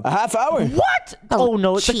 a half hour. What? Oh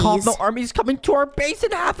no, the jeez. Aphmau army's coming to our base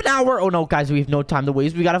in half an hour. Oh no, guys, we have no time to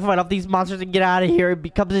waste. We gotta fight off these monsters and get out of here and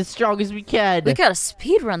become as strong as we can. We gotta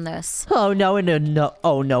speed run this. Oh no, and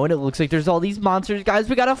it looks like there's all these monsters, guys.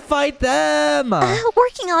 We gotta fight them.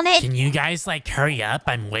 Working on it. Can you guys, like, hurry up?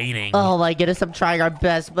 I'm waiting. Oh my goodness, I'm trying our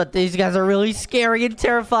best, but these guys are really scary and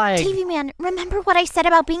terrifying. TV man, remember what I said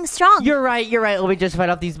about being strong? You're right. Let me just fight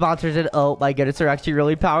off these monsters and oh my goodness, they're actually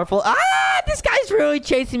really powerful. This guy's really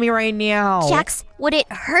chasing me right now. Jax, would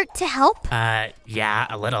it hurt to help? Yeah,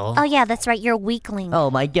 a little. Oh yeah, that's right, you're a weakling. Oh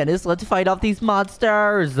my goodness, let's fight off these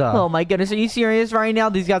monsters. Oh my goodness, are you serious right now?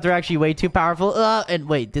 These guys are actually way too powerful. And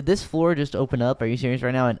wait, did this floor just open up? Are you serious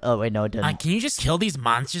right now? And oh wait, no, it didn't. Can you just kill these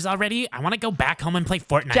monsters already? I want to go back home and play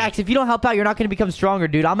Fortnite. Jax, if you don't help out, you're not going to become stronger,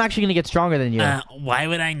 dude. I'm actually going to get stronger than you. Why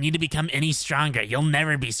would I need to become any stronger? You'll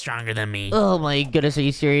never be stronger than me. Oh my goodness, are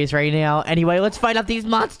you serious right now? Anyway, let's fight off these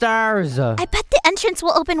monsters. I bet the entrance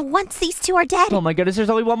will open once these two are dead. Oh my goodness, there's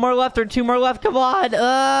only one more left or two more left. Come on.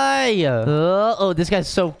 This guy's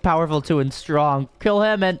so powerful too and strong. Kill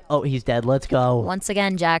him and he's dead. Let's go. Once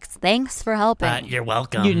again, Jax, thanks for helping. You're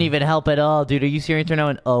welcome. You didn't even help at all, dude. Are you serious right now?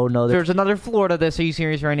 And oh no, there's another floor to this. Are you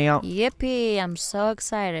serious right now? Yippee, I'm so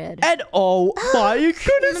excited. And oh my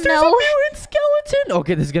goodness, there's a mutant skeleton.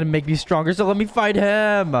 Okay, this is gonna make me stronger, so let me fight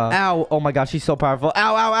him. Ow. Oh my gosh, he's so powerful.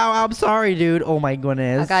 Ow, ow, ow, ow. I'm sorry, dude. Oh my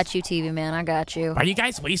goodness. I got you, TV man. I got you. you. Why are you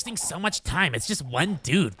guys wasting so much time? It's just one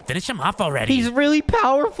dude. Finish him off already. He's really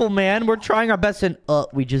powerful, man. We're trying our best and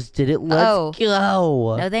we just did it. Let's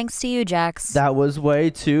go. No thanks to you, Jax. That was way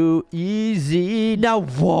too easy. Now,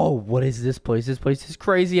 whoa, what is this place? This place is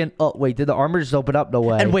crazy. And wait, did the armor just open up? No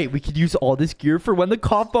way. And wait, we could use all this gear for when the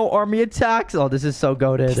Aphmau army attacks. Oh, this is so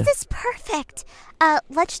goated. This is perfect.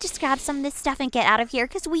 Let's just grab some of this stuff and get out of here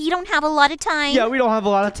because we don't have a lot of time. Yeah, we don't have a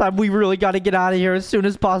lot of time. We really got to get out of here as soon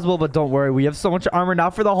as possible. But don't worry, we have so much armor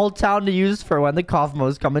now for the whole town to use for when the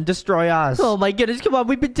Aphmaus come and destroy us. Oh my goodness, come on.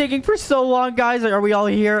 We've been digging for so long, guys. Are we all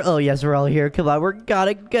here? Oh, yes, we're all here. Come on, we're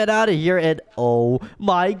gotta get out of here. And oh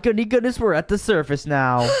my goodness, we're at the surface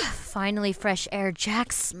now. Finally, fresh air.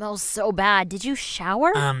 Jax smells so bad. Did you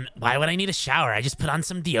shower? Why would I need a shower? I just put on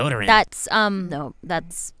some deodorant. No,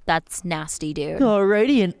 that's nasty, dude.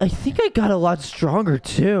 Alrighty, and I think I got a lot stronger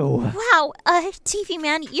too. Wow, TV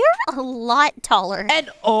man, you're a lot taller. And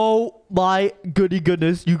oh my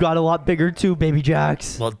goodness, you got a lot bigger too, baby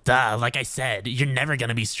Jax. Well, duh. Like I said, you're never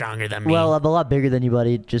gonna be stronger than me. Well, I'm a lot bigger than you,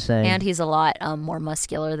 buddy. Just saying. And he's a lot more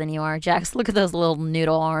muscular than you are. Jax, look at those little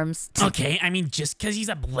noodle arms. Okay, I mean, just because he's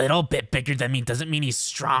a little bit bigger than me doesn't mean he's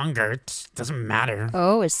stronger. It doesn't matter.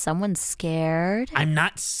 Oh, is someone scared? I'm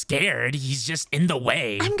not scared. He's just in the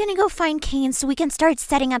way. I'm gonna go find Kane so we can start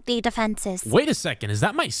setting up the defenses. Wait a second. Is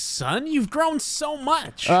that my son? You've grown so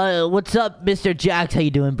much. What's up, Mr. Jax? How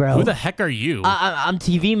you doing, bro? Who the heck are you? I'm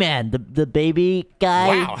TV man, the baby guy.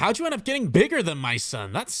 Wow, how'd you end up getting bigger than my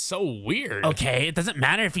son? That's so weird. Okay, it doesn't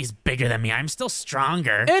matter if he's bigger than me. I'm still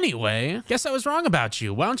stronger. Anyway, guess I was wrong about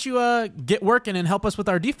you. Why don't you get working and help us with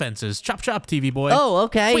our defenses? Chop chop, TV boy. Oh,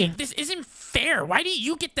 okay. Wait, this isn't fair. Why do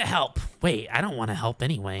you get the help? Wait, I don't want to help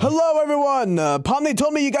anyway. Hello, everyone. POMNI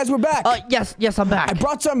told me you guys were back. Yes, I'm back. I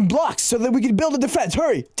brought some blocks so that we can build a defense.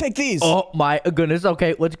 Hurry, take these. Oh my goodness.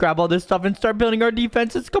 Okay, let's grab all this stuff and start building our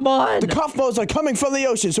defenses. Come on. The Aphmaus are coming from the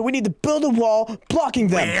ocean, so we need to build a wall blocking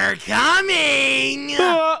them. We're coming!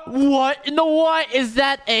 What in the what? Is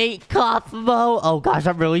that a Aphmau? Oh gosh,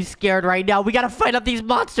 I'm really scared right now. We gotta fight up these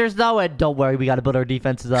monsters though, and don't worry, we gotta build our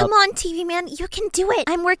defenses up. Come on, TV man, you can do it.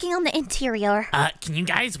 I'm working on the interior. Can you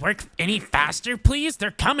guys work any faster, please?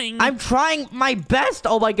 They're coming. I'm trying my best.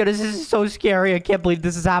 Oh my goodness, this is so scary. I can't believe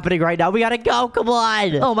this is happening right now. We gotta go. Come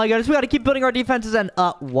on. Oh my goodness, we gotta keep building our defenses. And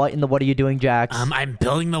what are you doing, Jax? I'm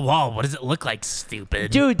building the wall. What does it look like,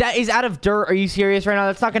 stupid? Dude, that is out of dirt. Are you serious right now?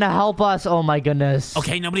 That's not gonna help us. Oh my goodness.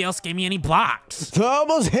 Okay, nobody else gave me any blocks. We're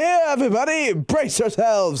almost here, everybody. Brace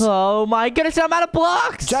yourselves. Oh my goodness, I'm out of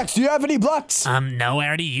blocks. Jax, do you have any blocks? No, I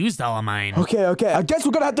already used all of mine. Okay. I guess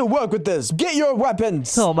we're gonna have to work with this. Get your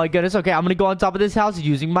weapons. Oh my goodness. Okay, I'm gonna go on top of this house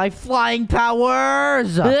using my flying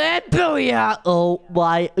powers. And booyah. Oh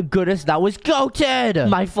my goodness, that was goated.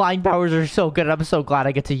 My flying powers are so good. I'm so glad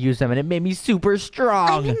I get to use them, and it made me super strong.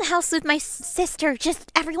 I'm in the house with my sister.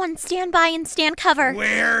 Just everyone stand by and stand cover.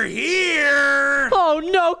 We're here! Oh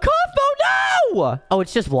no, Aphmau, no! Oh,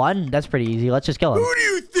 it's just one? That's pretty easy. Let's just kill him. Who do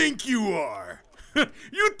you think you are?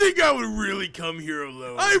 You think I would really come here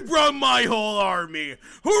alone? I brought my whole army.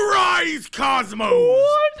 Rise, Cosmos!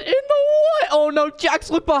 What in the what? Oh no,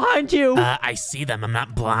 Jax, look behind you. I see them. I'm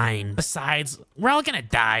not blind. Besides, we're all gonna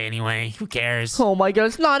die anyway. Who cares? Oh my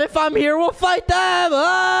goodness, not if I'm here. We'll fight them.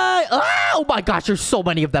 Oh my gosh, there's so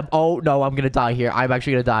many of them. Oh no, I'm gonna die here. I'm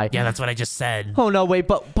actually gonna die. Yeah, that's what I just said. Oh no, wait,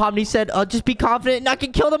 but POMNI said, just be confident and I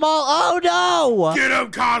can kill them all. Oh no! Get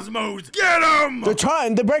him, Cosmos! Get him! They're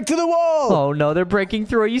trying to break through the wall. Oh no, they're breaking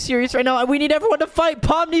through. Are you serious right now? We need everyone to fight.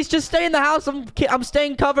 POMNI's just stay in the house. I'm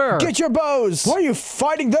staying cover. Get your bows. Why are you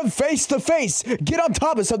fighting them face to face? Get on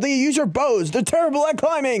top of something and use your bows. They're terrible at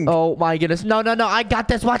climbing. Oh my goodness. No. I got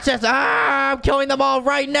this. Watch this. I'm killing them all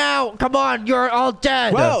right now. Come on. You're all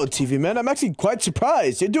dead. Wow, TV man, I'm actually quite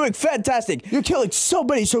surprised. You're doing fantastic. You're killing so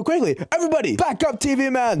many so quickly. Everybody, back up,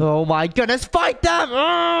 TV man. Oh my goodness. Fight them.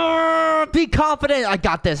 Be confident. I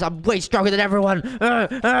got this. I'm way stronger than everyone.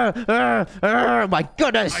 My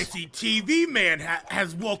goodness. I see TV Man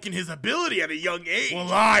has woken his ability at a young age.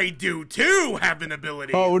 Well, I do too have an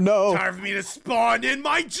ability. Oh no. Time for me to spawn in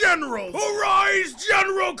my generals. Arise,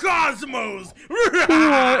 General Cosmos! What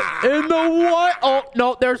in the what? Oh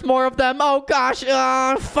no, there's more of them. Oh gosh.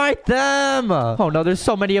 Fight them. Oh no, there's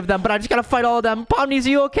so many of them, but I just gotta fight all of them. POMNI's,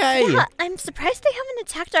 you okay? Yeah, I'm surprised they haven't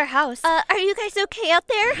attacked our house. Are you guys okay out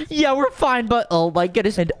there? Yeah, we're fine, but oh my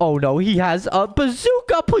goodness. And oh no, he has a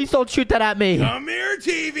bazooka. Please don't shoot that at me. Come here,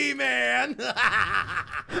 TV Man!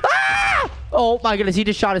 Ah! Oh my goodness, he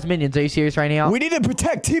just shot his minions. Are you serious right now? We need to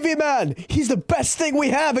protect TV Man. He's the best thing we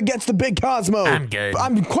have against the big Cosmo. I'm good.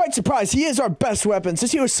 I'm quite surprised. He is our best weapon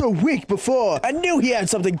since he was so weak before. I knew he had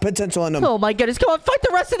something potential in him. Oh my goodness, come on, fight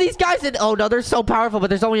the rest of these guys. And oh no, they're so powerful, but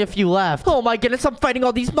there's only a few left. Oh my goodness, I'm fighting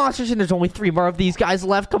all these monsters and there's only 3 more of these guys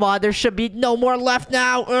left. Come on, there should be no more left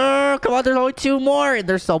now. Come on, there's only 2 more. And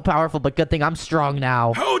they're so powerful, but good thing I'm strong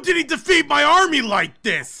now. How did he defeat my army like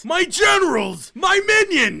this? My generals, my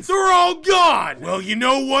minions, they're all gone. Well, you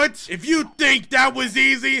know what? If you think that was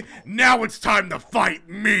easy, now it's time to fight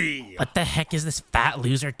me. What the heck is this fat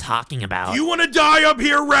loser talking about? You want to die up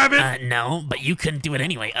here, Rabbit? No, but you couldn't do it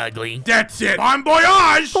anyway, ugly. That's it. Bon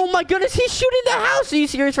voyage! Oh my goodness, he's shooting the house. Are you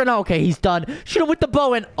serious right now? Okay, he's done. Shoot him with the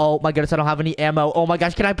bow and oh my goodness, I don't have any ammo. Oh my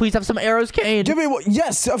gosh, can I please have some arrows, Kane? Give me one.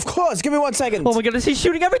 Yes, of course. Give me 1 second. Oh my goodness, he's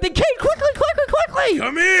shooting everything. Kane, quickly, quickly, quickly!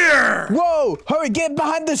 Come here! Whoa! Hurry, get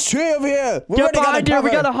behind this tree over here. Get behind here. We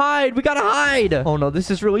gotta hide. We gotta hide. Oh no, this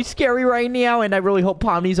is really scary right now, and I really hope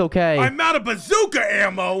Pomni's okay. I'm out of bazooka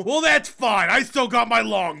ammo. Well, that's fine. I still got my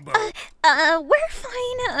longbow. We're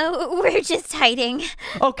fine. We're just hiding.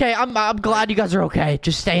 Okay, I'm glad you guys are okay.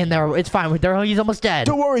 Just stay in there. It's fine. He's almost dead.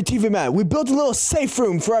 Don't worry, TV Man. We built a little safe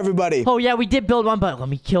room for everybody. Oh yeah, we did build one, but let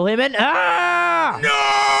me kill him and Whoa!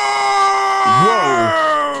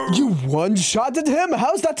 You one-shotted him?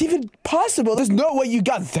 How's that even possible? There's no way you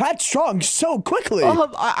got that strong so quickly.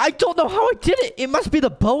 I don't know how I did it. It must be the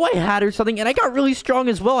bow I had or something, and I got really strong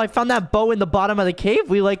as well. I found that bow in the bottom of the cave.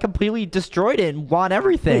 We like completely destroyed it and won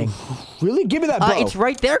everything. Really? Give me that bow. It's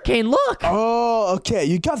right there, Kane. Look. Oh, okay.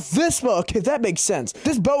 You got this bow. Okay, that makes sense.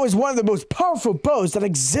 This bow is one of the most powerful bows that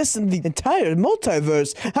exists in the entire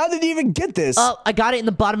multiverse. How did you even get this? I got it in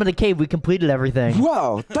the bottom of the cave. We completed everything.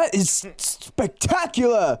 Wow, that is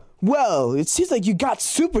spectacular. Well, it seems like you got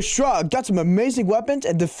super strong, got some amazing weapons,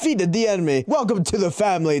 and defeated the enemy. Welcome to the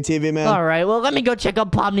family, TV Man. All right, well, let me go check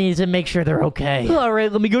on Pomni's and make sure they're okay. All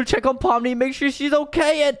right, let me go check on Pomni and make sure she's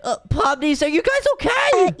okay. And Pomni's, are you guys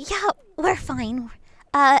okay? Yeah, we're fine.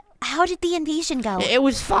 How did the invasion go? It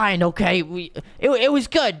was fine, okay? It was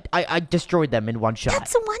good. I destroyed them in one shot.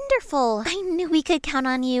 That's wonderful. I knew we could count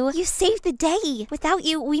on you. You saved the day. Without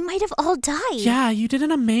you, we might have all died. Yeah, you did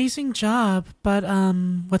an amazing job. But,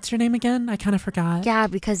 what's your name again? I kind of forgot. Yeah,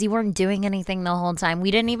 because you weren't doing anything the whole time.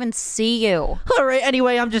 We didn't even see you. All right,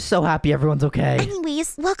 anyway, I'm just so happy everyone's okay.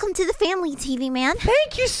 Anyways, welcome to the family, TV Man.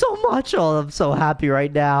 Thank you so much. Oh, I'm so happy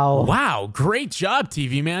right now. Wow, great job,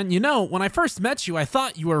 TV Man. You know, when I first met you, I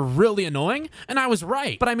thought you were really annoying, and I was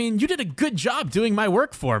right. But I mean, you did a good job doing my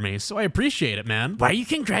work for me, so I appreciate it, man. Why are you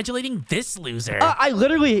congratulating this loser? I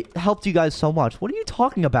literally helped you guys so much. What are you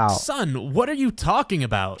talking about? Son, what are you talking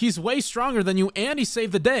about? He's way stronger than you, and he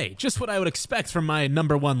saved the day. Just what I would expect from my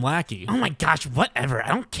 #1 lackey. Oh my gosh, whatever. I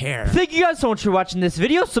don't care. Thank you guys so much for watching this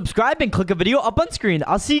video. Subscribe and click a video up on screen.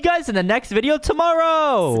 I'll see you guys in the next video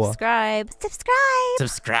tomorrow. Subscribe. Subscribe.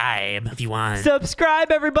 Subscribe if you want.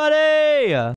 Subscribe, everybody.